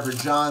fire for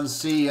John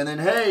C. And then,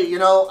 hey, you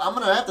know, I'm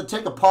gonna have to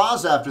take a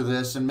pause after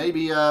this, and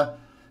maybe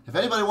if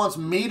anybody wants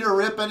me to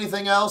rip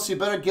anything else, you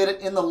better get it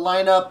in the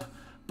lineup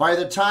by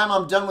the time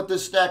I'm done with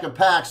this stack of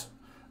packs.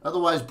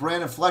 Otherwise,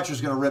 Brandon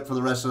Fletcher's gonna rip for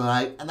the rest of the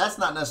night, and that's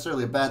not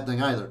necessarily a bad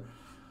thing either.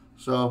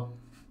 So.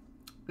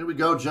 Here we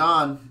go,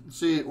 John. Let's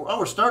see. Oh,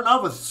 we're starting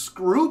off with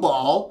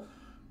Screwball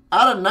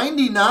out of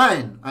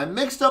 99. I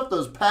mixed up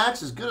those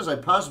packs as good as I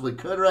possibly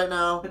could right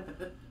now.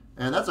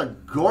 And that's a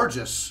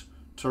gorgeous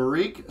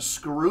Tariq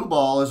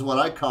Screwball is what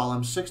I call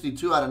him.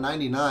 62 out of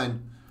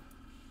 99.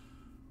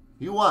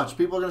 You watch.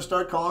 People are going to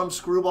start calling him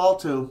Screwball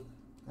too.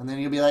 And then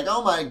you'll be like,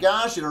 oh my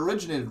gosh, it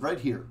originated right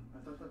here.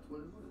 I thought that's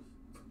what it was.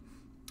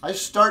 I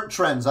start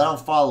trends. I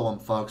don't follow them,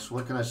 folks.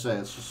 What can I say?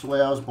 It's just the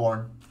way I was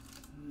born.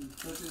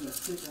 Especially that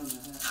sticker on the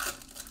hat.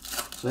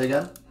 Say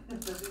again?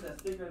 Especially that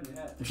sticker on your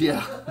hat.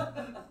 Yeah.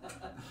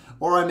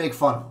 Or I make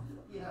fun of them.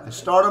 Yeah. I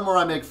start them or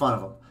I make fun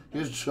of them.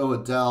 Here's Joe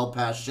Adele,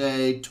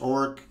 Pache,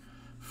 Torque,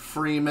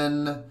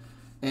 Freeman,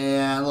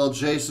 and a little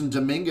Jason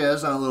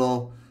Dominguez on a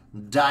little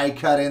die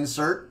cut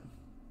insert.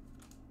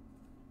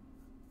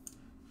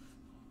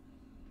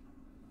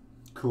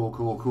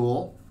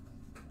 Cool.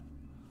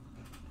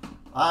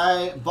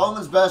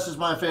 Bowman's Best is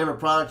my favorite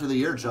product of the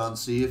year, John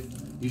C.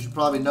 You should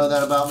probably know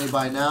that about me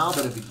by now,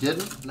 but if you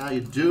didn't, now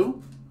you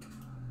do.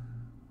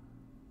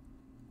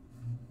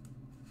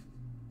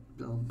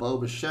 Little Bo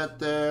Bichette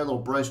there, little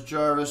Bryce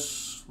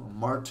Jarvis, little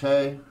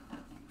Marte.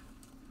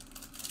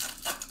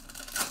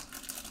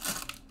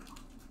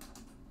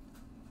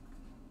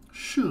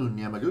 Shun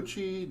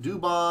Yamaguchi,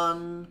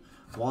 Dubon,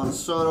 Juan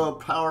Soto,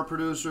 Power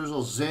Producers,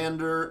 little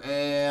Xander,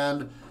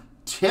 and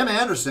Tim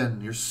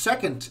Anderson, your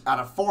second out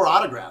of 4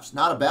 autographs.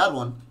 Not a bad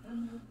one.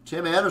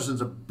 Tim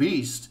Anderson's a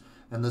beast.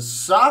 And the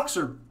Sox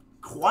are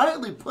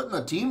quietly putting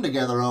a team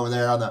together over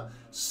there on the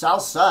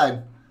south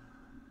side.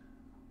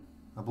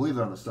 I believe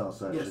they're on the south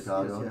side of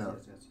Chicago.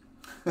 Yes.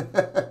 I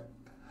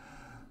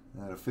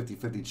had a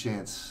 50-50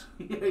 chance.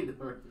 Yeah, you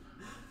know.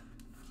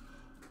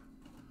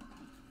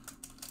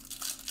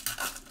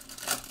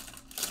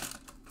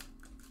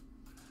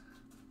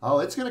 Oh,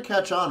 it's going to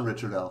catch on,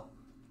 Richard L.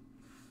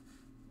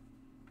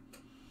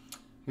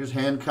 Here's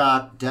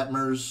Hancock,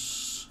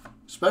 Detmers.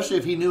 Especially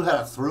if he knew how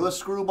to throw a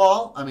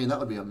screwball. I mean, that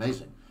would be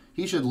amazing.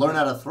 He should learn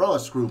how to throw a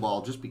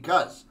screwball just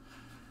because.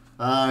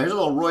 Here's a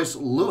little Royce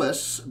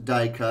Lewis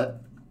die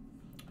cut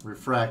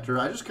refractor.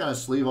 I just kind of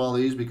sleeve all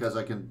these because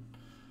I can't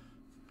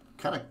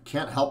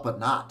help but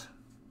not.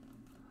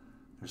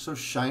 They're so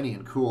shiny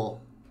and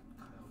cool.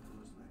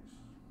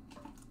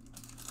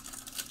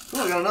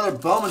 Oh, I got another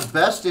Bowman's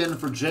Best in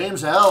for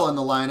James L. in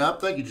the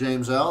lineup. Thank you,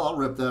 James L. I'll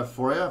rip that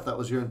for you if that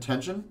was your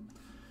intention.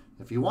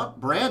 If you want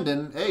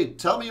Brandon, hey,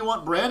 tell me you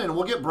want Brandon.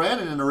 We'll get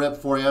Brandon in a rip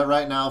for you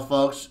right now,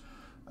 folks.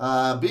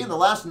 Being the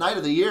last night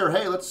of the year,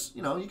 hey, let's,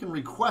 you can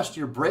request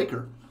your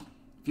breaker.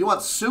 If you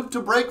want Soup to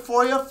break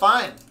for you,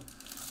 fine.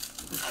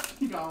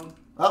 He gone.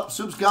 Oh,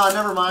 Soup's gone,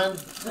 never mind.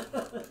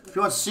 If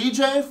you want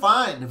CJ,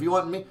 fine. If you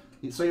want me,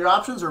 so your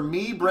options are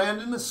me,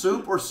 Brandon,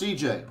 Soup, or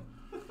CJ.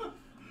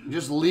 You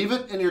just leave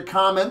it in your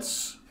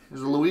comments.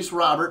 There's a Luis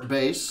Robert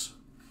base.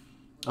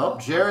 Oh,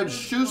 Jared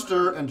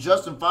Schuster and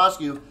Justin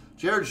Foscue.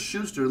 Jared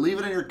Schuster, leave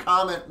it in your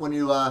comment when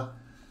you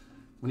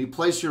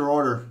place your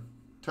order.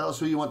 Tell us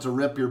who you want to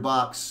rip your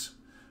box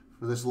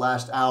for this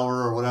last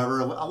hour or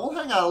whatever. We'll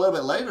hang out a little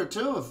bit later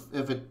too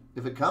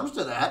if it comes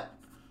to that.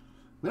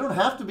 We don't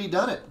have to be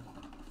done it.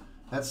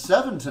 At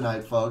 7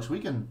 tonight, folks. We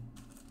can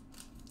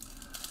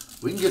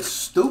get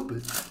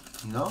stupid,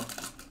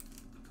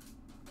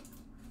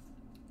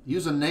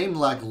 Use a name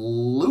like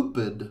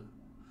Lupid.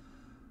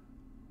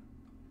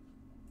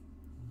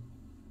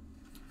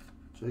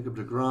 Jacob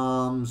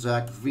deGrom,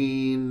 Zach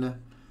Veen.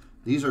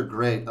 These are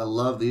great. I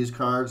love these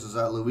cards. Is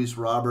that Luis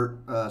Robert,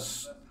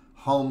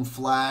 home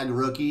flag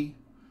rookie?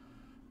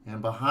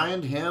 And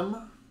behind him,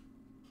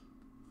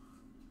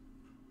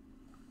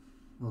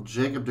 little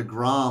Jacob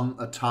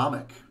deGrom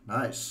Atomic.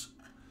 Nice.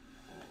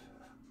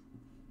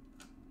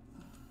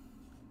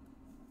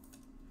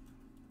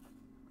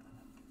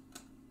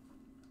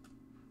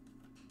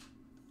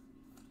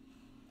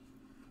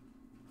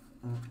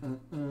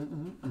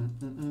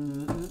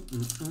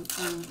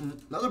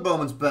 Another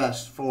Bowman's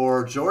Best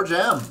for George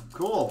M.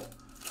 Cool.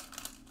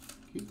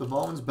 Keep the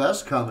Bowman's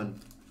Best coming.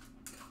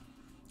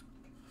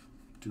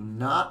 Do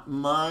not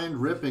mind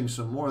ripping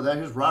some more of that.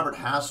 Here's Robert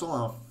Hassel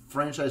on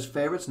franchise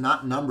favorites.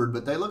 Not numbered,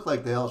 but they look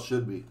like they all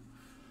should be.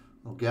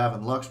 Oh,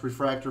 Gavin Lux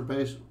refractor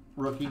base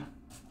rookie.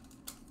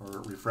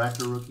 Or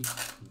refractor rookie.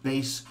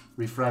 Base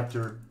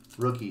refractor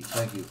rookie.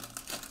 Thank you.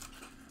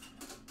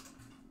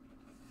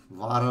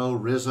 Votto,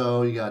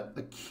 Rizzo, you got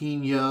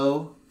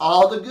Aquino.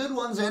 All the good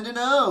ones end in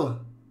O.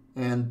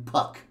 And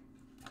Puck.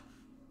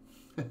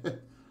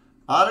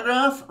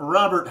 Autograph,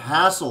 Robert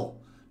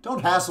Hassel.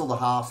 Don't hassle the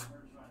Hoff.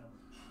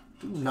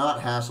 Do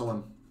not hassle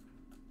him.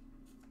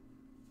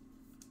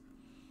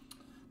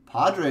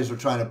 Padres are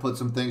trying to put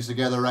some things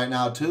together right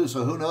now, too,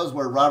 so who knows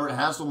where Robert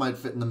Hassel might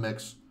fit in the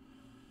mix.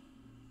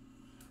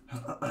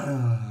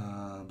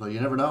 But you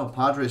never know.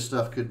 Padres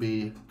stuff could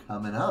be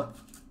coming up.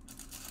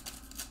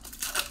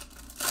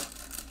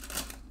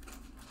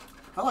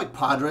 I like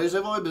Padres.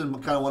 They've always been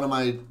kind of one of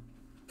my,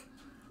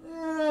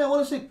 I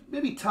want to say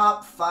maybe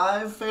top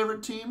 5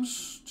 favorite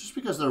teams, just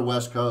because they're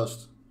West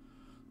Coast.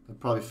 They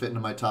probably fit into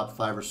my top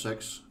 5 or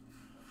 6.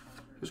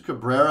 Here's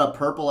Cabrera,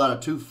 purple out of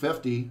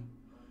 250.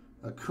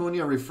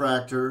 Acuna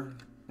refractor,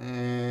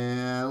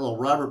 and a little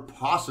Robert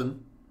Posson.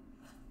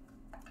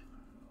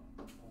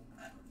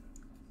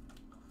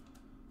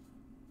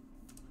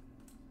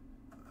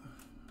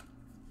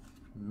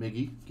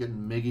 Miggy,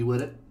 getting Miggy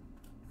with it.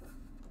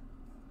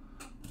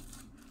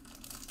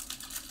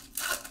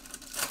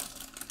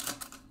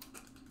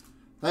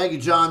 Thank you,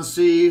 John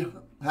C.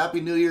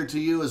 Happy New Year to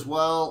you as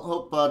well.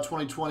 Hope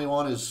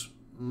 2021 is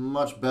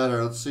much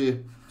better. Let's see.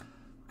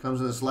 Comes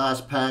in this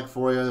last pack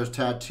for you. There's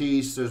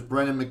Tatis, there's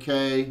Brendan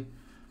McKay,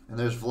 and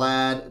there's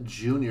Vlad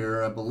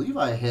Jr. I believe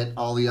I hit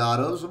all the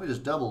autos. Let me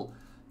just double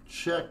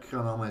check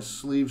on all my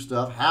sleeve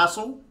stuff.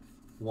 Hassel,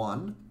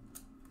 1.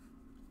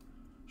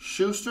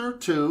 Schuster,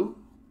 2.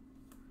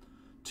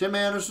 Tim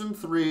Anderson,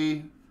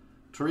 3.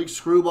 Tariq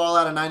Screwball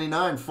out of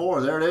 99,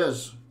 4. There it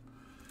is.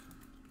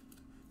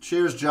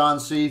 Cheers,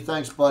 John C.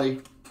 Thanks, buddy.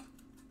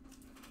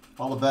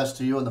 All the best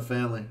to you and the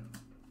family.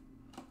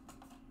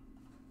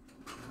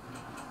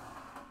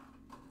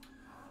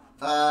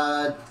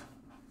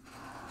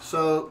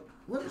 So,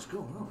 what is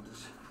going on with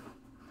this?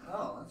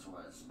 Oh, that's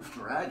why it's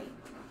dragging.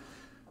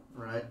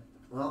 Right.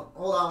 Well,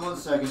 hold on one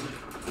second.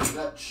 We've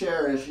got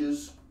chair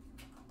issues.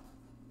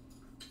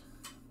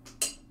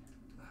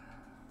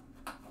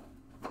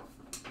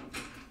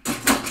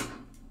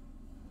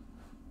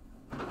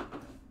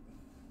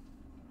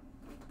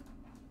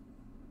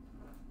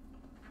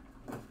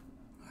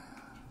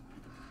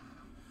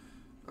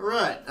 All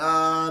right.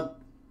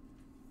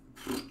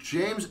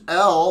 James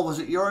L., was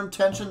it your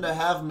intention to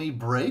have me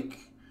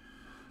break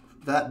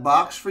that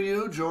box for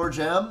you? George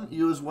M.,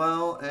 you as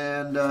well,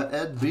 and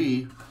Ed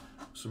B.,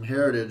 some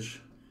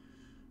heritage.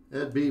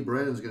 Ed B.,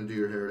 Brandon's going to do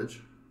your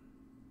heritage.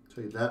 I'll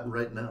tell you that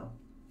right now.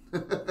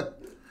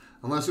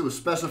 Unless it was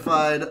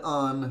specified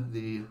on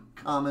the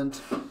comment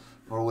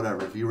or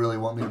whatever. If you really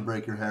want me to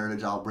break your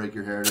heritage, I'll break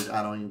your heritage.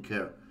 I don't even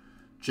care.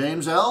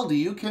 James L., do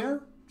you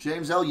care?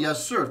 James L.,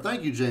 yes, sir.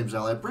 Thank you, James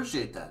L. I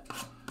appreciate that.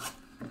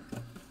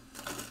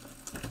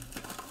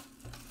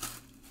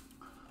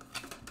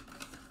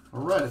 All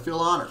right, I feel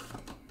honored.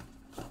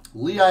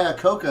 Lee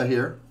Iacocca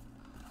here.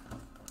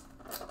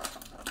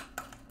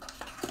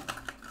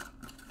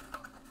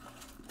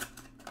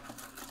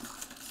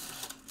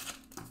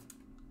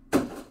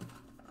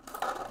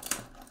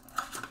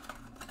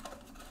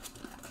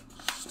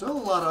 Still a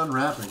lot of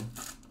unwrapping.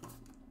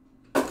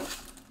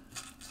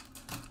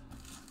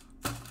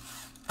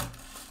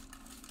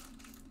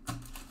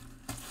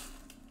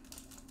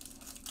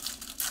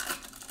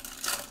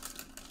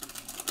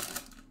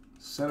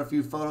 Sent a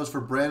few photos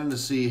for Brandon to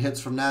see. Hits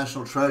from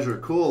National Treasure.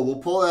 Cool. We'll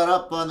pull that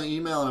up on the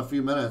email in a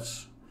few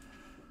minutes.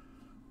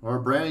 Or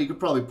Brandon, you could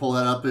probably pull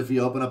that up if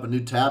you open up a new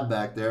tab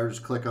back there.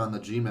 Just click on the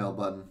Gmail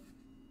button.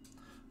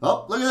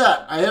 Oh, look at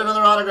that. I hit another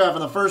autograph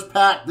in the first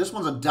pack. This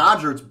one's a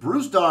Dodger. It's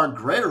Bruce Darr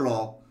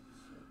Graterol.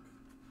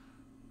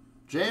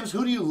 James,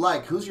 who do you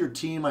like? Who's your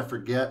team? I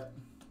forget.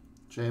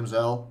 James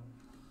L.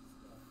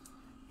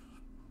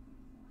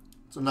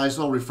 It's a nice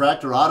little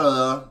refractor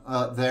auto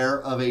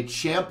there of a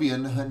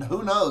champion. And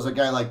who knows a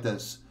guy like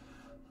this?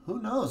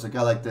 Who knows a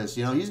guy like this?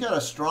 You know, he's got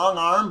a strong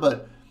arm,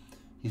 but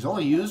he's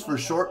only used for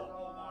short.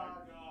 Oh my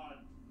God!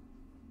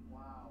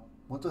 Wow.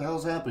 What the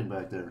hell's happening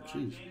back there?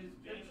 Jeez. James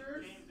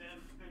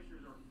M's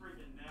pictures are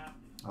freaking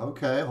nasty.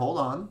 Okay, hold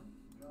on.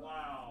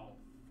 Wow.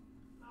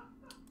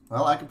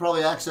 Well, I could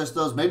probably access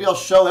those. Maybe I'll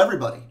show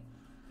everybody.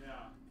 Yeah.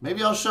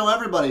 Maybe I'll show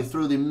everybody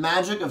through the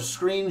magic of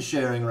screen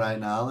sharing right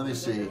now. Let me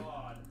see.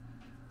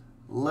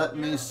 Let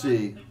me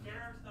see.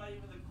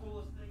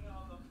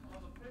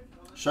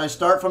 Should I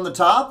start from the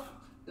top?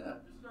 Yeah.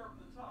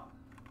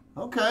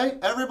 Okay,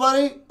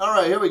 everybody. All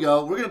right, here we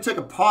go. We're going to take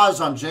a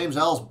pause on James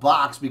L's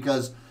box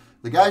because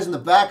the guys in the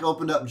back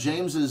opened up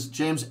James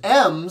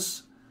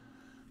M's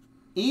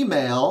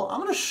email. I'm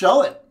going to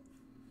show it.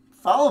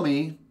 Follow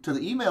me to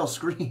the email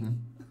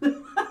screen. Here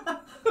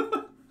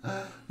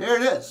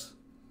it is.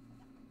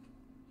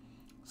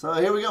 So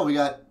here we go. We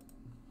got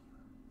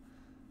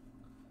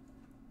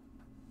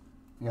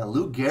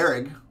Lou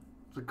Gehrig.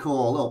 It's a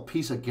cool little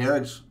piece of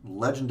Gehrig's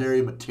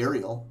legendary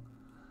material.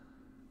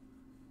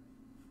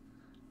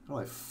 How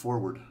do I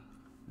forward?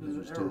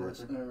 There's Just an do arrow this.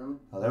 right there.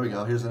 Oh, there we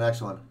go. Here's the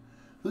next one.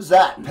 Who's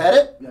that?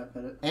 Pettit? Yeah,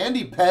 Pettit.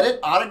 Andy Pettit,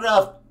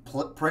 autograph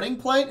printing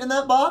plate in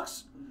that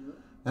box?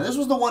 And this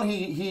was the one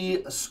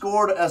he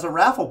scored as a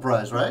raffle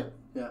prize, right?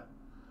 Yeah.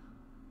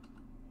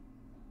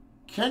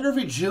 Ken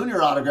Griffey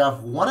Jr.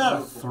 autograph, 1 out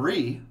of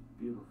 3.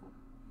 Beautiful.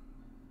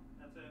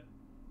 That's it.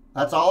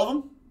 That's all of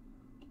them?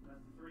 That's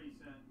the 3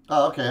 cent.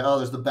 Oh, okay. Oh,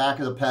 there's the back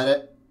of the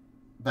Pettit,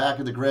 back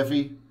of the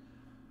Griffey,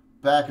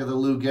 back of the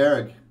Lou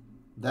Gehrig.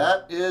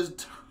 That is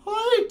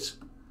tight.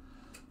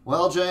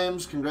 Well,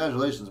 James,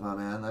 congratulations, my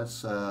man.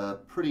 That's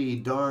pretty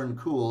darn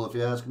cool, if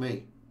you ask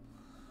me.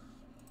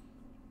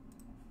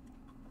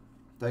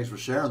 Thanks for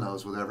sharing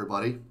those with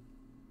everybody.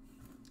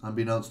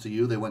 Unbeknownst to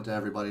you, they went to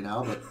everybody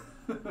now, but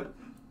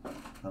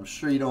I'm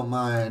sure you don't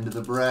mind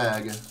the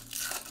brag.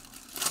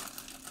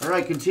 All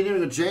right,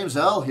 continuing with James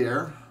L.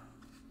 here.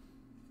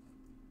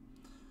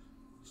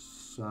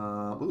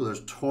 So, ooh,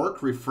 there's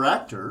Torque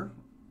Refractor.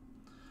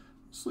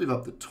 Let's leave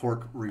up the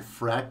Torque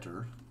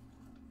Refractor.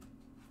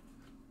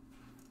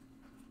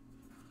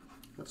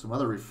 Got some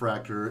other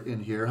refractor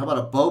in here. How about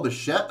a Bo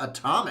Bichette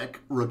Atomic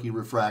Rookie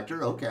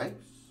Refractor? Okay.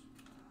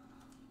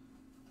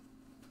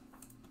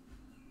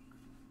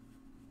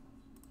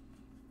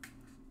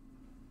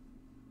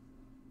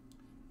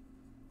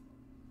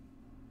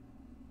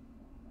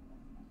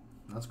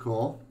 That's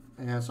cool.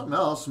 And something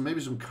else, maybe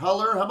some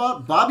color. How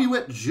about Bobby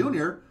Witt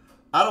Jr.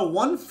 out of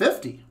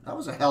 150? That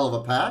was a hell of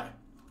a pack.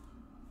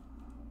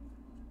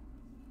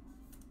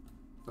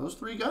 Those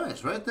 3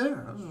 guys right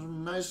there. Those are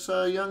some nice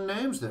young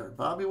names there.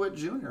 Bobby Witt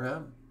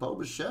Jr., Bo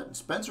Bichette, and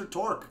Spencer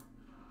Torque.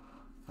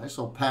 Nice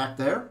little pack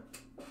there.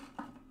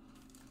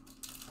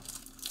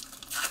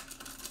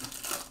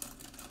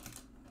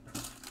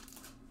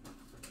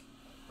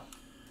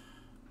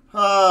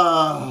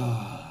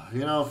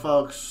 You know,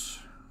 folks,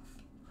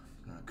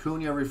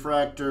 Cunha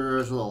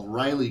refractors, a little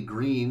Riley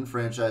Green,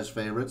 franchise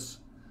favorites.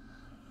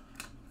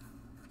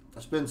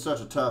 It's been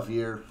such a tough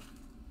year.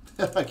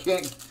 I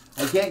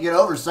can't get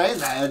over saying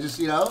that. I just,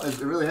 you know, it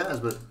really has.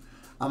 But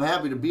I'm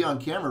happy to be on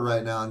camera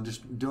right now and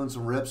just doing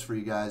some rips for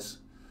you guys.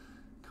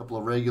 A couple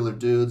of regular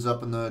dudes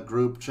up in the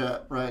group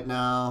chat right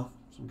now.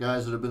 Some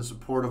guys that have been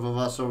supportive of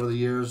us over the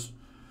years.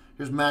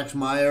 Here's Max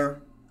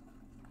Meyer.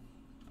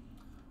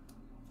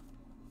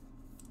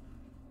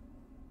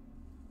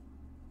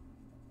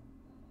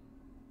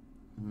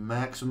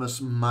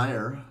 Maximus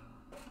Meyer.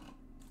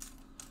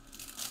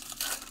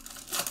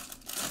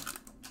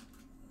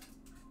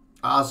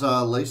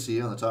 Ozza Lacey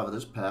on the top of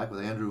this pack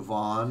with Andrew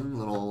Vaughn.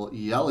 Little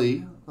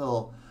Yelly.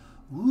 Little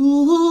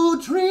ooh,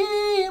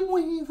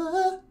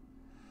 Dreamweaver.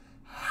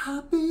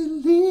 I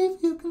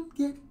believe you can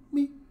get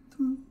me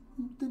through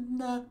the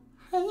night.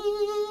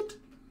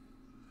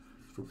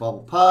 For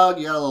Bubble Pug,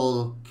 you got a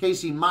little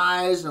Casey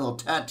Mize and a little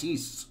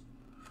Tatis.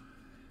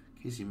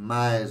 Casey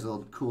Mize, a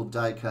little cool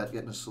die cut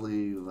getting a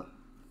sleeve.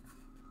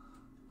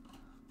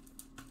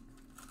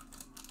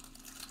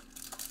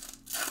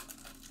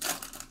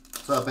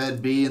 What's up,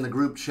 Ed B in the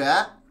group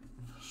chat?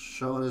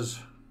 Showing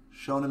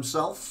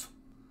himself.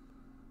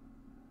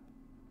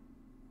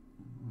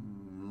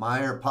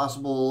 Meyer,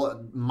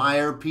 possible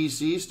Meyer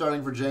PC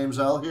starting for James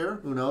L here.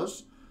 Who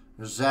knows?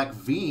 There's Zach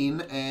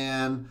Veen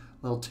and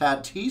little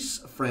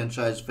Tatis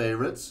franchise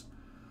favorites.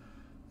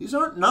 These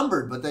aren't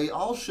numbered, but they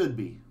all should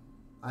be.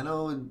 I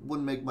know it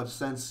wouldn't make much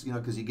sense, you know,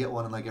 because you get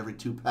one in like every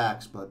 2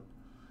 packs, but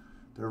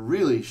they're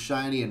really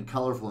shiny and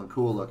colorful and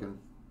cool looking.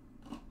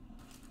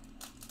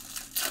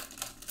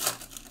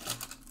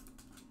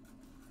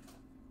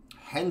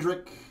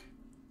 Hendrick.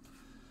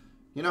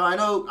 You know, I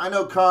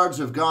know cards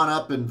have gone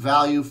up in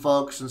value,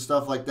 folks, and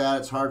stuff like that.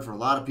 It's hard for a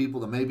lot of people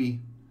to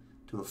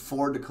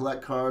afford to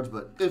collect cards,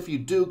 but if you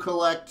do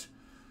collect,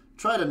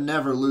 try to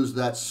never lose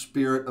that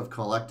spirit of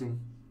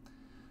collecting.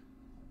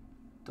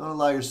 Don't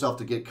allow yourself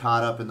to get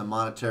caught up in the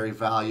monetary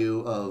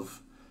value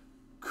of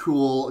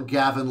cool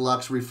Gavin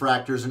Lux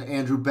refractors and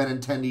Andrew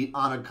Benintendi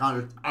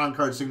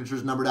on-card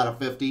signatures numbered out of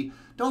 50.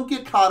 Don't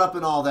get caught up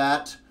in all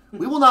that.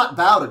 We will not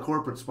bow to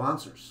corporate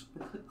sponsors.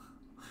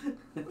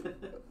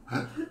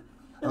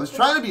 I was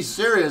trying to be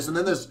serious, and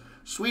then this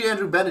sweet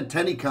Andrew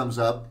Benintendi comes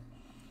up.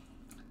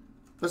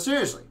 But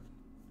seriously,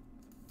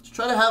 just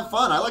try to have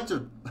fun. I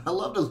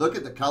love to look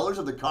at the colors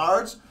of the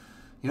cards,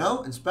 you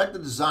know, inspect the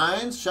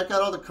designs, check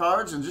out all the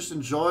cards, and just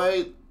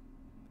enjoy,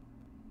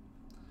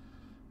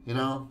 you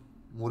know,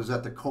 what is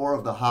at the core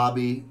of the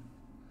hobby.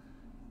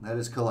 That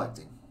is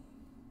collecting.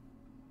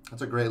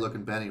 That's a great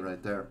looking Benny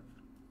right there.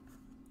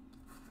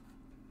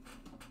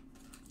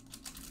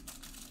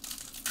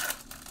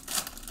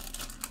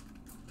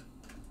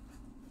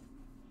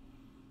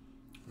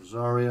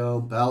 Rosario,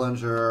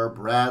 Bellinger,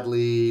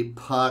 Bradley,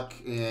 Puck,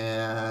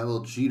 and a little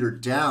Jeter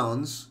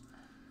Downs.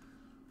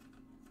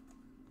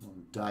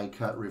 Die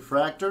cut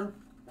refractor.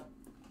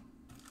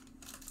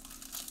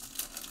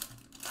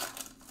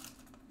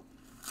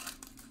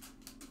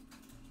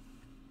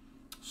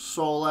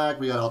 Solak,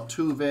 we got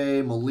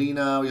Altuve,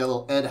 Molina, we got a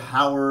little Ed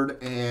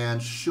Howard,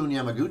 and Shun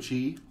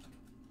Yamaguchi.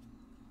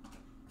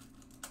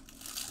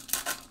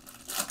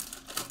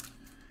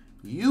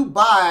 You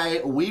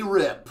buy, we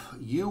rip.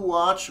 You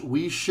watch,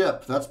 we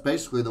ship. That's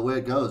basically the way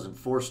it goes in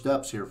 4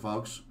 steps here,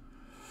 folks.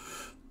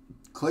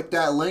 Click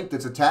that link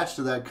that's attached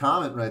to that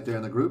comment right there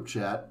in the group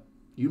chat.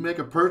 You make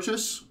a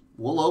purchase,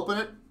 we'll open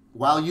it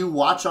while you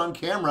watch on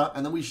camera,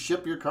 and then we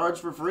ship your cards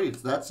for free.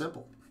 It's that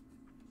simple.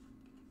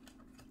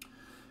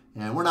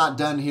 And we're not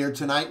done here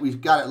tonight.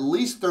 We've got at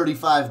least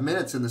 35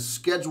 minutes in the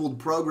scheduled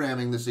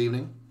programming this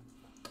evening.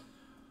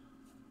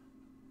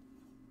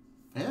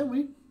 And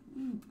we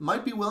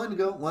might be willing to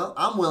go, well,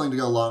 I'm willing to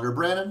go longer.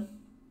 Brandon?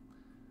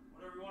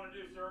 Whatever you want to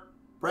do, sir.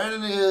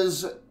 Brandon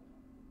is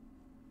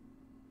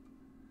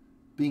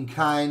being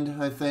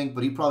kind, I think,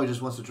 but he probably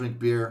just wants to drink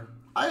beer.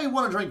 I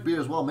want to drink beer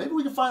as well. Maybe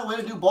we can find a way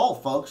to do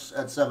both, folks,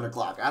 at 7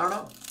 o'clock. I don't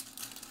know.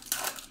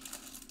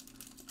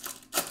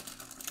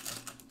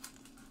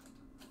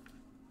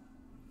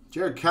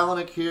 Jared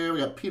Kelenic here. We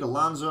got Pete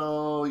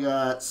Alonso. We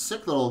got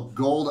sick little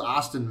gold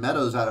Austin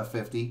Meadows out of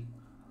 50.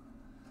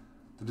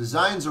 The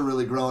designs are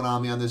really growing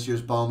on me on this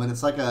year's Bowman.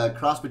 It's like a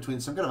cross between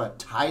some kind of a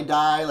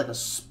tie-dye, like a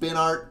spin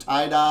art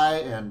tie-dye,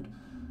 and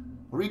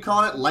what are you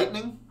calling it?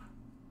 Lightning?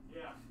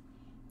 Yeah.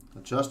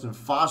 A Justin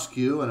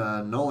Foscue and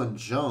a Nolan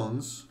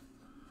Jones.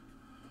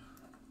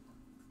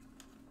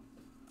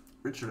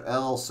 Richard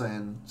L.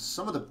 saying,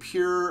 some of the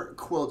pure,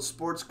 quote,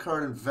 sports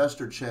card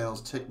investor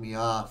channels tick me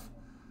off.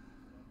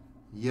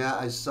 Yeah,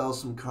 I sell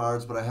some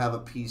cards, but I have a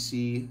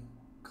PC.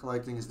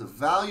 Collecting is the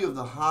value of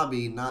the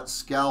hobby, not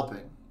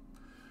scalping.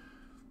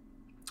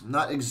 I'm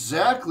not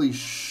exactly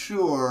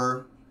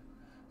sure.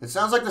 It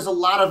sounds like there's a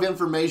lot of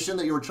information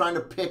that you were trying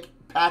to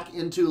pack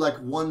into like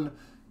one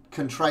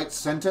contrite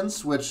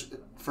sentence, which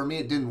for me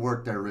it didn't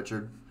work there,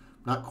 Richard.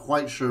 Not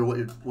quite sure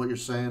what you're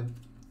saying.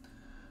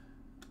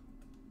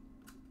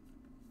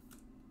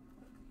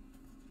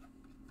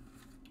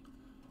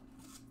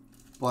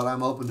 But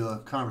I'm open to a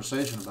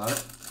conversation about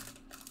it.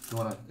 If you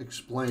want to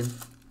explain.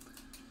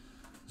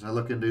 As I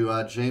look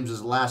into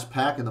James's last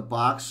pack in the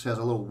box, has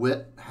a little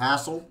Witt,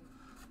 Hassel,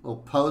 a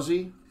little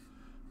Posey,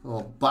 A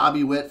little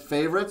Bobby Witt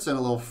favorites and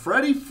a little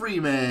Freddie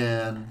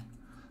Freeman.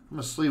 I'm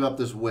going to sleeve up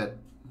this Witt.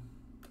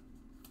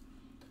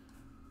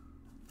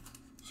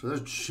 So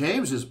there's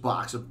James's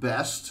box of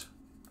best.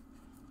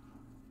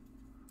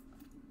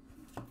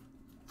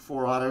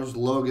 4 autos,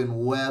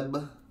 Logan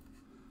Webb.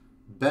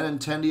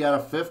 Benintendi out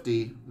of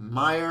 50.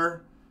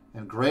 Meyer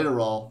and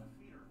Graterol.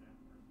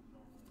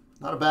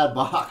 Not a bad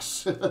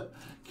box.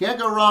 Can't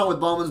go wrong with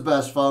Bowman's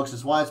Best, folks.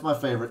 That's why it's my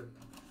favorite.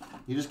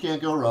 You just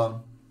can't go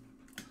wrong.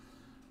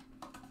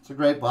 It's a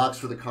great box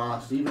for the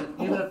cost. Even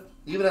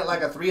at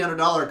like a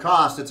 $300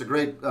 cost, it's a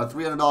great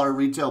 $300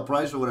 retail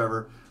price or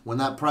whatever. When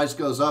that price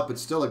goes up,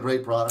 it's still a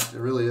great product. It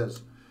really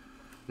is.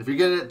 If you're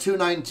getting it at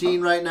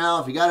 $219 right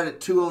now, if you got it at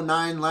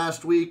 $209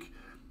 last week,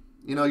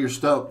 you know you're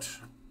stoked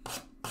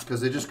because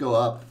they just go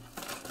up.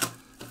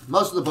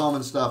 Most of the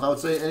Bowman stuff, I would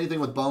say anything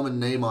with Bowman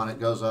name on it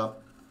goes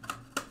up.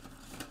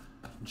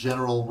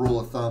 General rule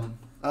of thumb.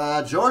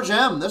 George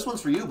M., this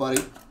one's for you,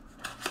 buddy.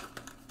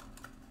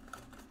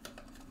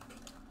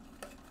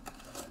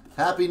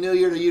 Happy New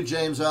Year to you,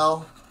 James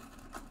L.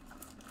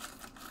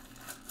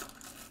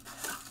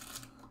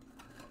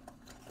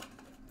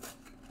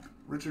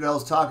 Richard L.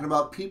 is talking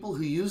about people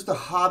who use the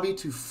hobby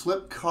to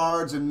flip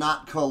cards and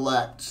not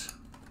collect.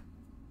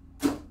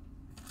 Flip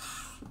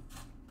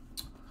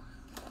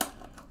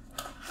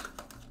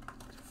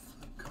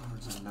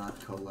cards and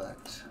not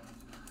collect.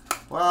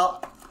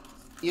 Well,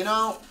 you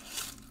know,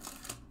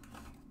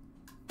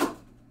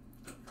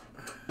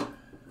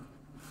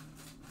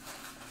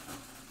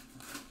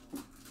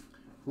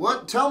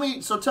 what? Tell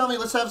me,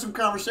 let's have some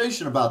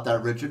conversation about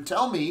that, Richard.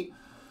 Tell me,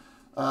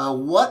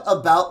 what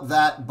about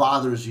that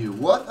bothers you?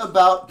 What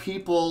about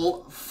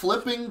people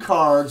flipping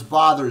cards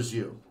bothers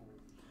you?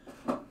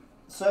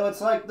 So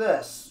it's like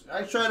this.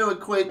 I try to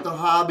equate the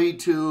hobby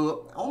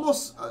to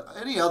almost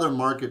any other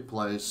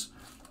marketplace.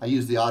 I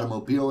use the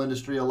automobile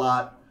industry a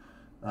lot.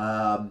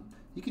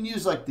 You can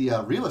use like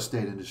the real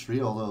estate industry,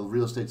 although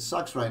real estate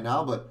sucks right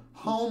now, but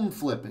home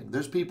flipping.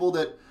 There's people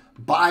that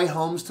buy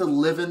homes to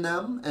live in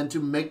them and to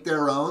make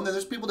their own. And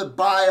there's people that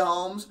buy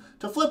homes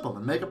to flip them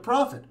and make a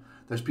profit.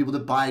 There's people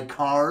that buy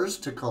cars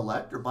to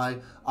collect or buy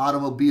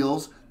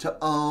automobiles to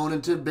own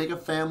and to make a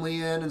family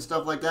in and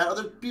stuff like that.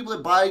 Other people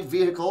that buy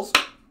vehicles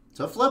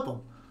to flip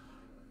them.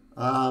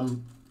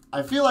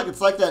 I feel like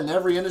it's like that in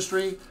every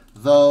industry,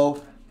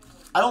 though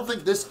I don't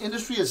think this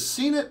industry has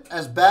seen it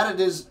as bad it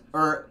is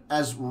or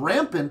as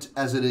rampant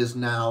as it is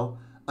now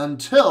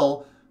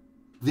until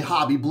the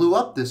hobby blew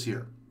up this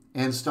year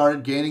and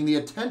started gaining the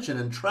attention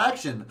and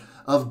traction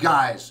of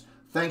guys,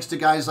 thanks to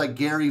guys like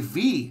Gary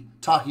Vee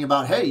talking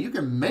about, hey, you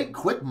can make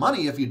quick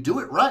money if you do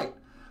it right.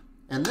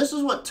 And this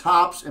is what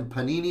Topps and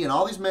Panini and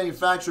all these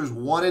manufacturers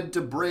wanted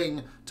to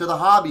bring to the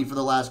hobby for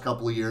the last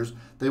couple of years.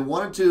 They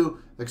wanted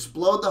to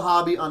explode the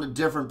hobby onto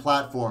different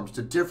platforms,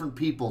 to different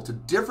people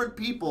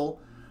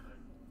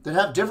that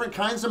have different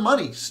kinds of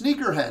money.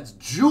 Sneakerheads,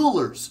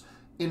 jewelers,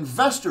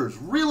 investors,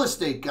 real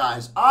estate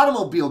guys,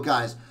 automobile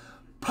guys,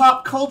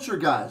 pop culture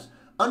guys,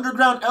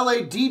 underground LA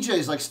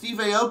DJs like Steve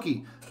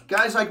Aoki,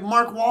 guys like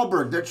Mark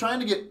Wahlberg. They're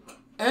trying to get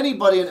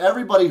anybody and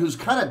everybody who's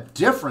kind of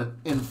different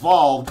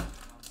involved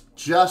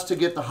just to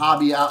get the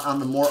hobby out on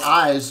the more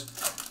eyes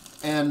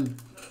and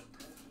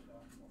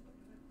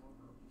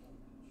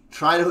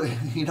try to,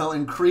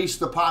 increase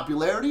the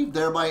popularity,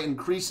 thereby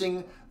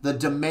increasing the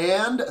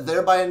demand,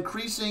 thereby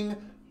increasing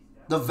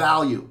the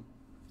value.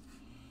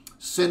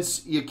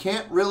 Since you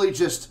can't really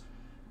just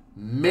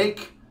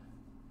make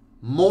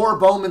more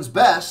Bowman's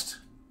Best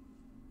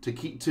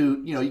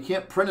you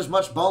can't print as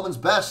much Bowman's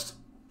Best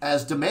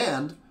as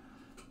demand.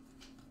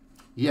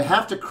 You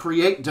have to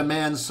create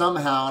demand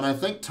somehow, and I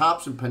think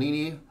Topps and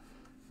Panini,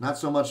 not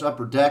so much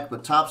Upper Deck,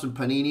 but Topps and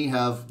Panini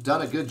have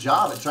done a good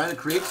job at trying to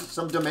create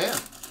some demand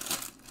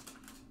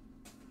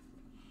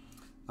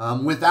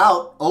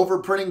without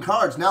overprinting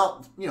cards.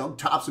 Now,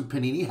 Topps and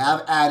Panini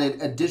have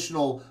added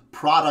additional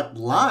product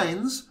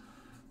lines,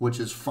 which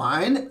is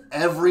fine.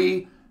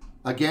 Every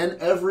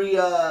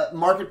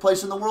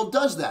marketplace in the world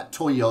does that.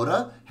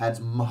 Toyota has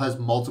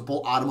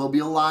multiple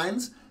automobile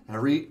lines.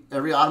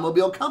 Every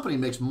automobile company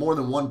makes more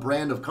than one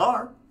brand of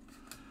car.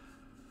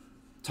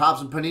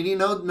 Topps and Panini,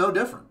 no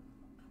different.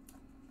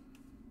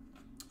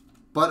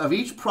 But of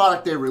each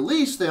product they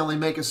release, they only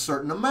make a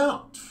certain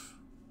amount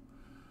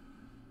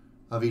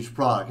of each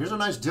product. Here's a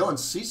nice Dylan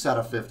Cease out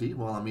of 50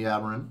 while I'm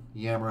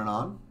yammering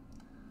on.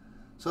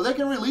 So they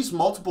can release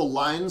multiple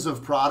lines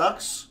of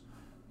products,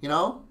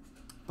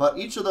 but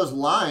each of those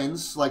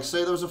lines, like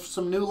say there was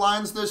some new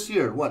lines this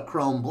year. What,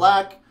 Chrome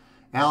Black,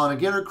 Allen &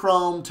 Ginter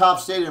Chrome,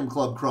 Topps Stadium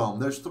Club Chrome.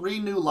 There's 3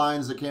 new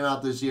lines that came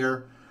out this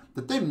year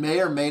that they may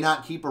or may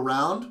not keep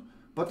around,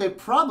 but they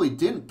probably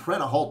didn't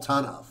print a whole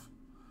ton of.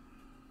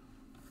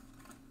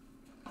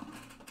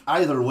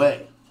 Either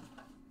way.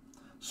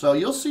 So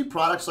you'll see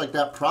products like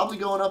that probably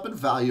going up in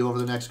value over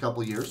the next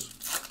couple of years.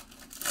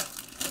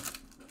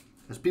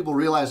 As people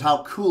realize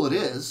how cool it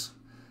is,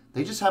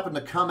 they just happen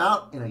to come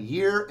out in a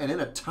year and in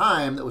a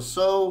time that was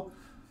so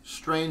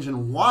strange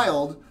and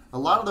wild. A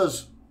lot of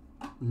those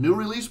new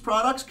release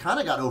products kind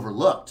of got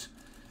overlooked.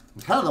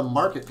 Kind of the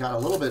market got a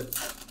little bit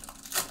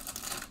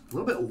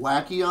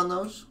wacky on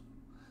those,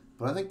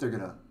 but I think they're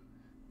gonna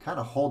kind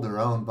of hold their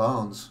own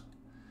bones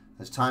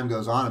as time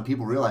goes on, and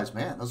people realize,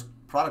 man, this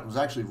product was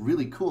actually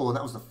really cool, and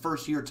that was the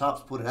first year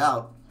Topps put it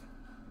out.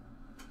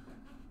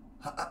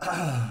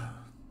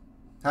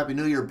 Happy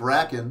New Year,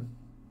 Bracken.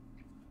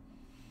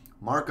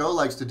 Marco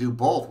likes to do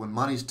both. When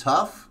money's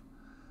tough,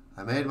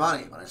 I made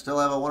money, but I still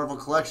have a wonderful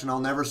collection I'll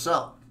never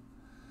sell.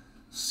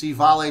 C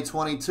Vale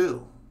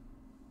 22.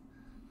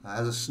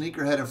 As a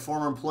sneakerhead and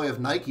former employee of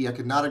Nike, I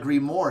could not agree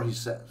more, he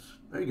says.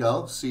 There you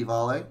go, C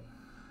Vale.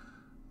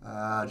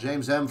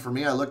 James M, for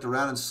me, I looked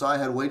around and saw I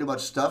had way too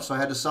much stuff, so I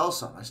had to sell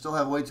some. I still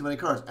have way too many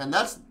cards. And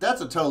that's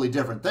a totally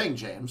different thing,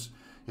 James.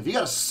 If you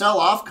got to sell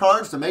off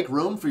cards to make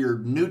room for your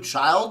new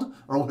child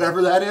or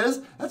whatever that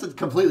is, that's a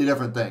completely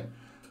different thing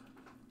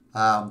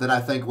than I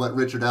think what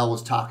Richard L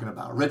was talking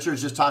about.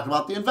 Richard's just talking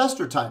about the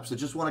investor types that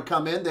just want to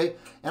come in.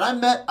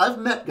 I've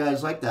met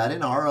guys like that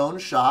in our own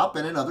shop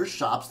and in other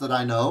shops that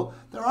I know.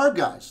 There are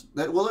guys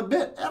that will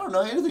admit, I don't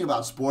know anything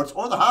about sports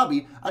or the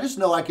hobby. I just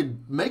know I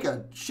could make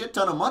a shit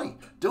ton of money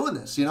doing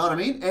this. You know what I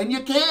mean? And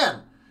you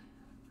can.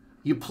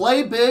 You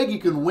play big, you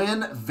can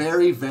win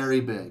very,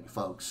 very big,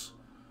 folks.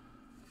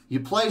 You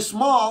play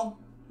small,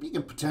 you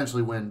can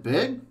potentially win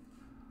big.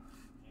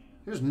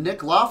 Here's Nick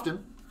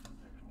Lofton.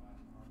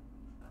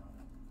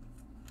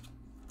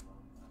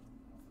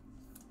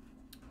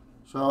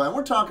 So, and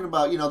we're talking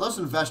about, those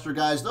investor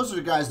guys, those are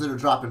the guys that are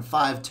dropping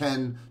 5,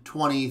 10,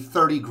 20,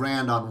 30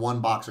 grand on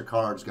one box of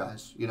cards,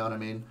 guys. You know what I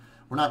mean?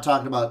 We're not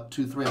talking about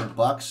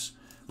 $200-300,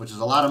 which is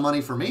a lot of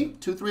money for me,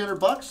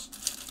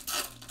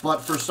 $200-300.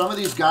 But for some of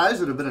these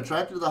guys that have been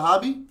attracted to the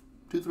hobby,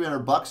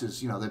 $200-300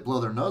 is, they blow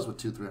their nose with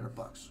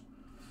 $200-300.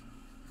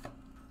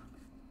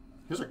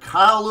 Here's a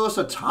Kyle Lewis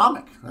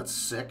Atomic. That's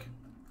sick.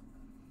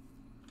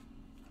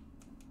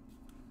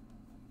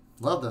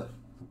 Love the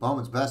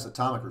Bowman's Best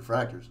Atomic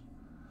Refractors.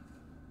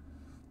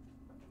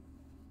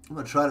 I'm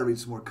going to try to read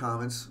some more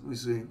comments. Let me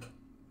see. I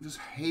just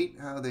hate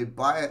how they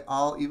buy it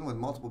all, even with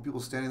multiple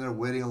people standing there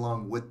waiting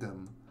along with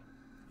them.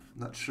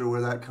 I'm not sure where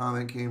that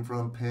comment came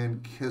from.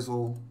 Pan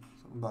Kizzle.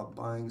 Something about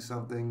buying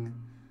something.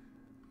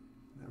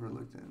 Never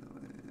looked into it.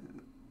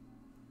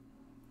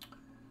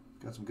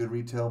 Got some good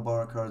retail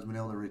bar cards. Been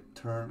able to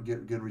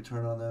get good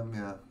return on them.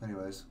 Yeah,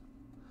 anyways.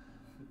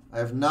 I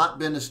have not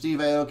been to Steve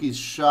Aoki's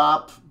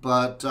shop,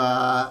 but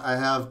I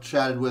have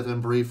chatted with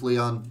him briefly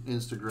on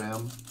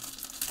Instagram.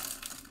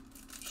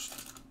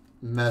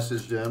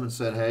 Messaged him and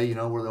said, hey,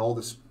 we're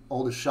the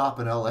oldest shop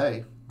in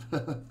LA.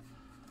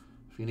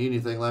 If you need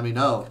anything, let me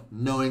know.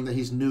 Knowing that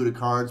he's new to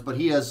cards, but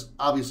he has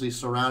obviously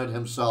surrounded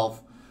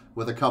himself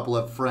with a couple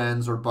of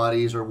friends or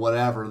buddies or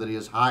whatever that he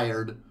has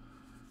hired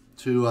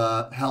to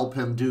help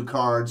him do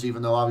cards,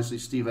 even though obviously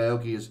Steve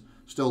Aoki is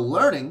still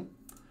learning.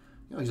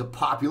 He's a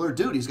popular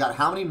dude. He's got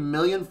how many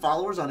million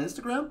followers on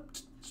Instagram?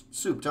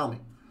 Soup, tell me.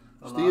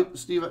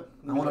 Steve, I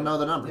want to know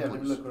the number, please.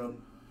 Let me look it up.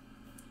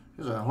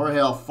 Here's a Jorge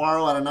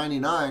Alfaro out of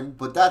 99,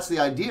 but that's the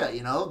idea,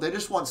 They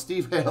just want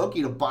Steve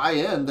Aoki to buy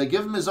in. They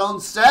give him his own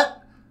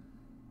set,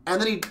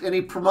 and then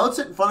he promotes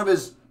it in front of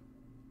his,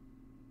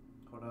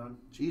 hold on,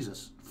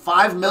 Jesus,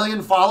 5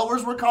 million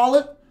followers, we'll call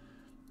it.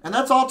 And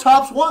that's all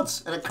Topps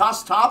wants. And it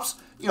costs Topps,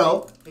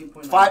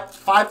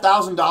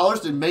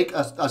 $5,000 to make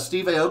a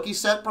Steve Aoki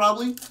set,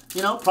 probably.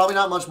 Probably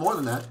not much more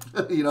than that.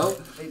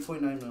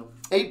 8.9 million.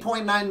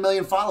 8.9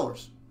 million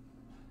followers.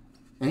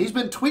 And he's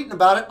been tweeting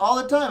about it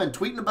all the time, and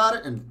tweeting about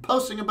it and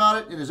posting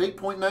about it in his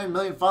 8.9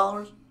 million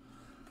followers.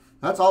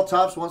 That's all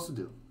Topps wants to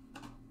do.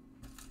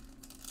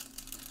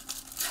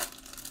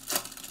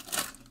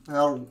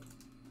 Now,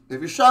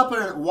 if you're shopping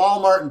at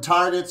Walmart and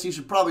Targets, you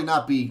should probably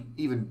not be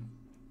even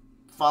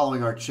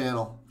following our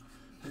channel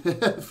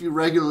if you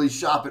regularly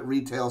shop at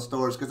retail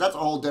stores, because that's a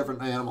whole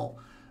different animal.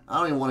 I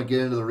don't even want to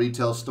get into the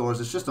retail stores.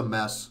 It's just a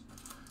mess,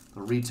 the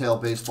retail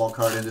baseball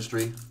card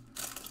industry.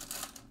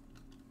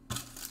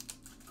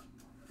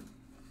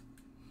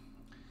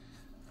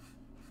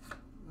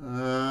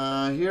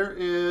 Here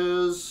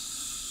is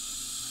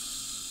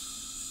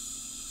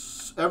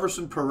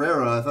Everson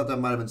Pereira. I thought that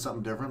might have been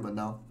something different, but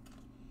no.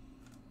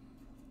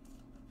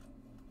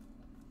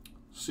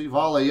 Steve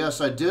Vale, yes,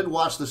 I did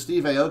watch the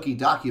Steve Aoki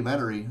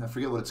documentary. I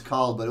forget what it's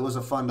called, but it was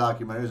a fun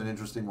documentary. It was an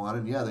interesting one.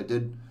 And yeah, they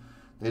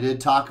did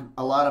talk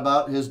a lot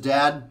about his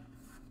dad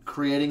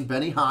creating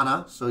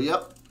Benihana. So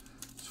yep,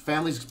 his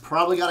family's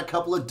probably got a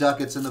couple of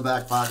ducats in the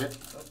back pocket.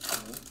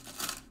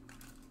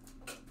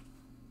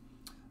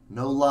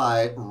 No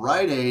lie,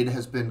 Rite Aid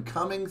has been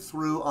coming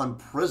through on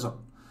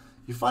Prism.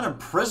 You find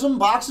Prism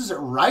boxes at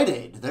Rite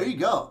Aid. There you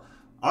go.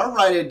 Our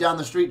Rite Aid down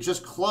the street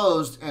just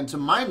closed, and to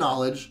my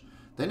knowledge,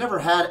 they never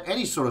had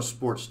any sort of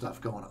sports stuff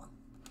going on.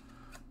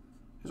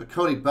 Here's a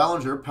Cody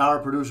Bellinger, Power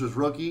Producers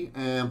rookie,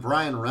 and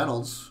Brian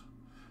Reynolds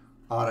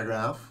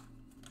autograph.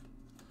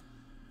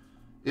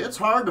 It's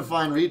hard to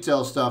find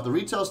retail stuff. The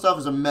retail stuff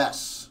is a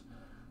mess.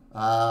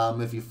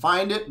 If you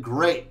find it,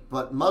 great.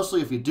 But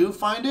mostly if you do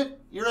find it,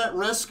 you're at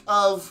risk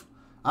of...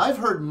 I've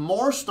heard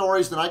more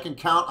stories than I can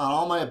count on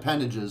all my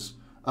appendages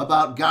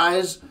about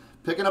guys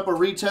picking up a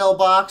retail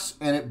box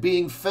and it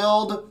being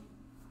filled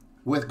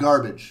with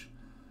garbage.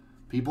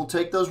 People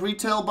take those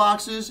retail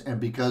boxes, and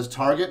because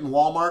Target and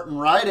Walmart and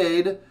Rite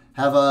Aid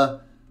have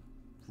a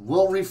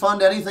 "we'll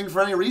refund anything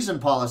for any reason"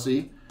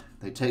 policy,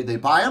 they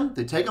buy them,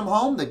 they take them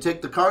home, they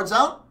take the cards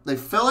out, they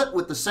fill it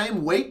with the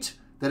same weight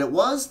that it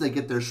was, they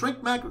get their shrink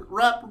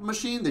wrap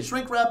machine, they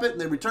shrink wrap it,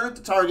 and they return it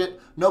to Target,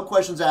 no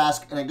questions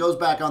asked, and it goes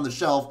back on the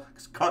shelf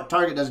because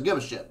Target doesn't give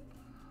a shit.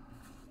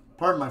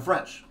 Pardon my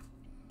French.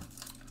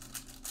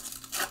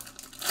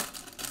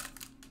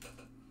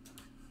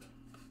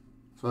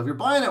 So if you're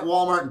buying at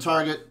Walmart and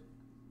Target,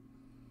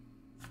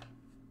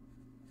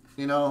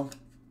 you know,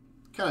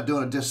 kind of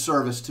doing a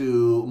disservice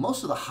to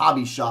most of the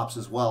hobby shops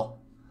as well.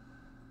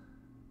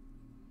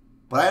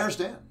 But I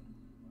understand,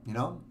 you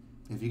know,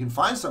 if you can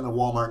find something at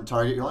Walmart and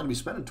Target, you're only going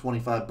to be spending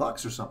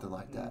 $25 or something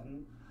like that.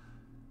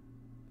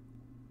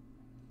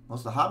 Most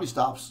of the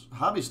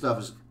hobby stuff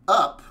is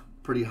up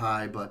pretty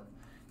high, but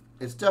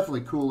it's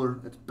definitely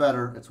cooler, it's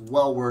better, it's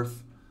well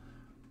worth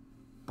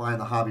buying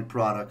the hobby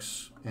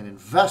products and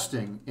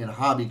investing in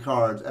hobby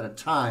cards at a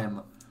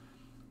time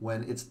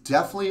when it's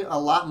definitely a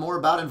lot more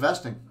about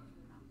investing.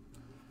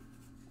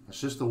 It's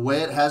just the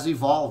way it has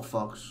evolved,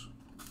 folks.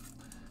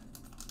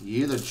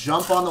 You either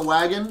jump on the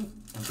wagon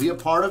and be a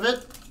part of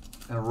it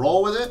and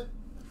roll with it,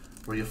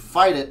 or you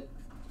fight it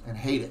and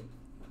hate it.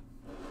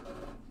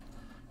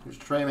 Here's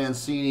Trey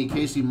Mancini,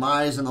 Casey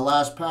Mize in the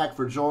last pack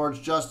for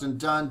George, Justin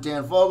Dunn,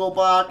 Dan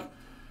Vogelbach,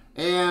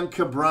 and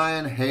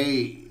Ke'Bryan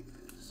Hayes.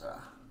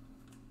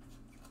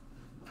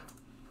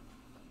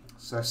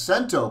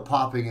 Sacento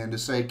popping in to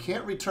say,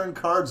 can't return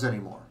cards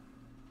anymore.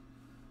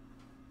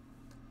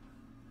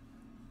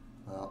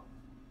 Well,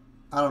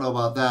 I don't know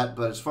about that,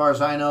 but as far as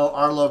I know,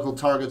 our local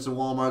Targets and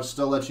Walmarts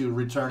still let you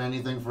return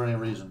anything for any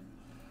reason.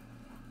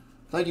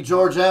 Thank you,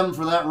 George M.,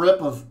 for that rip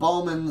of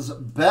Bowman's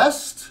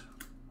Best.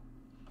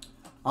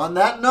 On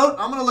that note,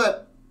 I'm going to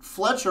let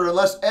Fletcher,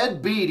 unless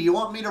Ed B., do you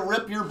want me to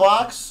rip your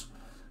box?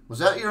 Was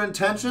that your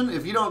intention?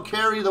 If you don't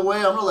care either way,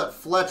 I'm going to let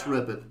Fletch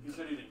rip it. You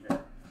said he didn't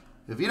care.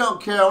 If you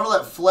don't care, I'm going to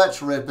let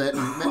Fletch rip it.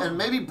 And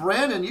maybe,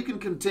 Brandon, you can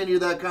continue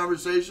that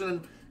conversation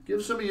and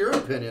give some of your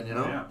opinion, you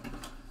know? Yeah.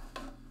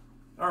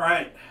 All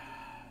right.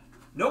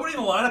 Nobody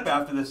in the lineup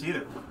after this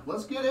either.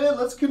 Let's get in.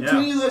 Let's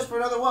continue this for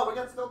another what? We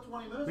got still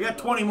 20 minutes? We got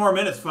 20 more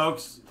minutes,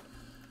 folks.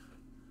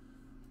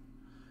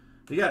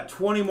 We got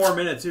 20 more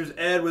minutes. Here's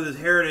Ed with his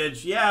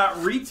Heritage. Yeah,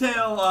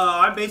 retail,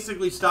 I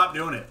basically stopped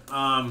doing it.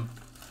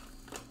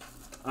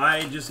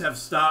 I just have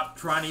stopped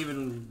trying to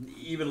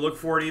even look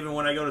for it, even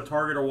when I go to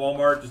Target or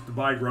Walmart just to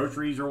buy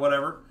groceries or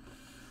whatever.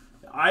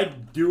 I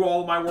do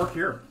all my work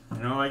here.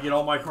 You know, I get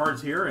all my cards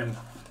here and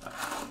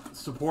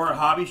support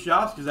hobby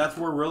shops because that's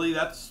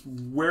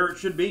where it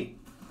should be.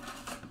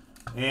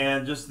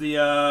 And just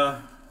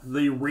the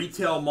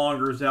retail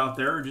mongers out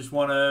there who just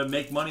want to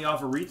make money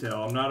off of retail.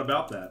 I'm not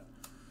about that.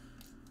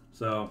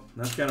 So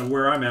that's kind of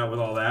where I'm at with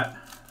all that.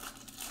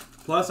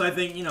 Plus, I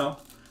think, you know,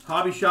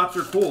 hobby shops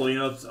are cool. You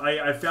know,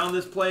 I found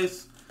this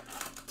place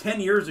 10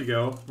 years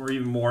ago, or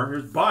even more.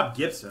 Here's Bob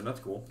Gibson. That's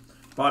cool.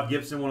 Bob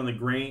Gibson, one of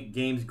the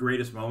game's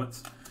greatest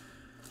moments.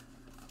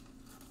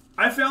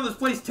 I found this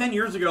place 10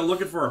 years ago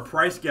looking for a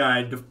price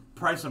guide to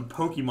price some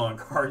Pokemon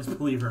cards,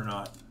 believe it or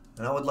not.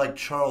 And I would like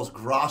Charles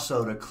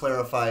Grosso to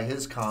clarify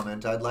his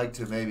comment. I'd like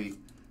to maybe...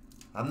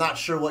 I'm not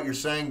sure what you're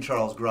saying,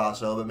 Charles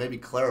Grosso, but maybe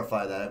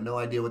clarify that. I have no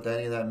idea what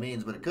any of that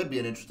means, but it could be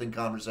an interesting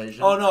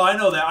conversation. Oh, no, I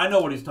know that. I know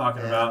what he's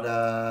talking about.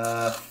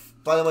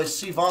 By the way,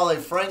 Civale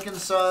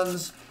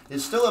Frankensons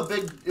is still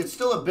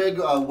a big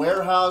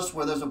warehouse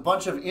where there's a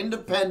bunch of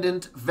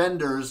independent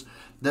vendors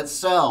that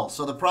sell.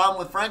 So the problem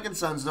with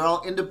Frankensons, they're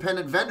all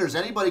independent vendors.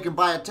 Anybody can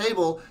buy a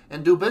table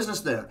and do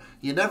business there.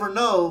 You never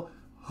know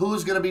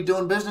who's going to be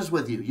doing business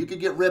with you. You could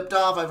get ripped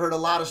off. I've heard a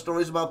lot of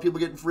stories about people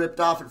getting ripped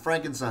off at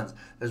Frankensons.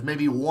 There's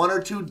maybe one or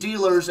two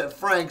dealers at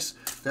Frank's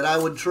that I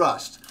would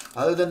trust.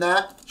 Other than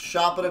that,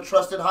 shop at a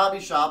trusted hobby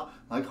shop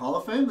like Hall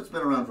of Fame that's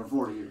been around for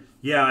 40 years.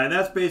 Yeah, and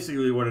that's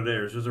basically what it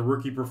is. There's a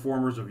rookie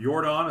performers of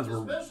Jordan.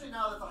 Especially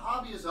now that the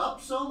hobby is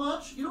up so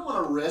much, you don't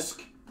want to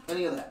risk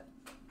any of that.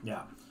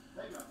 Yeah.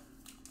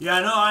 Yeah,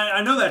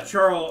 I know that,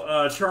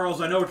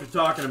 Charles, I know what you're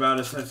talking about.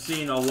 I've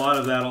seen a lot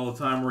of that all the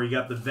time where you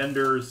got the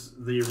vendors,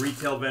 the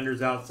retail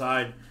vendors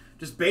outside,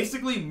 just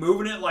basically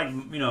moving it like,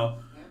 you know.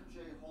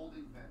 MJ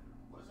holding vendor.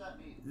 What does that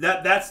mean?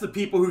 That's the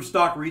people who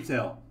stock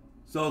retail.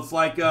 So it's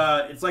like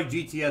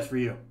GTS for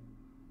you.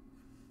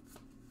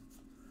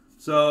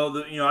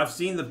 So, I've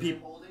seen the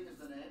people. Holding is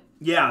the name?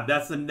 Yeah,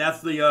 that's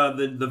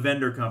the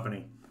vendor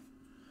company.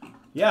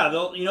 Yeah,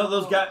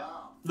 those guys. Wow.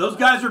 Those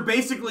guys are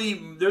basically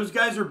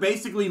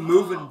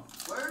moving.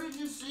 Where did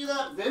you see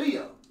that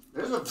video?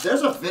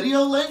 There's a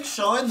video link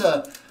showing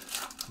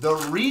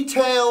the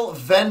retail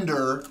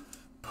vendor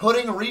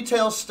putting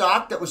retail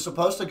stock that was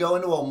supposed to go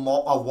into a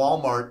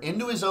Walmart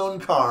into his own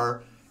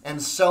car and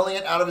selling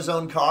it out of his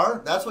own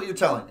car. That's what you're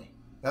telling me.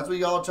 That's what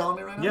y'all are telling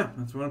me right now? Yeah,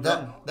 that's what I'm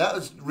telling you. That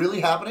was really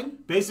happening?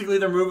 Basically,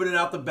 they're moving it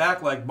out the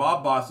back like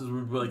mob bosses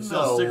would like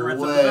sell cigarettes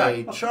way. out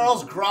the back.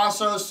 Charles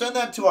Grosso, send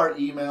that to our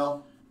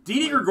email.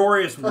 Didi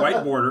Gregorius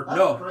white border. That's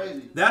No,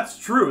 crazy. that's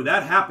true.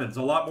 That happens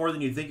a lot more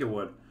than you think it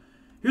would.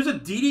 Here's a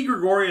Didi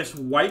Gregorius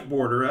white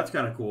border. That's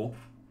kind of cool.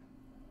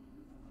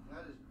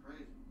 That is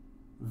crazy.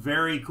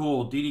 Very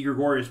cool. Didi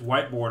Gregorius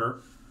white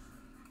border.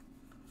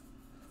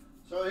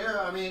 So here,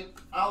 I mean,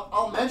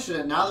 I'll mention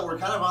it now that we're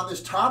kind of on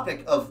this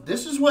topic of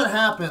this is what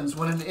happens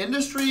when an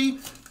industry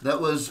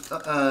that was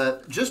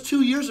just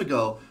 2 years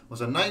ago was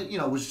a nice,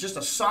 was just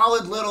a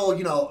solid little,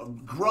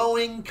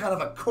 growing kind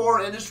of a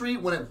core industry.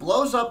 When it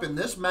blows up in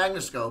this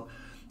magnascope,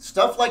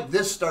 stuff like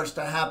this starts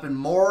to happen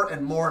more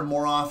and more and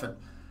more often.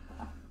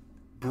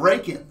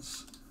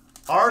 Break-ins.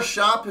 Our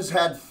shop has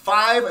had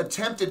 5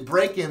 attempted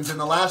break-ins in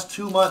the last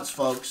 2 months,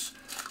 folks.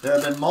 There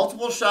have been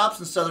multiple shops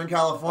in Southern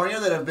California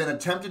that have been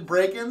attempted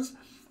break-ins.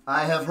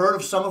 I have heard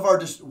of some of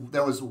our,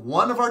 there was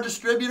one of our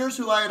distributors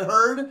who I had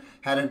heard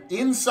had an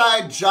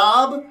inside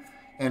job,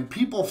 and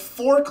people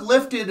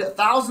forklifted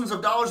thousands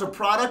of dollars of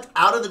product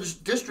out of the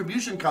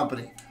distribution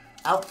company,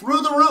 out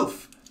through the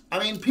roof. I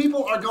mean,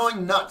 people are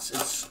going nuts.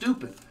 It's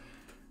stupid.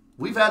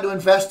 We've had to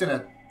invest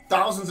in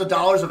thousands of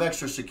dollars of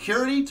extra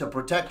security to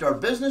protect our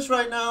business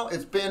right now.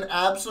 It's been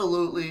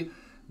absolutely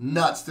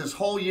nuts. This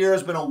whole year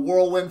has been a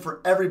whirlwind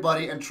for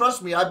everybody, and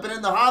trust me, I've been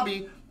in the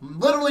hobby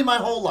literally my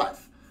whole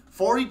life.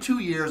 42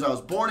 years, I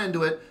was born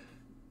into it,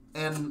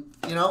 and,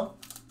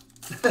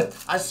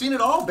 I've seen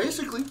it all,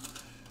 basically.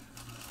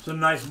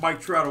 Some nice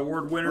Mike Trout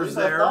Award winners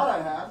there. I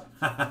thought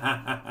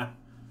I had.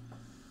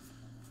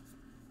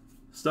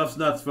 Stuff's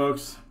nuts,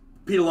 folks.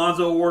 Pete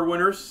Alonso Award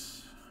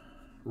winners.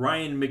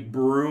 Ryan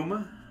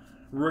McBroom,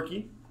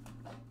 rookie.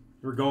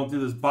 We're going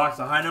through this box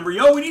of high number.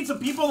 Yo, we need some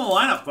people in the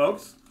lineup,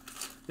 folks.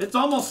 It's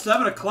almost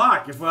 7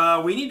 o'clock. If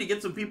we need to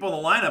get some people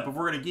in the lineup if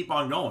we're going to keep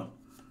on going.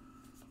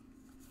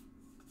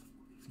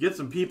 Get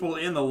some people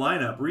in the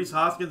lineup. Reese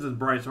Hoskins and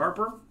Bryce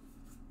Harper.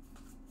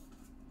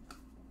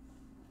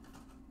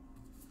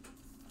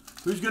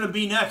 Who's going to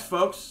be next,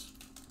 folks?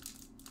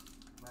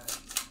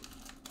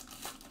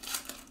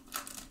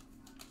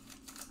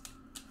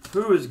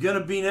 Who is going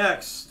to be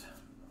next?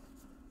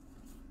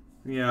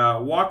 Yeah,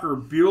 Walker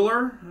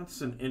Buehler.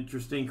 That's an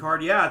interesting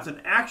card. Yeah, it's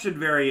an action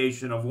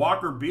variation of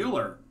Walker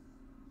Buehler.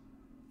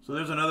 So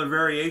there's another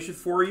variation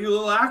for you, a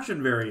little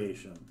action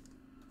variation.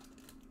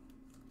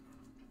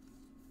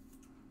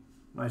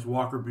 Nice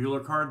Walker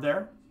Buehler card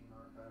there.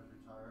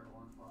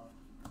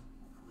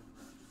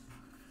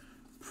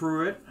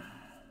 Pruitt.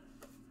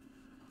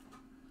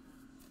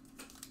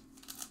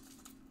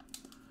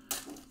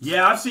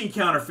 Yeah, I've seen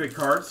counterfeit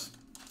cards.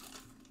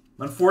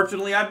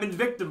 Unfortunately, I've been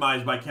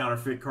victimized by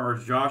counterfeit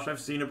cards, Josh. I've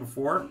seen it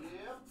before.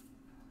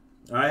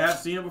 Yep. I have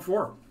seen it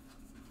before.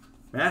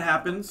 That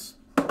happens.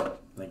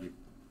 Thank you.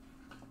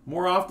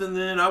 More often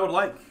than I would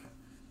like.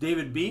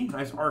 David B.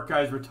 Nice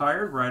Archives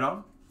retired. Right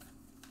on.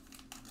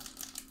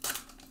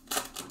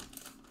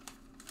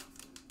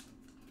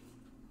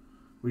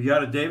 We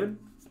got it, David?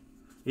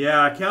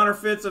 Yeah,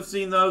 counterfeits. I've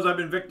seen those. I've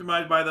been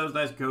victimized by those.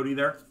 Nice Cody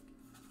there.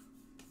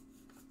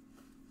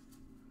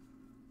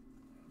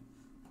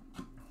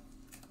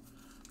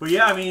 But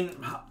yeah, I mean,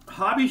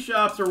 hobby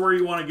shops are where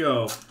you want to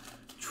go.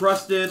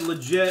 Trusted,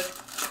 legit.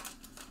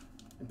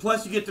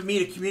 Plus, you get to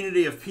meet a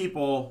community of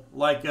people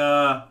like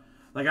I've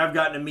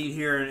gotten to meet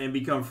here and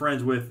become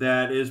friends with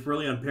that is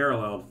really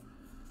unparalleled.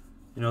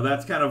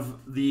 That's kind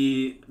of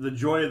the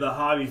joy of the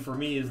hobby for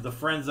me is the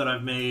friends that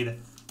I've made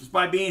just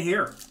by being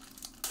here.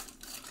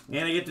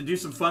 And I get to do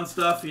some fun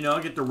stuff,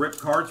 I get to rip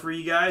cards for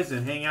you guys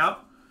and hang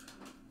out.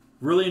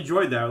 Really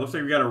enjoyed that. It looks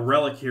like we got a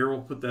relic here.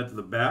 We'll put that to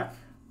the back.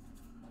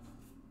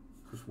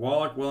 Chris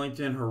Wallach,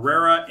 Wellington,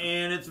 Herrera,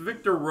 and it's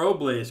Victor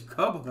Robles.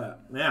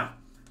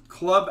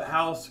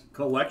 Clubhouse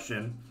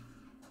Collection.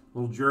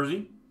 Little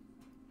jersey.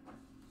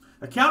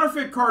 A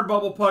counterfeit card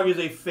bubble pug is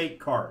a fake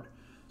card.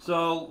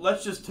 So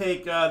let's just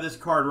take this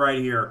card right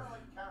here.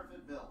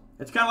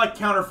 It's kind of like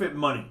counterfeit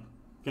money.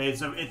 Okay,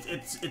 so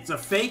it's a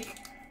fake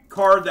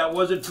card that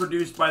wasn't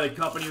produced by the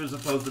company it was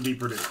supposed to be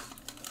produced.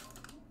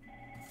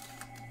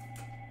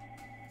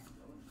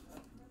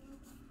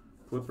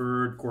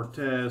 Clippard,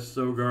 Cortez,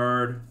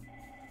 Sogard.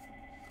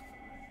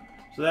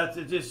 So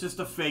it's just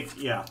a fake,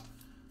 yeah.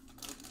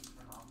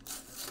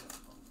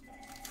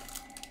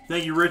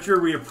 Thank you,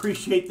 Richard. We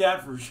appreciate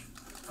that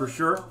for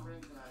sure.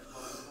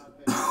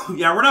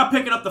 Yeah, we're not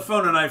picking up the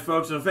phone tonight,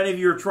 folks. So if any of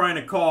you are trying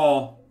to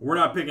call, we're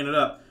not picking it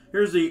up.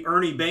 Here's the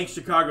Ernie Banks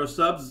Chicago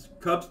Cubs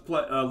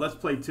Let's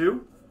Play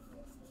 2.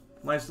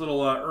 Nice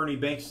little Ernie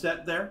Banks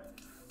set there.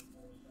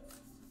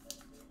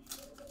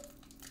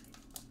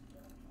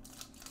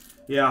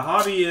 Yeah,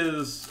 hobby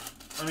is,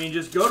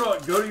 just go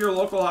to your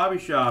local hobby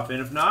shop,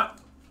 and if not,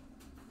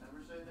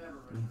 never say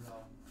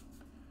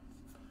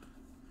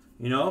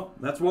never,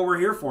 that's what we're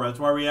here for. That's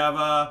why we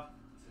have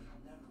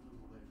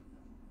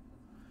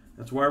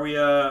that's why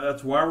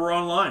we're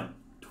online.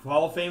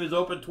 Hall of Fame is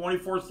open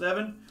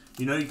 24/7.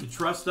 You can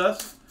trust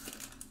us,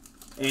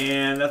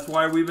 and that's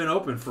why we've been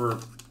open for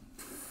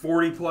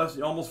 40 plus,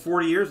 almost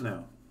 40 years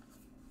now.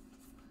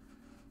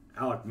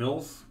 Alec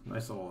Mills,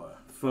 nice little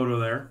photo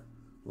there.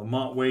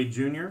 Lamont Wade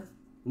Jr.,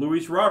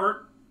 Luis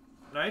Robert,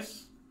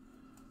 nice.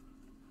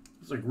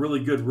 It's like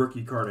really good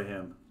rookie card of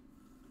him.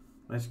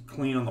 Nice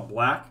clean on the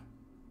black.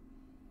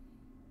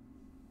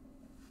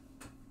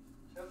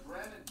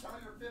 Brandon, tell me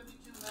your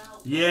 52 now.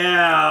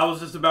 Yeah, I was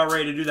just about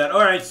ready to do that. All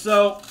right,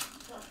 so,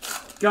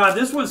 God,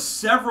 this was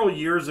several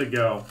years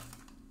ago.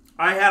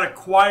 I had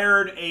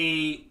acquired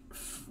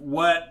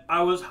what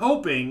I was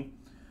hoping,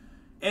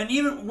 and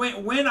even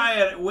when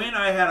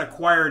I had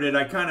acquired it,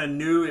 I kind of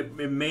knew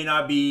it may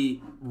not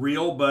be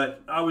real,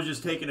 but I was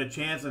just taking a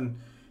chance, and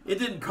it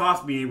didn't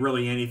cost me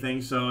really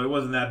anything, so it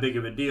wasn't that big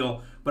of a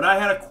deal. But I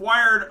had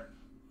acquired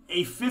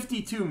a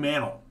 52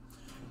 Mantle,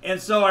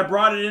 and so I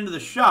brought it into the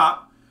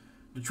shop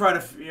to try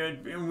to,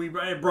 and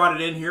I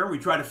brought it in here. We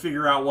tried to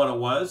figure out what it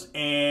was,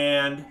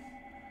 and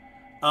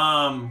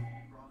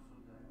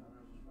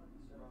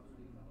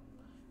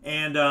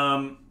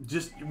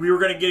just we were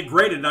going to get it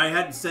graded, and I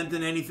hadn't sent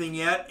in anything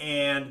yet,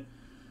 and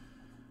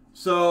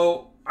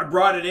so I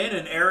brought it in,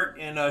 and Eric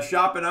and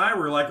Shop and I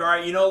were like, all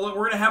right, look,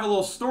 we're going to have a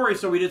little story.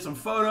 So we did some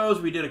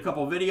photos, we did a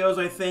couple videos,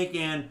 I think,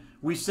 and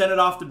we sent it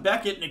off to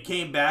Beckett, and it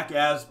came back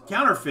as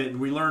counterfeit, and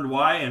we learned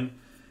why, and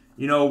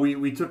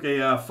we took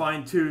a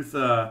fine-tooth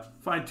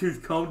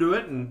comb to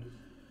it, and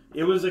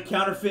it was a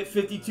counterfeit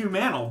 52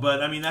 Mantle.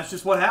 But I mean, that's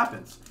just what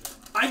happens.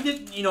 I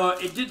didn't,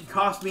 it didn't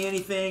cost me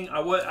anything.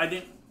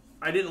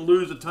 I didn't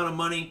lose a ton of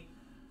money,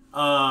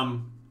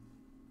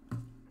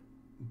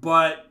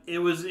 but it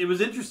was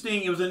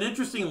interesting. It was an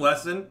interesting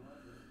lesson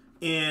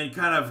in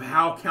kind of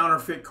how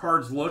counterfeit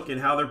cards look and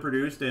how they're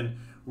produced, and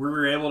we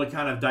were able to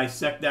kind of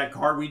dissect that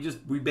card.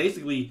 We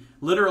basically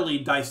literally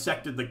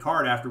dissected the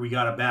card after we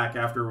got it back,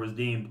 after it was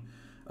deemed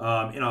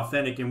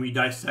inauthentic, and we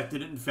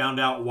dissected it and found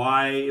out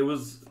why it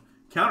was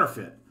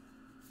counterfeit.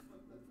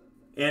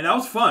 And that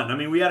was fun. I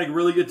mean, we had a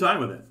really good time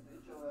with it.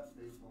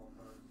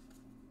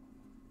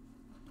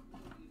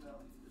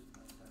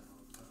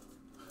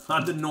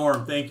 On to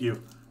Norm, thank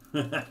you.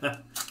 I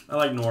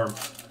like Norm.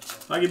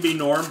 I can be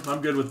Norm.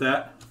 I'm good with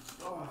that.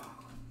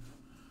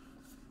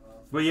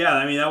 But yeah,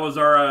 I mean, that was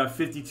our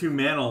 52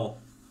 Mantle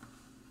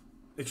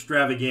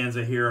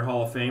extravaganza here at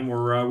Hall of Fame,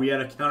 where we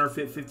had a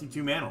counterfeit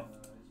 52 Mantle.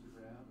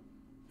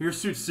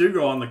 Here's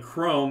Tsutsugo on the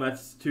chrome.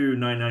 That's to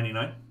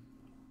 $9.99.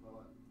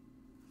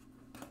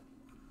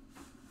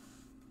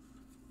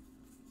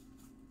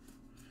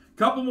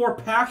 Couple more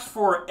packs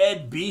for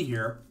Ed B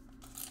here.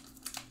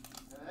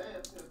 Hey,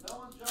 if no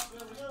one's jumped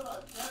in, we got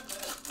about 10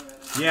 minutes,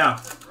 Brandon. Yeah.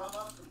 Drum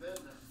up the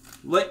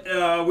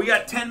business. We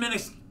got 10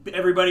 minutes,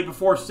 everybody,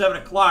 before 7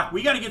 o'clock.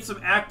 We got to get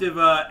some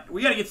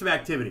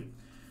activity.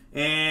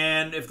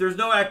 And if there's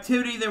no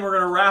activity, then we're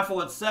going to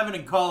raffle at 7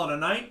 and call it a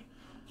night.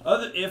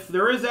 If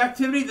there is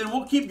activity, then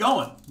we'll keep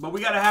going. But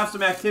we got to have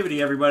some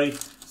activity, everybody.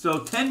 So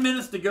 10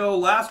 minutes to go.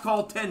 Last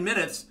call, 10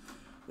 minutes.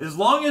 As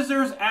long as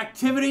there's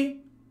activity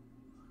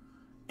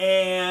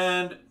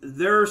and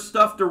there's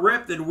stuff to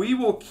rip, then we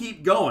will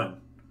keep going.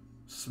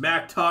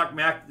 Smack Talk,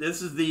 Mac.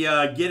 This is the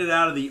Get It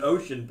Out of the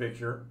Ocean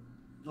picture.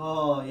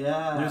 Oh,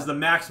 yeah. There's the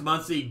Max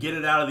Muncy Get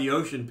It Out of the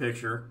Ocean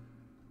picture.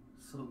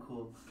 So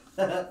cool.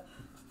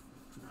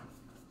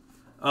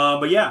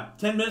 But yeah,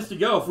 10 minutes to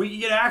go. If we can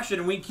get action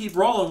and we keep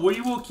rolling, we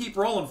will keep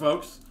rolling,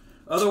 folks.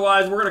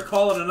 Otherwise, we're going to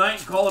call it a night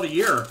and call it a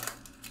year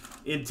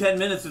in 10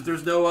 minutes if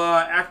there's no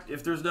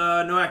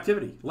no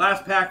activity.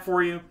 Last pack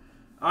for you.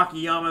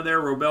 Akiyama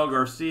there, Robel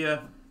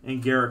Garcia,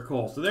 and Garrett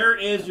Cole. So there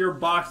is your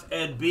box,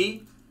 Ed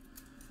B.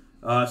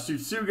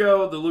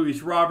 Tsutsugo, the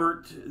Luis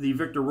Robert, the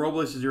Victor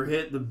Robles is your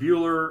hit, the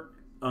Bueller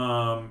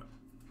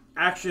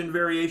action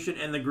variation,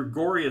 and the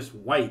Gregorius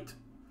White.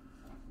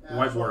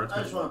 I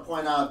just want to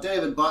point out,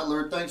 David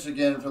Butler, thanks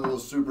again for the little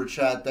super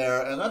chat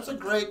there, and that's a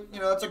great,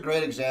 that's a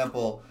great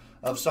example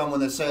of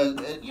someone that says,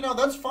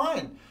 that's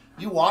fine.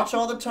 You watch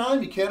all the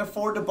time, you can't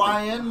afford to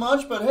buy in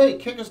much, but hey,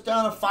 kick us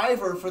down a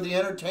 $5 for the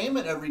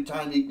entertainment every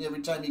time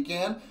you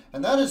can,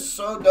 and that is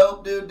so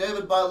dope, dude.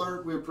 David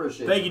Butler, we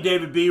appreciate it. Thank you,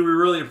 David B. We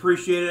really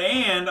appreciate it,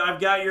 and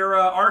I've got your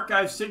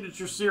archive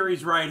signature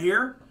series right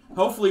here.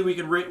 Hopefully, we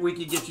can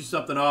get you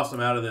something awesome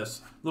out of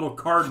this little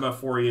cardma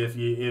for you if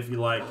you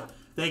like.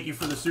 Thank you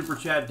for the super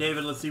chat,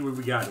 David. Let's see what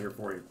we got here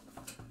for you.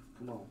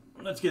 Come on.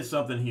 Let's get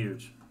something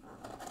huge.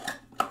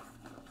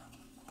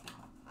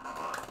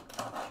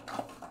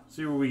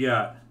 See what we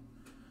got.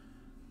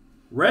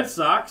 Red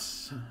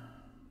Sox.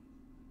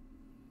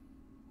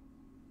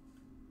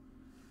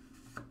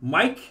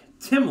 Mike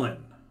Timlin.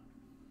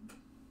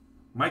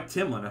 Mike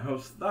Timlin. I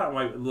thought it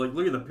might,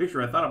 look at the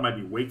picture. I thought it might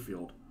be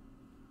Wakefield.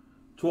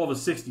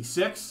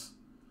 12/66.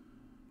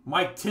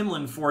 Mike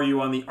Timlin for you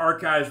on the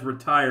Archives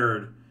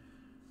Retired.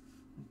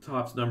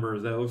 Tops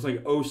numbers. That looks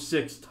like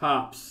 06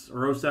 tops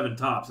or 07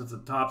 tops. It's a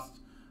tops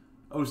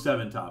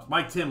 07 tops.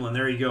 Mike Timlin,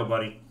 there you go,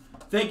 buddy.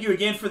 Thank you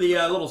again for the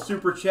little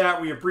super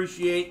chat. We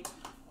appreciate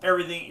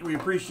everything. We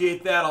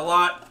appreciate that a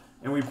lot,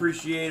 and we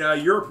appreciate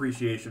your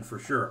appreciation for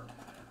sure.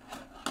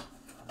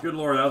 Good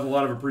Lord, that was a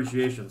lot of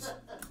appreciations.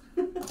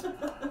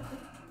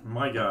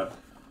 My God.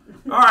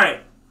 All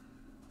right.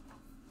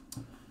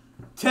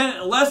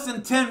 Less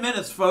than 10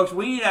 minutes, folks.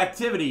 We need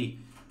activity.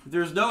 If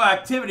there's no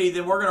activity,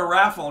 then we're going to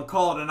raffle and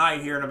call it a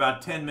night here in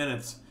about 10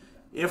 minutes.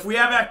 if we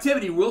have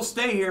activity, we'll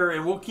stay here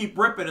and we'll keep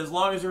ripping as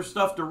long as there's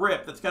stuff to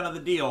rip. That's kind of the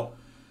deal.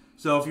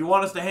 So if you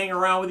want us to hang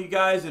around with you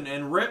guys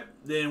and rip,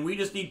 then we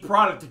just need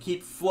product to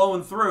keep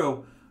flowing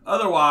through.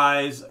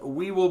 Otherwise,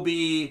 we will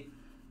be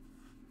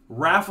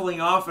raffling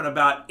off in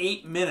about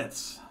 8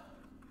 minutes.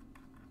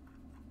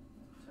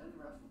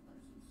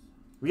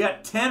 We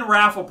got 10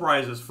 raffle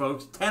prizes,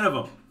 folks. 10 of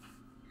them.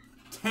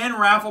 10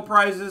 raffle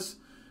prizes.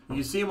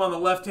 You see them on the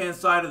left-hand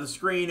side of the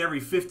screen. Every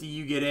 50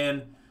 you get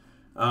in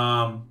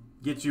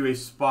gets you a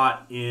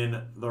spot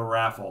in the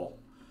raffle.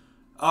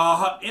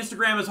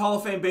 Instagram is Hall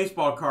of Fame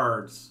Baseball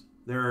Cards.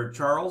 There,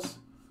 Charles.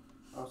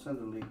 I'll send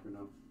the link for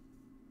now.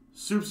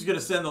 Soups is going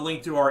to send the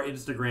link to our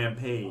Instagram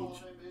page. Hall of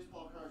Fame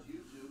Baseball Cards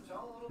YouTube. Tell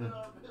a little bit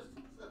about our business.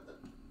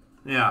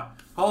 Yeah.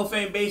 Hall of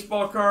Fame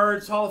Baseball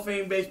Cards. Hall of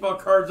Fame Baseball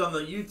Cards on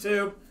the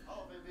YouTube.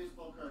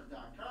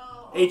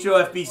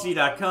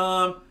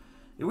 HOFBC.com.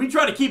 We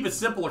try to keep it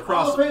simple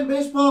across. Hall of Fame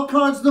Baseball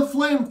Cards, the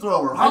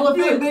flamethrower. Hall of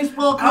Fame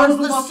Baseball Cards,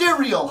 the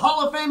cereal.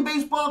 Hall of Fame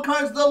Baseball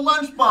Cards, the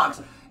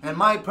lunchbox. And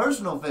my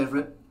personal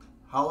favorite,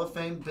 Hall of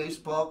Fame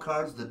Baseball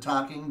Cards, the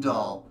talking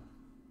doll.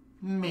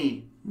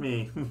 Me.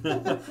 Me.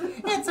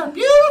 It's a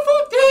beautiful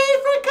day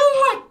for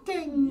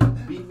collecting.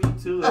 Beat me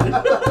to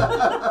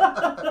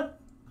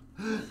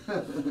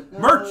it.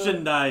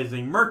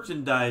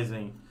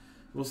 Merchandising.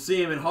 We'll see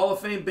him in Hall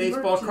of Fame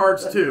Baseball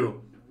Cards 2.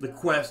 The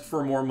quest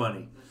for more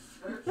money.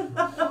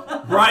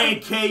 Brian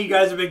K., you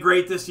guys have been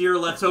great this year.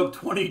 Let's hope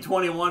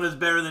 2021 is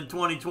better than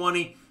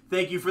 2020.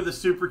 Thank you for the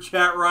super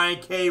chat,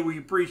 Ryan K. We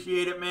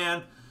appreciate it,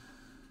 man.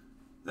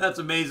 That's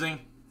amazing.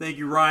 Thank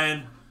you,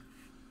 Ryan.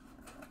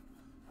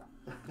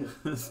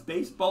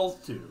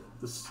 Spaceballs 2.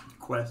 The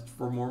quest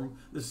for more,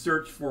 the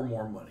search for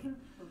more money.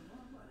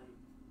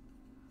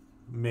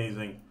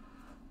 Amazing.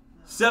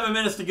 7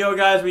 minutes to go,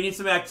 guys. We need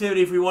some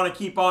activity if we want to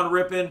keep on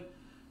ripping.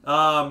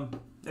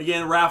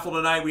 Again, raffle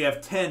tonight. We have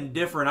 10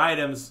 different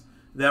items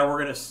that we're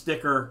going to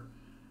sticker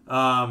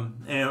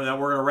and that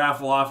we're going to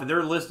raffle off. And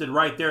they're listed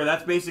right there.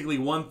 That's basically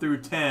 1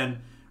 through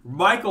 10.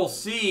 Michael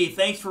C.,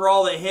 thanks for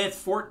all the hits.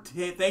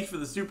 Thanks for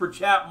the super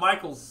chat,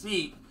 Michael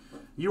C.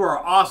 You are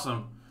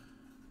awesome.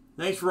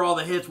 Thanks for all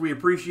the hits. We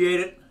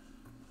appreciate it.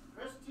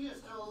 Chris T is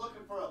still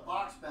looking for a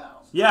box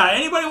battle. Yeah,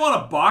 anybody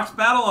want a box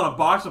battle on a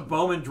box of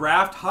Bowman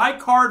Draft? High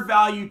card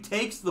value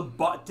takes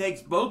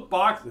both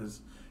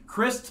boxes.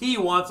 Chris T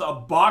wants a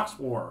box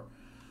war.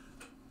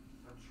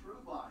 A true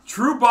box.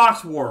 True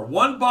box war.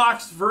 One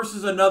box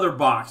versus another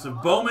box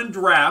of Bowman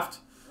Draft.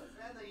 Let's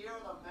end the year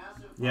with a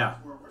massive Yeah.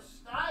 box war. We're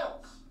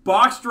Styles.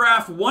 Box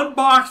draft, one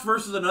box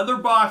versus another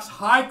box.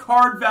 High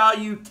card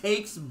value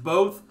takes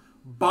both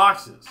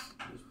boxes.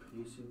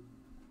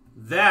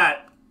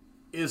 That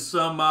is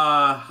some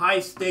high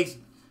stakes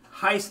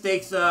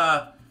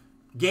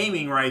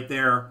gaming right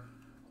there.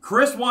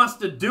 Chris wants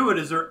to do it.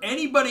 Is there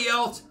anybody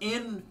else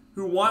in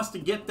who wants to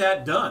get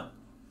that done?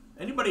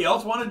 Anybody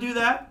else want to do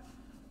that?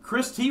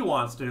 Chris T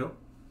wants to.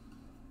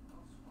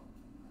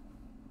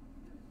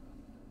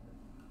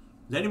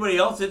 Is anybody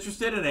else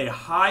interested in a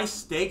high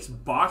stakes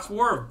box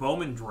war of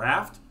Bowman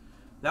Draft?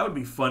 That would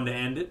be fun to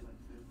end it.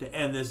 To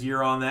end this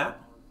year on that.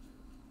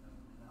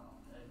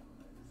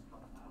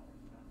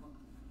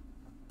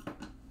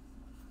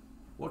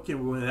 What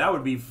can we? That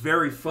would be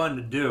very fun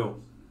to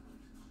do.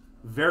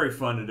 Very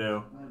fun to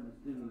do.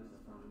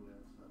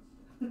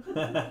 Maybe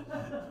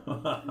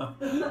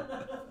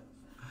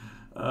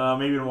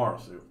tomorrow,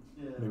 Sue.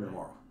 Maybe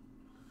tomorrow.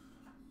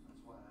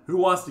 Who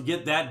wants to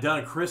get that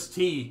done? Chris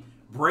T.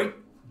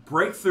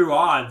 Breakthrough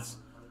Odds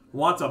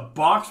wants a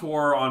box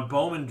war on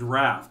Bowman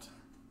Draft.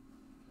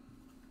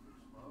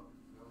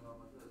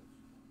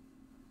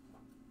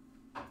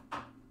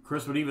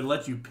 Chris would even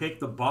let you pick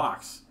the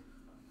box.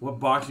 What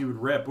box you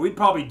would rip. We'd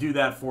probably do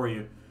that for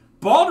you.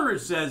 Baldridge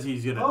says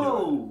he's going to do it.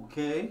 Oh,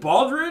 okay.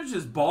 Baldridge?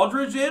 Is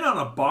Baldridge in on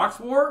a box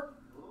war?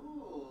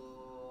 Ooh,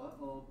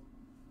 uh-oh.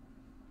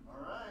 All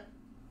right.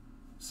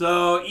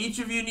 So each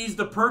of you needs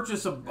to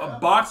purchase a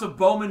box of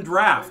Bowman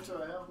Draft. Make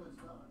sure I have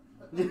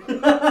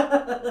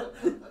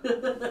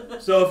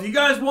this. So if you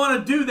guys want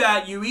to do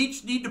that, you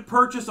each need to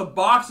purchase a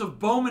box of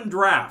Bowman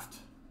Draft.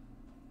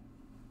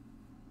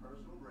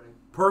 Personal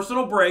break.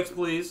 Personal breaks,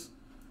 please.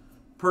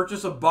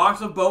 Purchase a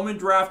box of Bowman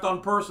Draft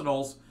on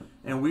personals,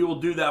 and we will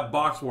do that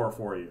box war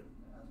for you.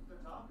 That's what they're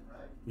talking,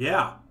 right?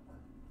 Yeah.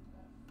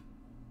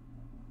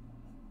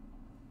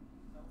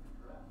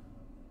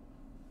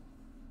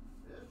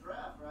 It is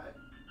draft, right?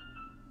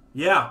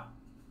 Yeah.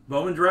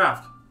 Bowman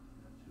Draft.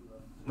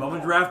 Bowman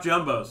Draft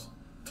Jumbos.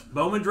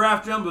 Bowman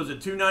Draft Jumbos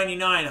at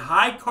 $2.99.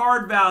 High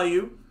card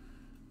value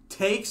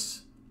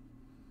takes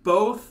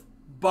both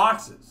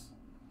boxes.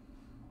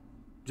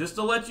 Just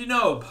to let you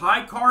know,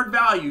 high card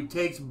value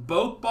takes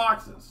both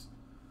boxes.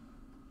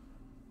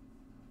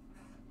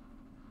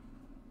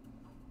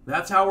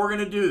 That's how we're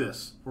going to do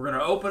this. We're going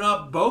to open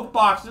up both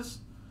boxes,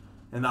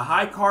 and the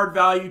high card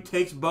value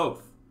takes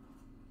both.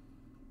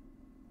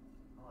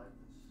 I like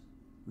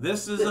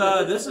This is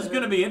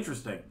going to be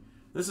interesting.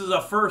 This is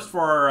a first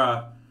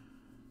for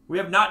we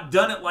have not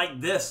done it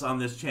like this on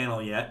this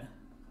channel yet.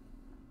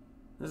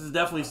 This is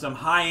definitely some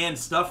high-end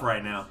stuff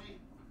right now.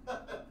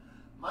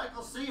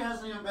 Michael C.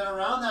 hasn't even been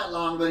around that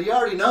long, but he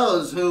already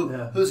knows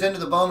who's into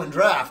the Bowman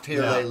draft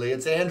here lately.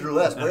 It's Andrew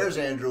S. Where's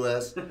Andrew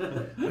S?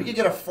 We could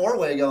get a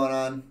 4-way going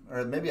on,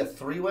 or maybe a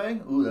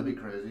 3-way. Ooh, that'd be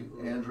crazy.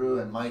 Andrew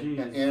and Mike,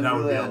 and Andrew That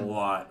would be and a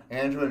lot.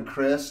 Andrew and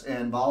Chris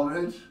and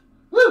Baldridge.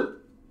 Woo!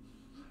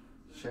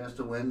 Chance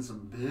to win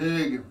some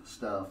big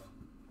stuff.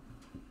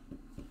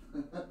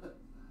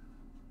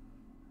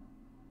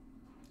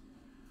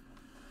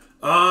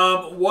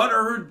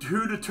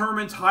 Who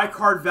determines high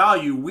card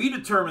value? We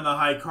determine the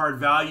high card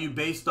value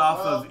based off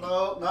of.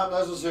 No, not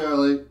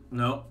necessarily.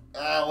 No.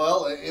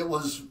 Well, it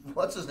was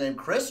what's his name,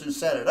 Chris, who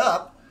set it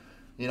up.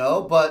 You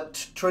know,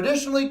 but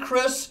traditionally,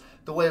 Chris,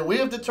 the way we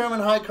have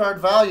determined high card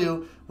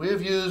value, we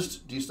have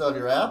used. Do you still have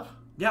your app?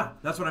 Yeah,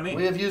 that's what I mean.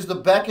 We have used the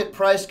Beckett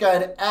Price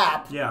Guide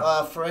app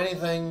Yeah. for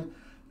anything.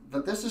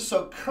 But this is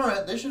so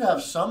current, they should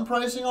have some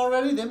pricing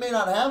already. They may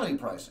not have any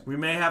pricing. We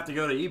may have to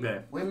go to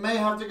eBay. We may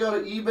have to go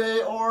to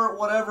eBay or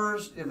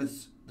whatever's. If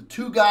it's the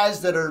two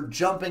guys that are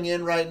jumping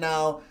in right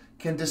now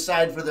can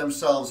decide for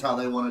themselves how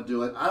they want to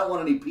do it. I don't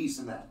want any piece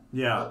in that.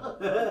 Yeah.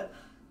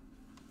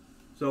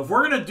 So if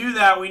we're going to do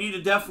that, we need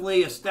to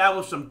definitely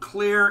establish some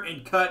clear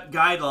and cut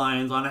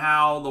guidelines on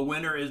how the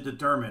winner is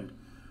determined.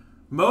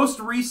 Most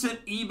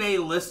recent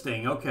eBay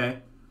listing. Okay.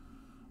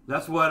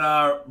 That's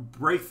what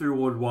Breakthrough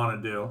would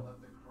want to do.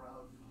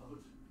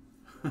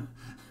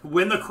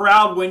 Win the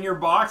crowd, win your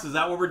box. Is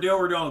that what we're doing?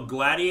 We're doing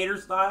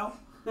gladiator style?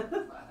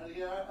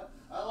 Yeah,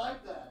 I like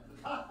that.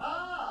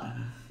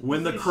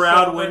 Win the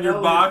crowd, win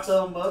your box.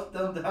 Thumb up,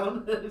 thumb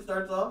down. It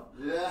starts off.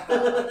 Yeah.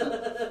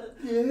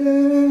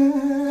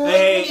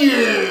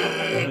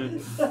 Hey.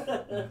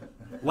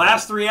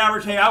 Last 3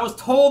 hours. Hey, I was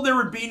told there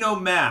would be no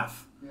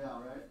math. Yeah,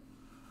 right.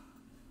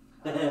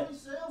 I don't have any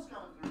sales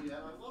coming through yet.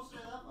 I will say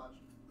that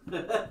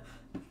much.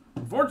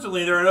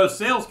 Unfortunately, there are no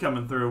sales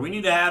coming through. We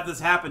need to have this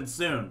happen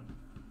soon.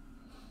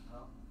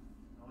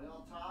 Are we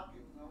all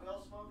talking? Are we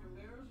all smoking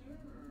mirrors here?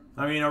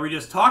 I mean, are we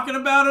just talking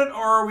about it,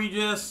 or are we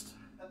just...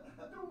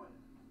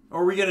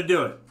 Or are we going to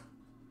do it?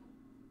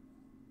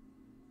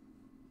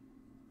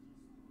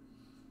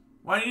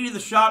 Why do you need the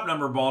shop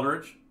number,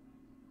 Baldridge?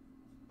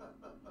 I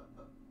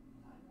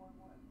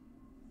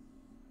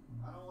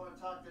don't want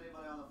to talk to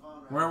anybody on the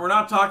phone right We're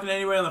not talking to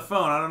anybody on the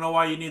phone. I don't know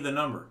why you need the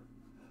number.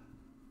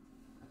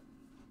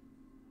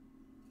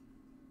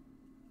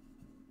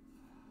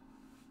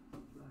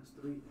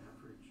 Last 3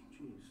 average.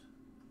 Jeez.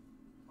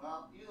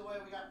 Well, either way,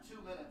 we got 2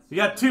 minutes. You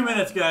got 2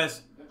 minutes,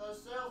 guys. If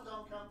those sales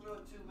don't come through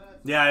in 2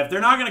 minutes, Yeah, if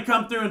they're not going to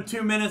come through in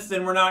 2 minutes,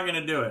 then we're not going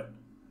to do it.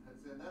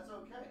 that's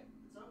okay.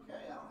 It's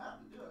okay. I don't have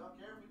to do it. I don't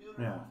care if we do it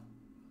or Yeah. not.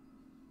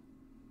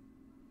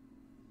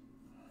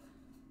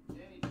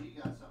 Danny G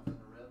got something to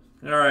rip.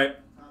 All right.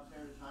 Tom's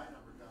Heritage High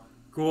number coming.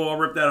 Cool. I'll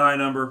rip that high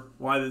number.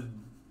 Why the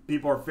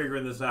people are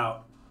figuring this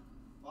out.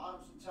 Bought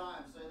him some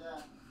time. Say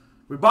that.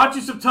 We bought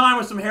you some time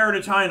with some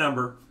Heritage High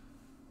number.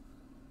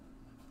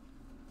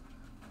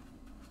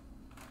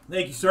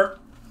 Thank you, sir.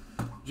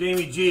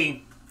 Jamie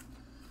G.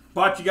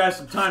 Bought you guys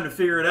some time to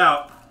figure it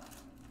out.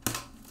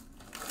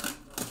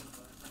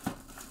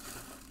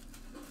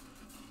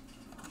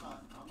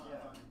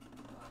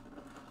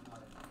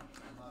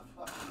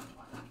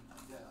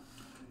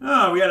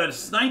 Oh, we got a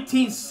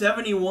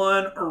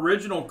 1971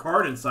 original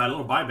card inside. A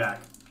little buyback.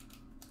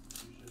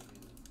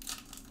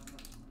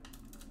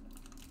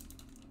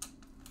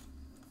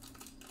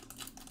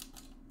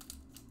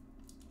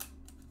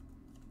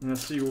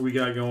 Let's see what we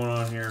got going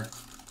on here.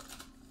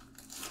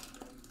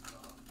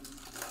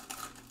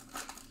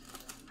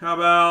 How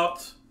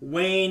about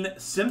Wayne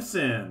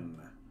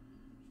Simpson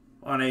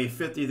on a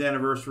 50th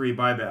anniversary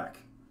buyback?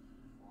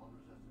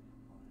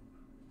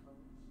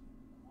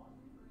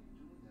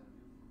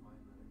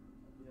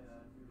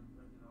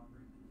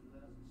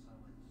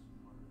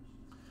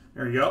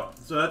 There you go.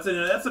 So that's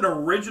an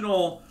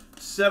original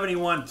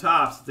 71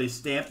 Topps that they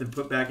stamped and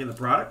put back in the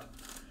product.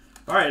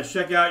 All right, let's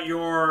check out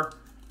your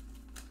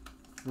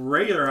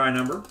regular high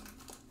number.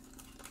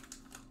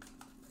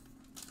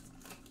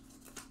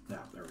 Now,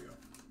 there we go.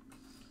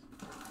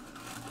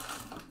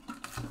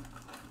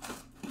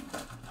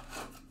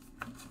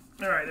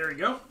 All right, there we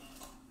go.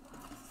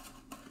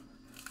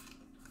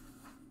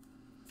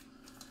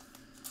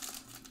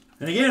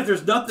 And again, if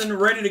there's nothing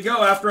ready to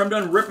go after I'm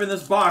done ripping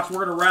this box,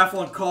 we're going to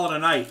raffle and call it a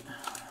night.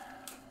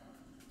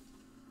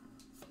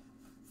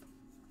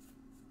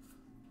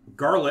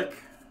 Garlic,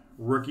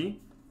 rookie.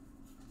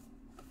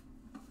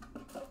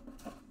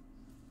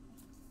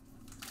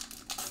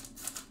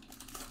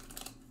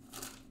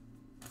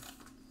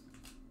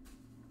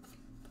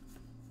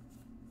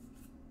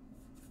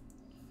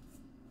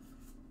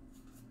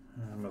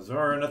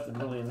 Mazzara, nothing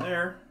really in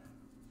there.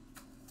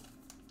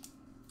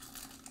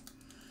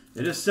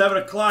 It is 7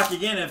 o'clock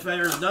again. If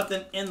there's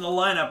nothing in the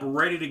lineup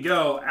ready to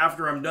go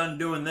after I'm done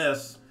doing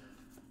this,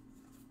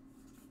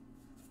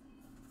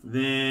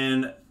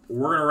 then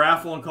we're going to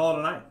raffle and call it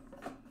a night.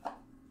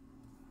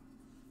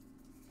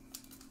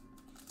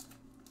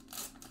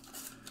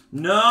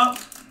 No,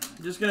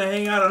 just going to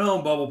hang out at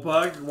home, Bubble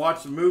Pug,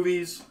 watch some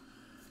movies,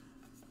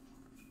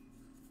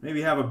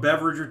 Maybe have a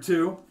beverage or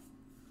two.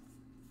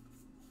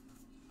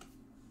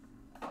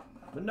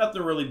 But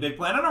nothing really big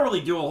planned. I don't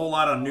really do a whole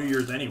lot on New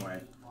Year's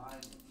anyway.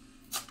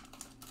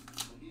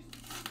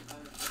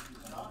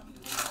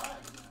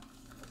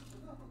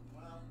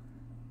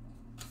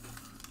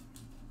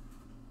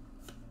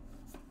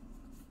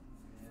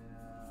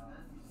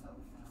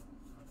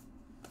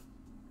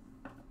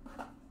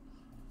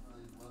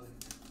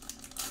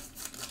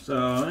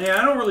 So,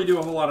 yeah, I don't really do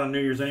a whole lot on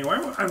New Year's anyway.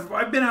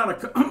 I've been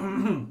out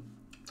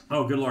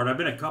oh, good Lord. I've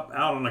been out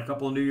on a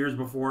couple of New Year's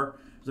before.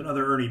 There's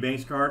another Ernie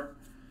Banks card.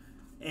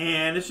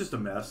 And it's just a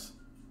mess.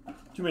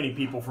 Too many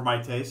people for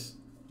my taste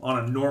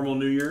on a normal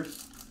New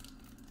Year's.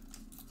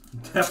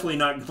 Definitely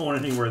not going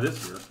anywhere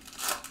this year.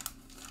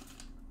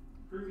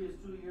 Previous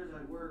 2 years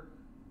at work.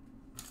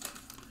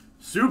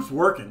 Soup's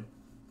working.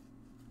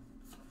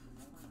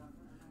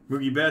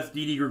 Mookie Betts,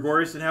 Didi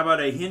Gregorius, and how about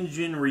a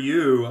Hyunjin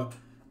Ryu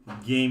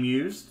game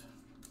used?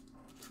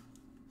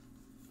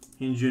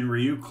 Hyunjin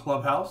Ryu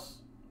Clubhouse.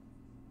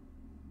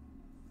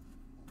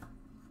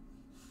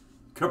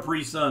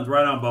 Capri Suns,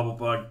 right on, Bubble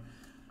Pug.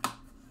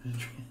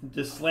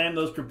 Just slam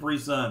those Capri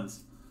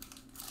Suns.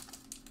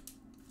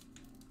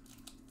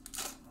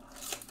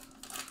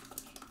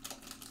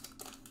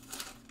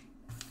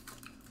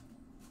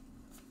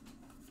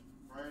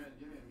 Brian,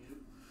 give me a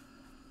mute.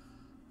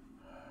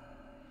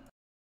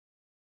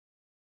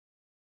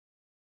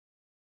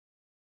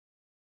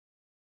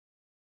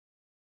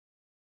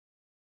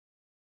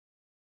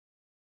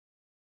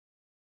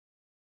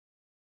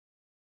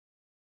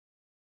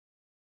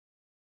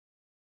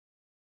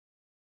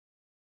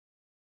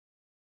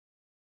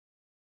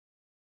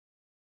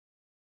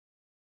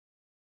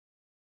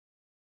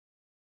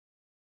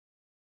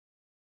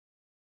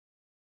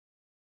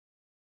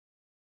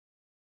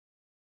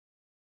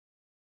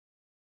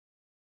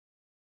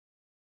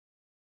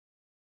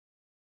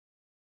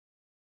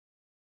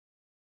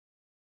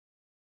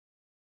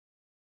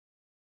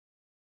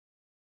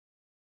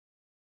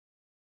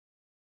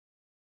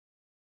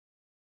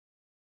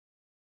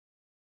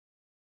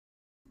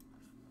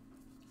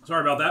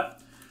 Sorry about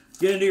that.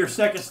 Get into your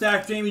second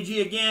stack, Jamie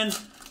G again.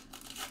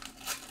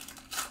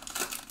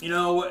 You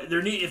know,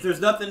 if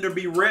there's nothing to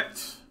be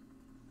ripped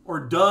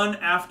or done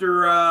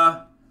after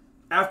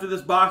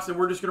this box, then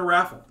we're just gonna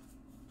raffle.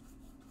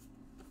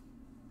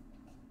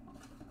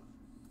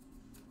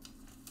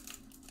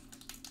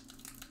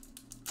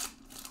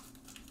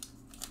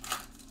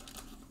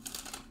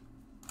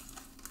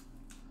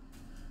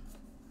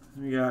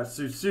 We got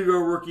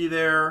Susugo rookie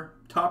there.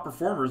 Top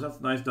performers. That's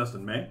nice,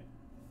 Dustin May.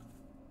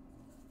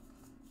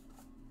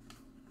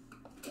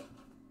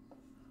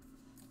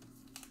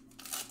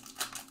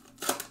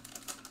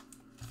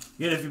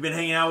 Again, if you've been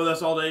hanging out with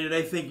us all day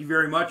today, thank you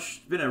very much.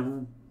 It's been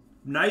a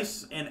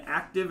nice and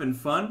active and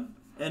fun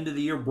end of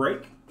the year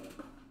break.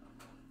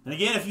 And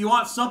again, if you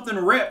want something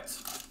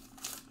ripped,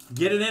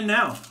 get it in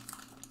now.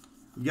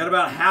 You got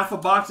about half a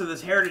box of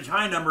this Heritage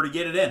High number to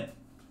get it in.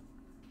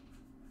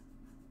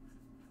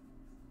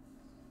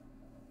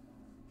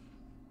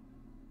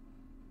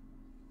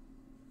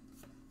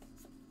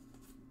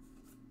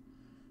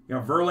 You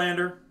got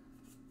Verlander.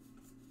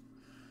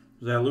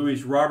 There's that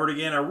Luis Robert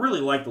again. I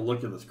really like the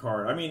look of this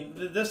card. I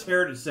mean, this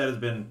Heritage set has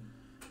been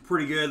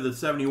pretty good, the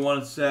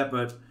 71 set,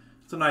 but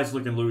it's a nice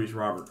looking Luis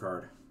Robert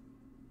card.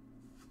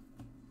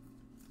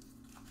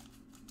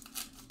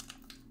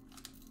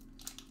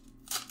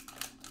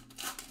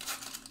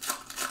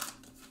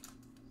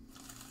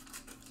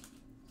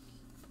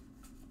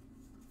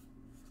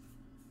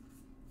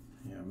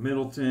 Yeah,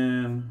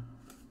 Middleton.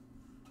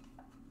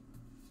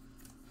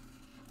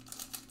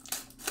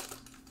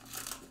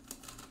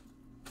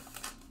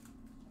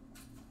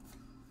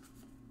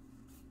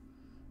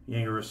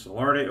 Yangervis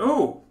Solarte.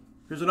 Oh,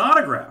 here's an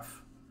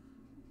autograph.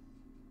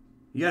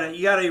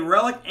 You got a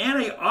relic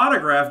and a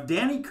autograph.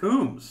 Danny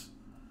Coombs.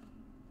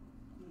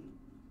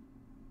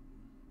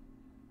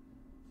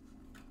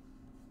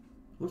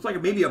 Looks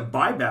like maybe a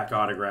buyback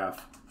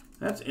autograph.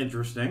 That's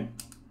interesting.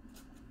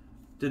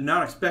 Did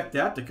not expect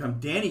that to come.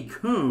 Danny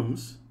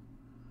Coombs.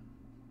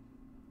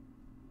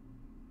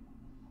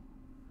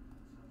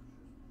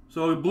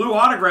 So a blue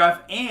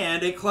autograph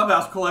and a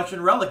Clubhouse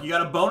Collection relic. You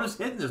got a bonus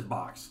hit in this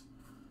box.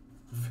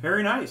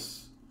 Very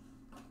nice.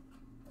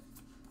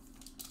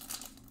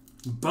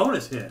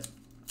 Bonus hit.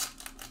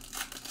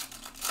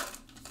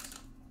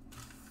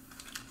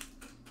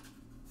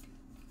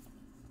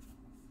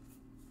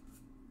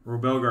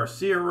 Robel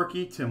Garcia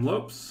rookie. Tim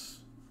Lopes.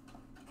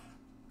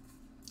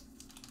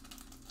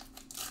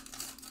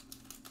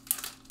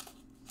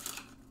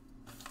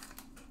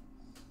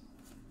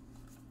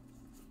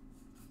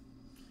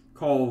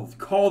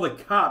 Call the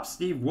Cops.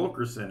 Steve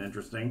Wilkerson.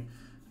 Interesting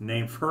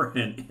name for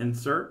an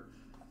insert.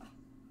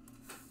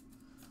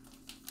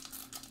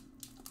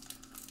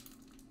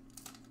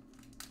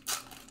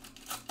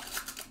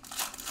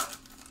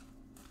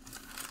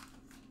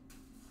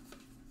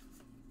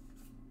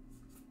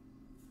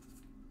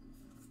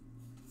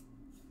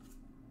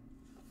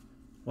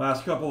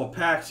 Last couple of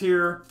packs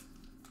here.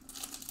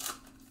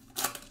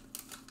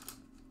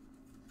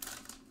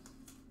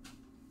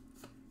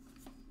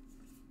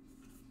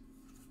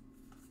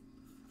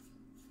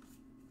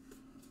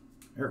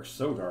 Eric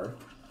Sogard.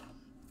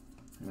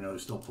 You know, he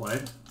still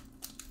played.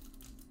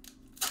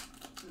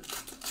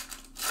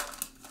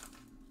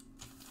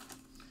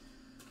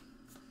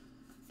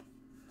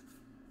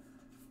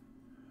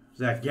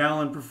 Zach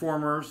Gallen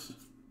performers.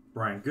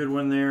 Brian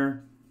Goodwin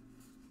there.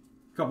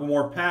 A couple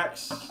more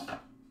packs.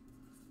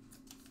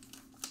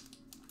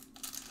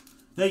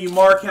 Thank you,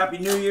 Mark. Happy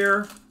New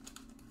Year.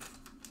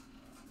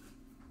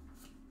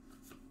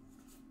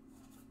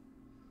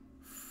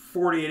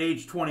 '40 at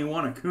age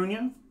 21,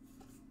 Acuna.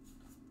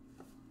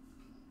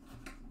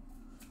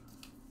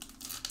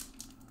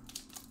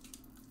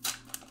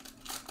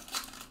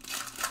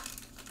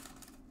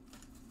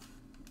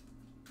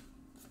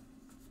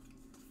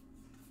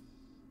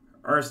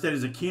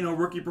 Aristides Aquino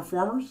rookie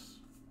performers.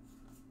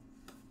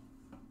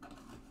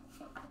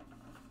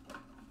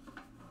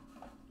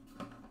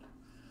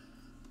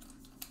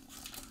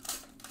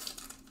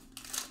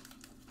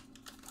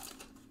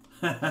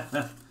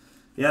 Yeah,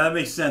 that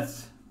makes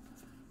sense.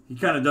 He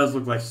kind of does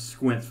look like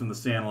Squints from The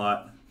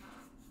Sandlot.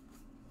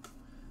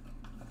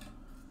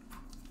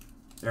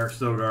 Eric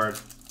Sogard.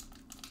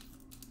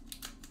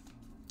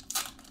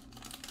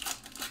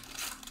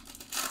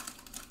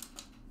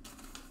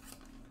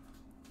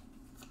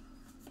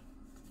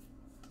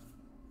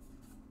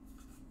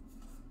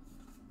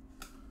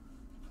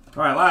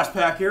 All right, last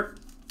pack here.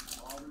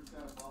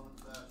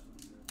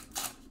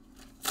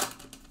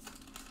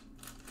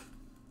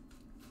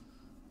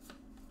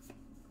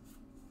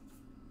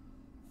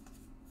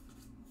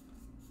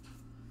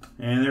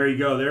 And there you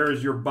go. There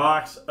is your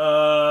box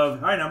of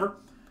high number.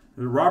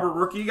 Robert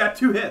rookie. You got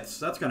 2 hits.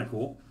 That's kind of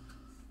cool.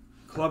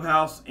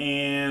 Clubhouse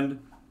and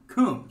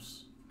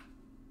Coombs.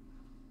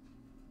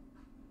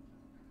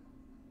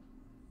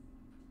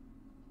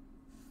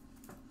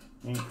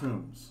 And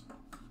Coombs.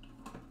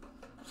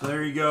 So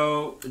there you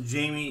go,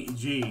 Jamie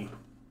G.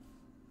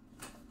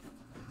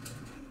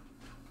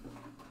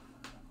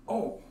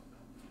 Oh,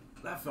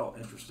 that felt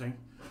interesting.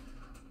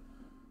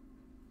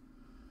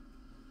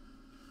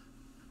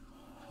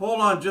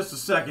 Hold on just a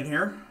second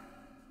here.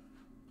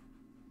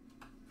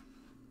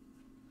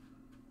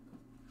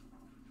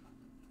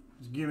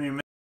 Just give me a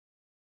minute.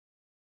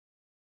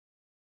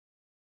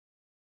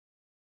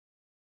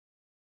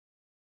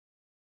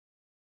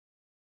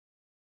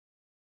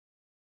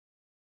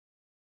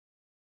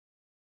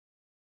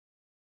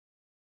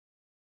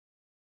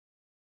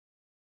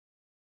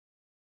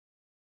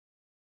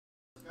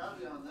 It's gotta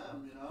be on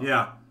them, you know?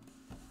 Yeah.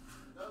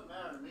 It doesn't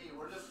matter to me.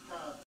 We're just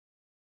kind of.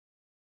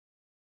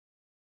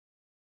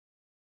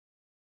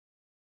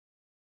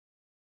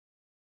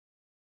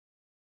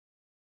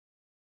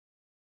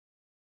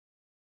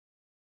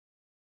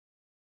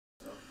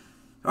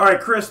 All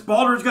right, Chris,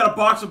 Baldridge got a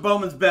box of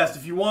Bowman's Best.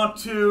 If you want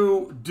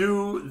to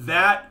do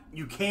that,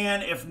 you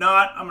can. If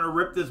not, I'm going to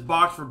rip this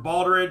box for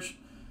Baldridge,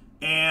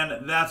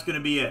 and that's going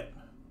to be it.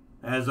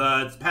 As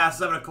it's past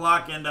 7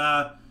 o'clock, and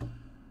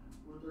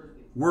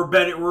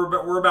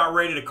we're about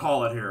ready to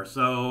call it here.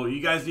 So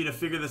you guys need to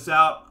figure this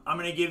out. I'm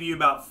going to give you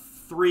about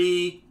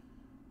 3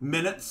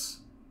 minutes.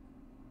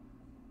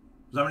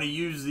 So I'm going to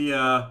use the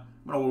I'm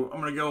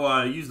going to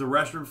go use the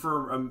restroom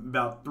for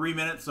about 3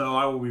 minutes. So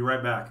I will be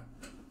right back.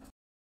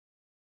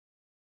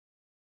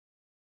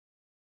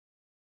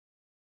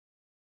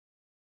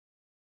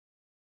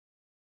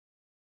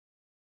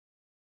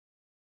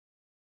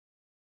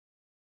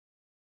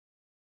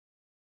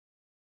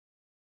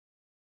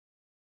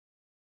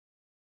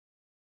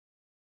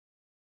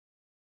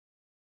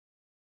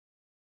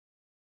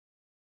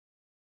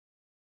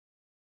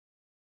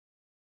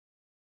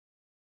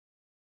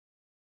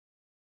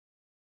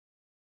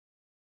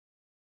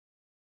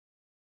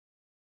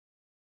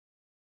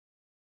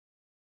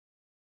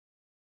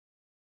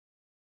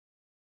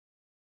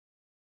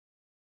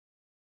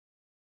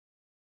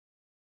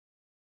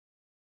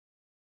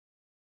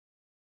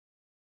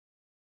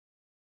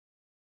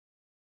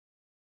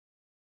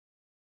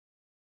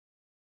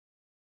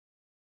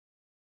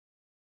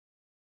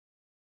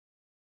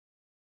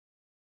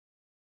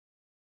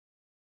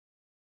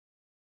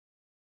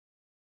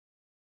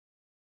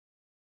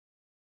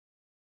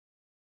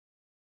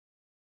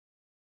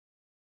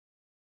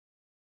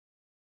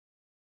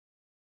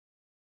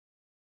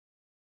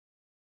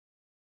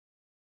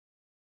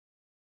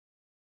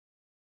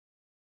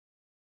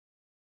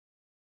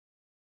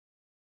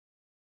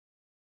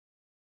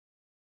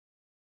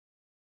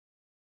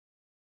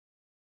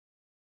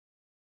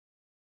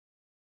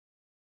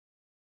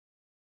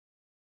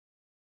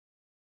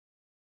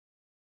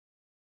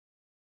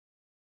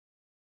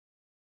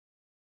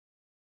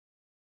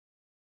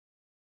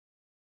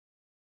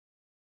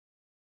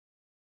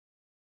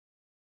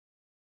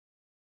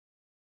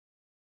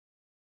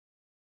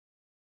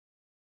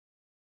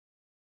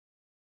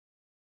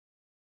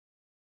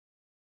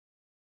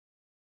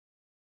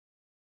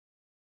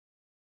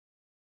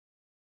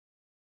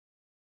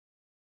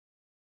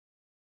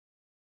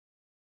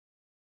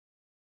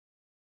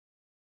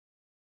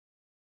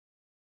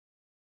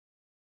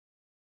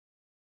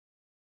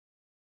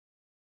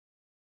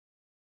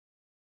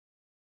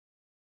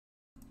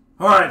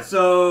 All right,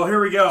 so here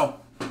we go.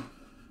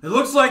 It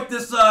looks like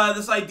this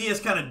this idea is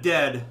kind of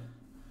dead.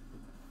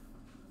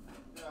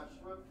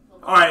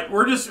 All right,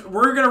 we're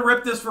gonna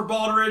rip this for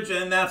Baldridge,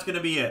 and that's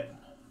gonna be it.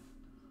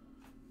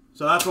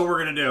 So that's what we're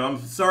gonna do. I'm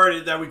sorry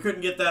that we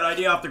couldn't get that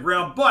idea off the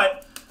ground,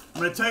 but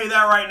I'm gonna tell you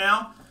that right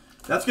now.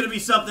 That's gonna be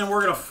something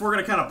we're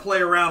gonna kind of play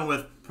around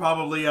with,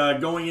 probably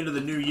going into the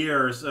new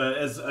year as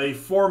a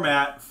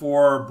format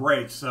for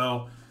breaks.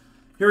 So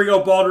here we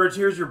go, Baldridge.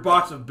 Here's your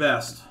box of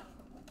best.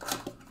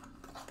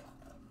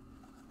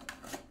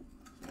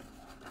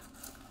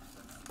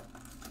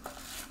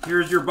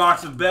 Here's your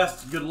box of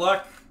best. Good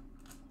luck.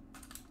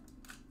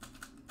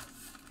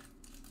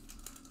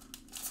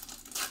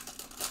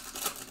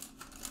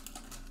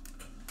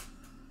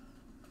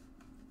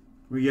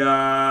 We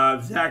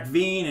got Zach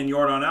Veen and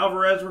Yordan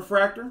Alvarez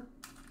refractor.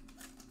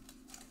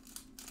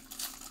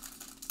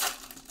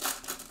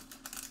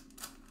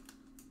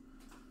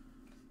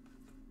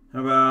 How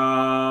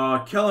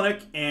about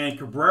Kelenic and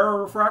Cabrera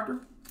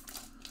refractor?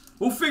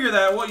 We'll figure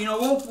that. Well, you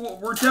know,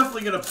 we're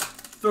definitely going to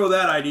throw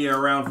that idea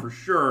around for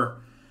sure,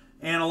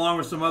 and along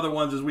with some other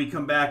ones as we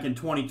come back in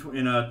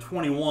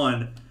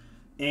 21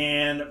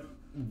 and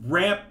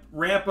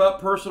ramp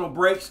up personal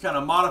breaks, kind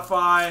of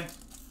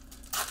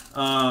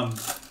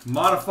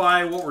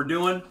modify what we're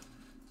doing,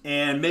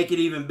 and make it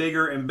even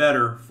bigger and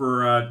better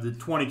for the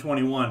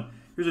 2021.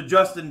 Here's a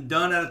Justin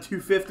Dunn out of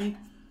 250.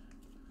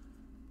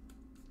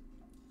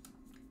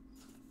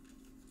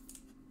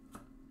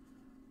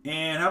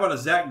 And how about a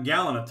Zach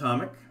Gallen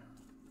atomic?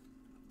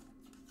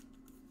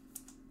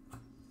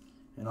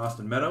 And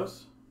Austin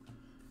Meadows.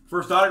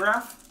 First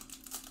autograph.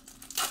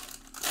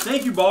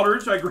 Thank you,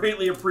 Baldridge. I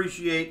greatly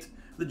appreciate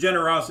the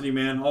generosity,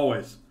 man,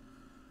 always.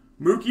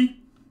 Mookie.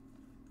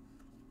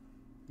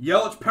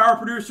 Yelich Power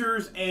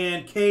Producers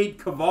and Cade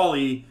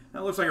Cavalli.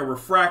 That looks like a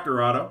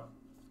refractor auto.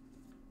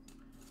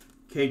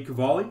 Cade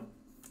Cavalli.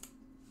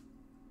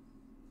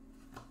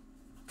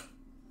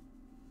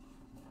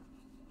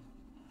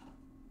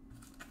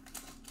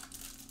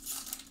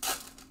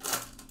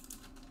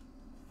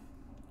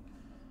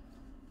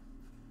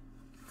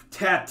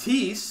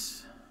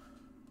 Tatis.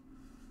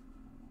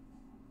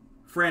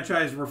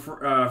 Franchise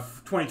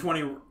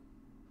 2020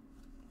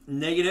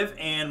 negative.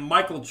 And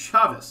Michael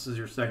Chavis is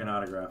your second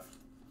autograph.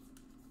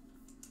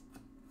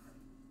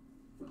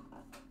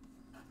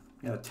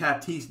 Got a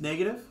Tatis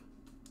negative.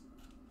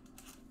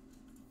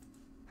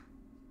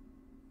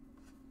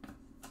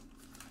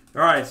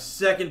 All right,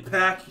 second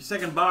pack,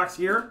 second box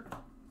here.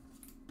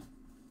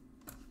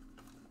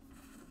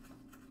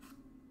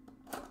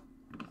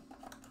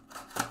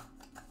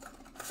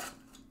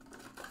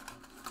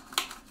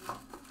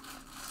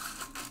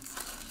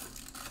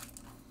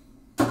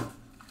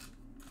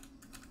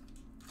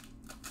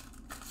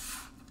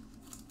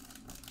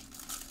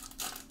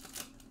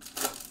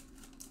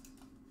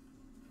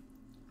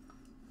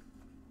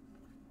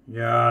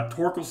 Yeah,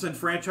 Torkelson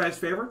franchise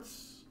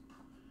favorites.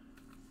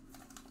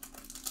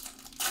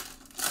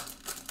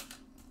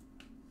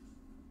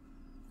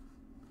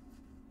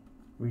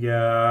 We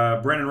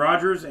got Brendan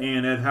Rodgers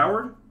and Ed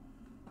Howard.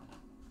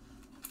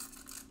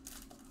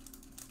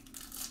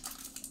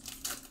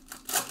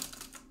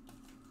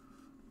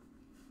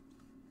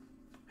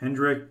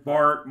 Hendrick,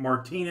 Bart,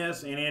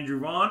 Martinez, and Andrew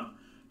Vaughn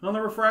on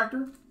the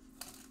refractor.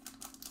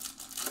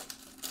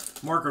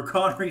 Mark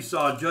O'Connor, you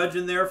saw a Judge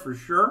in there for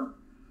sure.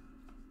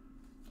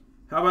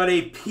 How about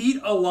a Pete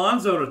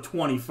Alonso to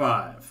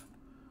 25?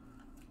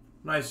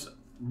 Nice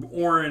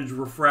orange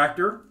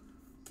refractor.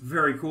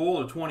 Very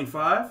cool, to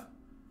 25.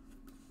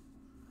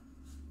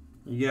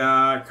 You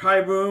got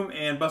Kai Boom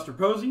and Buster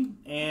Posey.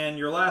 And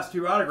your last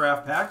two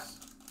autograph packs.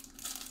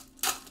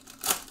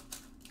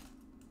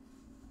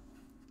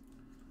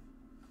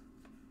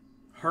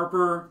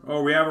 Harper.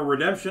 Oh, we have a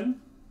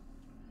redemption.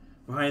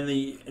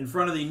 In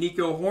front of the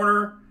Nico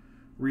Horner.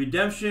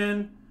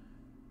 Redemption.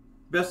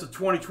 Best of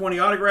 2020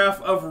 autograph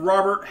of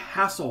Robert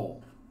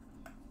Hassel.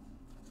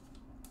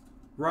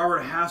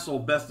 Robert Hassel,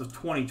 best of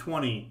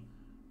 2020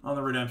 on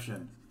the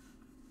redemption.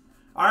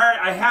 All right,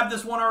 I have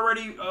this one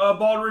already,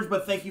 Baldridge,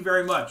 but thank you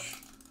very much.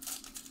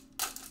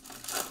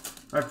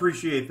 I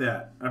appreciate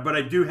that, but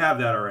I do have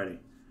that already.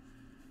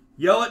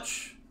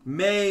 Yelich,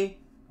 May,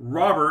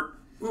 Robert.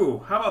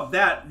 Ooh, how about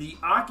that? The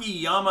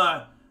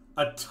Akiyama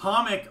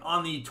Atomic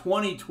on the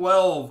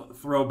 2012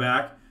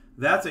 throwback.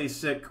 That's a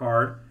sick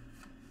card.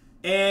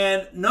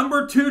 And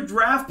number 2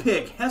 draft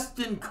pick,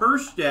 Heston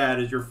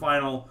Kjerstad is your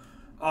final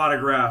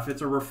autograph.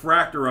 It's a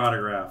refractor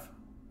autograph.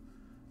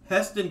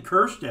 Heston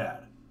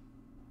Kjerstad.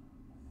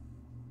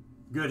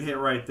 Good hit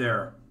right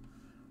there.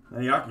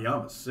 And the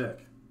Akiyama's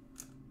sick.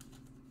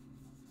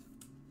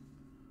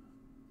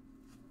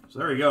 So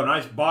there you go.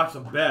 Nice box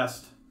of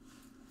best.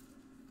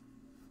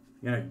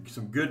 You got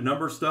some good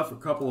number stuff, a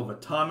couple of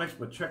atomics,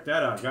 but check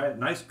that out, guys.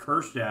 Nice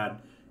Kjerstad.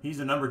 He's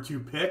the number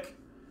 2 pick.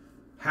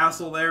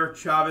 Hassel there,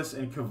 Chavis,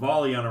 and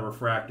Cavalli on a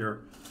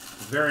refractor.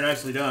 Very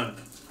nicely done.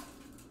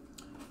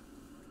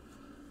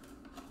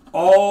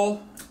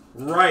 All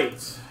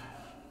right.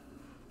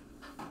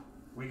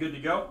 We good to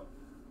go?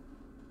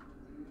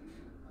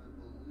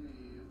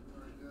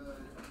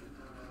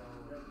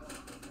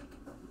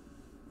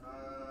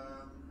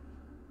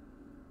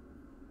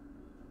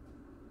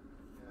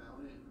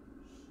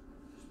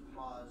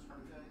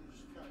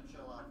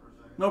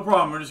 No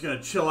problem. We're just going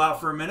to chill out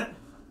for a minute.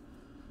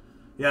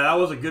 Yeah, that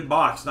was a good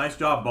box. Nice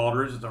job,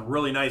 Balders. It's a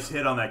really nice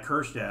hit on that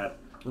Kerstad.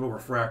 Little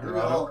refractor.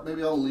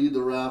 Maybe I'll lead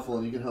the raffle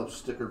and you can help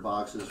sticker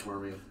boxes for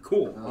me.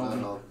 Cool.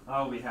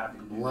 I'll be happy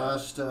to do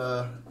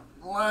that.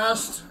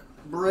 Last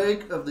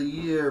break of the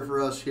year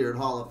for us here at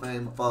Hall of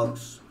Fame,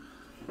 folks.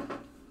 I'm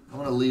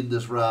going to lead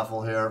this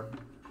raffle here.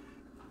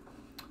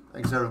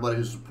 Thanks everybody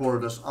who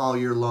supported us all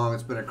year long.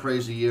 It's been a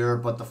crazy year,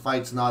 but the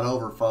fight's not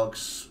over,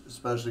 folks,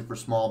 especially for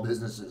small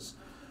businesses.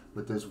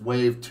 With this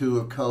wave 2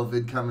 of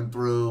COVID coming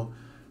through,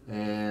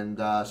 and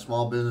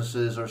small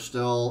businesses are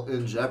still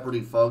in jeopardy,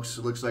 folks.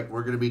 It looks like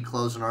we're going to be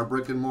closing our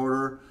brick and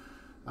mortar,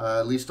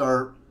 at least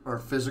our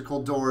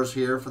physical doors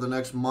here for the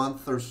next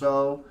month or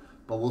so.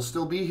 But we'll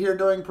still be here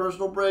doing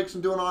personal breaks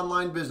and doing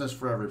online business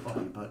for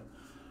everybody. But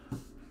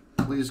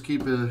please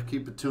keep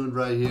it tuned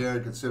right here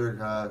and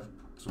consider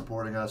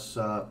supporting us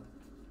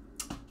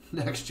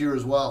next year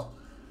as well.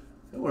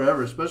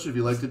 Wherever, especially if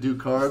you like to do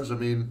cards. I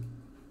mean,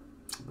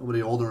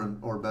 nobody older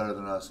or better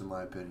than us, in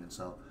my opinion.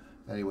 So,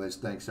 anyways,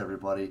 thanks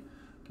everybody.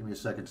 Give me a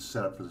second to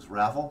set up for this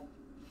raffle.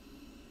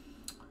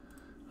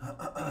 I'm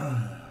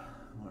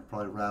gonna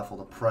probably raffle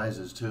the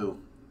prizes too,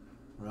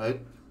 right?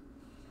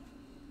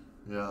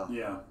 Yeah.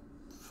 Yeah.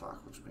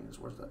 Fuck, which means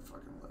where's that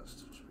fucking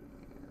list? Which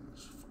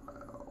means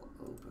file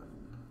open.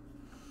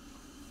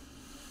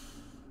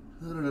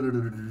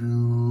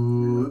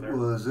 Right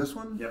was this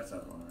one? Yep,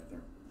 that's one right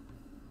there.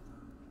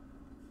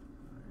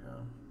 There we go.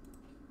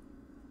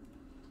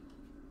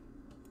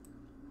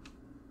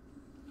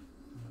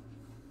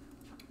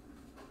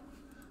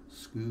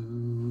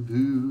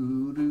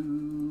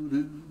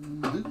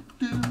 Scoo-doo-doo-doo-doo-doo.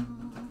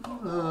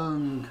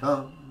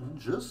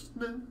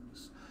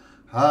 Unconsciousness.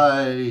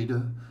 I'd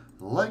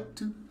like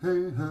to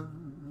have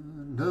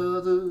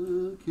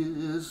another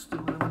kiss.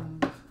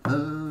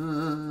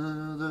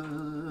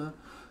 Another.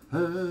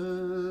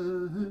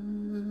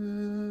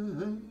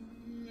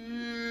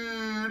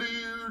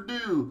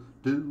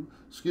 Do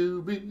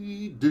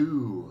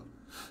Scooby-Doo,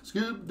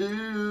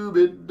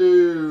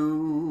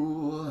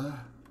 Scoob-Dooby-Doo.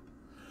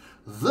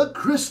 The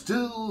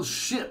crystal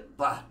ship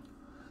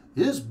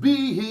is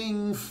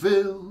being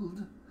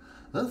filled.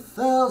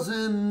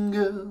 1,000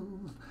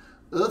 girls,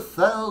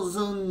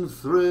 1,000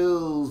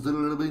 thrills.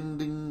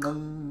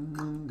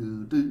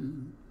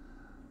 Ding-ding-dong-doo-doo.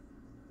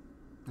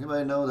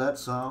 Anybody know that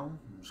song?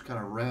 Just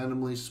kind of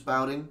randomly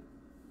spouting.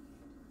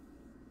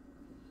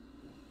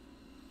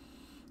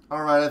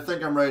 All right, I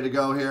think I'm ready to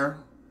go here.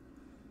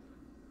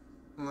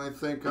 I'm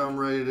actually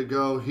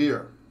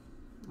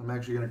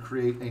going to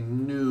create a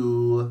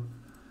new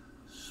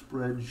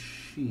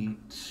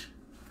spreadsheet.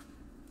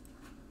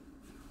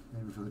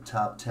 Maybe for the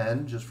top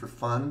 10, just for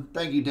fun.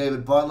 Thank you,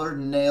 David Butler.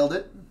 Nailed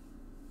it.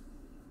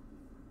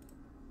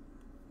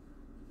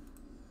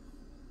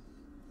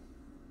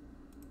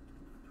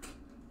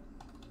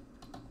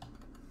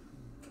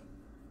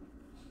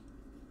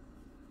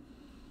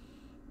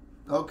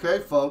 Okay,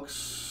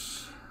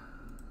 folks.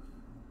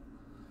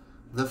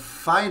 The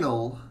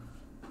final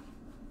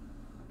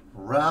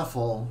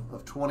raffle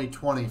of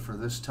 2020 for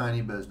this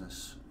tiny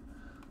business.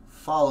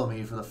 Follow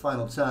me for the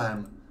final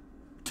time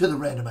to the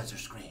randomizer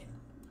screen.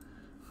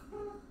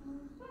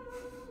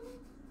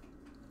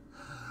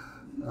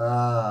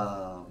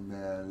 Oh,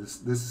 man.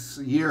 This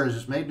year has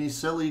just made me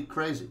silly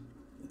crazy.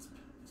 It's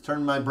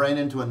turned my brain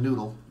into a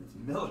noodle. It's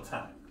Miller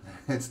time.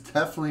 It's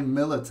definitely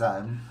Miller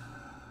time.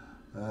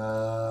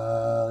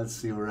 Let's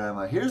see, where am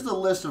I? Here's the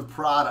list of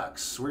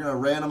products. We're going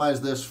to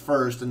randomize this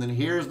first, and then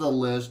here's the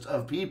list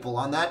of people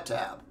on that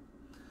tab.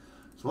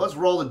 So let's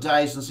roll the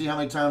dice and see how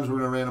many times we're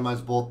going to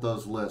randomize both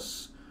those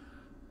lists.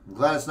 I'm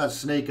glad it's not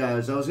Snake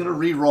Eyes. I was going to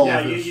re-roll.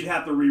 Yeah, you'd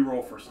have to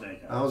re-roll for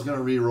Snake Eyes. I was going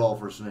to re-roll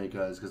for Snake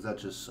Eyes because that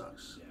just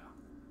sucks. Yeah.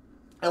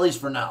 At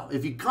least for now.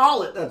 If you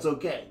call it, that's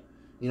okay.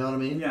 You know what I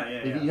mean? Yeah.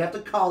 If you have to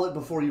call it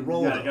before you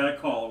roll it. You got to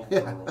call it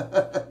before you roll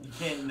it.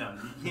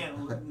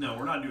 No,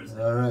 we're not doing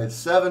that. All right,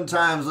 7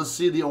 times. Let's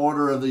see the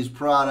order of these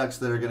products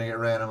that are going to get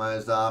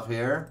randomized off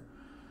here.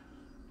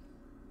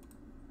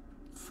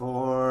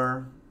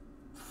 4,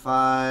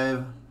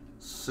 5,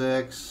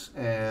 6,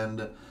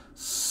 and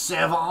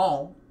 7.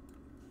 All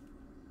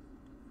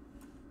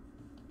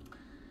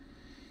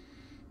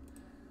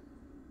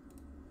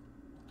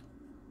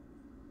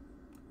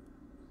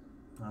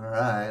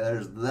right,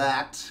 there's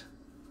that.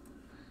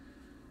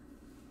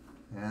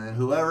 And then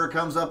whoever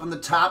comes up in the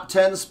top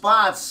 10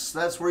 spots,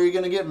 that's where you're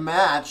going to get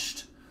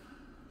matched.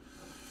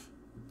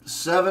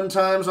 7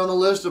 times on the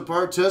list of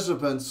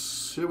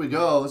participants. Here we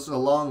go. This is a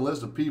long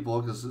list of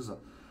people because this is a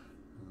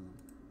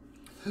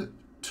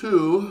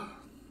 2,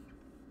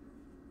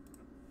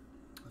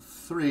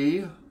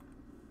 3,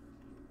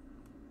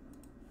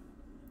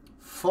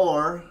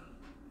 4,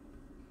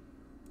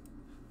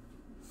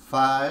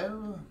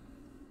 5,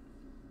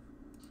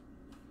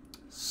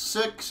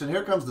 6, and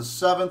here comes the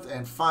 7th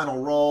and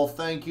final roll.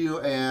 Thank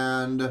you,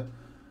 and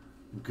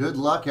good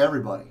luck,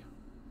 everybody.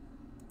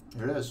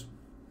 Here it is.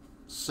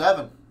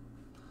 7.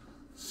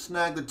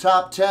 Snag the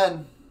top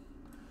 10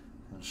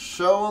 and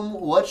show them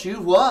what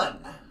you've won.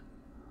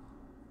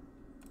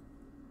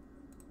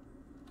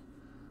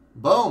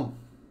 Boom.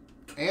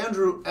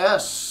 Andrew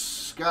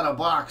S. got a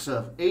box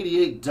of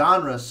 88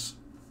 Donruss.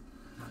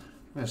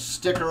 I'm going to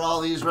sticker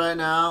all these right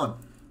now.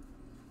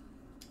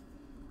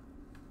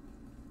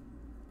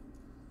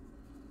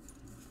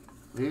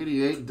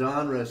 88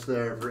 Donruss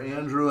there for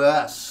Andrew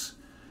S.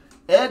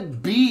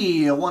 Ed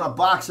B. won a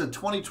box of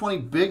 2020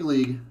 Big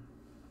League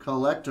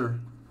Collector.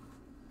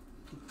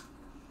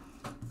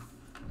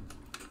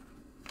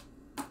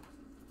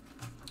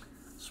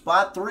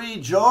 Spot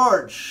 3,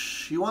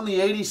 George. You won the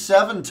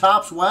 87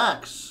 Topps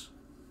Wax.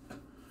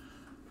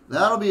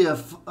 That'll be a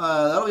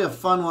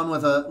fun one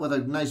with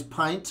a nice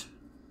pint.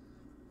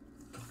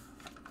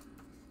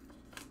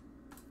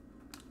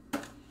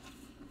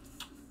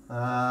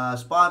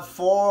 Spot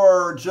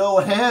 4,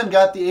 Joanne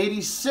got the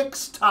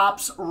 86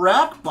 Topps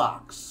Rack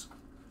Box.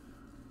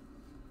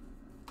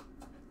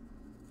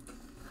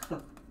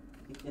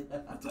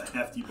 That's a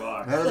hefty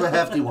box. That is a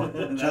hefty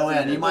one.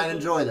 Joanne, you might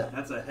enjoy that.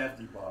 That's a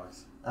hefty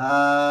box.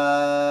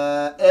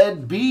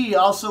 Ed B.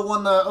 also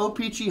won the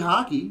O-Pee-Chee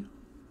Hockey.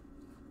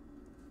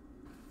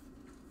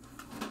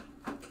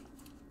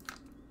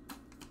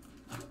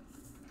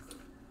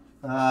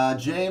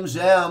 James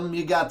M.,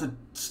 you got the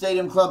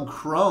Stadium Club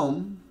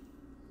Chrome.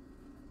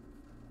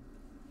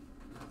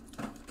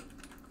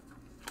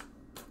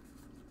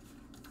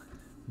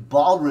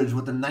 Baldridge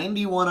with the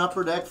 91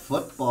 Upper Deck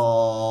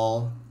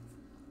Football.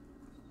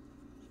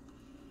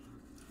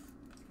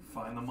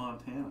 Find the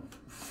Montana.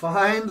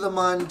 Find the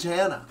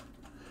Montana.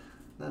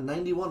 That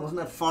 91,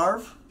 wasn't that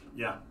Favre?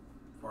 Yeah,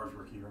 Favre's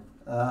rookie year.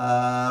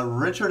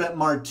 Richard at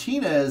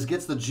Martinez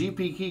gets the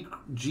GPK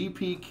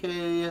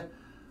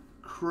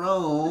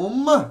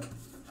Chrome.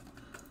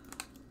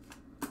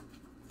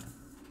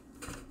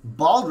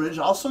 Baldridge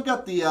also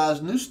got the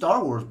new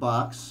Star Wars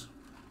box.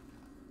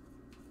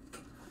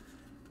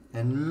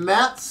 And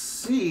Matt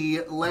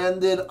C.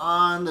 landed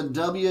on the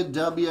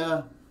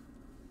WWE.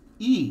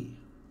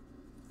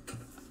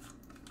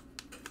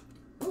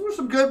 Those were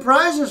some good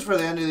prizes for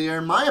the end of the year,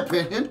 in my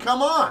opinion.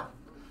 Come on.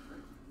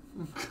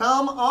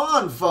 Come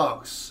on,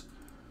 folks.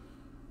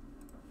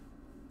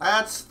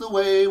 That's the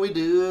way we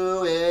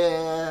do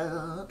it.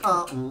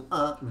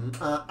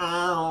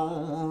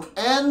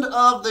 End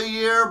of the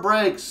year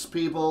breaks,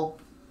 people.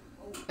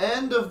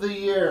 End of the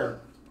year.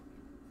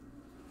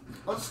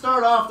 Let's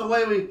start off the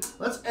way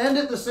let's end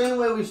it the same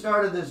way we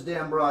started this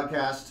damn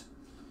broadcast.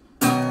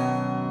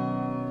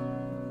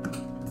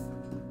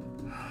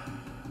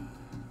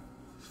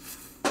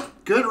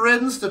 Good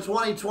riddance to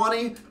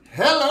 2020.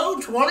 Hello,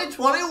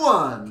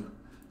 2021.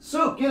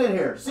 Soup, get in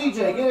here.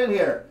 CJ, get in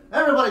here.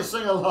 Everybody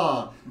sing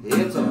along.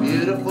 It's a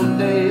beautiful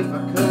day for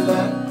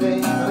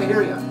collecting. Let me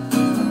hear you.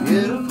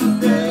 Beautiful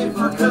day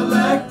for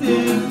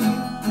collecting.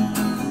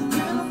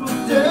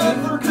 Beautiful day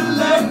for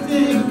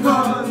collecting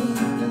cards.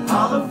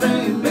 Hall of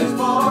Fame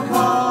baseball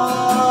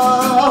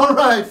cards. All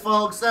right,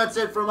 folks, that's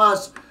it from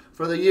us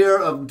for the year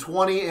of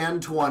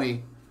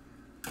 2020.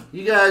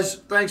 You guys,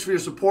 thanks for your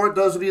support,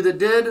 those of you that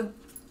did.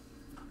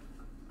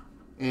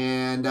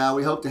 And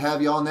we hope to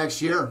have you all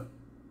next year.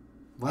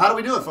 Well, how do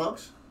we do it,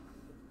 folks?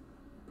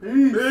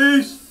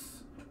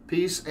 Peace.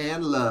 Peace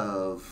and love.